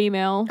or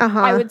female, Uh-huh.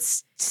 I would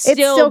It's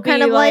still still be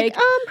kind of like,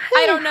 I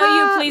hey, don't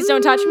know you. Please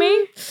don't touch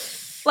me.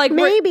 Like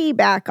we're- maybe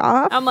back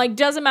off. I'm like,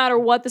 doesn't matter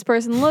what this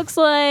person looks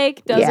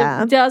like.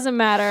 Yeah. Doesn't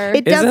matter.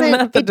 It Isn't doesn't-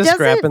 that the it doesn't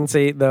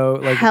discrepancy though?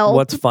 Like help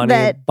what's funny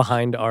that-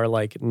 behind our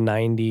like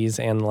 90s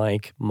and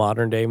like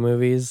modern day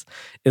movies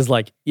is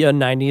like, yeah, a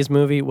 90s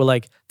movie, well,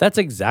 like that's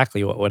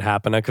exactly what would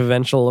happen. A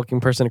conventional looking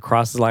person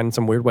crosses the line in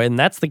some weird way, and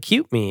that's the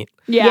cute meat.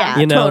 yeah.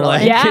 You know, totally.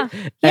 like Yeah.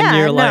 and Yeah,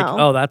 you're like, no.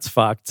 oh, that's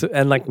fucked.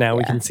 And like now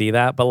we can see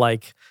that. But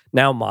like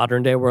now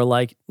modern day, we're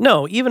like,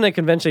 no, even a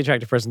conventionally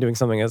attractive person doing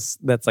something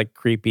that's like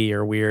creepy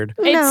or weird.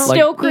 It's No. Like,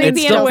 still creepy it's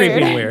and still weird.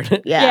 creepy and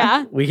weird.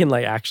 Yeah. We can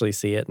like actually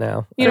see it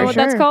now. You know For what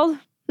that's sure. called?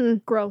 Hmm.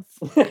 Growth.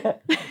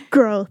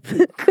 Growth.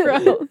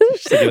 Growth.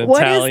 Just like an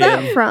What is that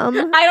Italian. from?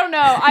 I don't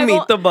know.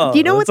 Meet the bug. Do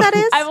you know what that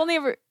is? I've only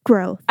ever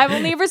Growth.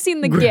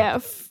 seen the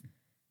GIF.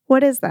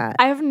 What is that?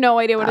 I have no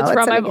idea what Oh, it's it's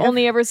from. in a I've GIF.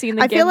 only ever seen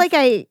the I GIF. feel like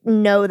I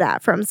know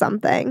that from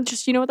something.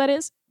 just you know what that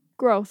is?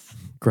 Growth.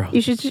 Gross.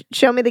 You should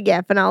show me the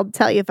GIF, and I'll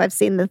tell you if I've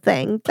seen the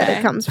thing that it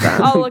Okay. comes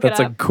from. I'll look That's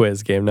it a up.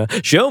 quiz game now.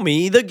 Show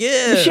me the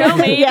gift. Show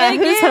me yeah, the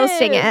who's GIF.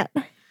 hosting it?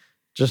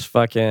 Just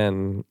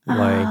fucking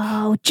like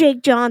Oh,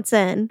 Jake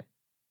Johnson.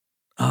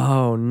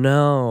 Oh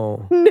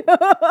no.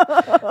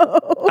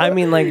 No. I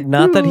mean, like,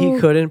 not that he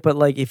couldn't, but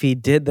like, if he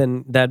did,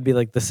 then that'd be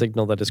like the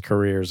signal that his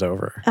career's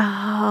over.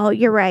 Oh,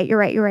 you're right.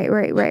 Right.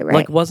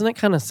 Like, wasn't it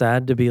kind of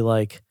sad to be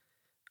like,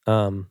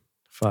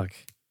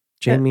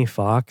 Jamie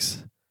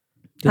Foxx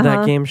did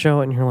that game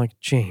show, and you're like,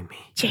 Jamie,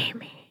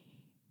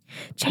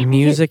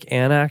 music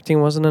and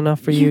acting wasn't enough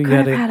for you. You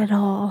could have had it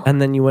all.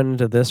 And then you went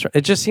into this.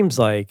 It just seems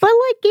like, But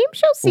like game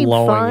shows seem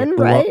fun,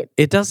 right?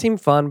 It does seem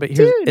fun, but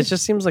it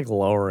just seems like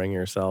lowering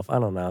yourself. I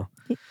don't know.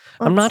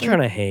 I'm not trying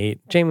to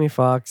hate Jamie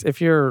Foxx.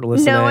 If you're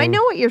listening, No, I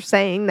know what you're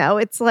saying though.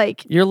 It's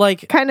like you're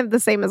like kind of the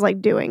same as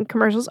like doing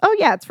commercials. Oh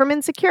yeah, it's from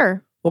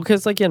Insecure. well,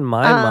 because like in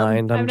my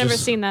mind, I've never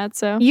seen that,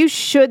 so You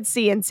should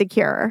see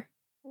Insecure.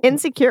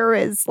 Insecure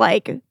is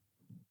like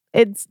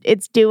it's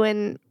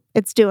doing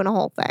a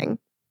whole thing.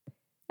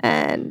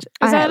 And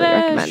I is that highly a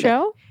recommend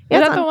show? it. Yeah,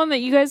 Is it's that the on- one that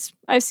you guys?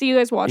 I see you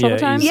guys watch all the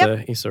time.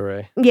 Issa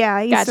Rae. Yeah,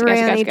 Issa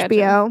Rae on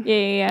HBO.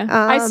 Yeah.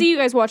 I Um, see you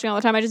guys watching all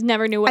the time. I just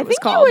never knew what I it was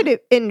think called. you would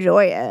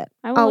enjoy it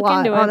I a will look lot.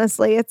 into it.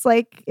 Honestly,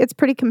 it's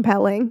pretty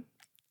compelling.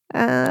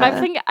 I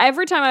think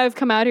every time I've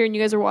come out here and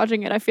you guys are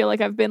watching it, I feel like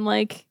I've been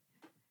like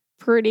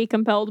pretty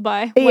compelled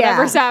by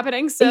whatever's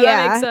happening. So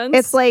that makes sense.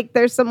 It's like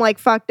there's some like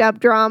fucked up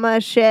drama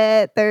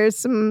shit. There's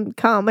some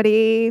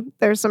comedy.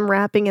 There's some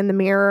rapping in the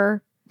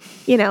mirror.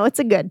 You know, it's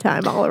a good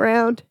time all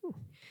around.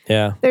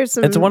 Yeah. There's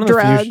some It's one of the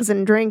few drugs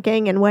and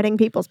drinking and wetting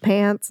people's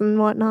pants and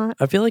whatnot.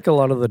 I feel like a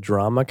lot of the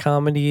drama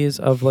comedies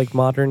of like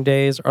modern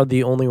days are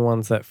the only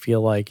ones that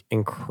feel like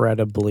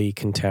incredibly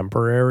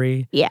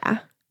contemporary. Yeah.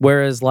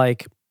 Whereas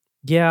like,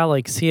 yeah,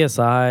 like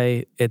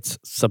CSI, it's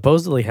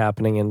supposedly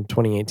happening in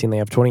 2018. They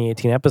have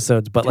 2018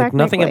 episodes, but like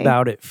nothing Technically.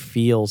 about it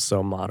feels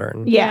so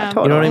modern. Yeah, You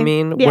totally. You know what I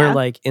mean? Yeah. Where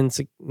like,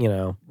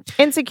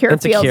 Insecure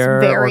feels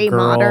very or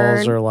Girls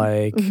modern. or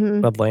like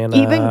Mhm. Atlanta.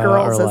 Even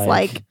Girls or is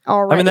like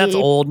already. I mean, that's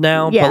old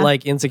now, Yeah. but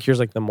like Insecure's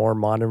like the more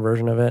modern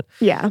version of it.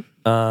 Yeah.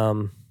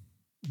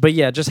 But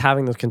yeah, just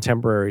having those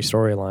contemporary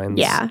storylines.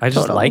 Yeah, I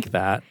just totally. like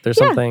that. There's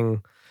Yeah.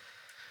 something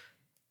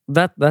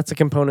that's a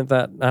component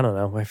that I don't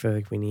know. I feel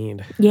like we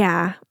need.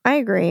 Yeah, I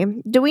agree.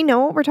 Do we know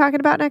what we're talking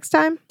about next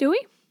time? Do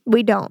we?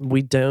 We don't.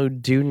 We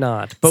do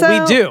not, but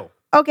So- we do.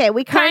 Okay,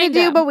 we kind of do,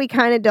 Kinda. but we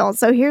kind of don't.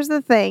 So here's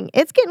the thing.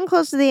 It's getting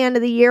close to the end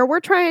of the year. We're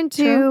trying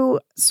to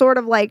sort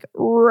of like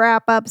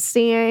wrap up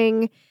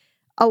seeing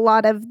a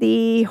lot of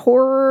the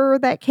horror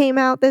that came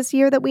out this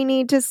year that we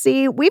need to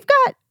see. We've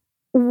got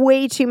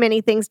way too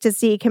many things to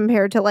see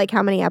compared to like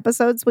how many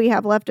episodes we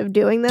have left of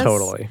doing this.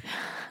 Totally.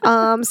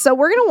 So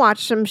we're gonna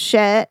watch some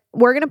shit.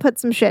 We're gonna put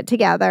some shit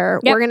together.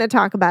 Yep. We're gonna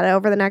talk about it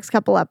over the next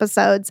couple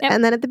episodes, Yep.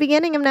 and then at the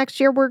beginning of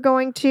next year, we're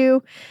going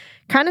to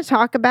kind of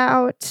talk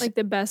about Like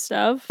the best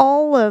of.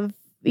 all of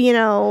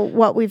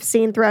what we've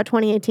seen throughout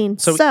 2018.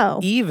 So,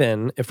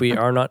 even if we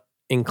are not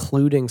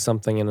including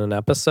something in an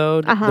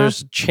episode, Uh-huh.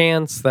 there's a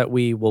chance that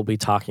we will be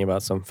talking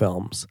about some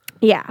films,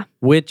 yeah,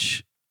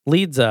 which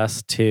leads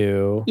us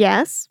to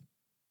yes.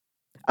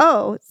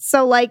 Oh,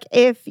 so like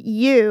if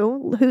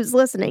you, who's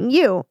listening,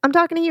 I'm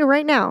talking to you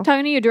right now.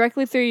 Talking to you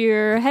directly through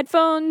your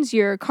headphones,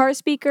 your car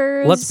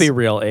speakers. let's be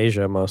real,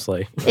 Asia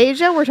mostly.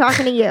 Asia, we're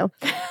talking to you.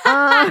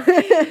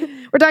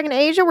 We're talking to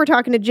Asia. We're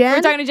talking to Jen.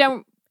 We're talking to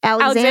Jen.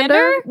 Alexander.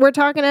 Alexander? We're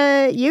talking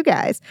to you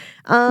guys.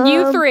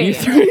 You three. You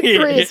three.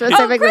 Three Oh,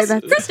 specifically.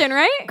 That's Kristen,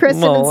 right?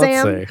 Kristen Well, and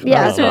let's Sam. see.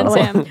 Yeah, Kristen and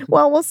totally. Sam.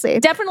 Well, we'll see.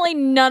 Definitely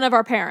none of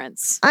our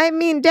parents. I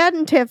mean, Dad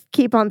and Tiff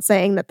keep on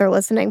saying that they're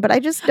listening, but I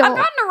just I've don't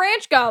gotten a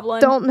ranch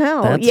goblin. don't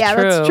know. That's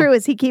That's true. true.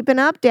 Is he keeping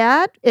up,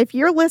 Dad? If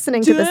you're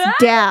listening to this,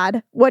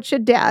 Dad, what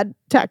should Dad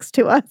text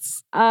to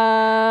us?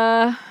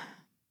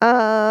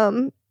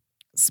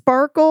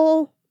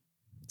 Sparkle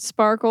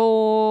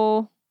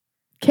Sparkle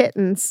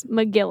kittens.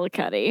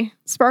 McGillicuddy.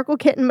 Sparkle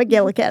kitten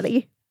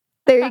McGillicuddy.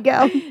 There you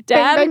go. Dad?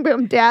 Bang, bang,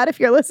 boom. Dad, if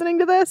you're listening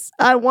to this,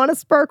 I want a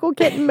Sparkle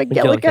kitten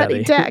McGillicuddy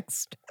McGillicuddy.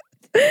 text.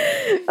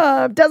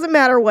 Doesn't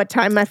matter what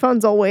time. My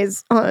phone's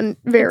always on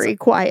very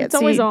quiet. it's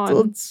always on.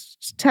 Let's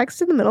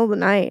text in the middle of the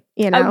night,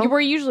 you know? We're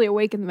usually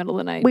awake in the middle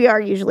of the night. We are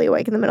usually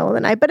awake in the middle of the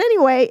night. But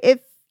anyway, if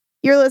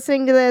you're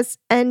listening to this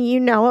and you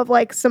know of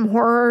like some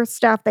horror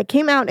stuff that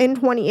came out in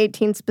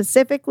 2018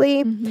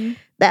 specifically Mhm.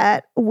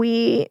 that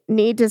we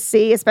need to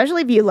see,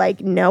 especially if you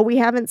like know we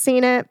haven't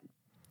seen it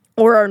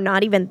or are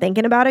not even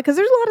thinking about it, because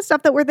there's a lot of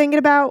stuff that we're thinking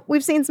about.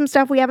 We've seen some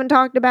stuff we haven't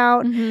talked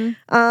about. Mhm.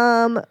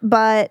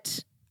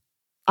 But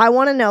I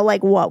want to know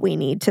like what we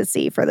need to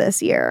see for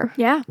this year.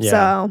 Yeah. Yeah.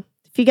 So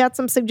if you got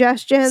some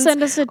suggestions,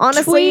 Send us a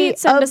honestly, tweet.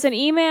 Send of- us an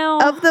email.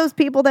 of those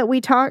people that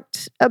we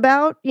talked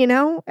about,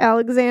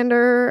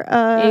 Alexander,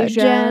 Asia.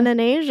 Jen,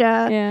 and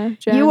Asia, yeah,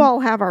 Jen. you all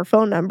have our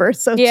phone number.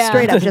 So Yeah.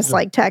 straight up just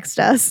like text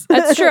us.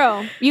 That's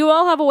true. You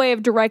all have a way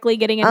of directly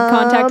getting in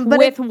contact but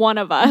with one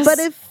of us. But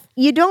if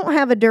you don't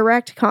have a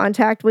direct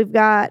contact, we've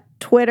got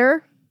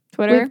Twitter,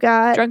 Twitter, we've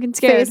got Drunk and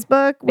Scared.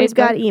 Facebook, we've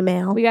got Facebook.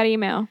 email. We got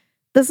email.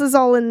 This is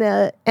all in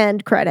the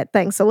end credit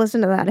thing. So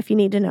listen to that if you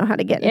need to know how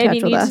to get in If touch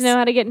you with need us. to know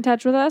how to get in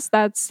touch with us,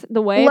 that's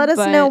the way. Let us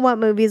but know what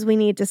movies we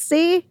need to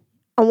see.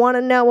 I want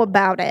to know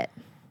about it.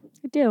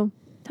 I do.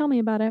 Tell me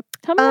about it.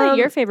 Tell me about Um,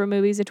 your favorite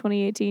movies of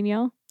 2018,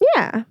 y'all.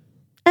 Yeah.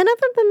 And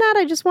other than that,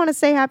 I just want to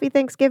say happy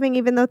Thanksgiving,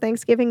 even though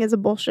Thanksgiving is a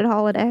bullshit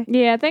holiday.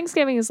 Yeah,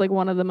 Thanksgiving is like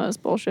one of the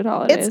most bullshit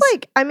holidays. It's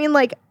like, I mean,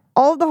 like,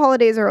 all of the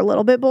holidays are a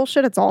little bit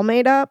bullshit. It's all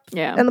made up.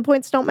 Yeah. And the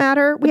points don't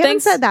matter. We haven't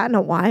said that in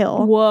a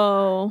while.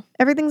 Whoa.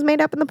 Everything's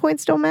made up and the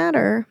points don't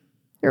matter.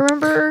 You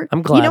remember?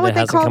 I'm glad you know what it they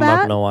hasn't call come that?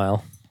 up in a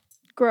while.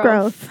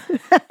 Growth.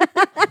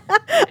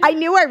 I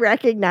knew I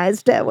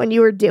recognized it when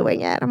you were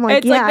doing it. I'm like,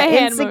 It's like yeah, the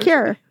hand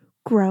insecure.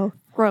 Growth.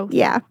 Growth.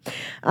 Yeah.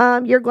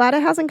 You're glad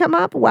it hasn't come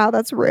up? Wow,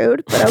 that's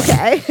rude, but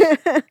okay.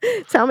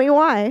 Tell me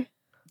why.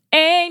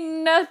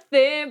 Ain't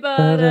nothing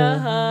but a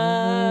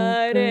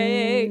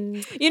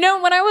heartache. You know,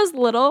 when I was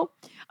little,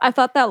 I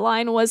thought that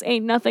line was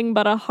ain't nothing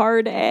but a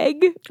hard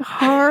egg.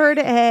 Hard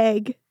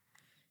egg.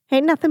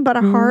 Ain't nothing but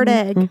a hard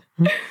egg.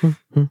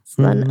 It's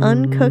an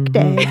uncooked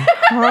egg.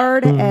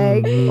 Hard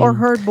egg or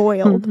hard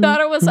boiled.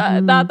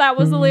 Thought that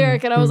was the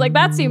lyric, and I was like,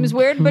 that seems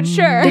weird, but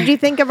sure. Did you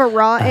think of a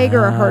raw egg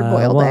or a hard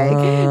boiled egg?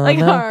 Like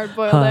hard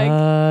boiled egg.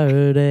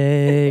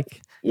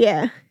 Heartache.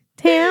 Yeah.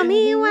 Tell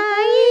me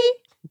why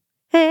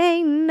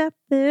ain't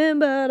nothing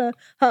but a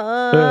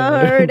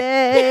hard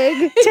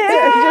egg.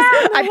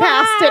 I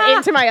passed it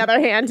into my other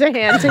hand to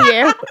hand to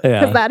you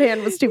because that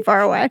hand was too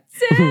far away.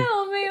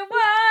 Tell me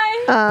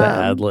why. The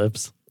ad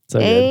libs. So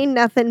good. Ain't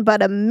nothing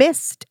but a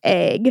missed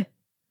egg.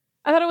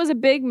 I thought it was a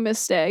big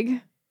mistake.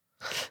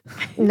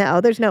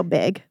 No, there's no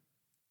big.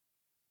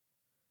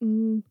 I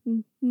don't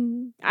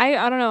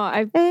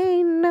know.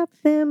 Ain't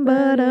nothing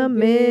but a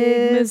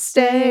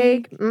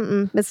mistake.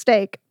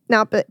 Mistake.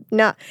 No.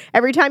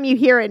 Every time you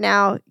hear it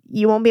now,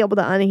 you won't be able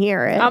to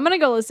unhear it. I'm gonna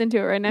go listen to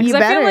it right now because You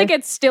I feel better. like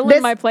it's still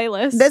in my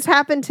playlist. This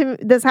happened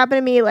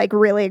to me like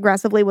really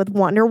aggressively with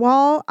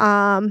Wonderwall.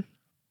 Go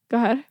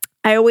ahead.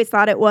 I always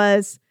thought it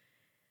was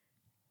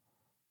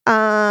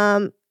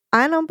I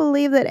don't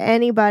believe that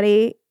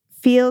anybody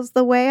feels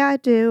the way I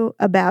do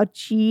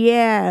about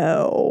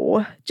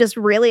you. Just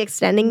really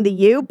extending the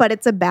you, but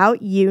it's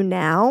about you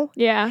now.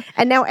 Yeah.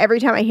 And now every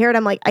time I hear it,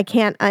 I'm like, I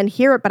can't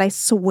unhear it, but I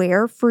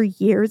swear for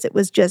years it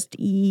was just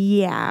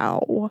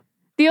yow.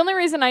 The only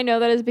reason I know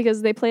that is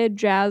because they play a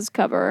jazz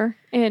cover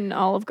in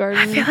Olive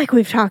Garden. I feel like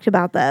we've talked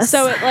about this.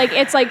 So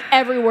it's like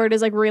every word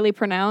is like really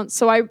pronounced.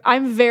 So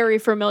I'm very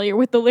familiar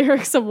with the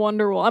lyrics of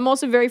Wonderwall. I'm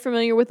also very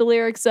familiar with the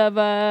lyrics of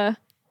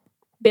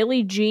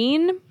Billie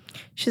Jean.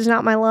 She's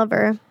not my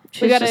lover.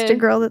 She's just a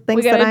girl that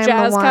thinks that I am the one. We got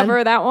a jazz cover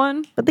of that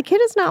one. But the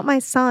kid is not my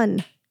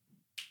son.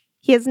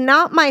 He is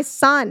not my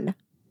son.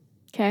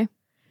 Okay.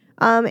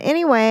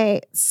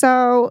 Anyway,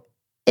 so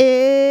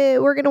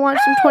we're going to watch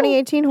some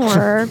 2018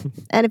 horror.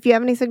 And if you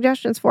have any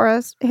suggestions for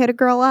us, hit a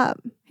girl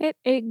up. Hit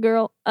a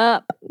girl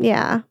up.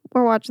 Yeah,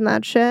 we're watching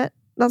that shit.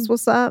 That's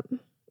what's up.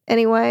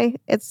 Anyway,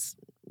 it's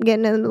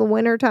getting into the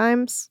winter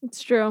times.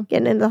 It's true.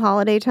 Getting into the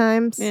holiday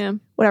times. Yeah.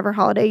 Whatever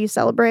holiday you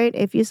celebrate.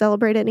 If you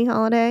celebrate any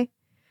holiday.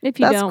 If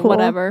you don't, cool.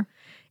 whatever.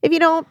 If you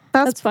don't,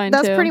 that's fine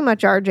That's too. pretty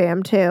much our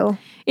jam too.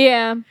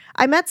 Yeah.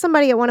 I met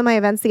somebody at one of my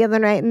events the other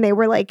night and they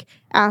were like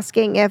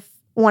asking if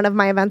one of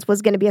my events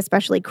was going to be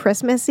especially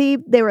Christmassy.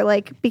 They were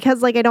like,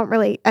 because like I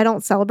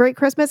don't celebrate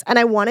Christmas, and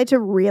I wanted to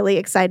really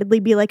excitedly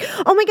be like,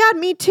 oh my God,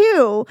 me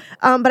too.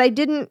 But I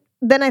didn't.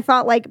 Then I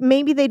thought like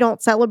maybe they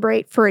don't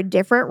celebrate for a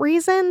different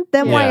reason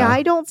than why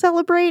I don't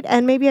celebrate.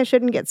 And maybe I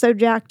shouldn't get so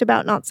jacked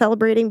about not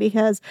celebrating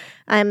because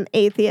I'm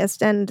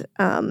atheist and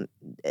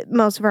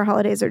most of our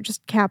holidays are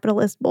just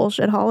capitalist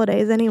bullshit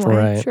holidays anyway.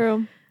 Right.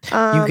 True.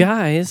 You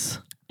guys,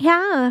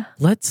 Yeah.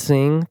 let's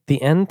sing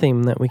the end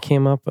theme that we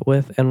came up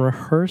with and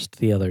rehearsed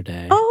the other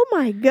day. Oh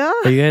my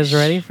God. Are you guys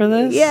ready for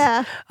this?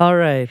 Yeah. All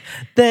right.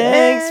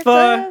 Thanks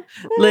for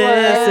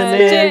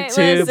listening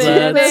to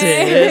Blood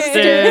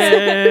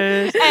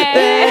Sisters.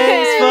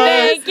 Thanks for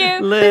Thank you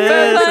for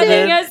listening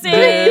putting us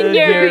in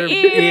your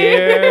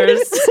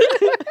ears.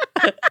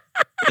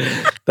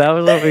 That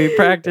was what we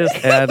practiced,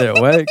 and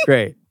it went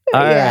great.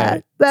 All Yeah,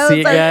 right. that See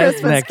was you our guys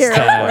Christmas next carol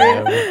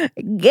time. for you.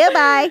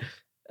 Goodbye.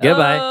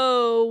 Goodbye.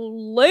 Oh,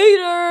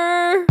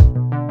 later.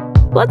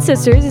 Blood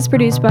Sisters is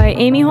produced by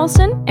Amy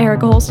Holston,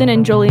 Erica Holston,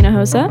 and Jolina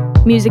Hosa.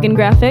 Music and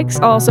graphics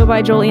also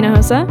by Jolina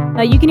Hosa.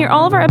 You can hear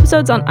all of our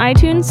episodes on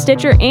iTunes,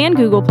 Stitcher, and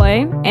Google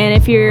Play. And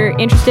if you're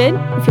interested,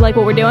 if you like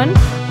what we're doing,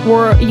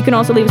 you can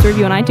also leave us a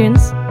review on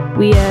iTunes.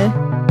 We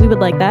would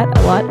like that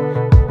a lot.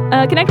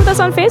 Connect with us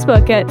on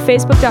Facebook at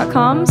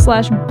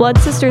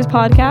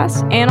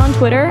facebook.com/BloodSistersPodcast and on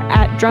Twitter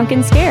at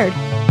Drunkenscared.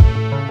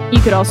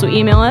 You could also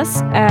email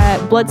us at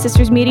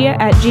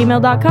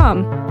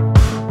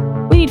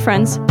bloodsistersmedia@gmail.com. We need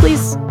friends.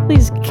 Please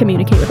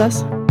communicate with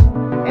us.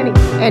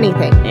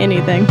 Anything.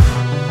 Anything.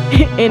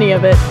 Any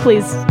of it.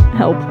 Please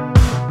help.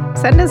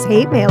 Send us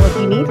hate mail if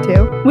you need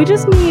to. We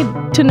just need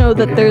to know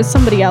that there's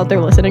somebody out there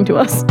listening to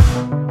us.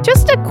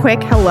 Just a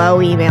quick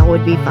hello email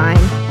would be fine.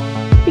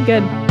 Be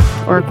good.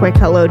 Or a quick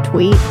hello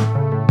tweet.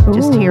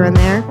 Just Ooh. here and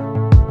there.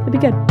 That'd be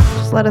good.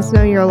 Just let us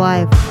know you're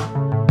alive.